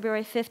whereas on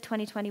February 5,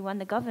 2021,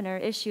 the Governor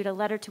issued a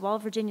letter to all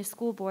Virginia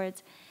school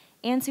boards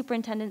and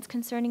superintendents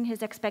concerning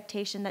his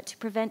expectation that to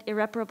prevent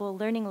irreparable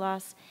learning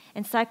loss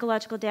and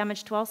psychological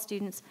damage to all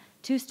students,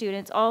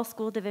 all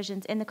school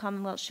divisions in the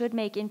Commonwealth should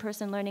make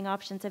in-person learning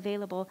options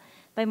available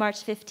by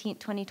March 15,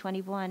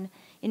 2021,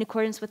 in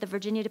accordance with the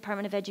Virginia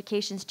Department of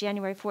Education's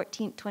January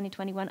 14,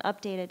 2021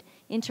 updated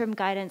interim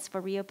guidance for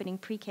reopening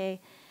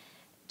pre-K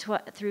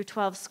through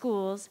 12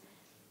 schools.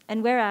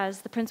 And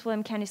whereas the Prince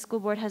William County School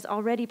Board has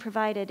already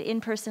provided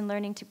in-person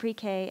learning to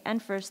pre-K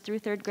and first through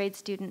third grade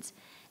students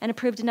and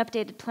approved an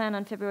updated plan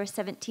on February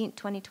 17,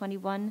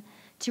 2021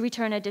 to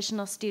return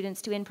additional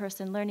students to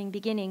in-person learning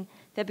beginning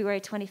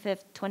February 25,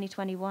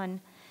 2021,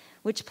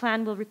 which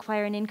plan will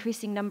require an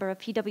increasing number of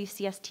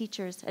PWCS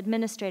teachers,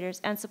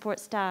 administrators, and support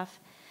staff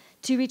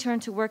to return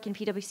to work in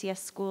PWCS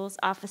schools,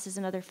 offices,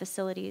 and other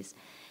facilities,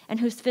 and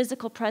whose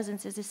physical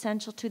presence is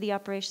essential to the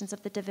operations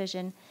of the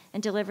division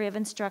and delivery of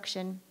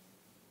instruction.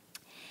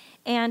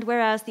 And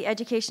whereas the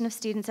education of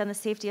students and the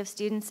safety of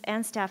students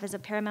and staff is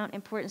of paramount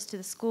importance to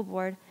the school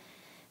board,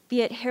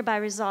 be it hereby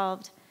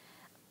resolved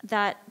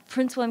that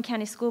Prince William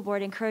County School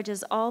Board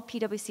encourages all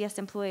PWCS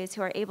employees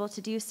who are able to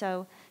do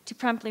so to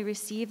promptly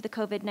receive the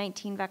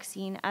COVID-19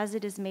 vaccine as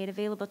it is made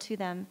available to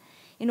them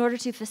in order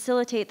to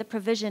facilitate the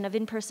provision of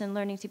in-person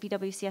learning to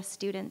PWCS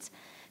students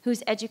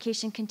whose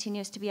education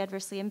continues to be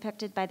adversely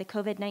impacted by the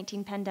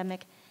COVID-19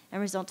 pandemic and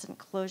resultant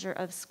closure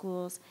of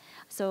schools.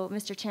 So,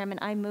 Mr. Chairman,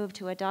 I move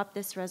to adopt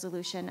this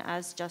resolution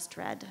as just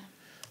read. Do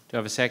I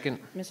have a second?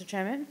 Mr.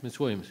 Chairman? Ms.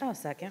 Williams? Oh,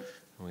 second.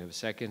 We have a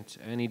second.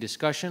 Any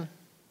discussion?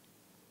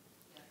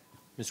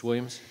 Ms.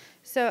 Williams?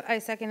 So I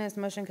second this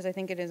motion because I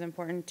think it is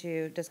important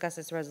to discuss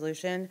this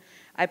resolution.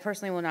 I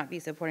personally will not be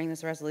supporting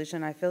this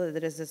resolution. I feel that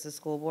this is a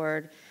school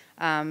board.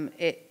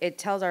 It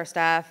tells our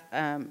staff,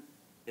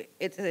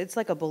 it's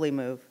like a bully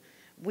move.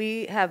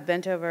 We have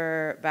bent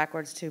over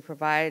backwards to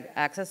provide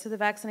access to the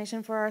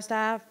vaccination for our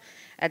staff.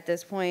 At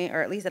this point,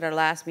 or at least at our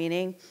last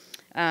meeting,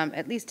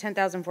 at least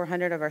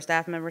 10,400 of our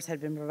staff members had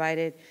been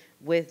provided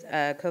with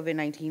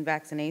COVID-19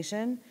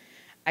 vaccination.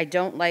 I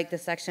don't like the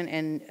section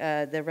in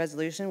the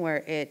resolution where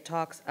it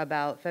talks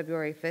about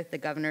February 5th, the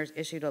governor's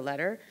issued a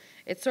letter.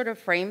 It sort of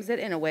frames it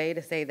in a way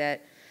to say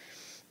that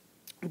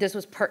this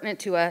was pertinent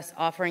to us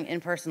offering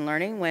in-person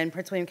learning when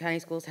Prince William County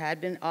Schools had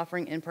been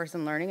offering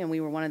in-person learning, and we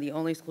were one of the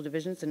only school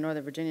divisions in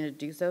Northern Virginia to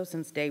do so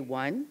since day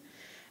one.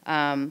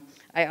 I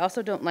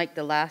also don't like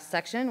the last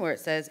section where it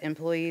says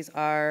employees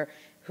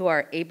who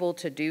are able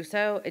to do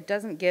so. It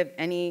doesn't give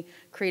any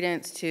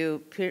credence to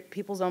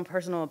people's own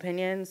personal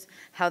opinions,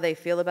 how they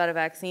feel about a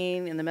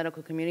vaccine in the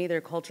medical community,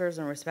 their cultures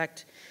and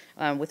respect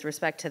with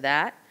respect to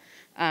that.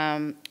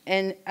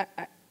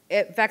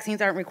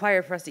 Vaccines aren't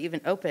required for us to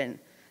even open.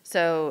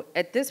 So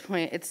at this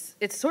point,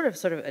 it's sort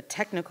of a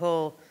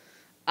technical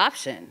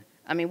option.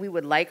 I mean, we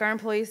would like our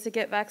employees to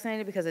get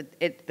vaccinated because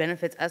it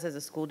benefits us as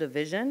a school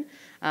division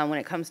when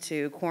it comes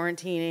to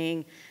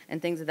quarantining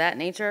and things of that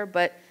nature,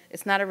 but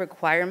it's not a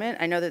requirement.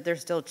 I know that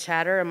there's still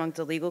chatter amongst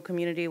the legal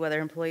community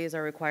whether employees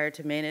are required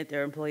to mandate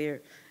their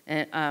employers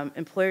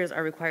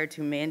are required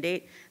to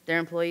mandate their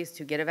employees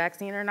to get a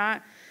vaccine or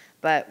not,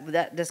 but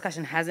that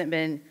discussion hasn't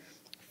been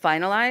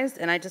finalized,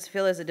 and I just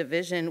feel as a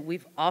division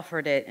we've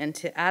offered it, and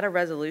to add a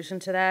resolution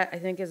to that I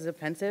think is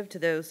offensive to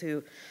those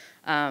who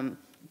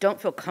don't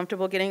feel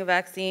comfortable getting a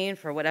vaccine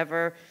for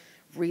whatever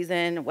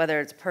reason, whether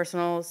it's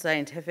personal,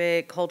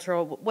 scientific,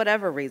 cultural,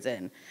 whatever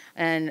reason.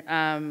 And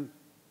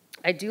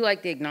I do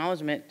like the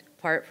acknowledgement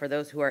part for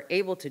those who are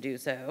able to do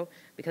so,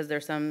 because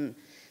there's some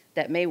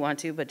that may want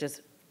to but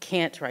just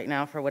can't right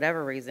now for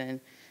whatever reason,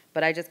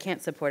 but I just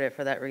can't support it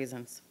for that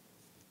reasons.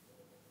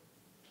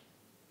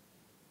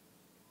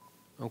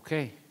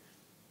 Okay.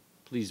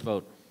 Please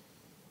vote.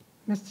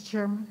 Mr.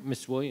 Chairman,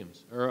 Ms.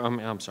 Williams, or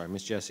I'm sorry,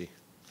 Ms. Jessie.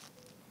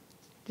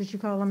 did you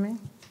call on me?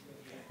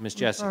 Ms.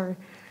 Jessie. Sorry.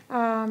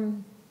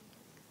 I'm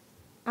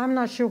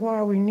not sure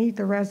why we need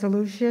the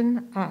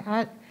resolution.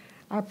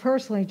 I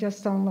personally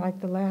just don't like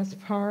the last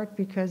part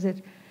because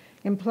it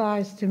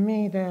implies to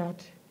me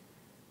that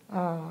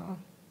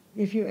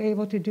if you're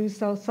able to do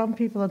so, some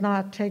people are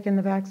not taking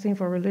the vaccine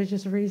for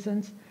religious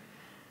reasons.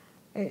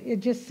 It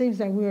just seems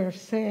that we're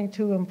saying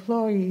to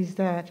employees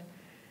that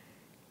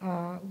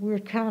we're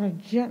kind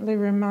of gently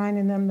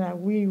reminding them that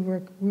we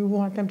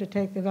want them to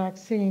take the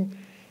vaccine,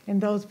 and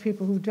those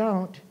people who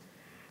don't,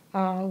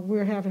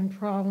 we're having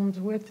problems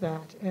with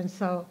that. And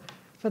so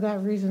for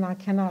that reason, I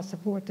cannot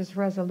support this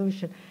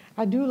resolution.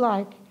 I do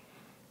like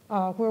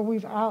where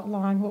we've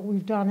outlined what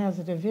we've done as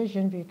a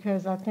division,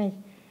 because I think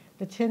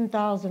the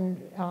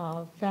 10,000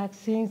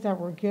 vaccines that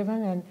were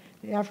given and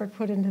the effort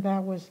put into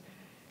that was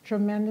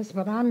tremendous,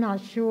 but I'm not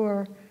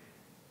sure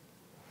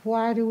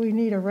why do we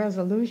need a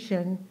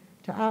resolution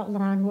to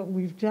outline what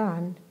we've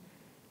done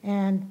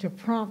and to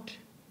prompt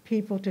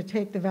people to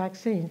take the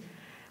vaccine.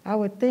 I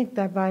would think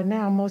that by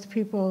now most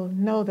people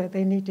know that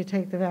they need to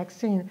take the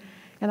vaccine,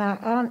 and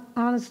I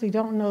honestly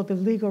don't know the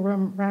legal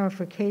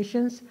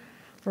ramifications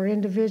for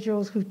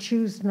individuals who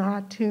choose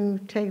not to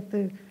take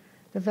the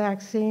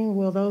vaccine.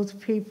 Will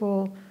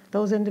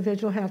those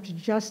individuals have to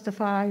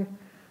justify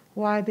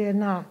why they're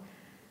not?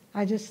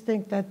 I just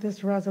think that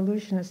this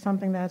resolution is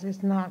something that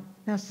is not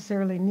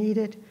necessarily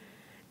needed,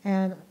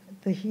 and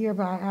the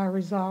hereby I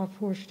resolve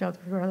portion of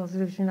the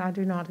resolution I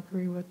do not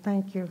agree with.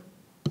 Thank you.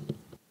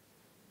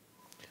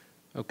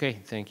 Okay,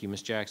 thank you.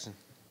 Ms. Jackson.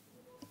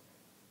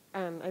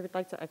 I would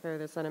like to echo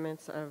the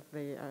sentiments of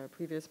the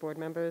previous board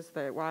members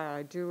that while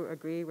I do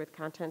agree with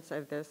contents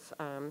of this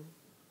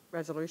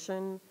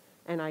resolution,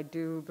 and I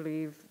do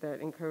believe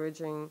that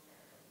encouraging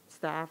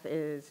staff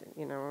is,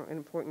 an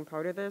important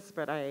part of this,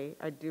 but I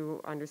do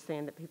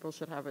understand that people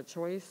should have a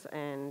choice,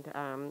 and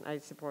I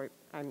support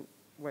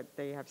what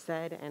they have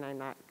said, and I'm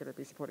not going to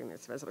be supporting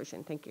this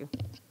resolution. Thank you.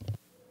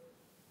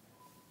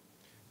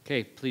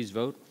 Okay, please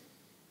vote.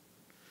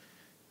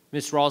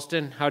 Ms.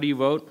 Ralston, how do you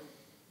vote?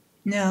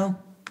 No.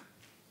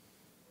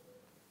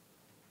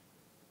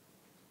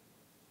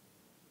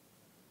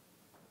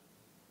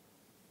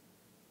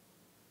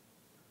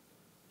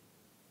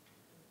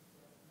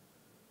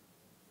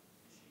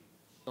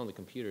 on the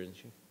computer, isn't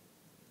she?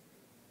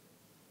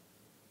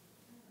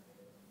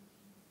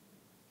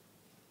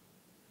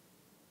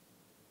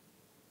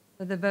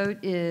 The vote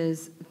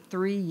is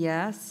 3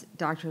 yes,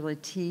 Dr.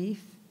 Lateef,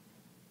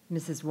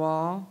 Mrs.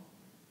 Wall,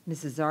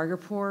 Mrs.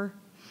 Zargarpur,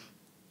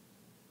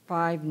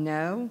 5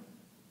 no,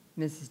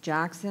 Mrs.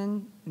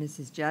 Jackson,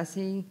 Mrs.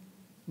 Jessie,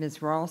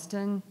 Ms.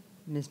 Ralston,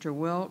 Mr.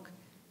 Wilk,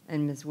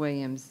 and Ms.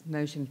 Williams.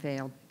 Motion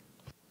failed.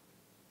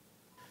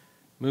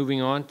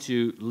 Moving on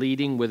to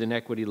leading with an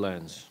equity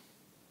lens.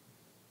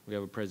 We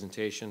have a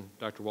presentation.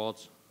 Dr.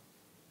 Waltz.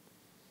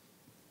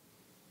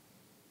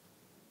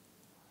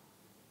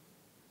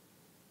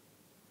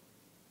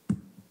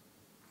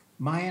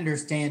 My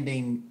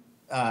understanding,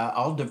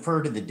 I'll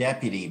defer to the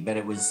deputy, but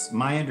it was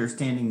my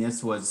understanding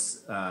this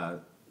was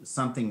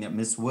something that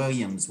Ms.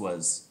 Williams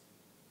was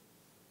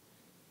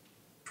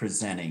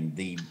presenting.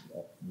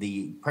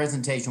 The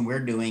presentation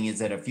we're doing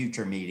is at a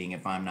future meeting,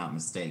 if I'm not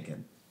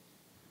mistaken.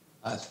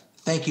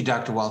 Thank you,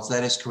 Dr. Waltz.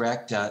 That is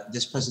correct.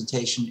 This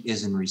presentation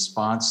is in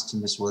response to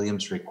Ms.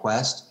 Williams'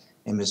 request,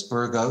 and Ms.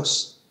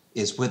 Burgos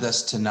is with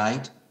us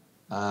tonight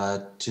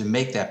to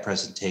make that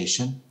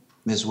presentation.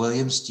 Ms.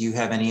 Williams, do you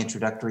have any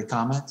introductory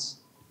comments?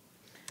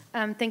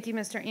 Thank you,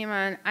 Mr.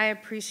 Iman. I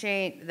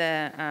appreciate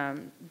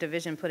the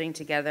division putting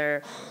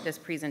together this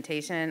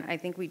presentation. I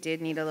think we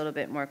did need a little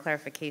bit more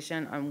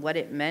clarification on what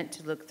it meant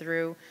to look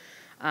through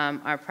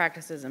our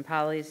practices and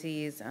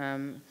policies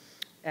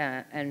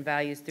and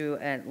values through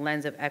a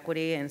lens of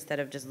equity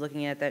instead of just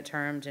looking at that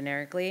term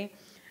generically.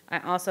 I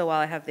also, while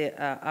I have the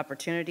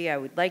opportunity, I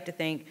would like to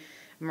thank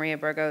Maria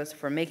Burgos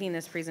for making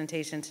this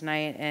presentation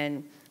tonight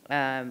and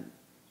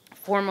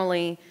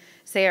formally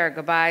say our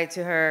goodbye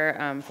to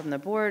her from the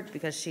board,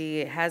 because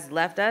she has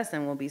left us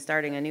and will be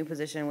starting a new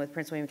position with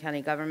Prince William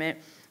County Government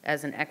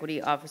as an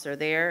equity officer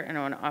there, and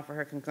I want to offer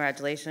her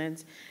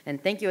congratulations.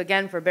 And thank you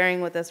again for bearing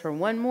with us for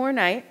one more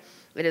night.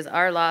 It is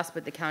our loss,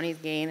 but the county's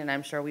gain, and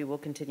I'm sure we will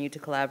continue to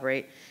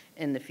collaborate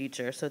in the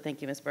future. So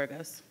thank you, Ms.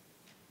 Burgos.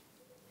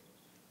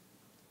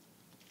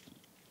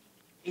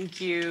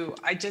 Thank you.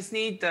 I just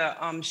need the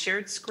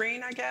shared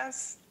screen, I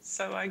guess,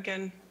 so I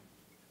can,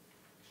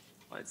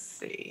 let's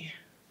see.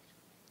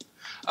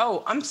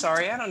 Oh, I'm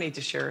sorry, I don't need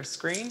to share a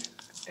screen.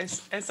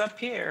 It's up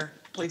here.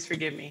 Please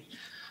forgive me.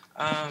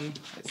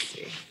 Let's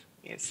see,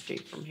 let me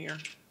escape from here.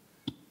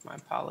 My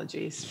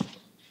apologies.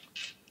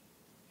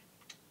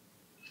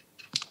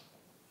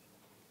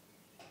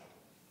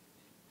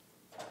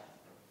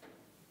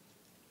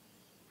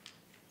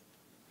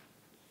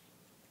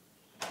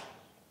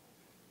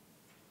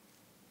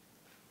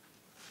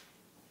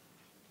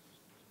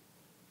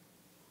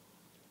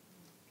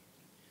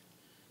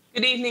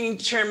 Good evening,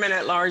 Chairman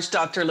at Large,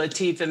 Dr.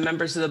 Lateef, and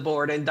members of the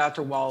board, and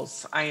Dr.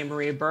 Waltz. I am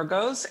Maria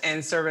Burgos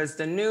and serve as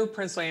the new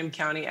Prince William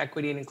County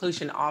Equity and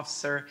Inclusion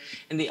Officer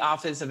in the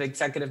Office of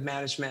Executive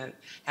Management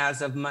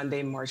as of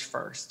Monday, March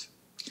 1st.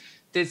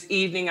 This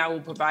evening, I will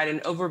provide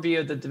an overview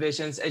of the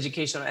division's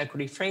educational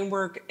equity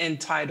framework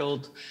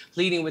entitled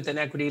Leading with an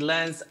Equity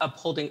Lens,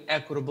 Upholding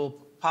Equitable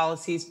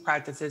Policies,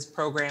 Practices,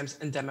 Programs,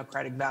 and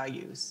Democratic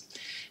Values.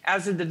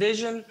 As a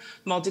division,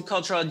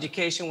 multicultural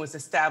education was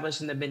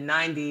established in the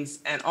mid-90s,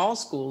 and all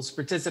schools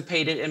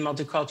participated in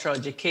multicultural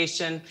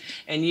education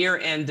and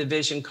year-end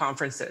division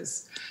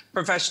conferences.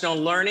 Professional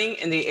learning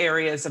in the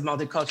areas of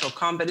multicultural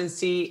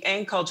competency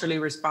and culturally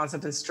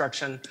responsive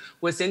instruction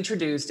was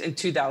introduced in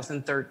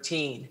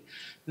 2013.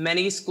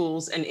 Many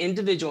schools and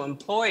individual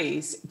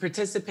employees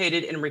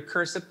participated in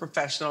recursive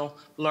professional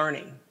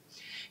learning.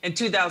 In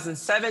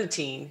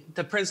 2017,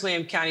 the Prince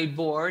William County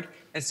Board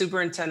and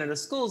Superintendent of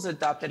Schools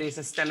adopted a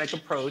systemic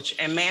approach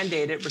and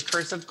mandated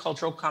recursive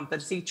cultural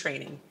competency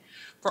training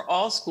for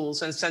all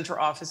schools and central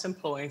office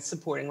employees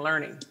supporting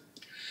learning.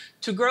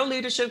 To grow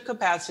leadership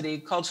capacity,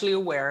 culturally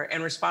aware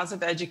and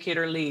responsive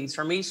educator leads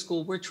from each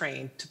school were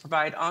trained to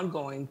provide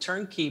ongoing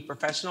turnkey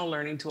professional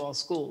learning to all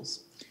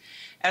schools.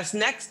 As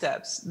next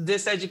steps,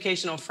 this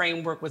educational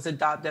framework was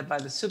adopted by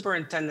the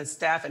superintendent's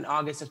staff in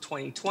August of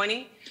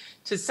 2020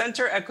 to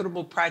center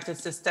equitable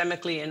practice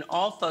systemically in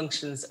all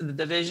functions of the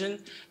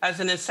division as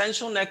an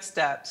essential next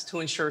steps to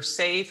ensure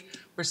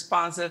safe,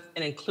 responsive,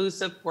 and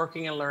inclusive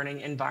working and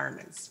learning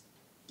environments.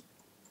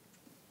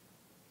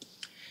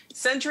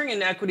 Centering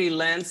an equity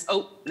lens,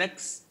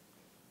 next.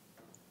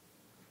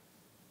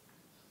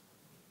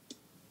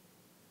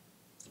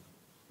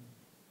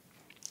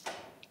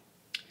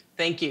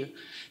 Thank you.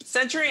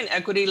 Centering an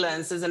equity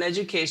lens as an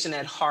education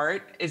at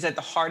heart is at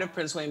the heart of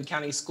Prince William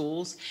County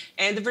Schools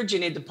and the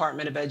Virginia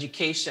Department of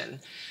Education.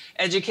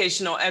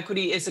 Educational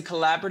equity is a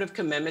collaborative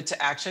commitment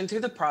to action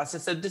through the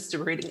process of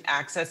distributing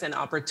access and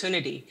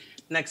opportunity.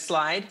 Next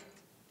slide.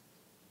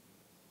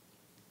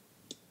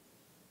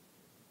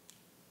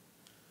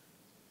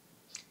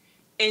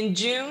 On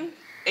June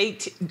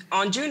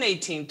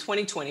 18,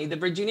 2020, the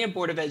Virginia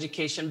Board of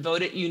Education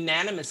voted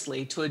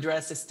unanimously to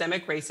address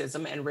systemic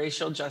racism and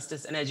racial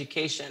justice in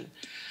education.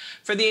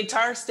 For the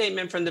entire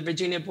statement from the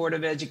Virginia Board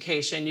of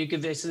Education, you can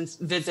visit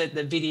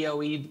the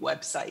VDOE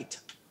website.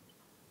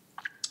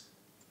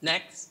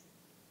 Next.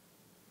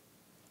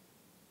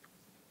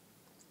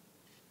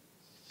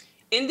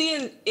 In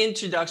the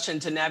introduction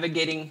to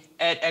Navigating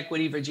Ed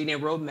Equity Virginia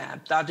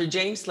Roadmap, Dr.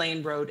 James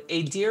Lane wrote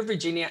a Dear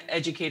Virginia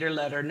Educator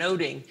letter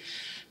noting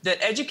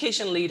that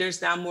education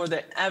leaders now more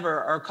than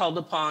ever are called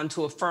upon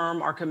to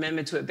affirm our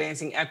commitment to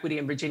advancing equity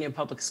in Virginia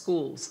public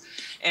schools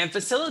and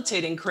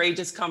facilitating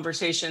courageous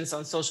conversations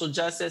on social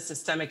justice,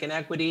 systemic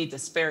inequity,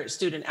 disparate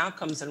student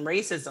outcomes, and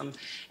racism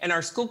in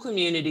our school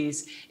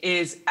communities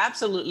is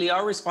absolutely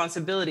our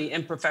responsibility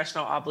and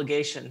professional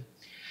obligation.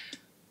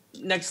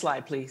 Next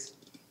slide, please.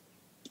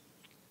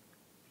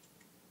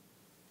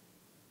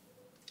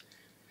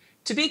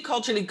 To be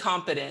culturally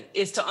competent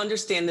is to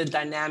understand the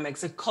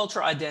dynamics of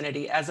cultural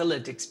identity as a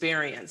lived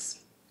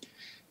experience.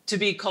 To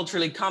be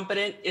culturally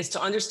competent is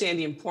to understand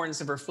the importance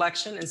of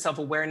reflection and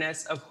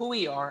self-awareness of who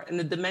we are and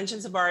the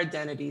dimensions of our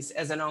identities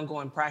as an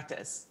ongoing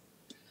practice.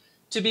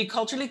 To be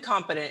culturally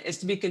competent is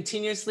to be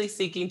continuously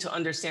seeking to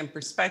understand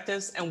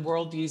perspectives and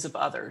worldviews of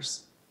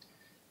others.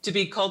 To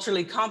be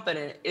culturally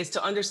competent is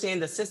to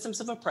understand the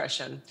systems of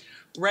oppression,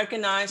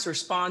 recognize,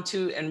 respond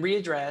to, and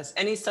readdress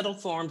any subtle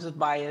forms of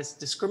bias,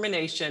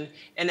 discrimination,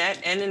 and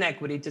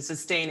inequity to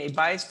sustain a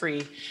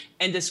bias-free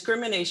and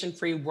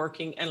discrimination-free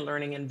working and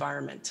learning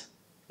environment.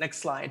 Next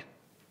slide.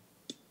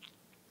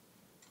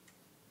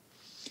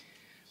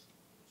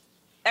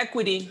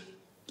 Equity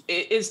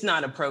is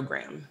not a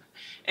program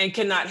and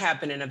cannot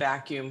happen in a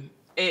vacuum.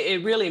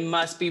 It really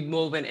must be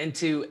moving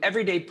into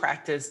everyday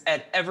practice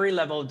at every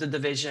level of the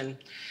division,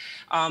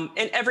 and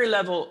every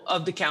level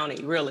of the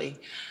county, really.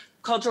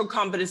 Cultural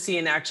competency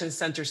and action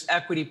centers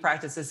equity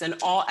practices in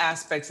all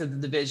aspects of the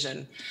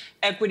division.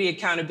 Equity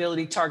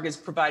accountability targets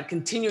provide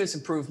continuous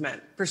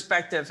improvement,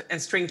 perspective, and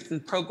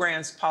strengthen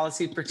programs,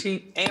 policy,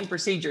 and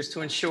procedures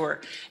to ensure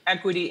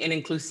equity and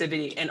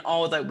inclusivity in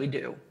all that we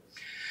do.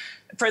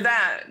 For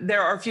that,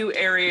 there are a few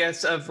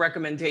areas of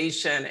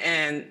recommendation,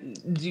 and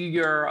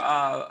your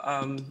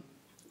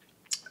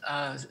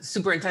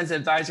Superintendent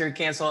Advisory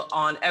Council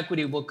on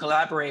Equity will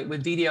collaborate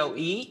with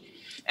VDOE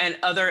and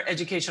other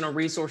educational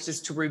resources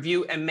to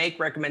review and make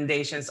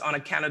recommendations on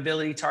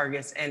accountability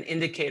targets and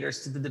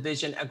indicators to the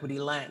division equity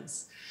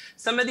lens.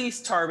 Some of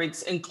these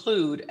targets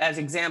include, as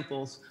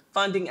examples,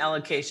 funding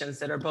allocations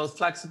that are both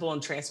flexible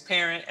and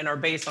transparent and are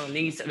based on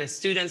needs of the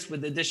students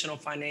with additional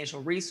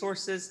financial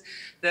resources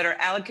that are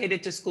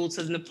allocated to schools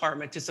and the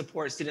department to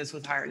support students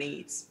with higher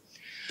needs.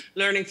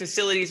 Learning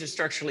facilities are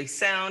structurally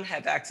sound,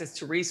 have access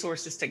to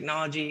resources,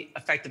 technology,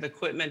 effective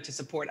equipment to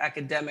support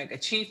academic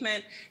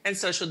achievement and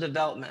social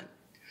development.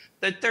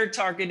 The third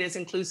target is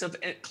inclusive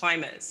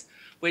climates,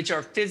 which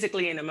are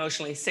physically and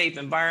emotionally safe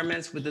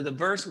environments with a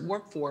diverse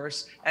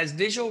workforce as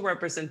visual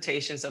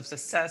representations of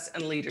success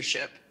and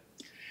leadership.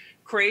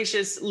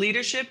 Courageous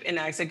leadership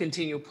enacts a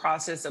continual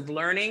process of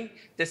learning,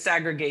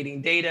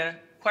 disaggregating data,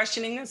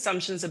 questioning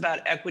assumptions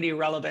about equity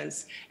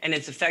relevance and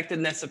its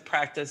effectiveness of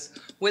practice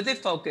with a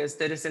focus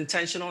that is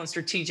intentional and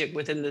strategic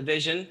within the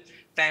division,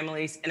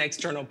 families, and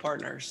external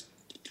partners.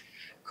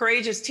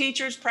 Courageous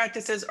teachers'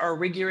 practices are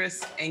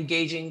rigorous,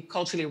 engaging,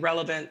 culturally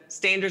relevant,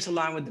 standards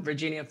aligned with the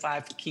Virginia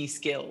 5 key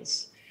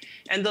skills.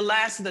 And the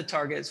last of the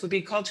targets would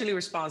be culturally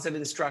responsive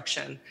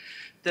instruction.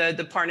 The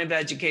Department of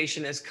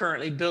Education is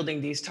currently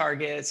building these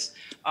targets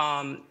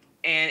and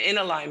in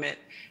alignment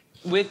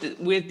with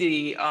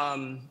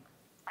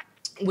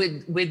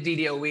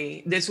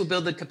VDOE. This will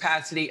build the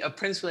capacity of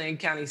Prince William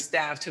County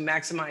staff to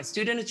maximize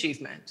student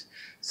achievement,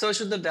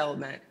 social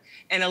development,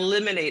 and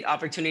eliminate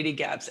opportunity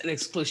gaps and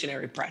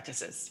exclusionary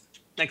practices.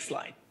 Next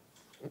slide.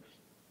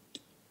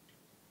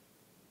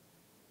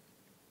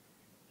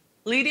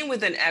 Leading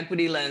with an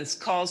equity lens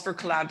calls for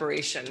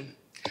collaboration,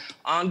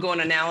 ongoing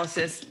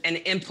analysis,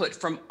 and input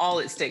from all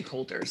its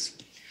stakeholders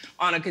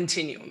on a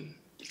continuum.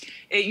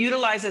 It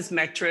utilizes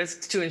metrics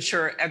to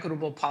ensure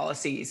equitable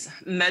policies,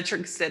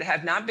 metrics that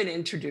have not been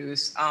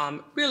introduced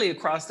really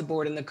across the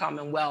board in the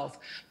Commonwealth,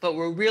 but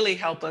will really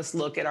help us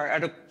look at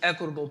our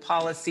equitable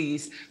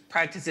policies,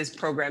 practices,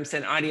 programs,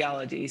 and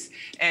ideologies,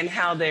 and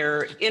how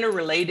they're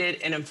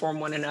interrelated and inform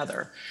one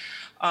another.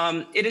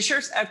 It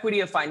assures equity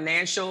of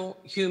financial,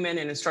 human,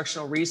 and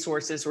instructional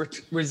resources,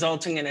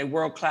 resulting in a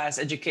world-class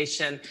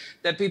education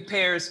that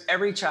prepares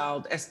every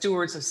child as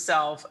stewards of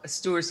self, as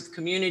stewards of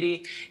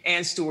community,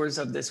 and stewards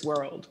of this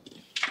world.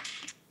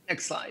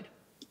 Next slide.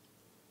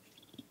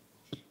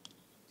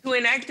 To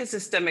enact a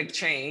systemic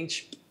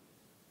change,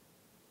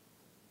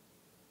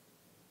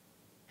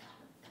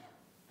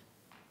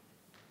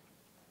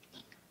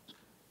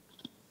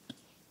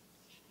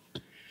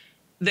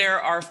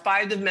 there are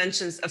 5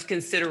 dimensions of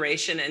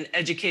consideration and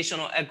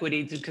educational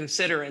equity to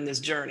consider in this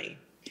journey.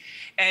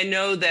 And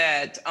know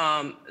that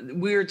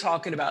we're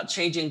talking about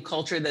changing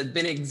culture that's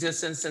been in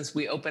existence since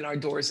we opened our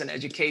doors in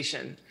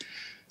education.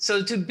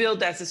 So to build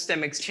that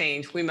systemic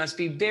change, we must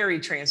be very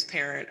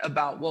transparent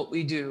about what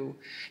we do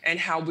and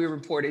how we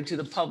report it to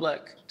the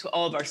public, to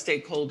all of our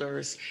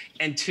stakeholders,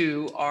 and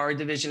to our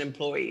division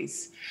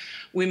employees.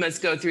 We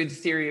must go through the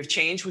theory of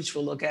change, which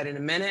we'll look at in a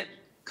minute,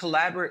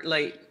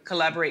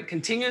 collaborate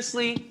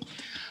continuously,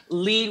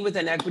 lead with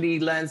an equity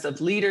lens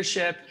of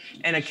leadership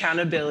and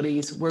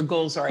accountabilities where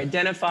goals are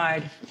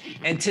identified,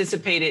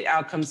 anticipated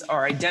outcomes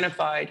are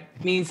identified,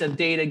 means of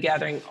data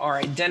gathering are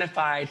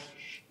identified,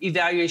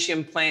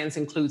 evaluation plans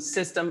include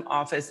system,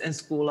 office, and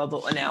school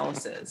level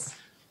analysis.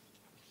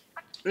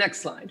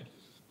 Next slide.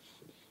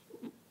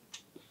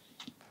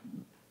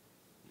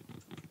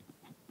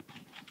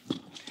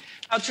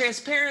 How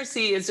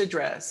transparency is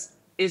addressed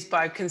is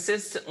by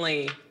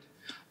consistently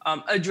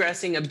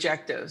addressing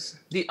objectives,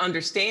 the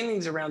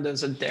understandings around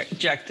those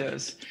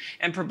objectives,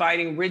 and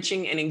providing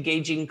enriching and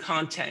engaging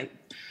content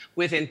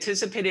with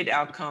anticipated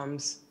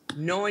outcomes,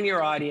 knowing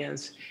your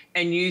audience,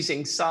 and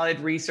using solid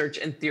research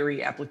and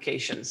theory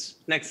applications.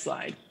 Next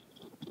slide.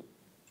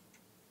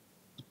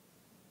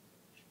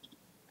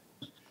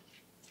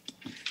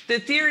 The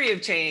theory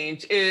of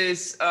change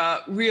is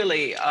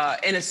really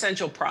an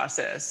essential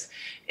process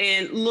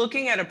in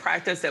looking at a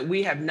practice that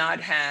we have not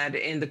had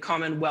in the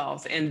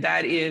Commonwealth, and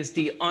that is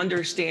the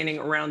understanding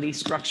around these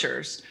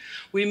structures.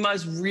 We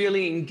must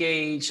really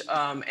engage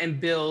and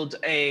build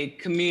a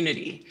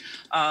community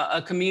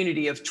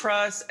of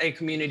trust, a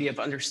community of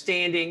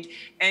understanding.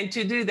 And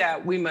to do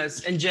that, we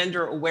must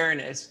engender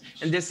awareness.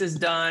 And this is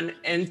done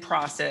in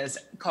process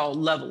called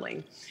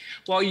leveling.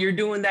 While you're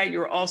doing that,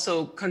 you're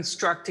also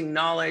constructing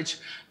knowledge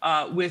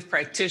with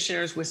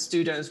practitioners, with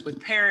students,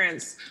 with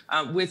parents,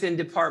 within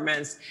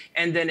departments.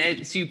 And then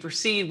as you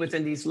proceed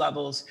within these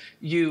levels,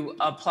 you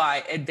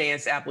apply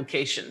advanced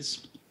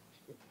applications.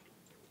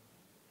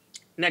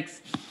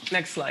 Next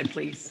slide,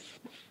 please.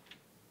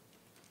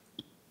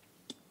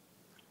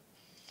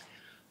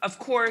 Of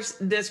course,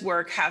 this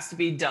work has to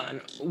be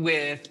done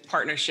with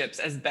partnerships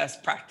as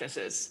best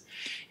practices.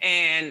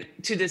 And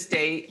to this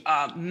day,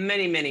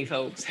 many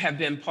folks have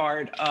been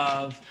part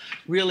of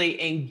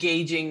really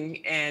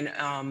engaging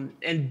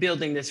and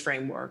building this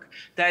framework.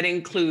 That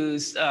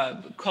includes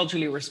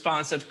culturally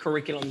responsive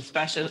curriculum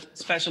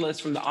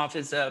specialists from the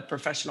Office of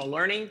Professional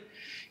Learning,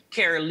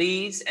 care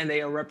leads, and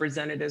they are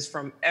representatives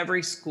from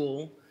every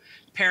school,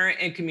 parent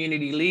and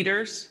community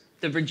leaders,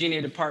 the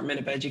Virginia Department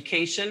of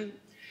Education,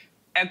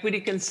 equity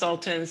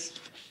consultants,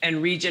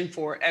 and Region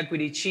 4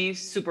 equity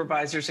chiefs,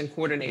 supervisors, and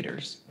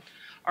coordinators.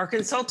 Our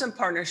consultant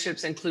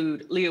partnerships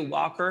include Leah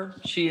Walker.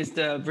 She is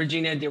the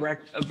Virginia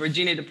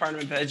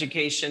Department of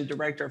Education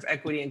Director of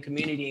Equity and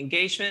Community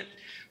Engagement.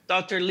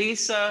 Dr.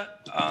 Lisa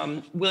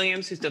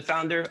Williams, who's the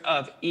founder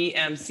of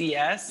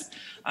EMCS,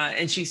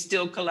 and she's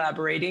still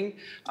collaborating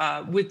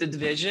with the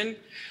division.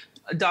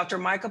 Dr.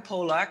 Micah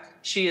Polak,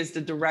 she is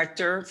the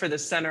director for the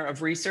Center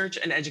of Research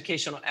and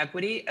Educational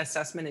Equity,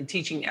 Assessment and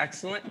Teaching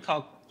Excellence,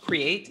 called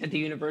CREATE at the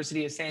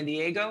University of San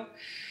Diego.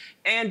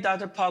 And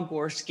Dr. Paul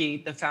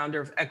Gorski, the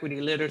founder of Equity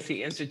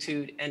Literacy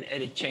Institute and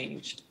Edit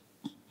Change.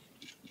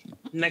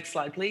 Next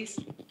slide, please.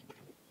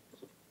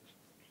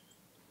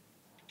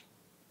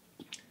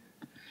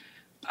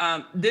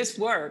 This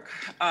work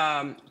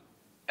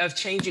of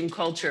changing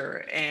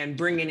culture and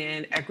bringing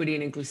in equity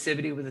and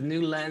inclusivity with a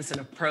new lens and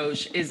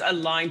approach is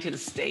aligned to the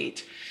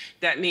state.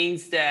 That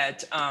means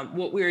that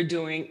what we're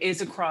doing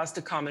is across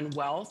the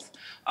Commonwealth,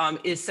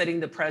 is setting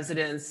the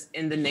precedents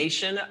in the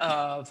nation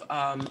of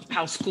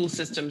how school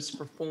systems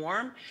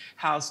perform,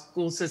 how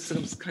school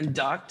systems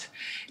conduct,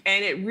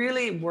 and it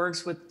really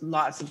works with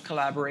lots of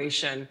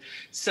collaboration.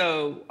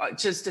 So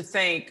just to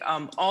thank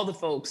all the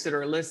folks that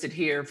are listed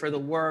here for the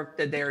work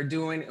that they are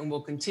doing and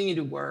will continue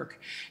to work.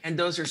 And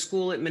those are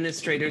school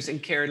administrators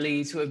and care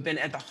leads who have been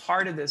at the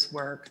heart of this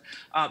work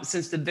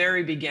since the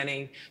very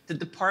beginning. The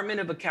Department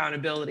of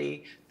Accountability,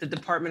 the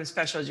Department of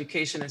Special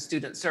Education and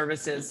Student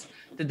Services,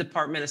 the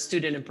Department of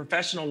Student and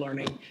Professional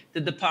Learning,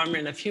 the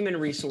Department of Human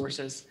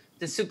Resources,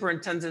 the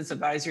Superintendent's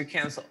Advisory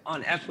Council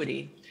on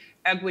Equity,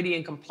 Equity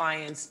and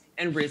Compliance,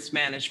 and Risk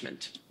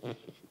Management.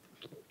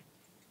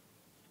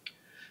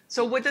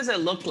 So what does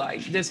it look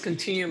like, this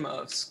continuum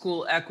of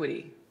school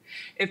equity?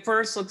 It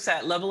first looks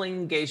at leveling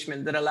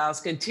engagement that allows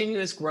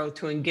continuous growth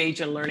to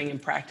engage in learning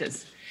and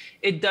practice.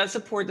 It does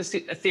support the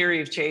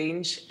theory of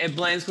change. It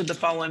blends with the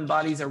following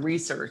bodies of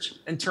research: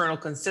 internal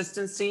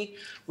consistency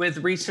with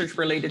research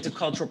related to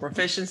cultural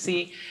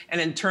proficiency, and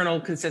internal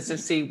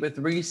consistency with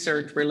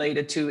research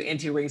related to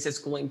anti-racist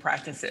schooling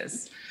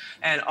practices.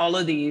 And all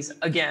of these,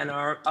 again,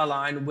 are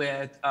aligned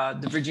with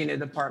the Virginia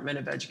Department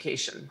of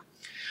Education.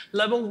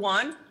 Level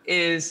 1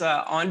 is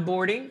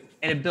onboarding,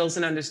 and it builds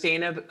an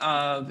understanding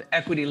of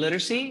equity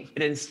literacy.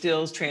 It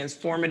instills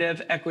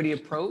transformative equity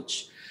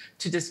approach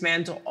to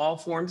dismantle all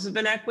forms of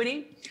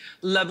inequity.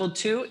 Level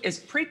 2 is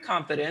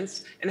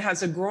pre-confidence and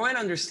has a growing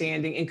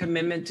understanding and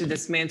commitment to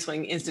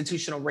dismantling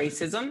institutional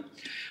racism.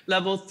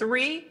 Level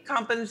 3,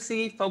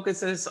 competency,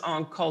 focuses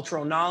on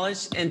cultural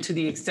knowledge and to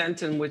the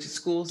extent in which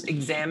schools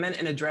examine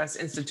and address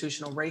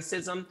institutional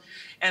racism.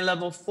 And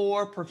level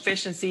 4,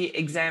 proficiency,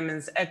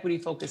 examines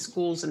equity-focused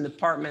schools and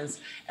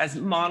departments as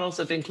models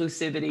of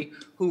inclusivity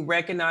who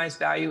recognize,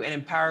 value, and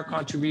empower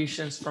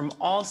contributions from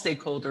all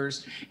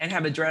stakeholders and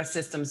have addressed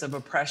systems of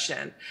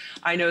oppression.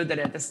 I know that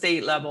at the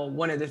state level,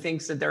 one of the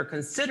things that they're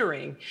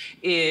considering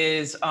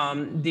is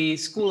the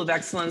School of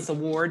Excellence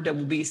Award that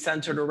will be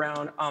centered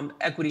around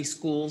equity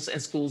schools schools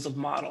and schools of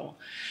model.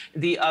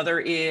 The other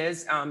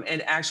is,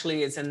 and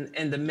actually it's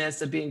in the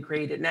midst of being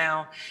created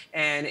now,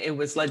 and it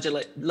was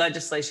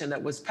legislation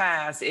that was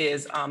passed,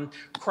 is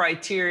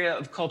criteria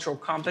of cultural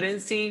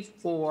competency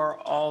for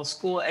all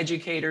school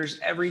educators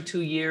every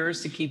 2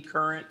 years to keep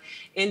current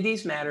in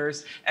these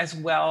matters, as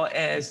well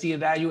as the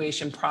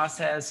evaluation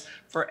process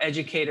for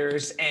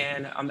educators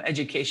and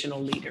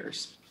educational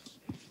leaders.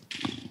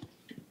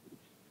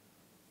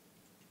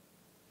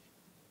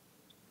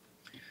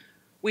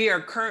 We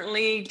are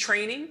currently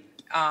training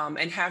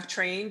and have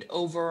trained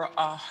over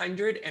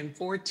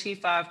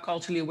 145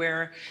 culturally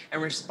aware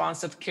and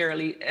responsive care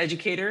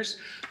educators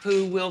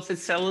who will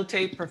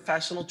facilitate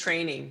professional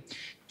training.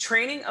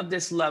 Training of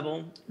this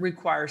level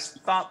requires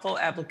thoughtful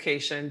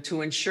application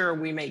to ensure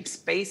we make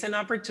space and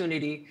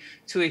opportunity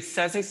to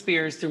access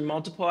experience through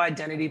multiple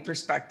identity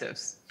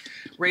perspectives.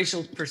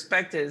 Racial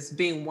perspectives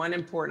being one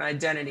important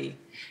identity,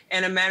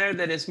 in a manner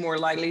that is more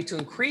likely to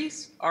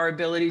increase our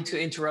ability to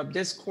interrupt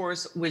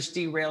discourse, which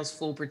derails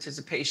full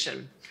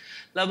participation.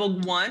 Level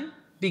 1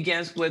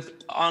 begins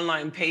with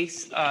online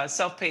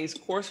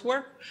self-paced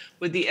coursework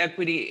with the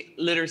Equity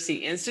Literacy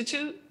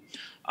Institute.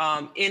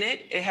 In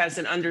it has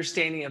an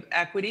understanding of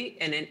equity,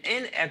 and in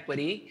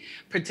inequity,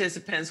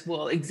 participants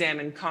will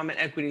examine common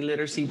equity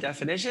literacy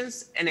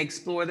definitions and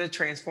explore the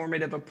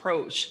transformative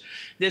approach.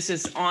 This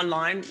is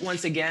online,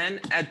 once again,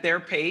 at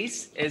their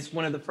pace, is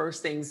one of the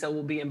first things that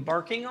we'll be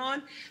embarking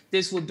on.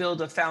 This will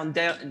build a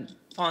foundation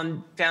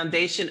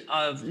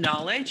of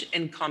knowledge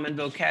and common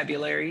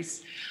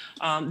vocabularies.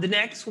 The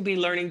next will be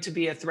learning to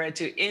be a threat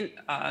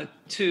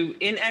to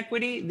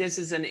inequity. This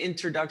is an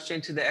introduction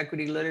to the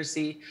equity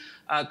literacy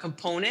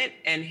component,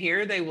 and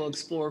here they will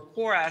explore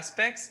core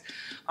aspects,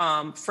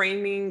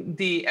 framing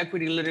the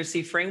equity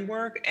literacy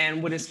framework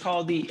and what is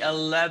called the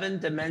 11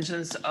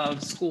 dimensions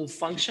of school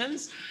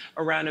functions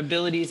around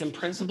abilities and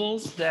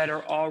principles that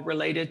are all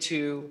related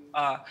to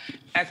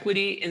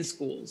equity in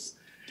schools.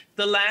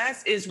 The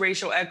last is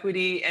racial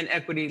equity and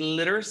equity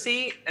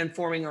literacy,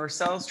 informing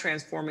ourselves,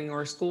 transforming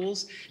our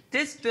schools.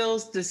 This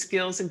builds the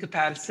skills and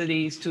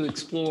capacities to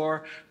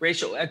explore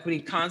racial equity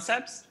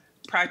concepts,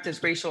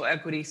 practice racial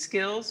equity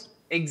skills,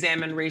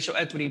 examine racial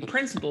equity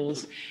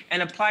principles,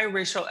 and apply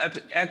racial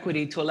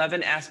equity to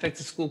 11 aspects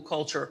of school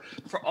culture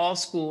for all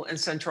school and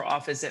central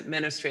office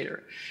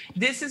administrator.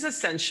 This is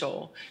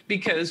essential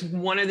because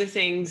one of the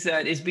things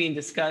that is being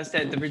discussed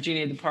at the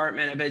Virginia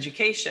Department of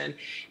Education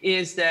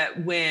is that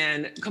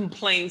when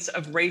complaints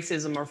of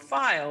racism are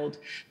filed,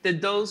 that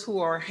those who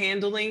are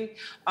handling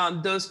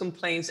those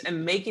complaints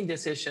and making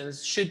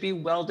decisions should be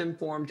well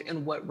informed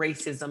in what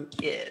racism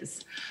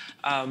is.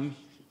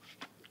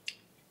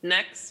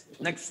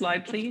 Next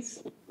slide,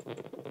 please.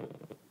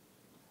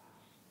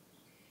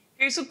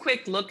 Here's a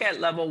quick look at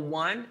level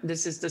 1.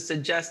 This is the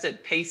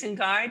suggested pacing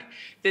guide.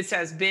 This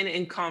has been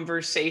in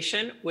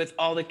conversation with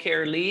all the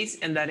care leads,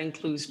 and that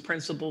includes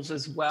principals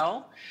as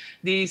well.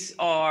 These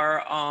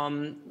are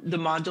the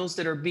modules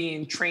that are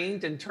being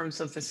trained in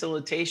terms of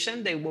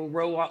facilitation. They will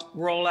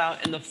roll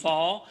out in the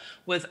fall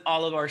with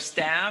all of our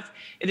staff.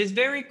 It is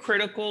very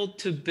critical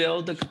to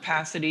build the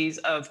capacities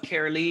of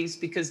care leads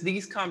because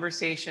these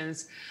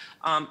conversations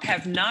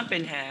have not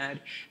been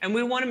had, and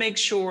we want to make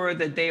sure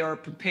that they are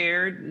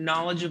prepared,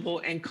 knowledgeable,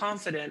 and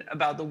confident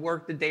about the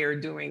work that they are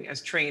doing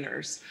as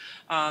trainers.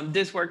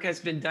 This work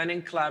has been done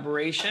in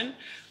collaboration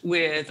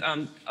with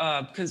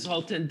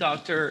consultant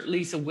Dr.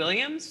 Lisa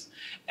Williams,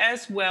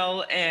 as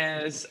well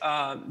as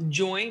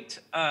joint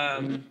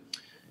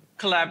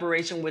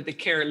collaboration with the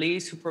care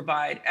leads who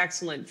provide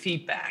excellent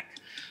feedback.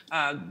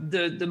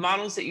 The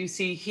models that you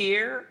see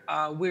here,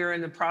 we're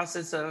in the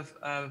process of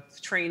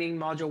training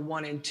module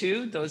 1 and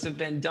 2. Those have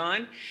been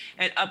done.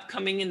 And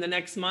upcoming in the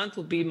next month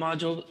will be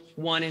module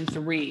 1 and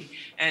 3.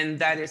 And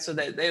that is so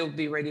that they will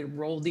be ready to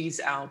roll these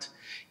out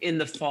in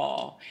the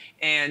fall.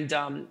 And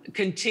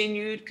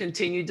continued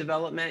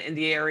development in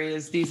the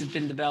areas these have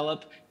been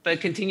developed, but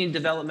continued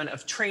development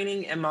of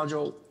training in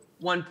module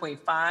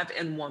 1.5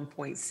 and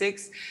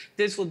 1.6.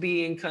 This will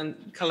be in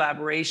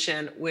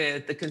collaboration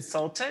with the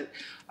consultant.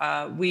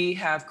 We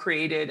have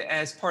created,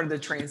 as part of the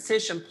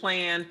transition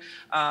plan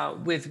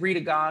with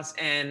Rita Goss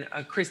and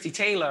Christy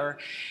Taylor,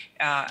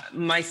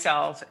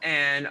 myself,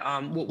 and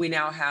what we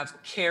now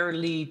have care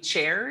lead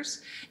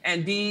chairs.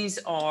 And these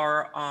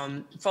are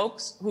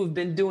folks who've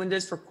been doing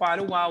this for quite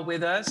a while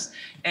with us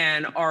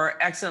and are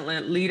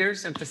excellent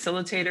leaders and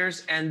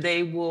facilitators, and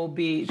they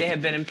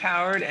have been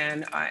empowered,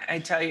 and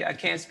I tell you, I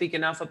can't speak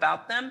enough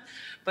about them,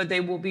 but they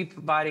will be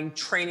providing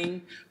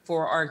training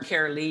for our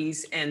care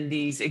leads in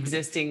these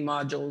existing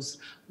modules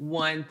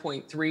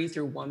 1.3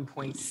 through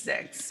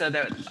 1.6 so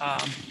that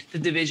the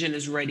division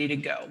is ready to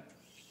go.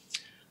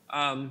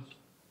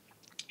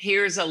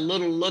 Here's a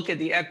little look at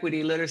the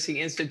Equity Literacy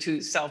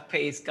Institute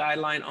self-paced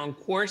guideline on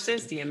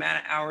courses, the amount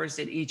of hours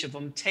that each of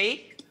them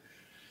take,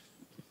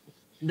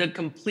 the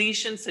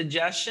completion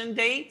suggestion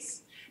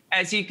dates.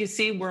 As you can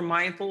see, we're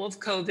mindful of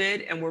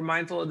COVID and we're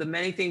mindful of the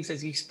many things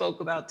as you spoke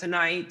about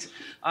tonight,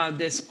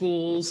 that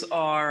schools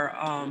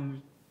are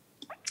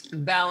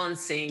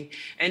balancing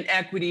and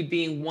equity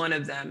being one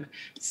of them.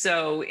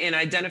 So in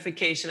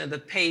identification of the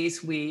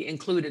PACE, we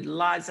included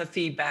lots of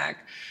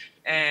feedback,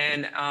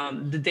 and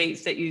the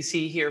dates that you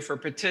see here for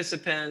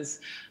participants,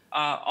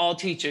 all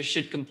teachers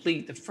should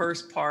complete the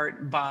first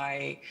part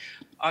by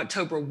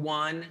October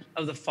 1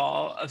 of the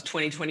fall of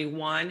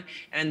 2021,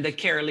 and the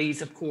care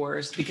leads, of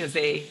course, because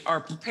they are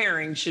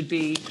preparing, should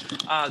be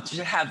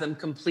to have them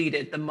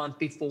completed the month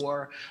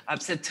before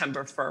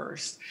September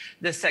 1st.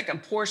 The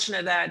second portion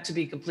of that to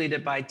be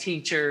completed by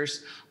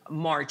teachers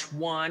March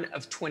 1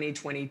 of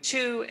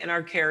 2022, and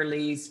our care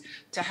leads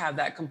to have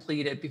that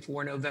completed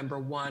before November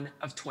 1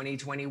 of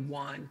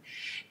 2021.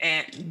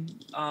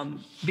 And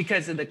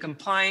because of the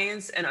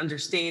compliance and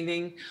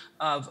understanding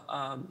of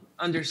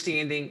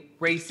understanding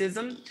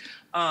racism,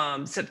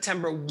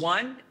 September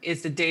 1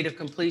 is the date of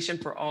completion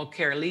for all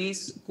care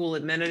leads,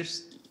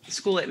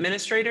 school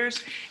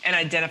administrators, and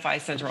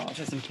identified central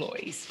office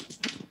employees.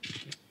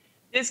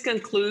 This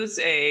concludes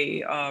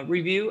a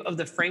review of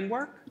the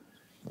framework.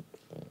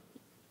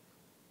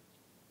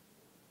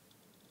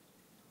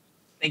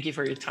 Thank you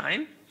for your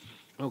time.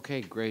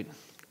 Okay, great.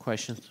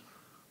 Questions?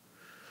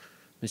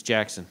 Ms.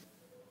 Jackson.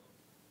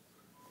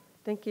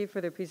 Thank you for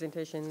the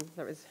presentation.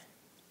 That was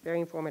very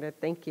informative.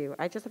 Thank you.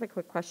 I just have a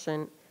quick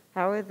question.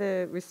 How are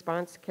the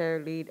response care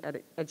lead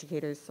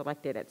educators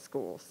selected at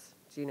schools?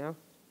 Do you know?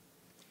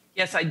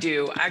 Yes, I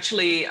do.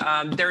 Actually,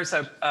 there's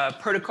a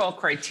protocol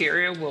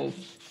criteria.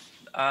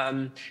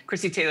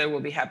 Chrissy Taylor will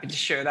be happy to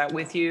share that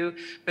with you.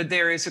 But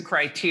there is a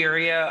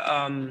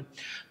criteria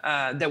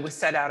that was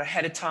set out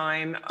ahead of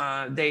time.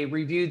 They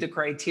reviewed the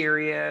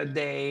criteria.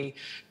 They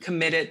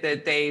committed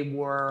that they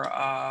were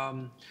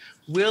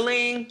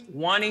willing,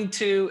 wanting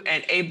to,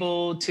 and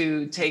able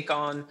to take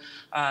on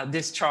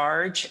this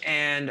charge.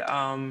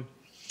 And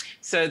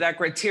so that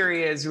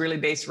criteria is really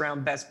based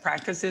around best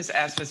practices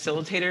as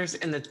facilitators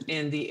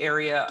in the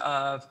area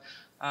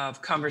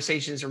of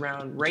conversations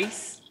around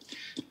race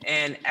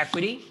and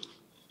equity.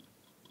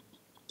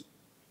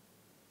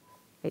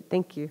 Great,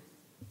 thank you.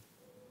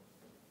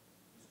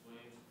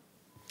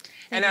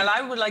 And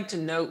I would like to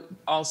note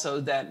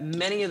also that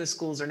many of the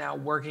schools are now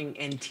working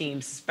in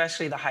teams,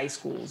 especially the high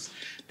schools.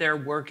 They're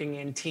working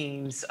in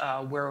teams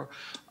where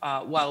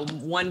while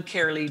one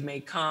care lead may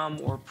come,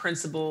 or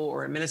principal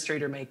or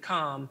administrator may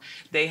come,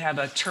 they have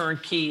a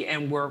turnkey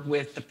and work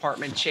with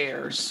department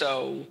chairs.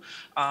 So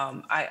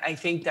I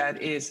think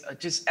that is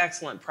just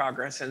excellent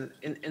progress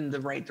in the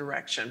right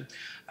direction.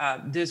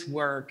 This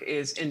work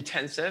is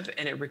intensive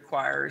and it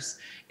requires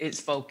its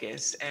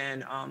focus.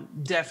 And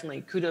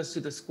definitely kudos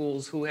to the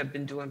schools who have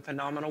been doing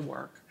phenomenal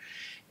work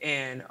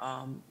and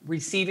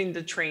receiving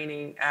the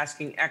training,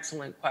 asking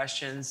excellent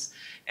questions,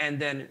 and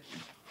then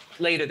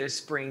later this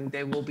spring,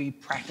 they will be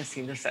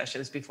practicing the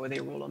sessions before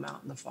they roll them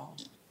out in the fall.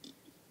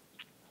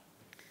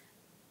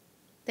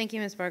 Thank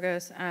you, Ms.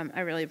 Burgos. I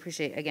really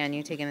appreciate, again,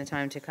 you taking the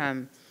time to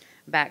come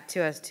back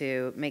to us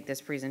to make this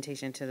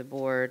presentation to the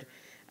board.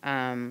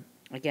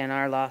 Again,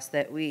 our loss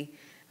that we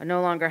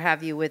no longer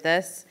have you with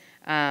us.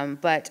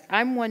 But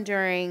I'm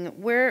wondering,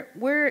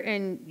 where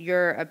in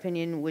your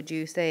opinion would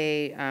you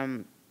say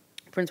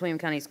Prince William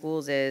County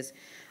Schools is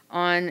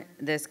on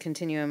this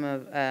continuum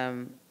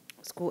of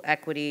school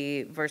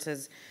equity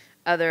versus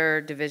other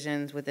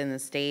divisions within the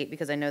state?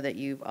 Because I know that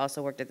you've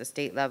also worked at the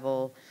state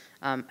level.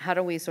 How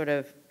do we sort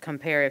of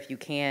compare, if you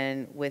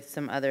can, with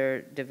some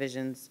other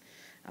divisions?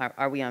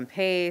 Are we on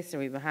pace? Are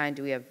we behind?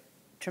 Do we have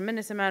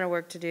tremendous amount of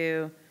work to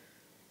do?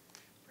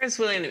 Prince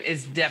William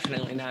is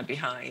definitely not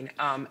behind.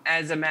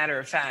 As a matter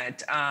of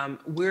fact,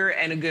 we're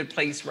in a good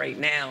place right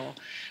now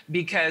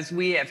because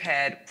we have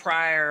had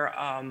prior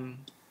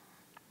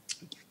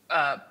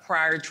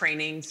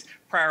trainings,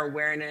 prior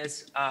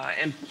awareness,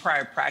 and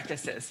prior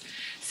practices.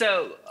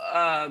 So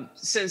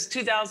since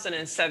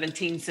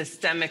 2017,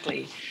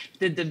 systemically,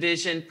 the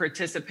division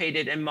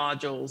participated in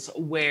modules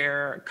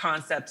where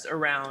concepts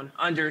around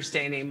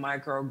understanding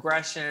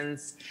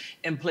microaggressions,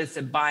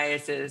 implicit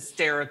biases,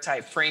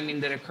 stereotype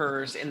framing that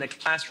occurs in the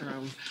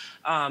classroom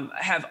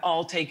have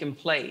all taken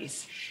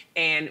place.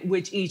 And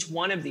which each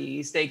one of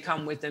these, they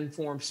come with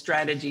informed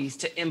strategies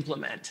to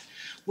implement.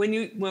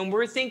 When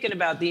we're thinking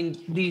about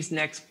these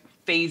next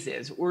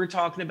phases, we're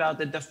talking about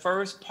that the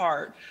first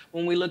part,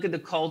 when we look at the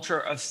culture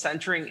of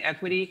centering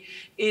equity,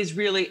 is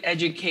really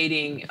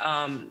educating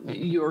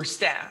your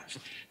staff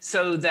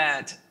so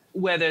that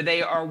whether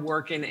they are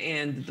working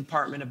in the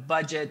Department of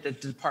Budget, the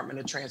Department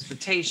of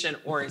Transportation,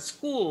 or in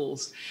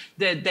schools,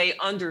 that they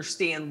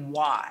understand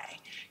why.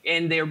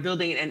 And they're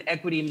building an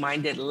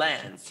equity-minded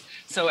lens.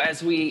 So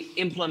as we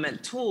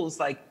implement tools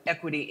like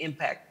equity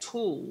impact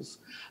tools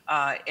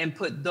and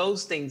put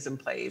those things in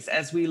place,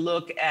 as we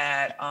look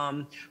at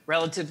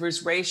relative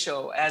risk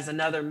ratio as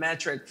another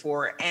metric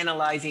for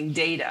analyzing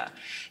data,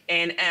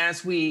 and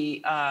as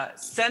we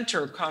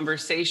center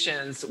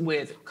conversations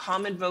with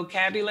common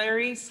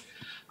vocabularies,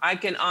 I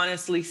can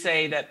honestly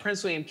say that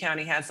Prince William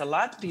County has a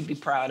lot to be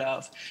proud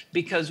of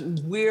because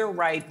we're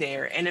right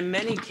there, and in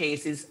many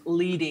cases,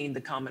 leading the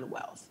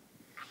Commonwealth.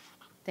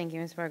 Thank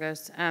you, Ms.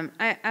 Burgos.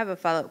 I have a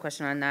follow-up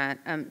question on that.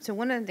 So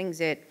one of the things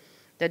that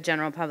the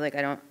general public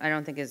I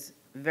don't think is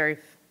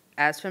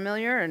as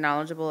familiar or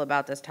knowledgeable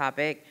about this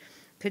topic.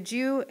 Could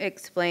you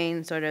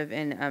explain sort of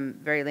in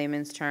very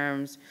layman's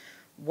terms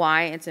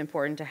why it's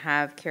important to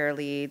have care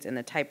leads and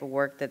the type of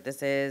work that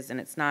this is, and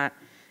it's not,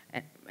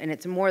 and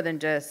it's more than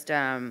just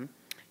watch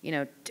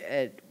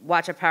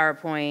a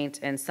PowerPoint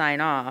and sign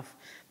off,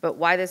 but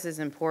why this is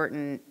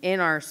important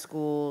in our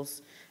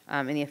schools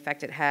and the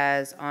effect it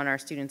has on our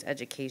students'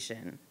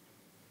 education?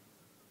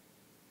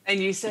 And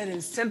you said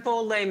in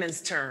simple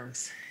layman's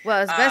terms. Well,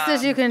 as best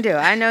as you can do.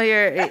 I know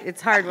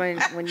it's hard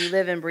when you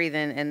live and breathe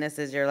and this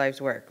is your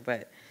life's work,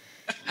 but.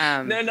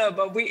 No,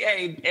 but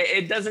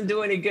it doesn't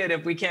do any good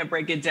if we can't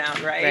break it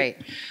down, right? Right.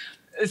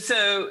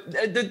 So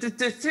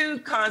the two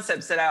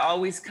concepts that I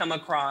always come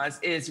across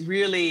is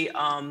really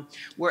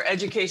where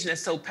education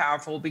is so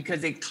powerful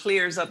because it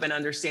clears up an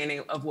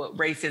understanding of what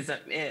racism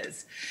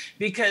is.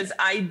 Because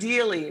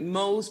ideally,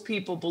 most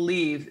people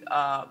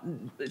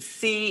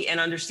see and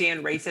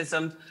understand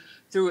racism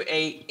through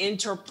a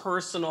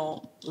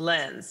interpersonal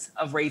lens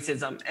of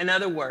racism. In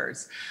other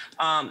words,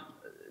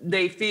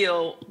 they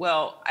feel,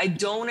 well, I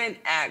don't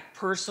enact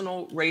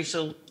personal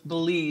racial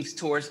beliefs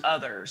towards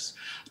others.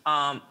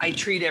 I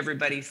treat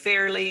everybody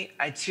fairly.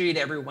 I treat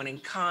everyone in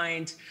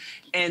kind.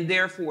 And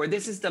therefore,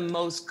 this is the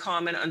most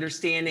common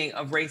understanding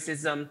of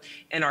racism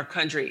in our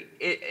country.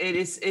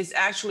 It's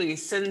actually a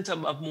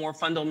symptom of more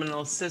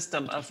fundamental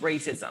system of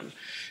racism.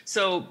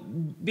 So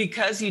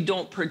because you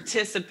don't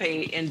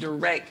participate in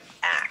direct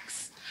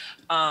acts,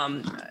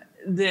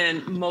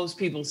 then most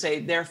people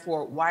say,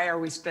 therefore, why are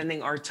we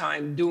spending our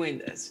time doing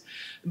this?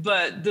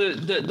 But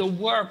the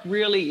work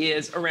really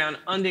is around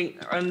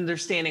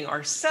understanding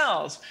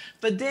ourselves,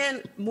 but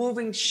then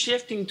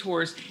shifting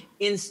towards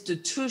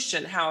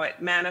institution, how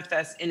it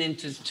manifests in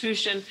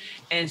institution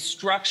and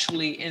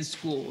structurally in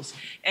schools.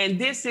 And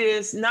this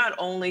is not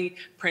only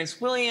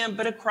Prince William,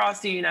 but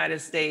across the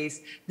United States.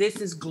 This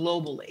is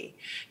globally.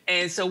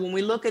 And so when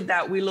we look at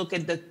that, we look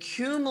at the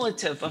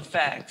cumulative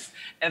effects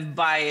of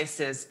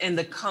biases and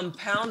the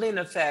compounding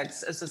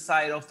effects of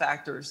societal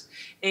factors,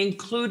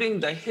 including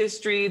the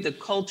history, the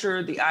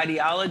culture, the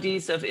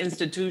ideologies of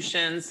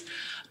institutions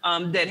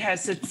that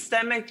has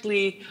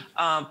systemically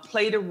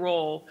played a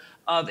role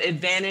of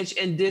advantage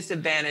and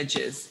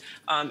disadvantages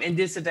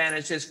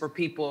for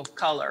people of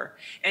color.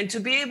 And to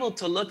be able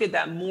to look at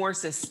that more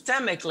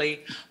systemically,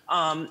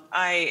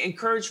 I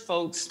encourage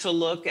folks to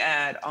look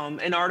at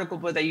an article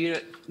by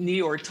the New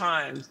York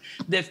Times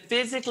that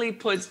physically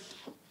puts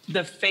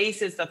the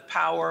faces of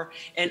power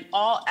in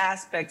all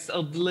aspects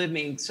of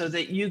living so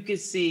that you can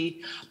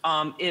see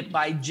it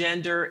by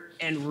gender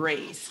and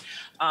race.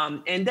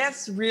 And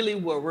that's really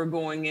what we're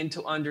going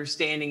into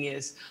understanding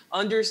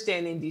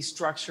these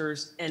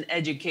structures in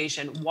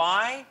education.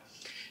 Why?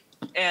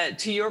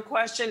 To your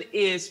question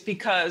is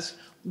because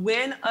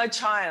when a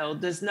child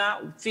does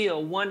not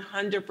feel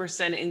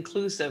 100%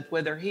 inclusive,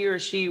 whether he or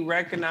she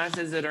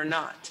recognizes it or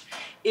not,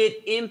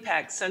 it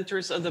impacts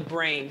centers of the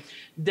brain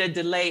that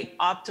delay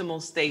optimal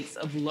states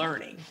of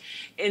learning.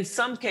 In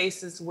some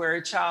cases where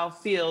a child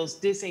feels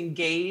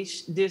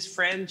disengaged,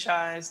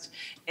 disfranchised,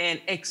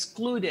 and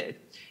excluded,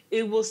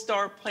 it will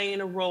start playing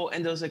a role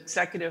in those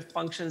executive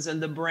functions in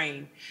the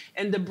brain.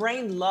 And the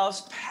brain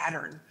loves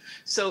pattern.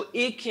 So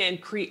it can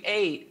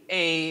create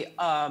a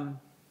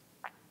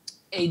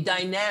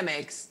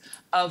dynamics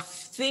of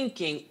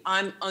thinking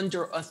I'm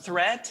under a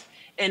threat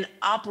and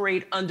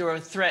operate under a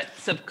threat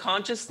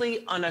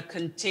subconsciously on a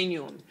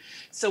continuum.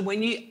 So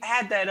when you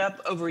add that up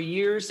over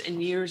years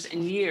and years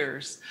and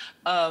years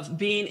of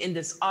being in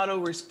this auto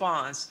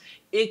response,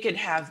 it could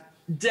have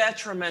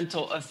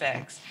detrimental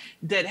effects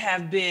that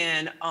have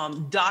been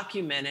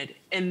documented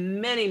in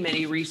many,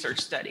 many research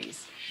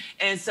studies.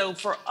 And so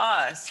for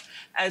us,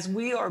 as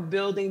we are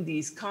building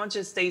these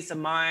conscious states of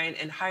mind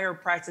and higher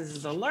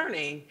practices of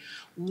learning,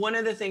 one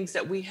of the things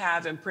that we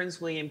have in Prince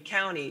William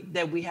County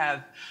that we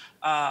have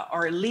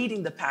are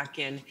leading the pack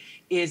in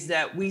is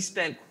that we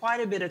spend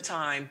quite a bit of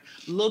time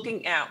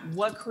looking at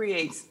what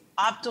creates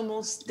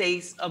optimal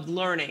states of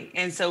learning.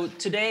 And so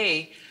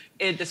today,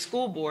 at the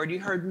school board, you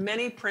heard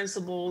many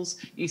principles,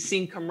 you've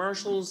seen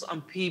commercials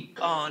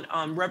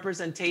on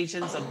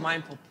representations of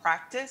mindful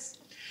practice,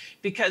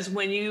 because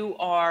when you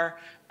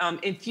are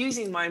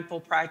infusing mindful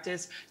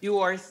practice, you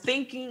are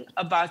thinking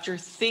about your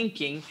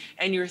thinking,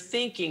 and you're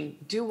thinking,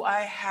 do I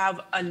have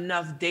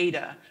enough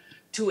data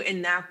to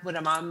enact what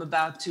I'm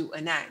about to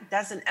enact?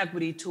 That's an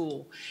equity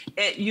tool.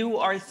 You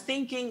are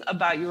thinking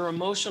about your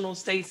emotional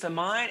states of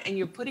mind, and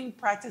you're putting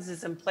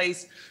practices in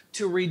place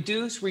to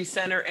reduce,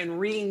 recenter, and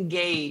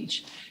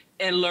re-engage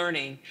in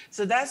learning.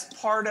 So that's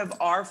part of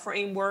our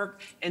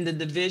framework, and the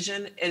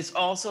division is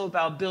also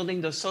about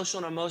building the social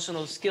and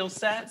emotional skill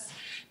sets,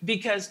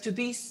 because to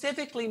be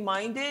civically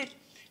minded,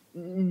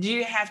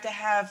 you have to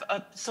have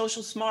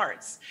social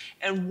smarts.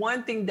 And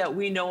one thing that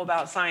we know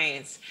about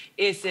science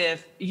is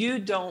if you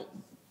don't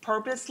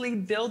purposely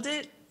build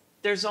it,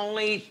 There's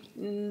only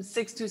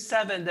 6 to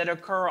 7 that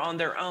occur on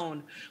their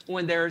own,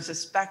 when there's a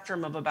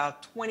spectrum of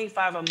about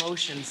 25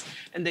 emotions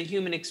in the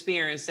human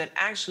experience that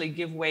actually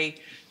give way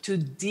to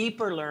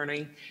deeper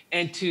learning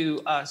and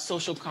to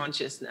social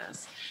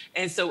consciousness.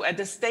 And so at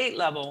the state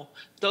level,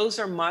 those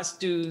are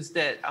must-dos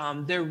that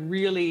they're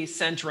really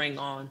centering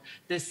on: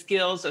 the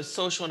skills of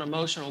social and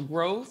emotional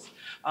growth,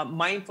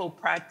 mindful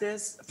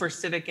practice for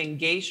civic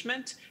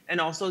engagement,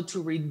 and also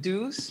to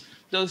reduce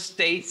those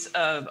states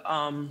of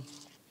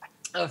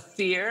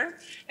fear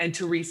and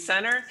to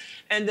recenter,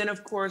 and then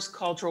of course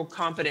cultural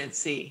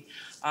competency.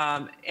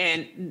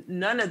 And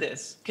none of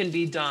this can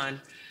be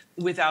done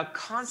without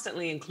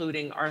constantly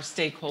including our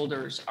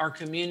stakeholders, our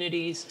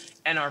communities,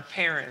 and our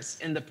parents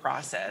in the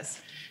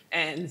process.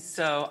 And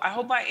so I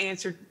hope I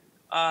answered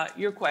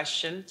your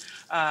question.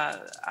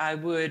 I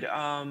would,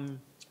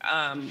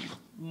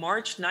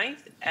 March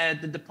 9th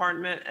at the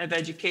Department of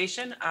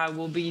Education, I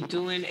will be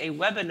doing a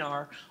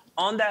webinar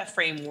on that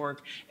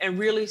framework and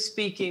really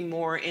speaking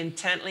more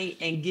intently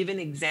and giving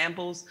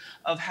examples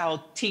of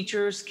how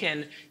teachers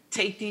can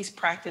take these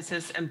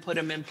practices and put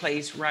them in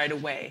place right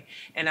away.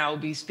 And I will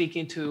be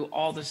speaking to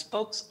all the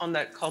spokes on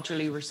that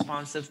culturally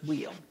responsive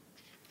wheel.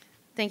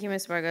 Thank you,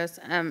 Ms. Burgos.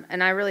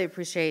 And I really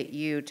appreciate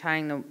you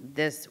tying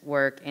this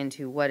work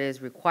into what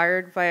is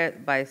required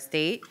by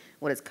state,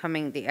 what is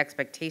coming, the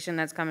expectation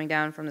that's coming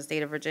down from the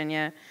state of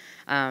Virginia,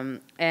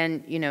 and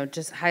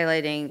just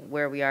highlighting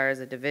where we are as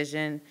a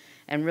division,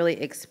 and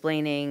really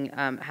explaining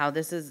how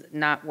this is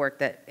not work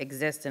that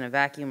exists in a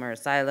vacuum or a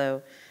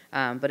silo,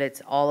 but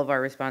it's all of our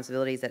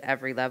responsibilities at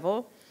every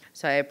level.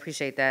 So I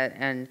appreciate that.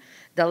 And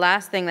the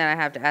last thing that I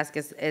have to ask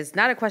is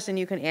not a question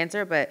you can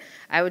answer, but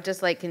I would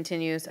just like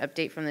continuous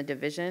update from the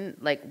division,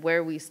 like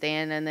where we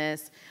stand in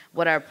this,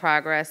 what our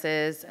progress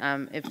is.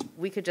 If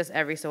we could just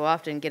every so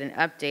often get an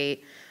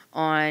update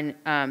on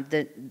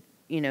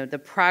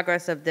the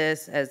progress of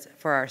this as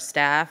for our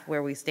staff,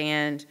 where we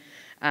stand,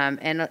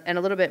 and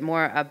a little bit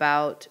more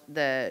about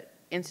the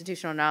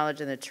institutional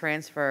knowledge and the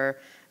transfer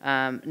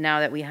now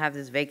that we have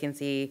this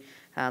vacancy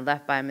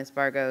left by Ms.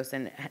 Burgos,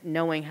 and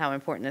knowing how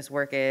important this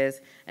work is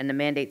and the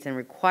mandates and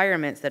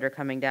requirements that are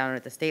coming down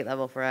at the state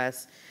level for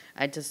us.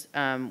 I just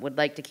would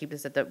like to keep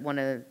this at one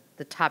of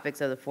the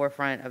topics of the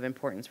forefront of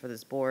importance for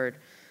this board,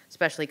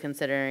 especially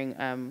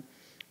considering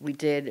we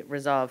did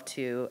resolve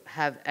to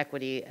have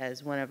equity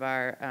as one of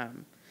our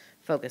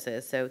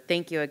focuses. So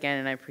thank you again,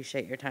 and I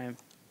appreciate your time.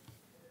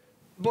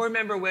 Board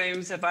Member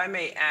Williams, if I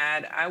may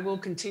add, I will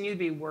continue to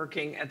be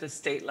working at the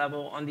state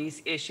level on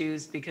these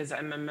issues because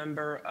I'm a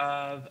member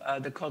of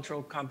the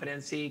Cultural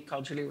Competency,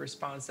 Culturally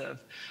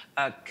Responsive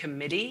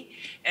Committee.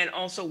 And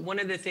also one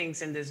of the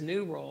things in this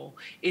new role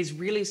is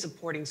really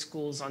supporting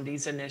schools on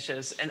these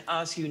initiatives and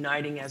us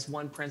uniting as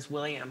one Prince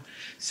William.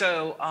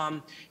 So,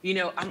 I'm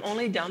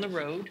only down the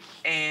road,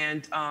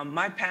 and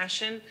my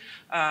passion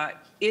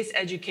is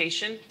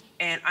education.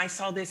 And I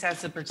saw this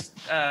as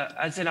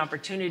an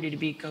opportunity to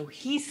be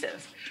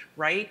cohesive,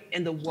 right,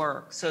 in the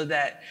work, so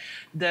that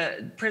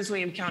the Prince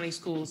William County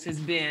Schools has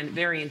been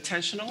very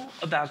intentional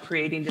about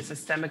creating the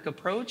systemic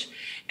approach,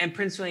 and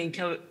Prince William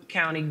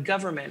County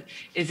government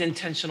is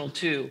intentional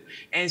too.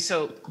 And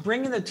so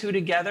bringing the two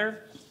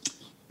together,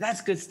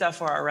 that's good stuff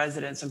for our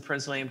residents in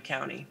Prince William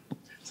County.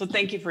 So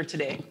thank you for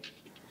today.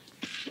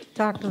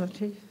 Dr.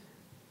 Lateef,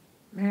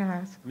 may I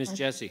ask? Ms.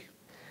 Jessie.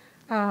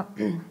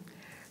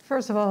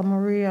 First of all,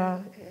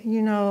 Maria,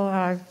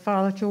 I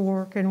followed your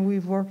work and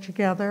we've worked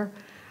together.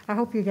 I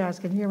hope you guys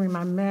can hear me.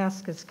 My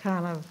mask is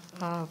kind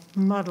of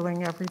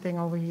muddling everything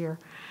over here.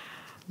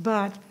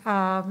 But,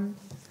 and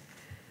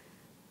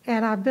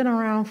I've been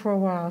around for a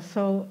while,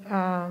 so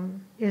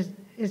is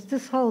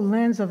this whole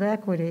lens of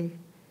equity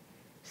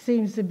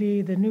seems to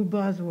be the new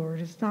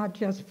buzzword. It's not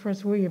just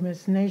Prince William,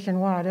 it's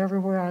nationwide.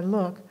 Everywhere I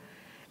look,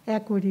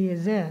 equity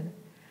is in.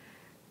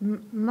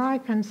 My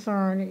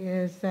concern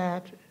is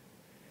that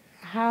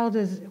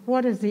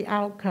what is the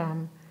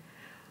outcome?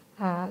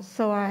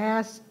 So I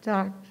asked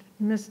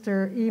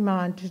Mr.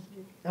 Iman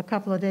a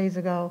couple of days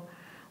ago,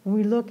 when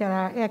we look at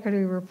our equity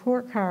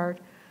report card,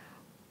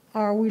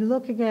 are we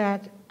looking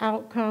at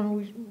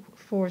outcomes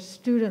for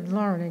student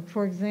learning?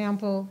 For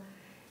example,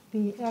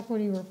 the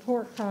equity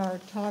report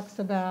card talks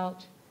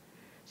about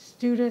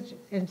student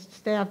and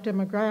staff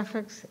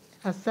demographics,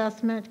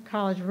 assessment,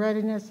 college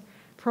readiness,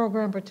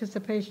 program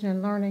participation,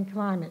 and learning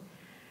climate.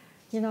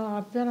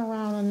 I've been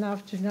around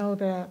enough to know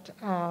that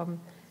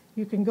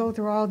you can go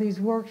through all these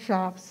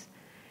workshops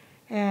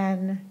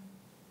and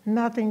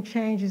nothing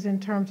changes in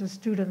terms of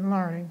student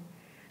learning.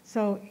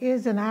 So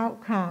is an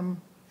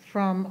outcome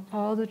from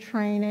all the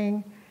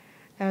training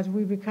as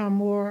we become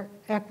more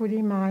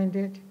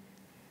equity-minded,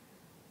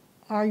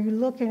 are you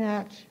looking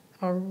at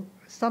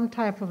some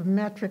type of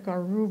metric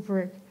or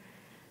rubric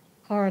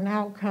or an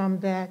outcome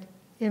that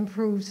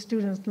improves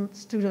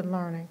student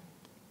learning?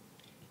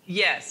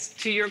 Yes,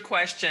 to your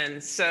question.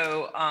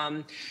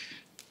 So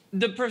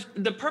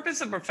the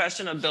purpose of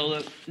professional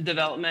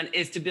development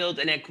is to build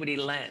an equity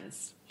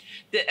lens.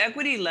 The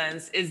equity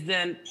lens is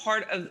then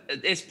part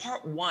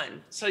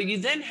one. So you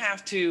then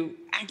have to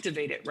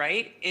activate it,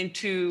 right,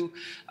 into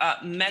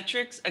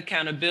metrics,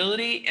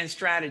 accountability, and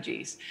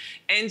strategies.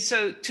 And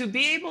so to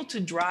be able to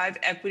drive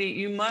equity,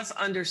 you must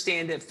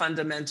understand it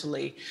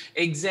fundamentally.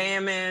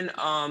 Examine,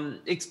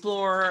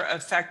 explore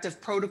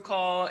effective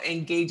protocol,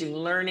 engaging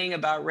learning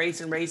about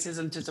race and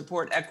racism to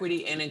support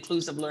equity and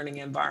inclusive learning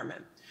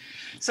environment.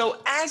 So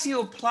as you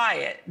apply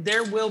it,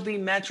 there will be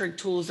metric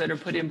tools that are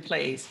put in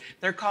place.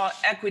 They're called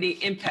equity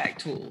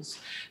impact tools.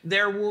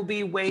 There will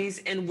be ways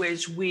in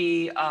which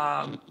we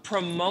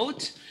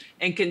promote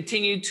and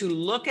continue to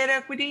look at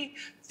equity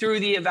through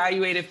the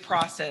evaluative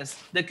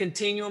process, the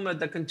continuum of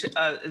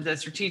the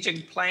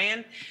strategic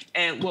plan,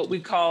 and what we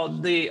call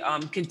the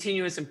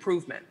continuous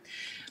improvement.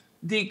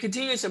 The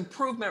continuous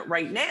improvement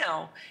right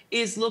now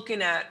is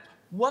looking at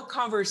what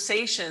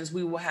conversations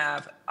we will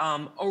have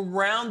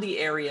around the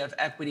area of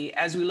equity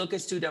as we look at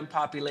student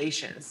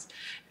populations,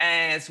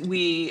 as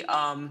we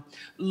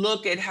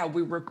look at how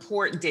we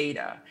report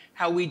data,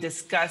 how we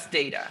discuss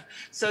data.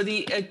 So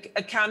the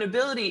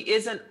accountability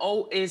isn't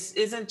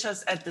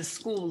just at the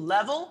school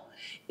level,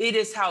 it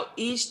is how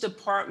each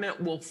department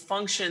will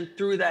function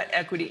through that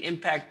equity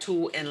impact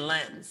tool and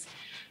lens.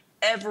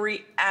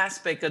 Every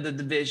aspect of the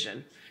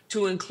division,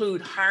 to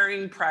include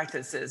hiring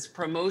practices,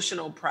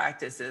 promotional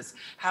practices,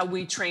 how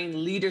we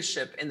train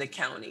leadership in the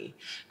county,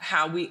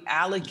 how we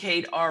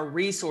allocate our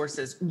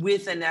resources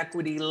with an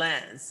equity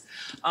lens,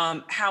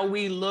 how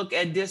we look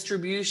at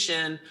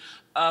distribution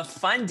of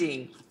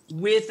funding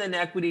with an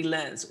equity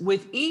lens.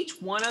 With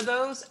each one of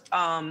those,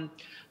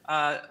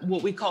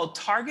 what we call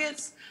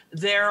targets,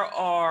 there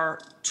are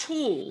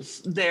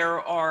tools,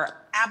 there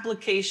are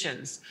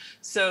applications.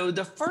 So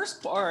the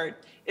first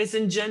part is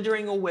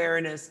engendering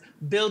awareness,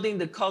 building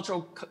the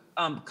cultural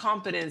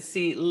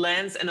competency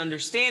lens and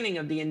understanding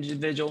of the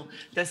individual.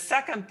 The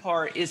second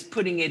part is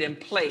putting it in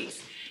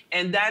place.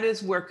 And that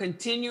is where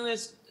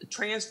continuous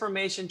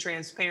transformation,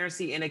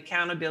 transparency, and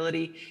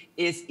accountability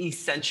is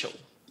essential.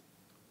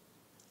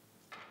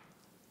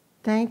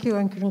 Thank you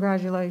and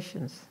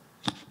congratulations.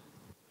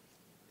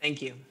 Thank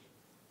you.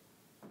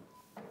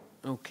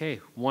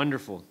 Okay,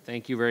 wonderful.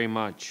 Thank you very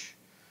much.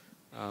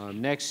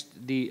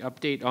 Next, the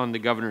update on the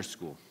governor's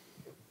school.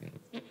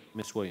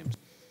 Ms. Williams.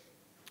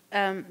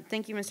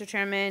 Thank you, Mr.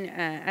 Chairman.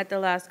 At the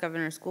last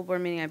governor's school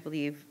board meeting, I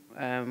believe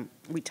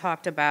we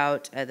talked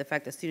about the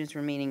fact that students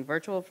remaining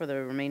virtual for the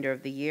remainder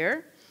of the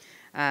year.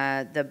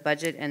 The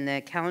budget and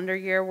the calendar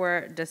year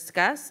were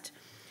discussed.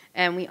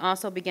 And we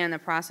also began the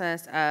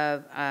process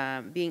of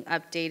being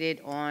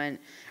updated on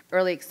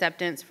early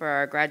acceptance for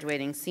our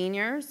graduating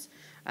seniors,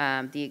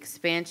 the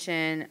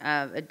expansion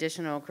of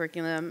additional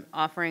curriculum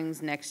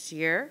offerings next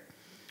year,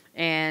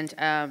 and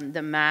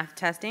the math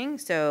testing.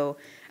 So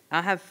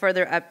I'll have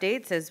further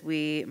updates as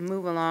we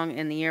move along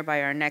in the year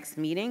by our next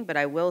meeting, but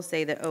I will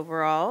say that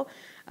overall,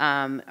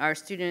 our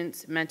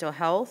students' mental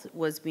health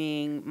was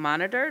being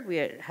monitored. We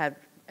had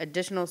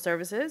additional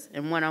services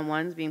and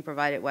one-on-ones being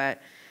provided with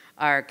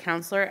our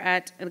counselor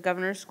at the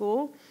governor's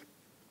school.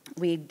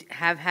 We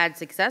have had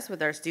success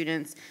with our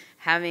students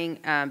having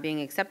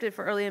being accepted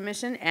for early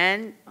admission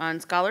and on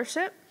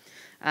scholarship.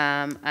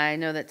 I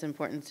know that's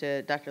important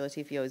to Dr.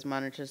 Lateef. He always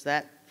monitors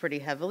that pretty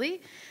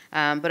heavily.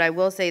 But I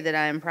will say that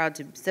I am proud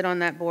to sit on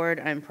that board.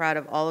 I'm proud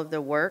of all of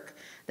the work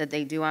that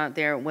they do out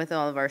there with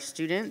all of our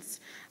students,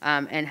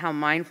 and how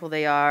mindful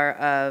they are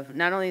of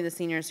not only the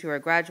seniors who are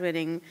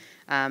graduating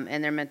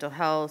and their mental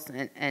health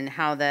and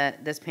how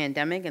this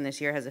pandemic and this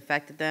year has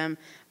affected them,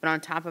 but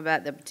on top of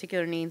that, the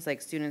particular needs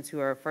like students who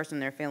are first in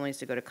their families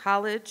to go to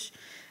college.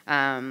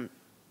 To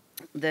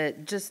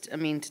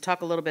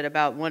talk a little bit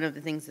about one of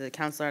the things that the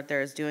counselor out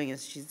there is doing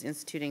is she's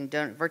instituting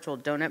virtual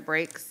donut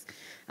breaks.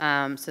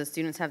 So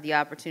students have the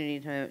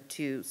opportunity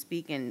to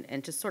speak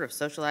and just sort of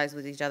socialize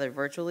with each other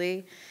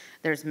virtually.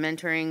 There's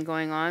mentoring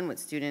going on with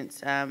students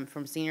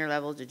from senior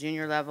level to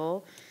junior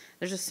level.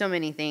 There's just so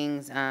many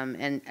things.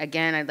 And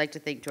again, I'd like to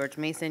thank George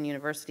Mason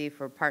University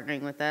for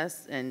partnering with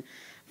us and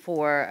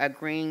for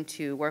agreeing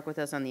to work with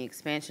us on the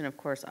expansion of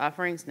course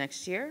offerings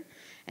next year.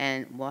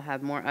 And we'll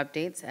have more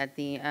updates at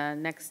the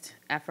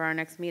after our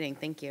next meeting.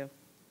 Thank you.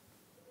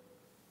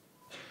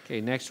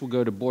 Okay, next we'll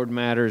go to board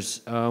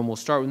matters. We'll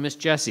start with Ms.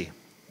 Jessie.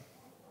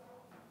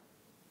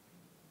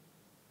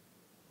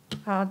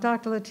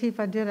 Dr. Lateef,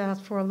 I did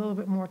ask for a little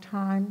bit more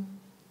time,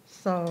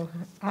 so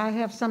I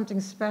have something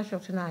special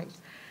tonight.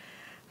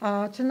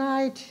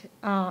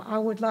 I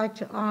would like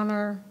to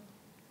honor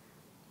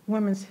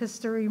Women's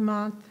History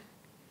Month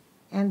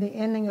and the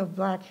ending of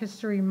Black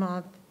History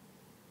Month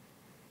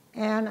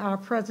and our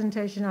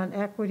presentation on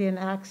equity and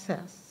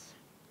access.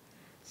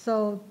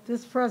 So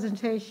this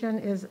presentation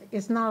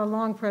is not a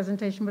long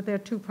presentation, but there are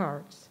two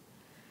parts.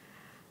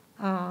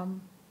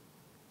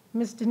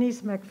 Ms.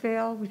 Denise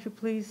McPhail, would you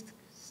please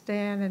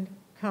stand and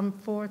come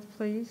forth,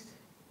 please?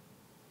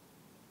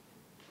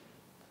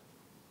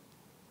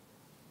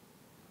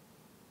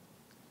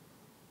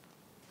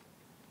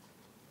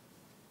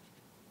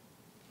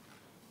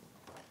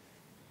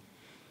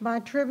 My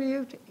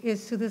tribute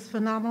is to this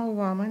phenomenal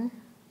woman,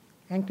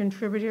 and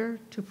contributor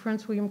to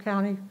Prince William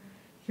County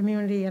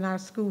community and our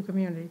school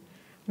community,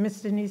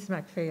 Ms. Denise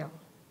McPhail.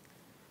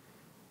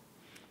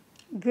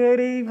 Good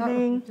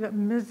evening.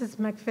 Mrs.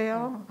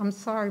 McPhail, I'm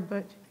sorry,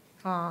 but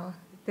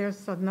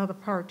there's another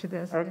part to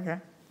this. Okay.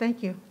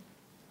 Thank you.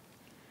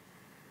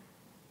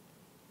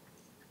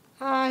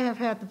 I have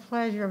had the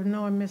pleasure of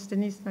knowing Ms.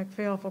 Denise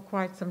McPhail for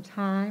quite some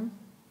time.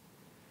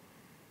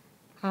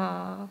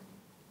 I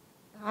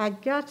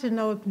got to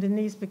know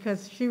Denise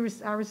because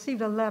I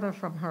received a letter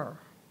from her,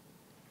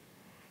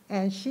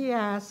 and she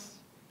asked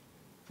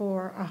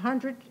for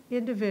 100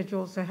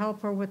 individuals to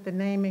help her with the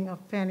naming of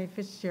Fannie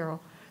Fitzgerald.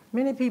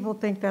 Many people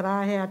think that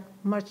I had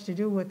much to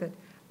do with it,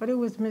 but it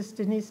was Ms.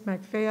 Denise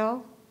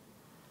McPhail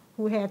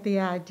who had the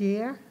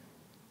idea.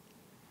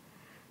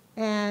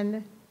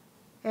 And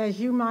as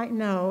you might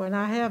know, and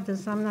I have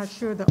this, I'm not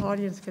sure the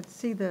audience could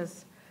see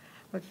this,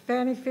 but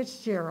Fannie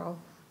Fitzgerald,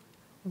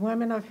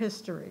 Women of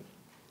History.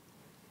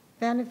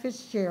 Fannie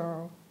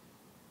Fitzgerald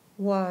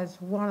was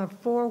one of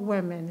 4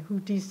 women who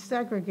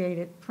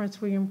desegregated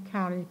Prince William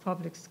County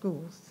Public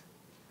Schools.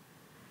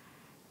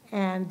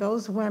 And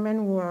those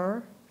women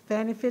were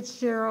Fannie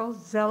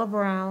Fitzgerald, Zella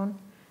Brown,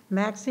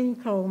 Maxine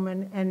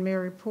Coleman, and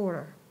Mary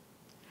Porter.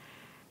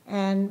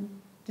 And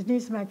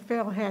Denise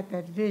McPhail had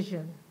that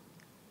vision.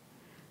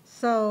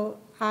 So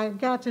I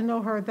got to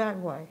know her that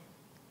way.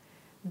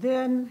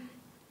 Then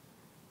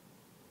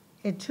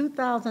in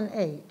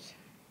 2008,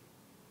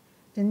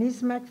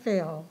 Denise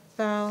McPhail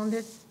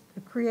founded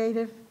the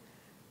Creative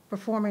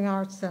Performing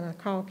Arts Center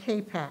called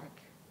KPAC.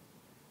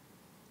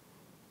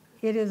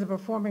 It is a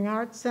performing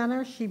arts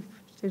center. She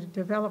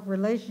developed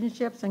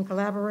relationships and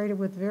collaborated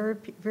with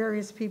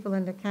various people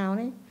in the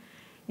county,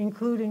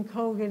 including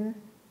Cogan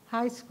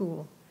High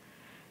School.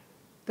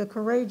 The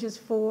Courageous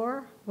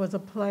Four was a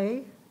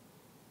play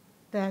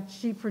that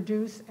she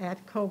produced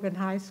at Cogan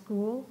High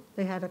School.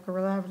 They had a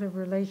collaborative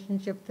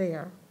relationship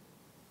there.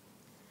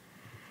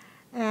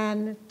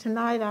 And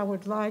tonight I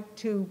would like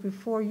to,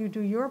 before you do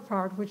your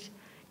part, which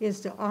is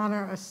to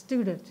honor a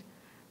student.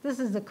 This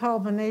is the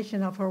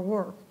culmination of her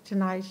work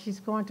tonight. She's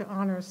going to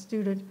honor a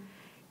student,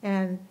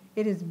 and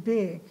it is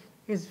big.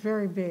 It's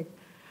very big.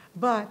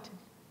 But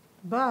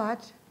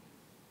Ms.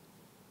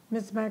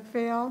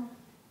 McPhail,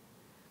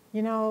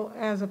 you know,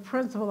 as a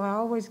principal, I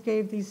always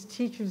gave these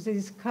teachers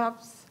these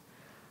cups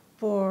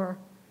for,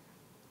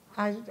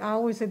 I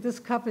always said, this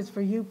cup is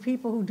for you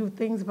people who do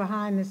things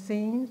behind the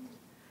scenes.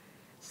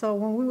 So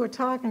when we were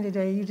talking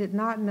today, you did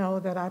not know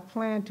that I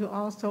plan to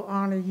also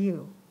honor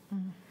you.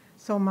 Mm-hmm.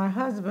 So my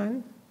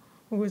husband,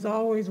 who is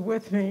always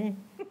with me,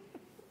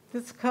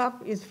 this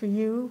cup is for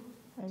you,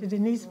 to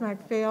Denise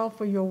McPhail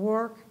for your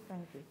work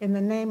in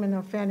the naming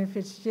of Fannie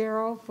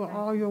Fitzgerald, for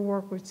all your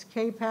work with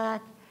KPAC,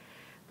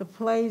 the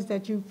plays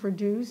that you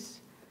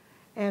produced.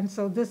 And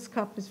so this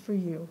cup is for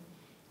you.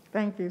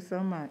 Thank you so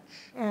much.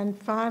 And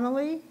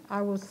finally,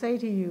 I will say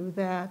to you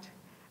that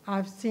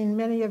I've seen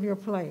many of your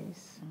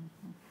plays.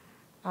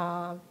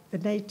 The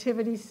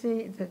Nativity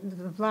Scene,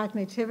 the Black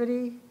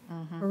Nativity,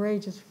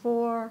 Courageous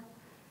Four,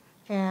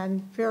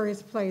 and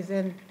various plays.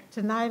 And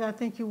tonight, I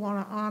think you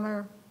want to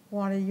honor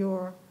one of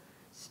your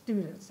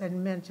students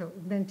and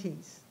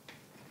mentees.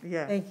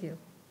 Yes. Thank you.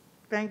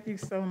 Thank you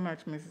so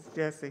much, Mrs.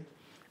 Jessie,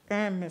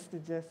 and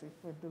Mr. Jessie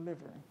for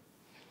delivering.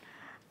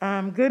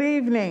 Good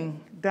evening,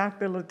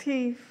 Dr.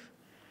 Lateef,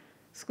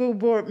 school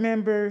board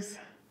members,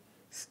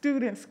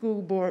 student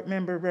school board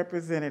member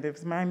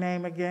representatives. My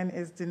name again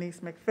is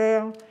Denise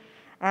McPhail.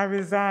 I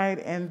reside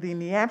in the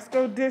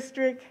Neabsco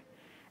district,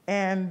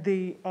 and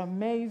the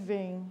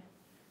amazing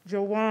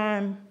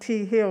Jawan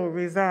T. Hill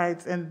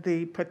resides in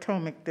the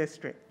Potomac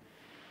district.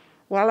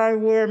 While I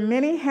wear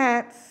many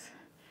hats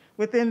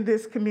within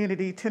this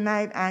community,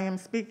 tonight I am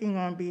speaking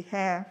on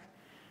behalf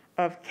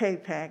of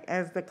KPAC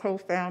as the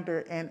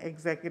co-founder and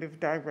executive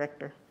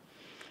director.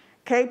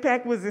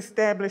 KPAC was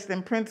established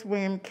in Prince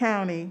William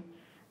County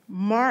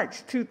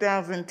March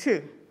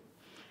 2002,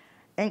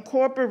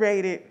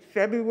 incorporated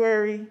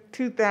February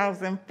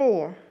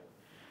 2004.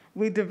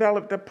 We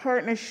developed a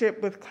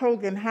partnership with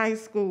Cogan High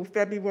School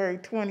February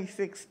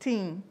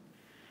 2016.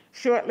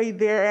 Shortly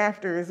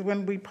thereafter is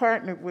when we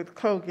partnered with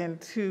Cogan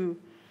to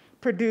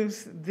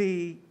produce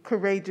the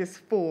Courageous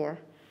Four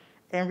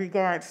in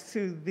regards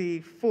to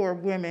the 4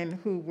 women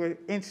who were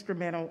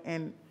instrumental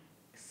in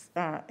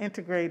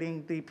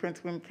integrating the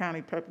Prince William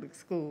County Public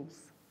Schools.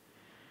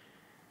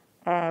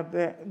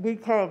 We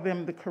call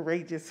them the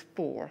Courageous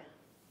Four.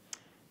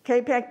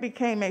 KPAC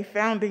became a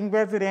founding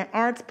resident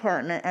arts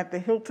partner at the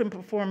Hilton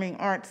Performing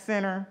Arts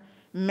Center,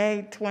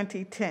 May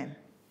 2010.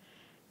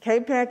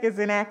 KPAC is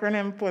an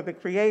acronym for the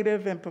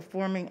Creative and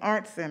Performing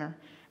Arts Center,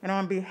 and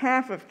on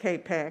behalf of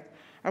KPAC,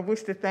 I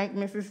wish to thank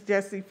Mrs.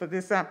 Jessie for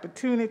this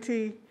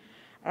opportunity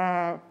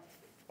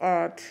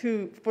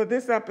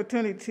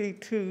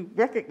to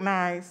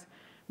recognize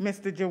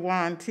Mr.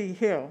 Jawan T.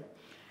 Hill.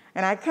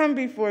 And I come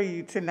before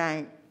you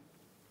tonight.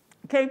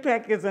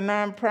 KPAC is a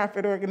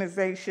nonprofit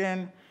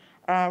organization.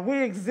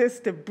 We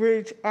exist to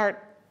bridge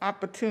art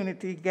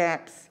opportunity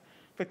gaps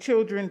for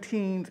children,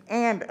 teens,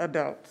 and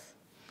adults.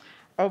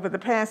 Over the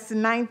past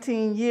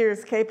 19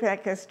 years,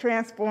 KPAC has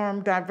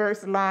transformed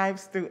diverse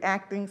lives through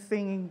acting,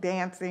 singing,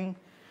 dancing,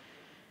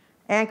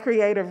 and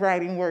creative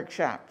writing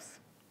workshops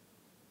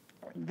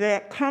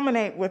that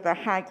culminate with a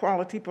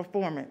high-quality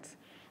performance.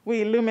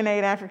 We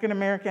illuminate African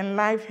American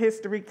life,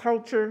 history,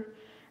 culture,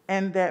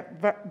 and that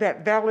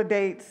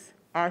validates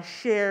our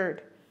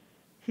shared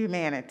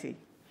humanity.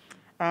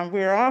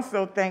 We're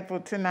also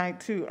thankful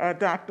tonight to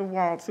Dr.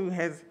 Waltz, who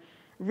has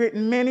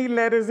written many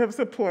letters of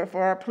support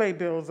for our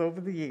playbills over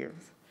the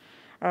years.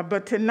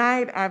 But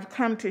tonight, I've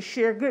come to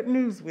share good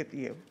news with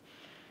you.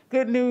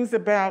 Good news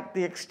about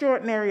the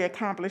extraordinary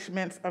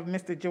accomplishments of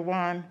Mr.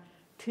 Jawan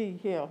T.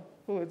 Hill,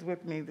 who is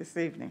with me this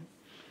evening.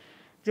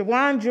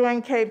 Jawan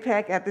joined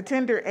KPAC at the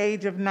tender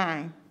age of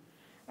 9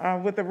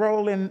 with a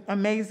role in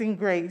Amazing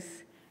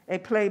Grace, a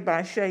play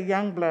by Shea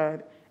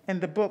Youngblood, and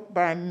the book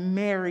by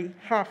Mary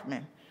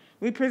Hoffman.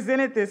 We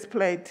presented this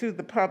play to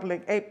the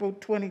public April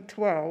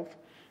 2012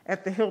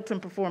 at the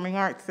Hilton Performing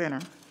Arts Center.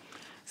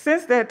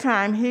 Since that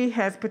time, he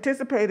has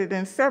participated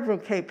in several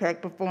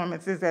KPAC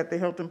performances at the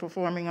Hilton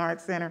Performing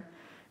Arts Center,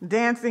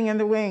 Dancing in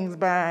the Wings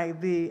by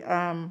the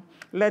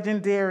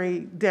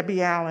legendary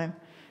Debbie Allen,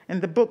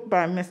 and the book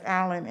by Miss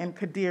Allen and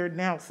Kadir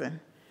Nelson.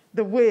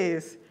 The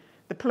Wiz,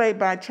 the play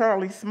by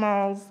Charlie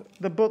Smalls,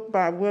 the book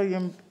by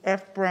William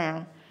F.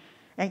 Brown,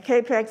 and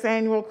KPAC's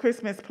annual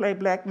Christmas play,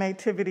 Black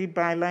Nativity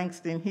by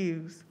Langston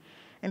Hughes.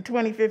 In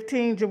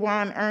 2015,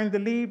 Jawan earned the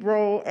lead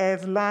role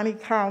as Lonnie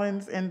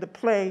Collins in the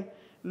play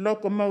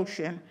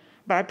Locomotion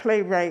by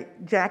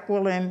playwright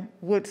Jacqueline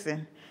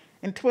Woodson.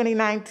 In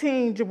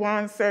 2019,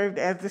 Jawan served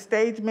as the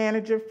stage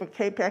manager for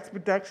KPAC's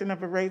production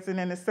of A Raisin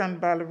in the Sun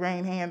by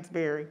Lorraine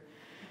Hansberry.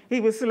 He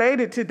was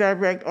slated to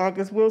direct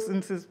August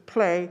Wilson's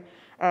play,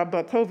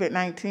 but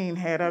COVID-19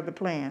 had other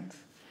plans.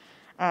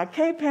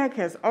 KPAC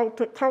has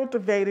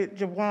cultivated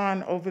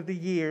Jawan over the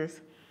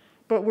years,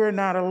 but we're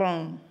not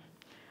alone.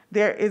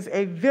 There is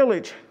a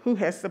village who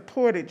has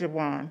supported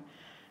Jawan,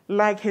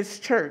 like his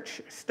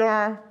church,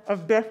 Star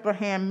of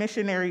Bethlehem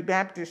Missionary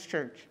Baptist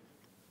Church,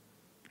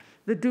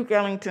 the Duke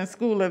Ellington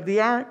School of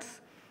the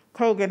Arts,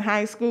 Colgan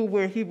High School,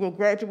 where he will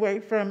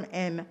graduate from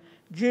in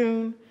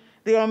June,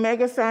 the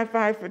Omega Psi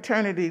Phi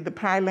fraternity, the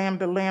Pi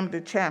Lambda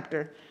Lambda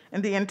chapter,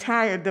 and the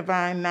entire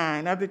Divine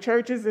Nine, other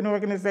churches and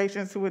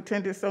organizations who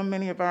attended so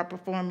many of our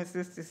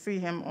performances to see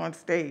him on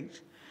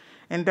stage,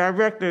 and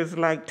directors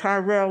like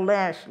Tyrell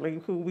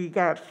Lashley, who we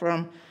got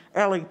from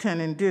Ellington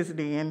and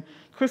Disney, and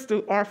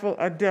Crystal Arfel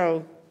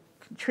Ado,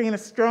 Katrina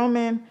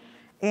Stroman,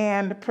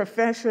 and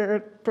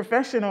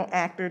professional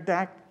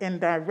actor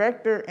and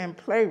director and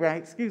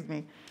playwright,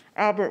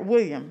 Albert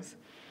Williams.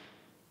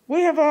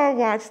 We have all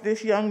watched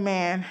this young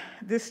man,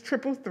 this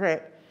triple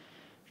threat,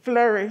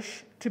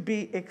 flourish to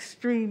be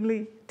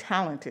extremely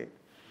talented.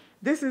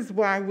 This is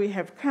why we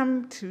have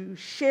come to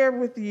share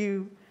with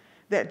you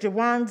that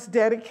Jawan's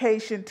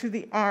dedication to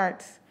the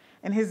arts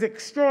and his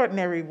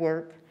extraordinary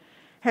work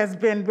has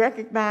been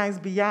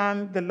recognized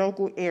beyond the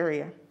local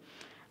area.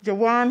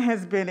 Jawan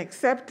has been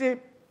accepted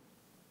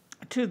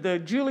to the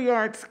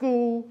Juilliard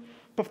School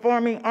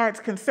Performing Arts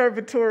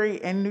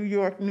Conservatory in New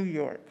York, New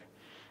York.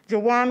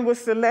 Jawan was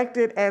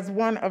selected as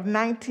one of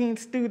 19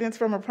 students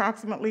from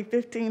approximately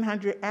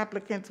 1,500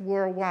 applicants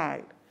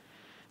worldwide.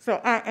 So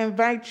I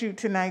invite you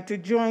tonight to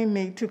join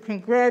me to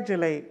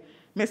congratulate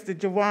Mr.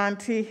 Jawan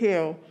T.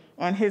 Hill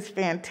on his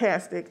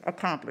fantastic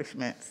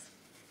accomplishments.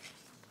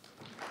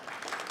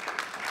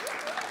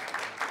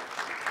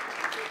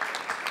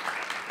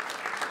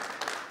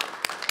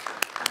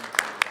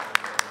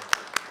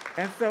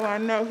 And so I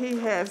know he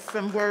has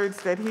some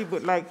words that he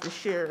would like to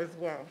share as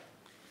well.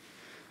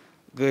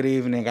 Good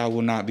evening. I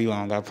will not be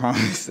long, I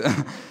promise.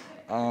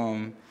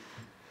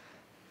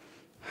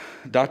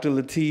 Dr.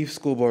 Lateef,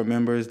 school board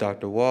members,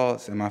 Dr.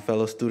 Waltz, and my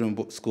fellow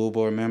student school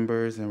board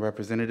members and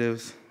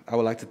representatives, I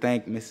would like to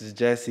thank Mrs.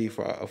 Jessie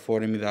for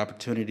affording me the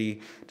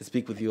opportunity to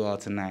speak with you all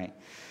tonight.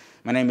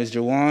 My name is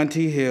Jawan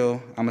T.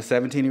 Hill. I'm a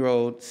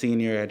 17-year-old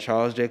senior at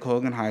Charles J.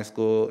 Colgan High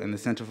School in the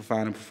Center for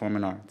Fine and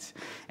Performing Arts,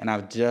 and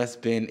I've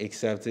just been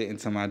accepted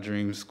into my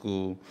dream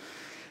school,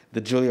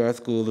 the Juilliard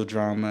School of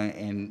Drama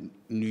in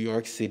New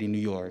York City, New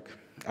York.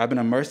 I've been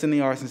immersed in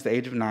the arts since the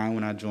age of 9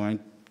 when I joined,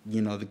 the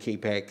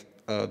KPAC,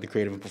 the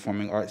Creative and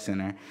Performing Arts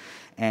Center.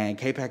 And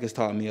KPAC has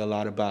taught me a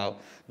lot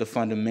about the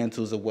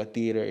fundamentals of what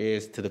theater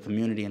is to the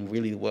community and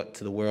really what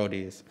to the world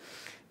is.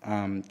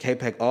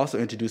 KPAC also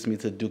introduced me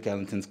to Duke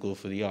Ellington School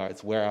for the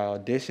Arts, where I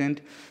auditioned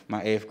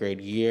my 8th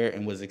grade year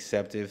and was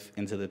accepted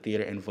into the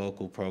theater and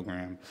vocal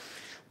program.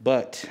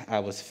 But I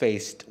was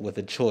faced with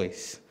a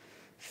choice,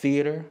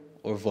 theater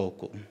or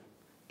vocal.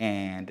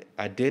 And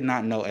I did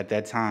not know at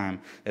that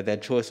time that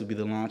that choice would be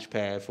the launch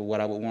pad for what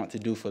I would want to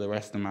do for the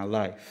rest of my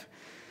life.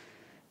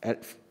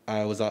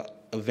 I was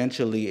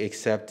eventually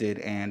accepted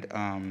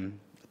and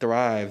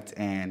thrived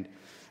and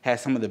had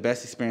some of the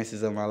best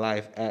experiences of my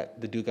life at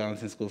the Duke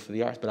Ellington School for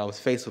the Arts, but I was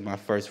faced with my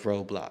first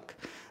roadblock.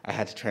 I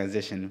had to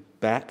transition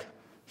back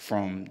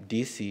from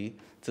DC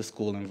to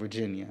school in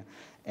Virginia,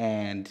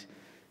 and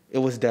it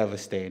was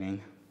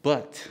devastating.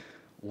 But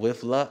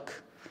with luck,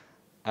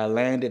 I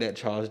landed at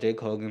Charles J.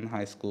 Colgan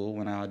High School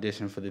when I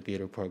auditioned for the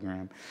theater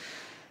program.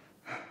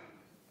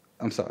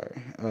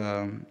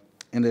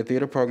 In the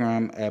theater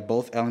program at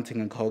both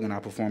Ellington and Colgan, I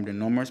performed in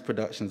numerous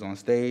productions on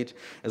stage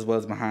as well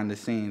as behind the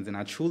scenes, and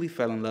I truly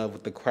fell in love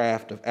with the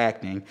craft of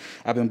acting.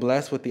 I've been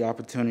blessed with the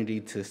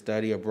opportunity to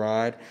study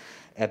abroad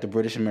at the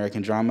British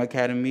American Drama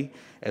Academy,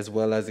 as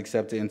well as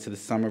accepted into the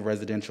Summer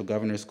Residential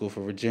Governor's School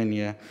for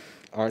Virginia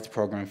Arts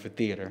Program for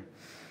Theater.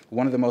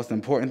 One of the most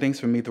important things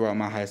for me throughout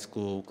my high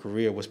school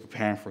career was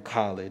preparing for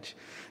college.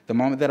 The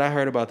moment that I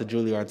heard about the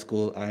Juilliard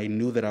School, I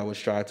knew that I would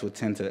strive to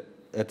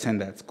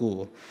attend that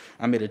school.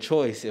 I made a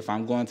choice. If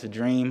I'm going to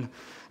dream,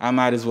 I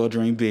might as well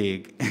dream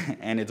big,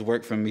 and it's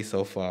worked for me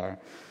so far.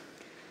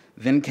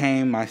 Then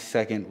came my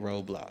second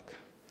roadblock.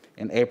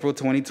 In April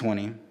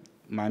 2020,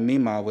 my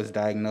Mima was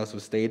diagnosed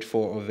with stage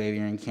 4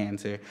 ovarian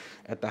cancer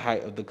at the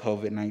height of the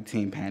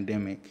COVID-19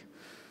 pandemic.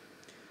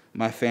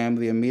 My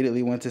family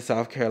immediately went to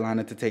South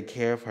Carolina to take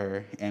care of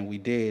her, and we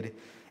did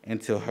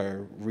until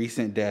her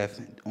recent death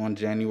on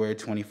January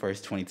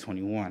 21st,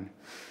 2021.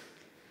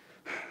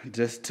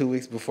 Just 2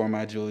 weeks before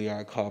my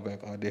Juilliard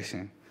callback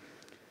audition.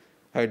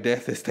 Her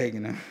death has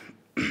taken a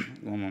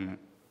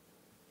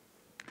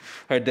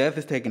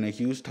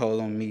huge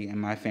toll on me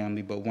and my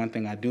family, but one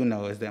thing I do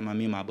know is that my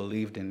Mima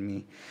believed in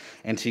me,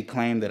 and she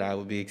claimed that I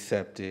would be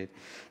accepted.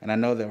 And I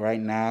know that right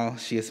now,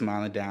 she is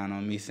smiling down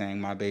on me saying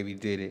my baby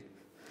did it.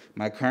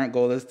 My current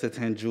goal is to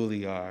attend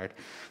Juilliard,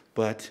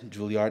 but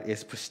Juilliard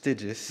is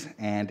prestigious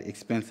and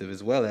expensive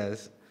as well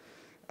as,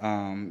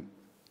 however,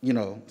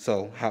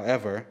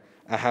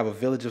 I have a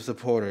village of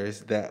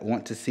supporters that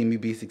want to see me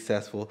be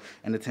successful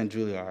and attend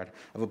Juilliard.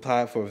 I've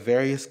applied for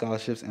various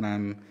scholarships, and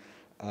I'm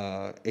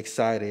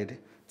excited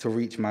to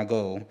reach my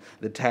goal.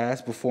 The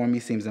task before me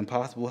seems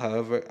impossible.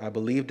 However, I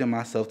believed in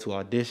myself to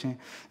audition,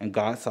 and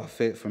God saw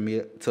fit for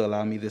me to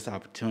allow me this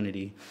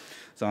opportunity.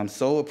 So I'm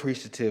so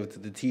appreciative to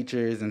the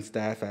teachers and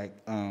staff at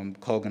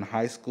Colgan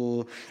High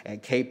School,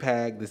 at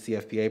KPAC, the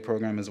CFPA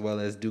program, as well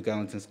as Duke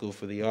Ellington School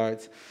for the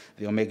Arts,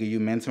 the Omega U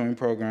Mentoring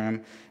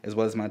Program, as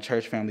well as my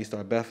church family,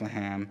 Star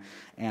Bethlehem.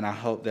 And I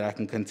hope that I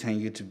can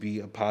continue to be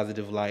a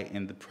positive light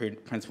in the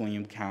Prince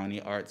William County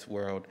arts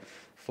world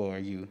for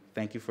you.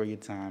 Thank you for your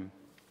time.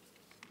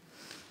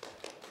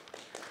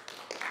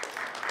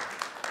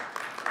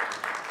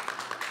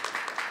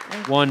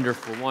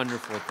 Wonderful,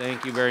 wonderful.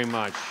 Thank you very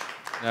much.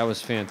 That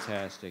was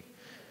fantastic.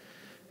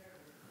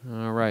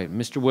 All right,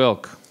 Mr.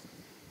 Wilk.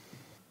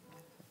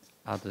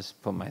 I'll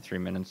just put my 3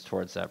 minutes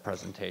towards that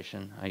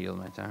presentation. I yield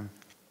my time.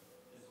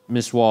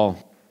 Ms. Wall.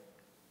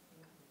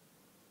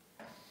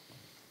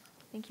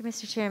 Thank you,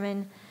 Mr.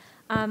 Chairman.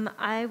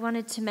 I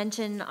wanted to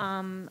mention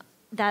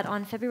that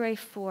on February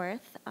 4th,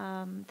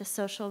 the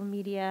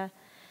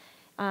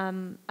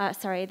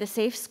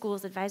Safe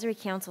Schools Advisory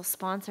Council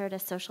sponsored a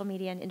social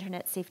media and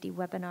internet safety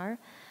webinar.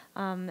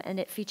 And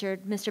it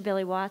featured Mr.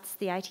 Billy Watts,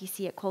 the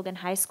ITC at Colgan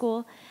High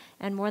School,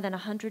 and more than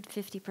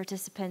 150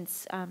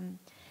 participants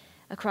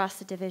across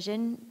the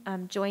division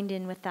joined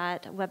in with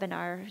that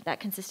webinar that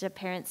consisted of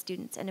parents,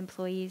 students, and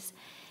employees.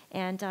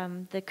 And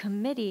the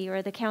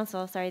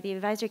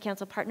advisory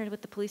council partnered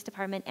with the police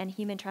department and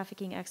human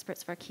trafficking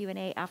experts for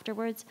Q&A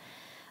afterwards.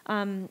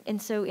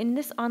 And so in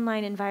this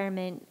online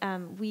environment,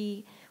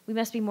 we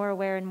must be more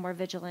aware and more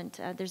vigilant.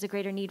 There's a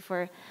greater need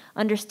for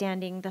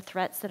understanding the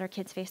threats that our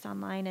kids face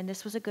online, and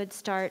this was a good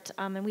start,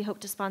 and we hope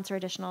to sponsor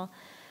additional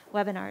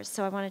webinars.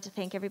 So I wanted to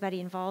thank everybody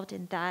involved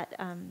in that,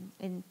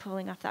 in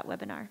pulling off that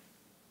webinar.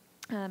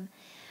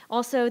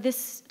 Also,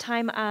 this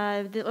time,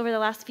 over the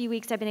last few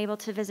weeks, I've been able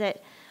to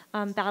visit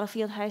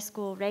Battlefield High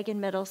School, Reagan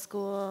Middle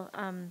School,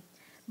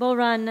 Bull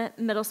Run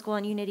Middle School,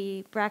 and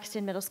Unity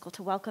Braxton Middle School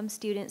to welcome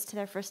students to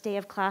their first day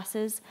of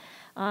classes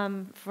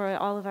for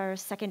all of our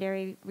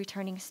secondary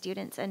returning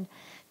students, and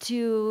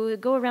to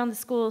go around the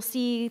school,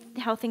 see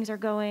how things are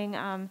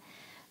going,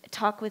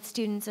 talk with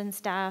students and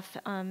staff,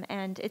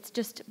 and it's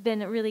just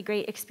been a really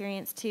great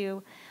experience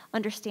to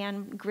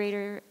understand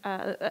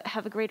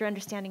have a greater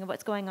understanding of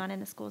what's going on in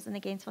the schools in the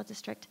Gainesville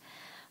district.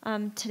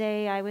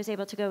 Today I was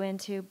able to go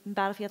into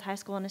Battlefield High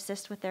School and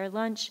assist with their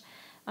lunch,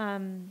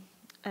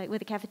 with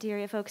the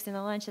cafeteria folks in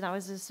the lunch, and that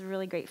was just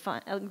really great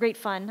fun.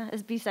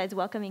 Besides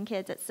welcoming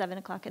kids at 7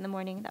 o'clock in the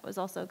morning, that was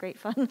also great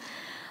fun.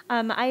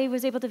 I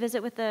was able to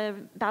visit with the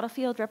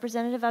Battlefield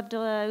representative,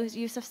 Abdullah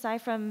Yusuf Sai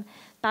from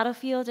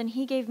Battlefield, and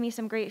he gave me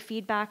some great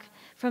feedback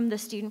from the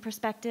student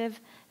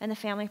perspective and the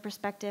family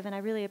perspective, and I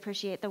really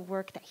appreciate the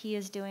work that he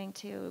is doing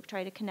to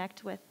try to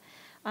connect with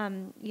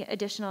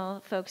additional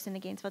folks in the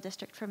Gainesville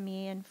district from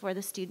me and for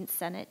the Student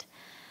Senate.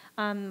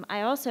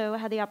 I also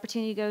had the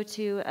opportunity to go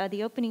to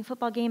the opening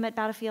football game at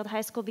Battlefield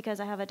High School because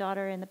I have a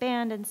daughter in the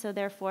band, and so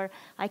therefore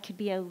I could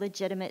be a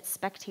legitimate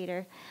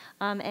spectator.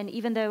 And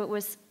even though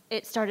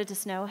it started to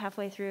snow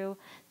halfway through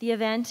the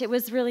event, it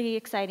was really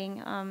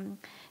exciting.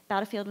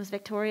 Battlefield was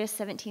victorious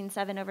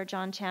 17-7 over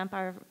John Champ,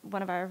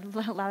 one of our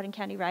Loudoun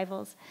County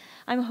rivals.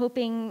 I'm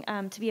hoping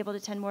to be able to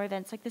attend more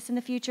events like this in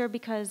the future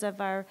because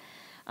of our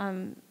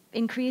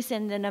increase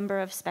in the number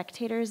of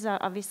spectators.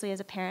 Obviously, as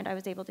a parent, I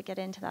was able to get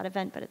into that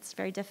event, but it's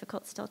very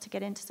difficult still to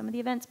get into some of the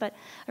events. But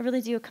I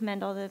really do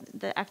commend all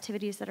the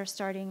activities that are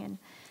starting and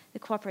the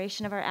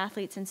cooperation of our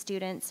athletes and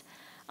students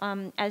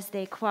as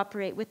they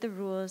cooperate with the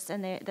rules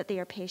and that they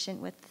are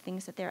patient with the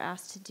things that they're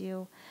asked to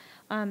do.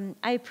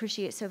 I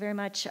appreciate so very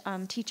much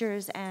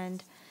teachers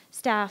and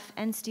staff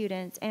and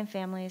students and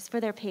families for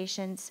their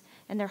patience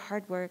and their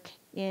hard work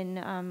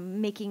in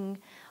making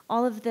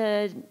all of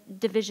the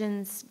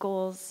division's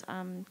goals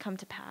come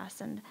to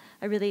pass. And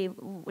I really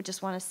would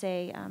just want to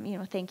say,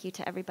 thank you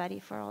to everybody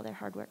for all their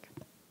hard work.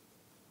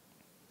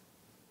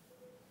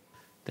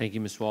 Thank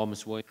you, Ms. Wall.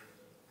 Ms. Williams.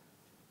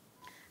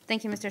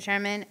 Thank you, Mr.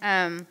 Chairman.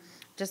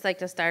 Just like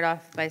to start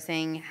off by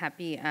saying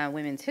Happy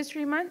Women's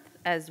History Month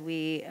as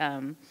we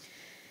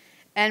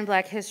end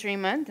Black History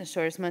Month, the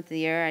shortest month of the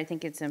year. I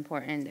think it's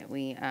important that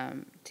we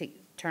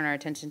turn our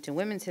attention to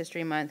Women's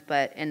History Month,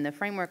 but in the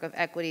framework of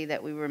equity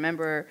that we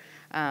remember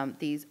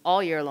these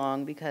all year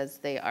long because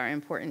they are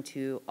important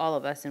to all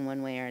of us in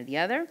one way or the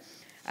other.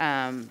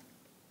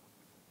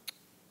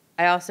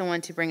 I also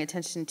want to bring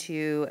attention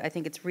to, I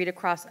think it's Read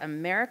Across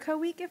America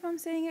Week, if I'm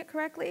saying it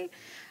correctly.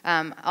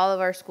 All of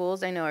our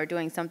schools, I know, are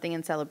doing something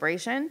in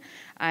celebration.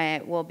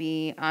 I will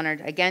be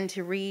honored again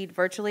to read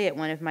virtually at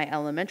one of my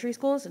elementary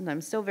schools, and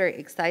I'm still very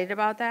excited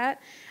about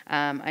that.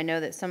 I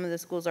know that some of the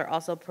schools are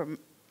also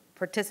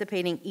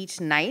participating each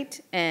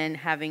night and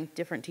having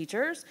different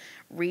teachers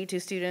read to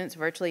students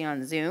virtually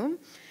on Zoom,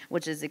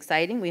 which is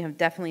exciting. We have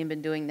definitely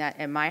been doing that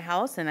in my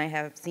house, and I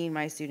have seen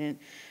my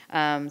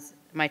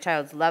my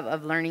child's love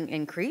of learning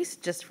increase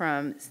just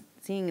from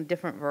seeing a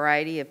different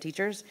variety of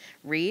teachers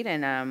read.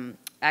 And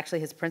actually,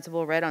 his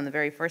principal read on the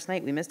very first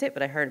night. We missed it,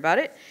 but I heard about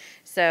it.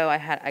 So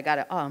I got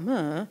it.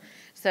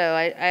 So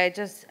I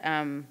just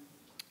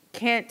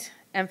can't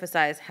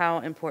emphasize how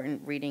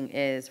important reading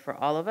is for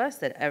all of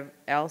us at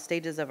all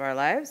stages of our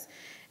lives.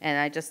 And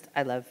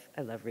I love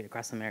Read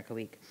Across America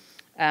Week.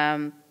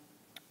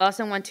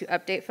 Also want to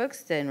update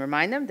folks and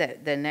remind them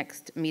that the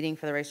next meeting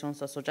for the Racial and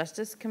Social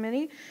Justice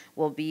Committee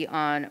will be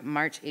on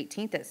March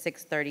 18th at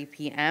 6:30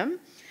 p.m.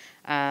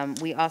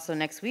 We also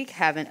next week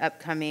have an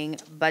upcoming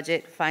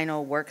budget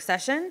final work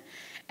session.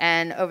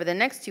 And over the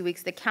next 2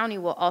 weeks, the county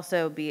will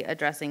also be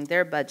addressing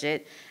their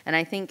budget. And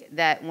I think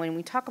that when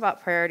we talk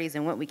about priorities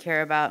and what we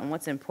care about and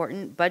what's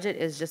important, budget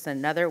is just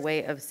another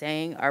way of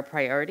saying our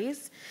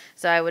priorities.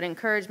 So I would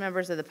encourage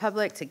members of the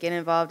public to get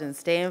involved and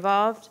stay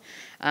involved.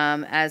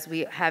 As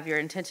we have your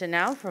intention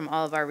now from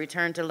all of our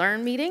Return to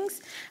Learn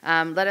meetings,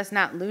 let us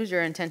not lose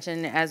your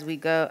attention as we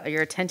go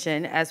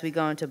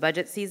into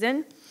budget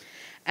season.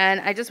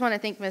 And I just want to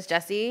thank Ms.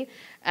 Jessie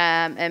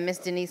and Ms.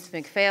 Denise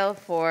McPhail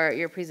for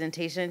your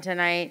presentation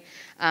tonight.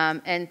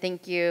 And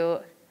thank you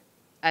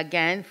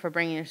again for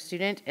bringing your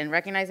student and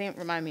recognizing,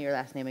 remind me your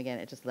last name again,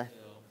 it just left.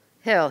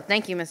 Hill.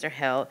 Thank you, Mr.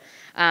 Hill.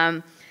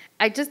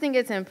 I just think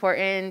it's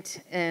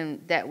important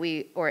that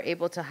we are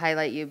able to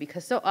highlight you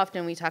because so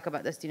often we talk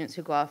about the students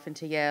who go off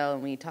into Yale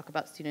and we talk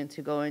about students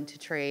who go into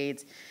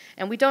trades,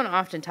 and we don't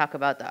often talk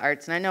about the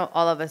arts. And I know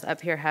all of us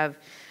up here have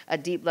a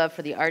deep love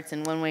for the arts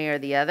in one way or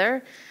the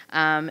other.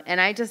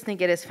 And I just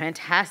think it is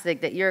fantastic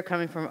that you're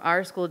coming from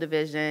our school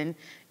division.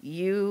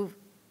 You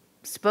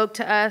spoke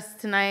to us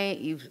tonight.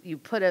 You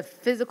put a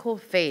physical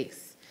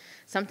face,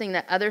 something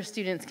that other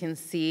students can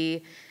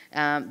see.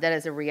 That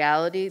is a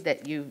reality,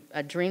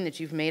 a dream that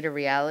you've made a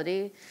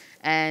reality.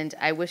 And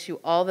I wish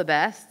you all the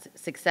best,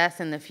 success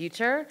in the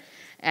future.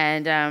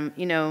 And,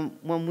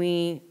 when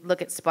we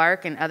look at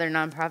Spark and other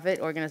nonprofit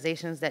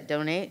organizations that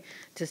donate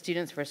to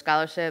students for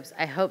scholarships,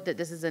 I hope that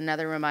this is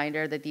another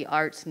reminder that the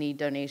arts need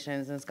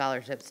donations and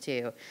scholarships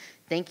too.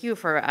 Thank you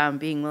for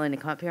being willing to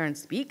come up here and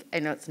speak. I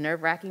know it's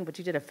nerve-wracking, but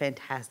you did a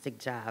fantastic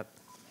job.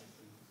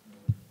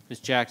 Ms.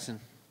 Jackson.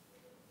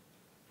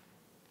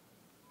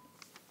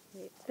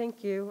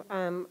 Thank you.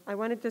 I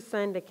wanted to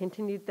send a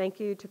continued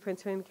thank you to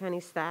Prince William County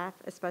staff,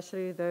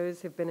 especially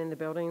those who've been in the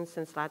building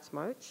since last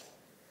March.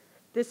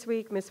 This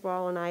week, Ms.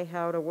 Wall and I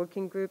held a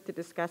working group to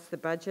discuss the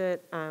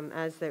budget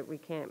as that we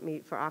can't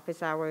meet for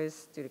office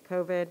hours due to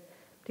COVID.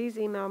 Please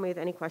email me with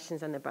any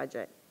questions on the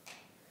budget.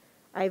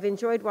 I've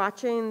enjoyed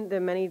watching the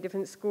many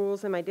different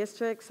schools in my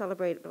district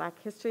celebrate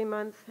Black History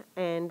Month,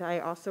 and I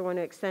also want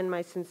to extend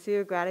my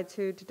sincere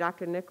gratitude to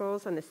Dr.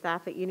 Nichols and the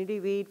staff at Unity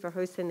Read for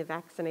hosting the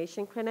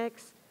vaccination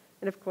clinics,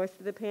 and of course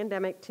to the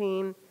pandemic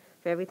team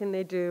for everything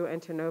they do,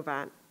 and to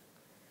Novant.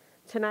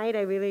 Tonight,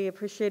 I really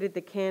appreciated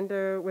the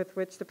candor with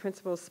which the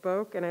principals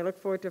spoke, and I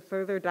look forward to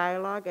further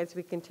dialogue as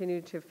we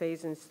continue to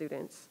phase in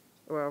students,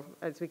 or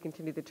as we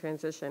continue the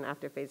transition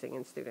after phasing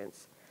in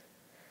students.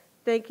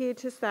 Thank you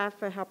to staff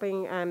for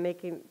helping to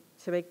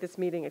make this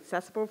meeting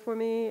accessible for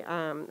me.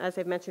 As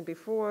I've mentioned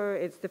before,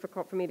 it's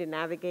difficult for me to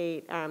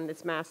navigate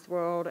this masked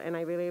world, and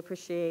I really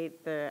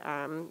appreciate the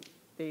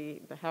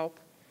help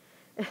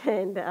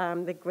and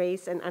the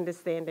grace and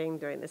understanding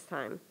during this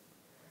time.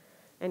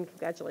 And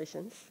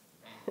congratulations.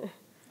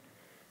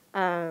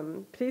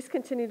 Please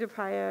continue to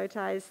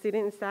prioritize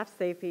student and staff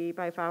safety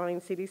by following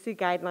CDC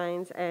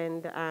guidelines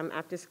and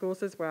after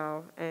schools as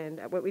well. And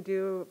what we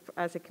do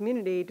as a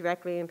community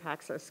directly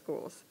impacts our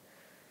schools.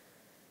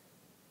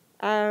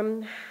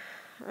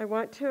 I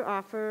want to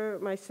offer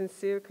my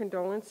sincere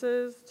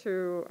condolences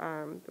to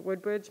the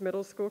Woodbridge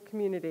Middle School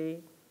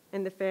community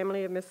and the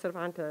family of Ms.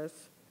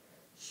 Cervantes.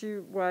 She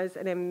was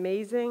an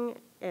amazing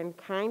and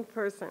kind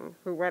person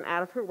who went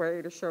out of her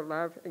way to show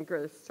love and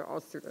grace to all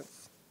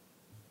students.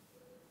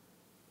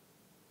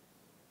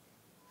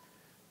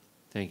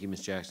 Thank you,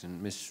 Ms.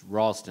 Jackson. Ms.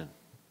 Ralston.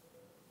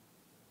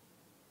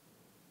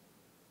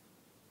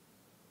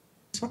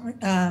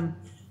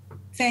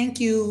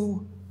 Thank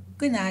you.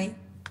 Good night.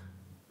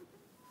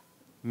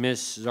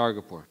 Ms.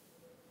 Zargarpur.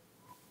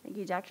 Thank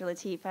you, Dr.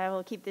 Lateef. I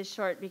will keep this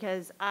short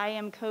because I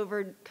am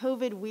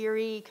COVID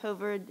weary,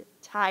 COVID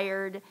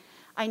tired.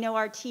 I know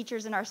our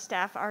teachers and our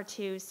staff are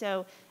too.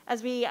 So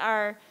as we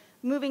are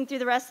moving through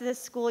the rest of this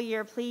school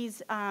year,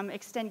 please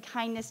extend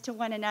kindness to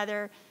one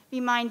another. Be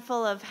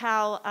mindful of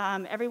how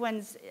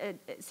everyone's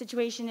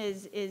situation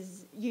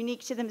is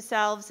unique to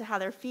themselves, how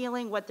they're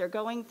feeling, what they're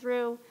going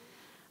through.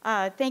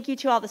 Thank you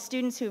to all the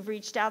students who have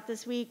reached out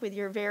this week with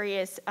your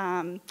various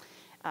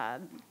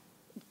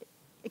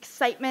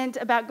excitement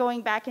about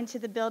going back into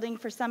the building.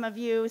 For some of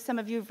you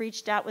have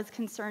reached out with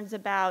concerns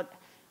about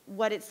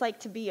what it's like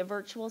to be a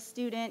virtual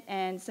student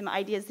and some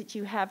ideas that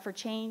you have for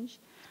change.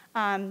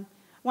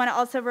 Want to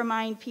also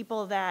remind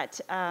people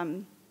that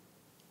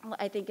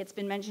I think it's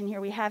been mentioned here,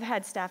 we have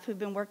had staff who've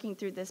been working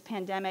through this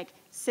pandemic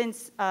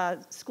since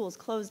schools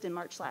closed in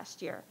March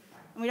last year.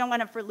 And we don't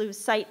want to lose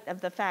sight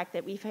of the fact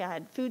that we've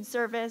had food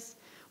service,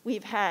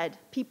 we've had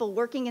people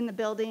working in the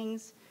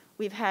buildings,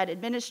 we've had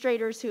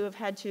administrators who have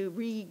had to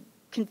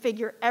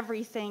reconfigure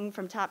everything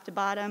from top to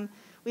bottom.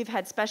 We've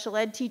had special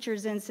ed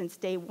teachers in since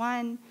day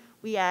one.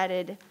 We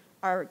added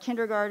our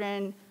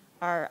kindergarten,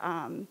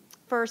 our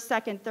first,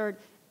 second, third,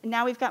 and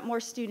now we've got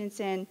more students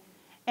in.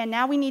 And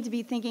now we need to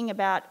be thinking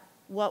about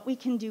what we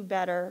can do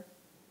better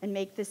and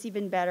make this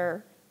even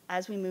better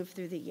as we move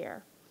through the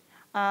year.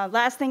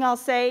 Last thing I'll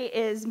say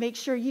is make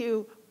sure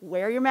you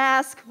wear your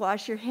mask,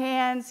 wash your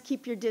hands,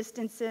 keep your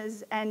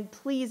distances, and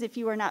please, if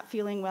you are not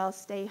feeling well,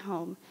 stay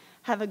home.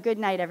 Have a good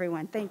night,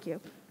 everyone. Thank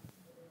you.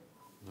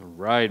 All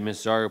right, Ms.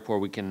 Zargarpur,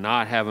 we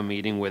cannot have a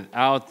meeting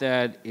without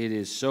that. It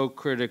is so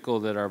critical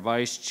that our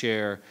vice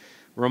chair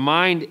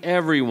remind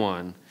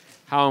everyone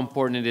how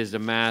important it is to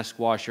mask,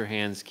 wash your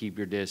hands, keep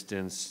your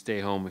distance, stay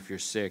home if you're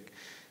sick.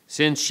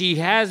 Since she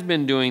has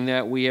been doing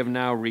that, we have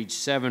now reached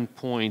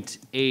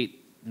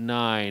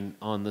 7.89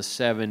 on the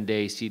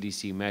 7-day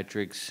CDC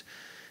metrics.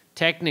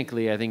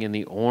 Technically, I think in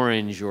the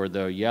orange or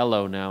the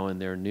yellow now in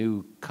their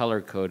new color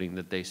coding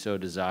that they so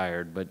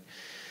desired, but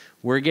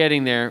we're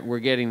getting there,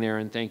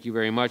 and thank you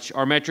very much.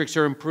 Our metrics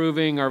are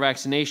improving, our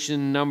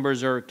vaccination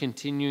numbers are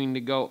continuing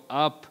to go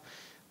up.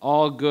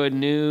 All good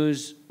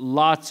news,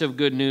 lots of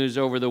good news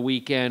over the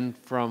weekend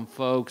from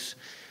folks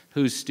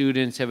whose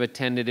students have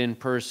attended in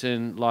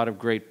person. A lot of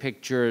great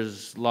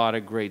pictures, a lot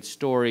of great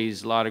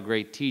stories, a lot of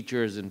great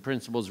teachers and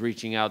principals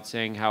reaching out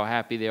saying how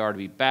happy they are to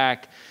be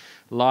back.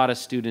 A lot of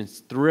students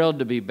thrilled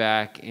to be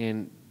back,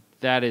 and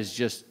that is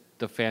just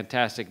the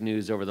fantastic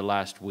news over the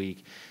last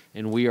week,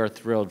 and we are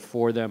thrilled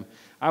for them.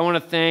 I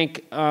want to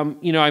thank,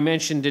 I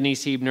mentioned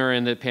Denise Huebner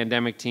and the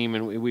pandemic team,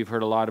 and we've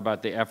heard a lot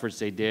about the efforts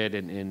they did,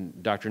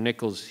 and Dr.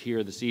 Nichols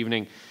here this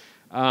evening.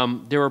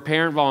 There were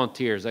parent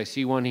volunteers. I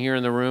see one here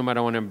in the room. I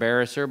don't want to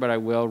embarrass her, but I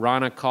will.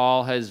 Rana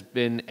Call has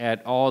been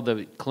at all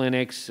the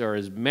clinics, or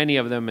as many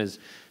of them as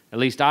at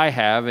least I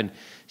have, and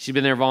she's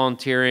been there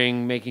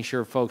volunteering, making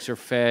sure folks are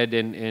fed,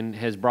 and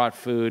has brought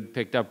food,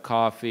 picked up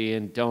coffee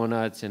and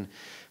donuts, and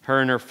her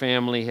and her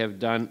family have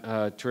done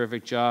a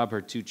terrific job.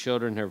 Her two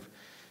children have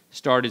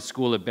started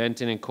school at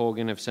Benton and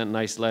Colgan, have sent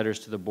nice letters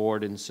to the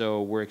board, and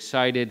so we're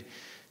excited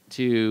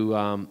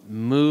to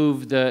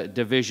move the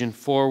division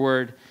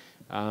forward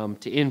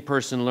to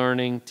in-person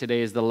learning.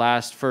 Today is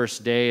the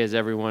first day, as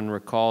everyone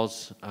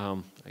recalls.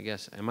 I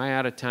guess, am I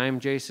out of time,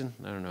 Jason?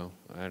 I don't know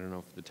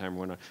if the timer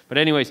went on. But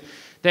anyways,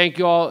 thank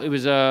you all. It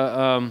was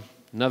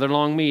another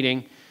long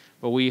meeting,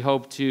 but we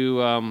hope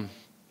to,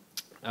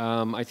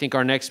 I think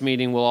our next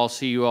meeting, we'll all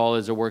see you all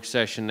as a work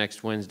session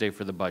next Wednesday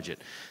for the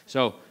budget.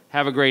 So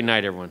have a great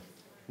night, everyone.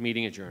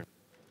 Meeting adjourned.